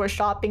grocery store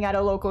shopping at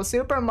a local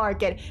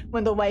supermarket.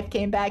 When the wife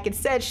came back, it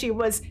said she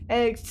was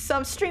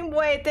some extreme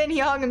weight. Then he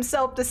hung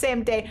himself the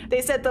same day.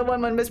 They said the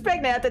woman was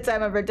pregnant at the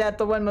time of her death.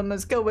 The woman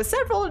was killed with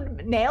several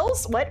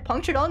nails,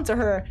 punctured onto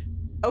her.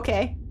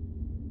 Okay.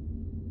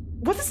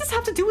 What does this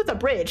have to do with the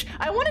bridge?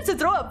 I wanted to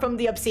throw up from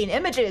the obscene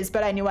images,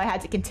 but I knew I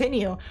had to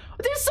continue.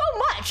 There's so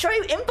much! Are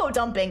you info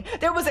dumping?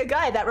 There was a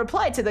guy that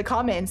replied to the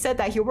comment and said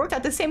that he worked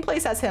at the same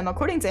place as him.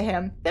 According to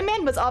him, the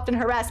man was often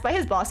harassed by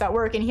his boss at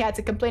work and he had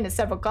to complain to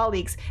several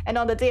colleagues. And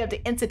on the day of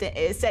the incident,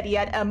 it said he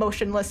had a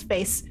motionless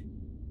face.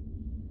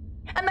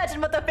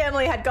 Imagine what the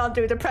family had gone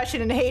through.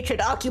 Depression and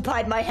hatred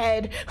occupied my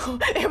head.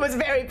 It was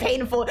very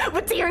painful.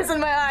 With tears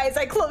in my eyes,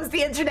 I closed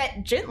the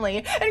internet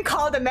gently and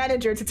called the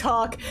manager to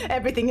talk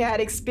everything I had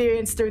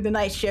experienced during the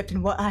night shift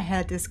and what I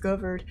had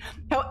discovered.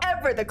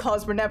 However, the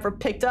calls were never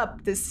picked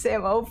up this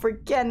same over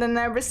again. Then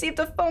I received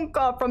a phone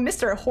call from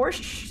Mr.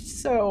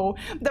 Horso,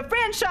 the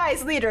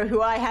franchise leader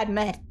who I had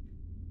met.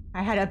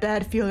 I had a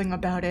bad feeling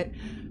about it.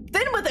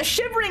 Then with a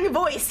shivering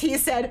voice, he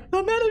said,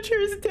 the manager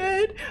is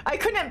dead. I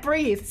couldn't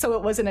breathe, so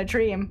it wasn't a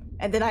dream.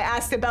 And then I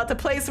asked about the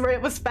place where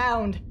it was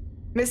found.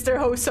 Mr.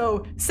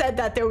 Hoso said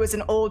that there was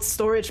an old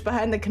storage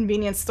behind the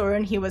convenience store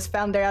and he was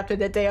found there after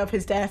the day of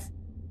his death.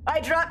 I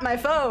dropped my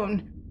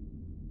phone.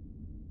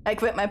 I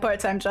quit my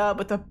part-time job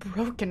with a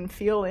broken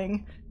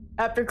feeling.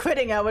 After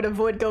quitting, I would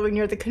avoid going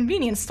near the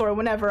convenience store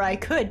whenever I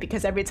could,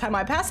 because every time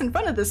I passed in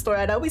front of the store,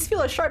 I'd always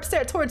feel a sharp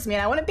stare towards me,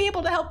 and I wouldn't be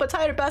able to help but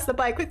try to pass it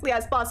by quickly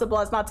as possible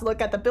as not to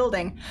look at the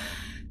building.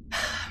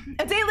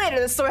 A day later,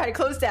 the store had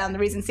closed down. The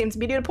reason seemed to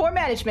be due to poor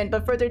management,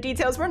 but further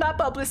details were not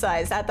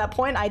publicized. At that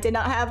point, I did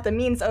not have the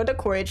means or the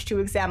courage to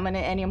examine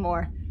it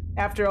anymore.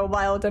 After a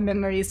while, the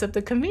memories of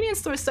the convenience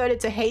store started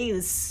to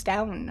haze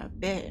down a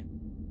bit.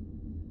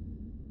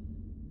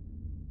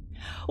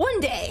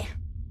 One day,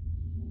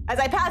 as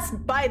I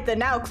passed by the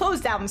now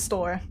closed down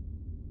store,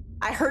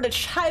 I heard a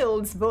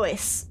child's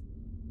voice.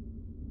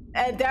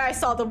 And there I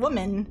saw the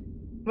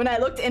woman When I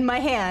looked in my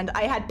hand,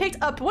 I had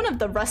picked up one of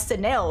the rusted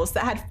nails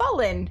that had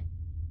fallen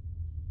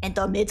in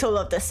the middle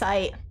of the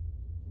site.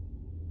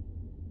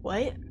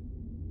 What?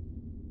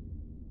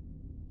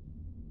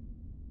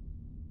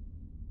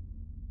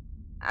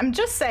 I'm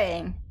just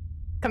saying,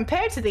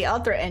 compared to the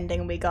other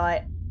ending we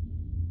got,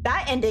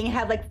 that ending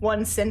had like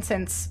one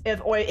sentence,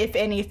 if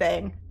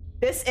anything.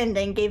 This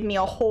ending gave me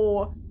a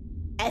whole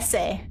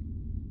essay.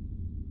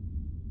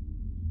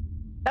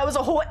 That was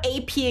a whole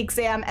AP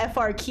exam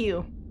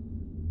FRQ.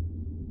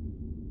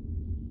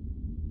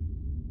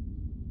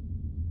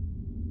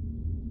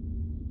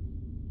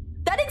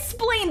 That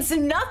explains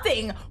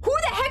nothing. Who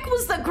the heck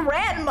was the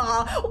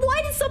grandma?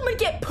 Why did someone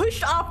get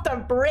pushed off the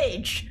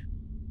bridge?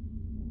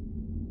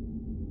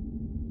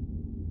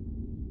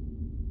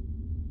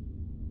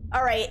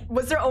 All right,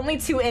 was there only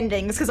 2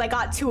 endings? Because I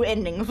got 2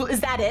 endings.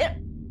 Is that it?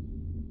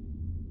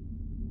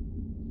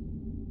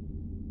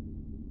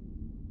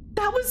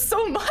 That was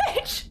so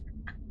much.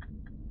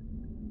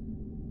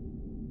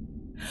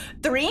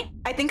 3?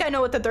 I think I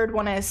know what the third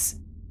one is.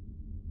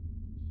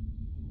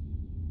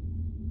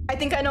 I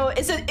think I know.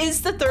 Is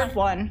the third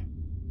one?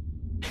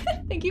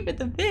 Thank you for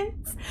the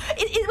bits.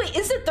 Wait,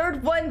 is the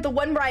third one the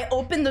one where I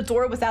opened the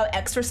door without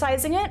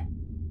exercising it?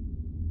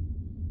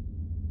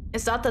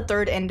 Is that the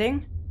third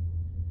ending?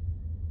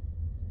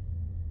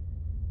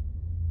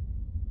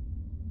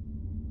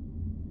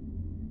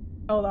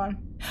 Hold on.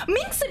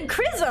 Minx and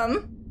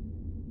Chrism?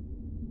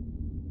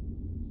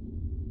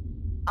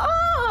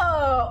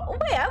 Oh,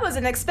 wait, I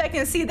wasn't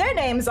expecting to see their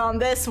names on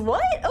this.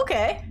 What?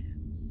 Okay.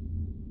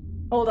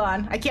 Hold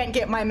on, I can't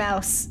get my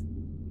mouse.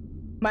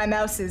 My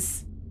mouse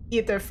is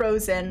either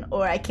frozen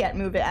or I can't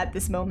move it at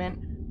this moment.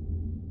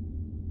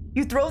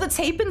 You throw the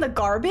tape in the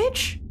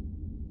garbage?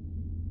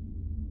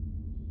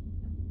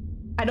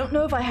 I don't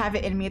know if I have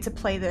it in me to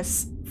play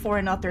this for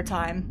another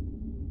time.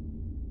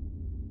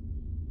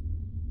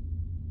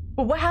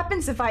 But what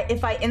happens if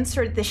I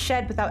insert the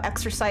shed without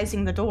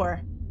exercising the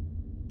door?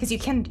 Because you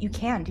can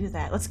do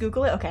that. Let's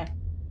Google it. Okay.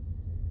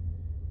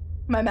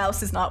 My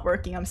mouse is not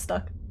working. I'm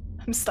stuck.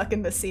 I'm stuck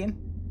in this scene.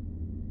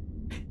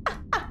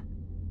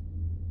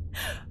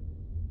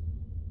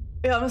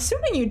 Yeah, I'm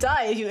assuming you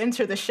die if you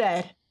enter the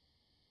shed.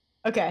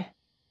 Okay.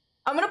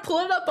 I'm gonna pull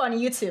it up on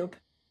YouTube.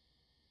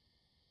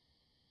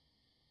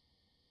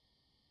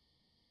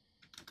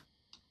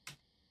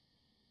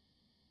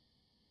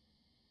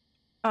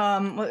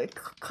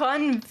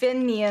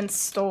 Convenience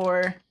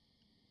store.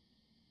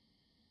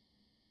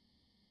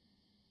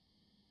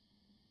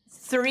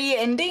 3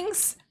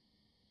 endings?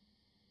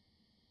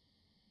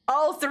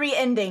 All 3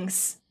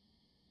 endings.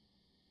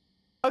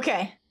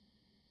 Okay.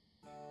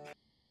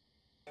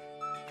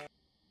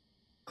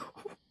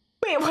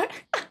 Wait, what?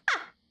 I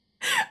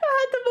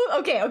had to move.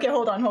 Okay,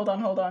 hold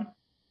on.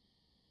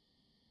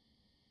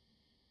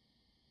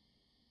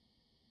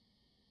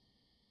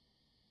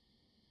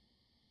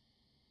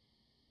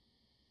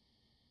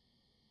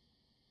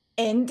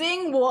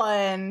 Ending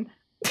 1.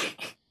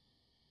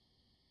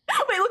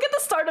 Wait, look at the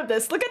start of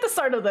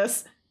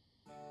this.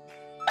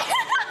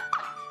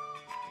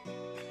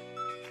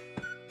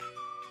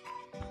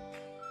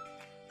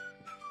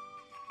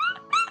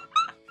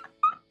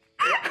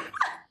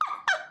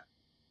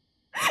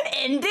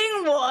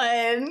 Ending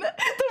 1.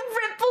 The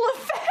ripple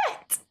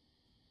effect.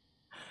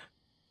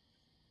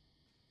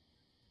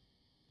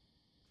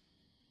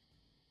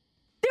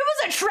 There was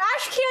a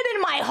trash can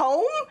in my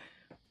home?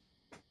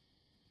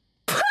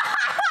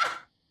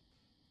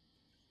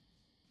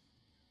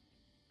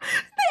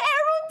 The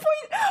arrow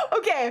point.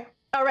 Okay,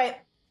 all right.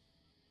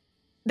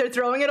 They're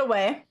throwing it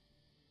away.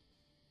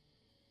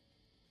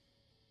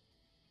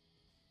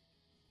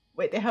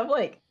 Wait, they have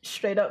like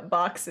straight up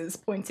boxes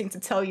pointing to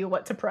tell you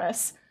what to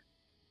press.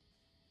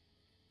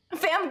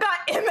 Fam got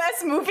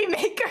MS Movie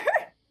Maker.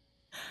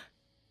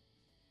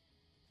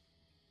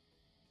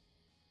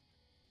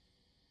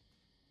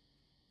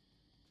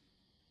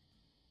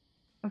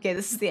 Okay,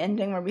 this is the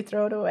ending where we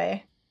throw it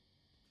away.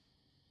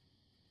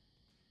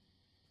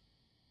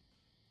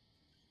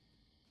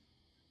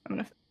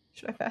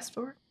 Should I fast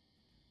forward?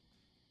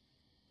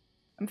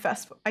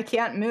 I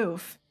can't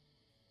move.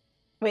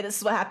 Wait, this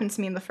is what happened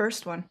to me in the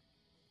first one.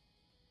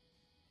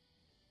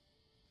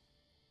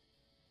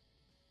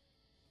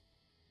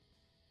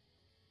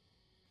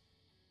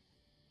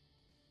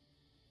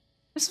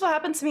 This is what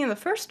happened to me in the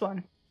first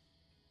one.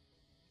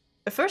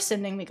 The first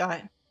ending we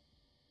got.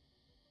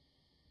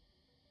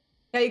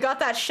 Yeah, you got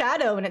that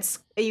shadow and it's...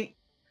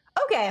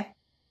 Okay.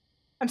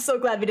 I'm so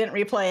glad we didn't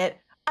replay it.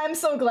 I'm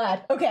so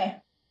glad. Okay.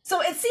 So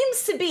it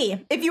seems to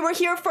be, if you were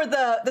here for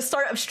the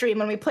start of stream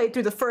when we played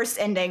through the first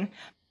ending,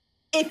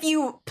 if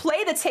you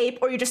play the tape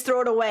or you just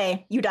throw it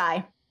away, you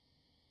die.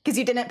 Because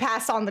you didn't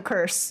pass on the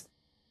curse.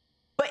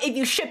 But if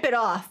you ship it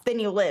off, then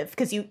you live,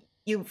 because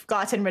you've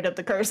gotten rid of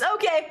the curse.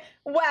 Okay,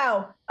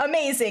 wow,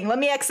 amazing. Let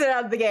me exit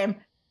out of the game.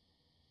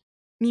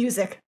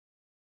 Music.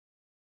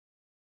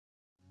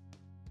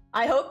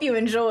 I hope you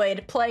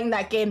enjoyed playing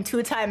that game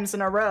 2 times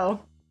in a row.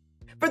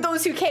 For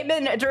those who came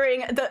in during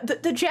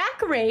the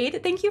Jack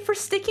raid, thank you for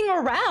sticking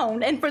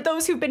around. And for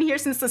those who've been here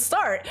since the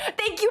start,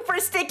 thank you for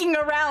sticking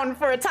around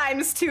for a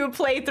 ×2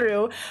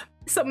 playthrough.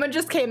 Someone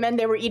just came in,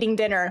 they were eating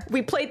dinner.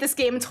 We played this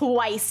game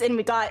twice and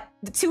we got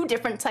 2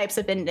 different types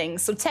of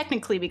endings. So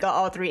technically we got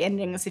all 3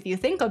 endings if you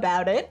think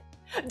about it.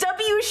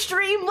 W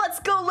stream, let's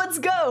go, let's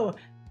go.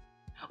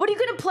 What are you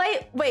gonna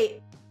play?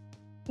 Wait,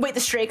 the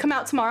Stray come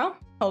out tomorrow?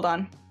 Hold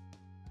on.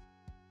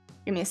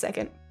 Give me a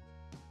second.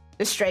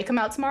 Does Stray come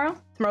out tomorrow?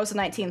 Tomorrow's the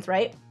 19th,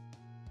 right?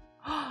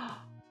 Do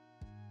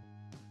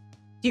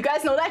you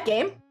guys know that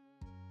game?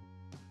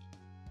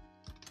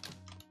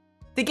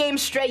 The game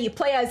Stray, you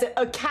play as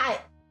a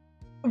cat.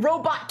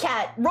 Robot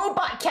cat.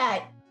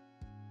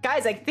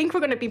 Guys, I think we're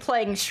gonna be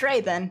playing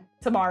Stray then,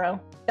 tomorrow.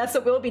 That's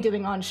what we'll be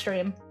doing on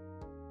stream.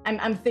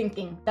 I'm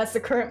thinking. That's the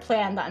current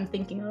plan that I'm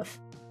thinking of.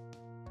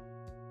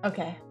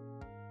 Okay.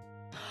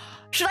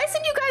 Should I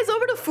send you guys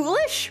over to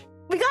Foolish?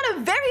 We got a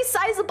very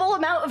sizable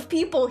amount of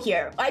people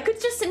here. I could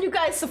just send you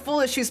guys to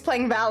Foolish who's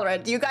playing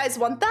Valorant. Do you guys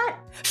want that?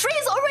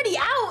 Stray's already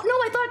out! No,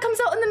 I thought it comes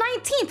out on the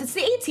 19th. It's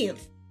the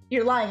 18th.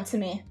 You're lying to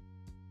me.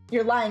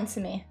 You're lying to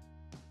me.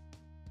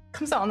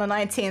 Comes out on the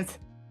 19th.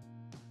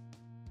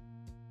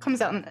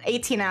 Comes out in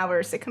 18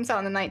 hours. It comes out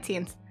on the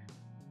 19th.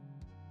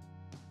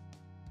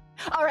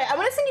 All right, I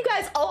want to send you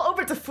guys all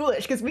over to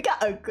Foolish because we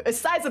got a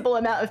sizable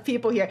amount of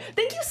people here.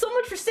 Thank you so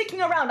much for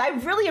sticking around. I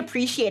really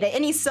appreciate it.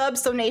 Any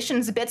subs,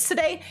 donations, bits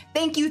today?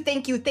 Thank you,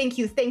 thank you, thank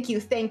you, thank you,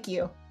 thank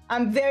you.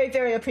 I'm very,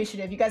 very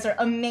appreciative. You guys are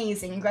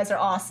amazing. You guys are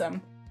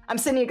awesome. I'm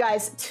sending you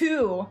guys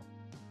to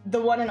the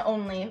one and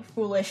only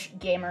Foolish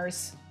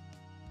Gamers.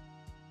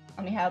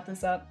 Let me have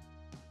this up.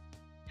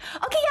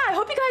 Okay, yeah, I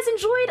hope you guys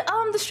enjoyed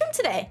the stream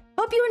today.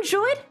 Hope you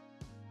enjoyed.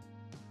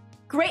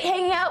 Great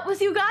hanging out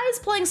with you guys,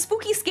 playing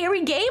spooky,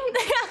 scary game.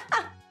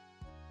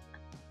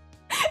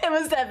 It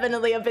was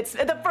definitely a bit.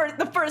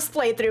 The first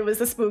playthrough was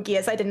the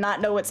spookiest. I did not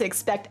know what to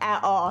expect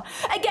at all.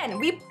 Again,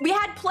 we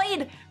had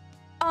played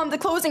the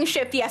closing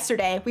shift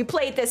yesterday. We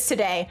played this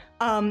today.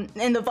 And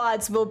the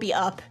VODs will be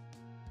up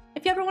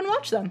if you ever want to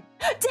watch them.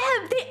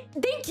 Dev,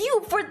 thank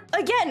you for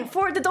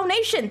the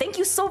donation. Thank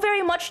you so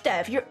very much,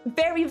 Dev. You're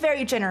very,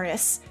 very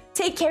generous.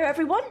 Take care,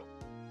 everyone.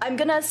 I'm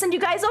gonna send you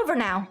guys over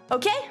now.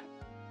 Okay.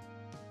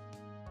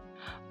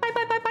 Bye.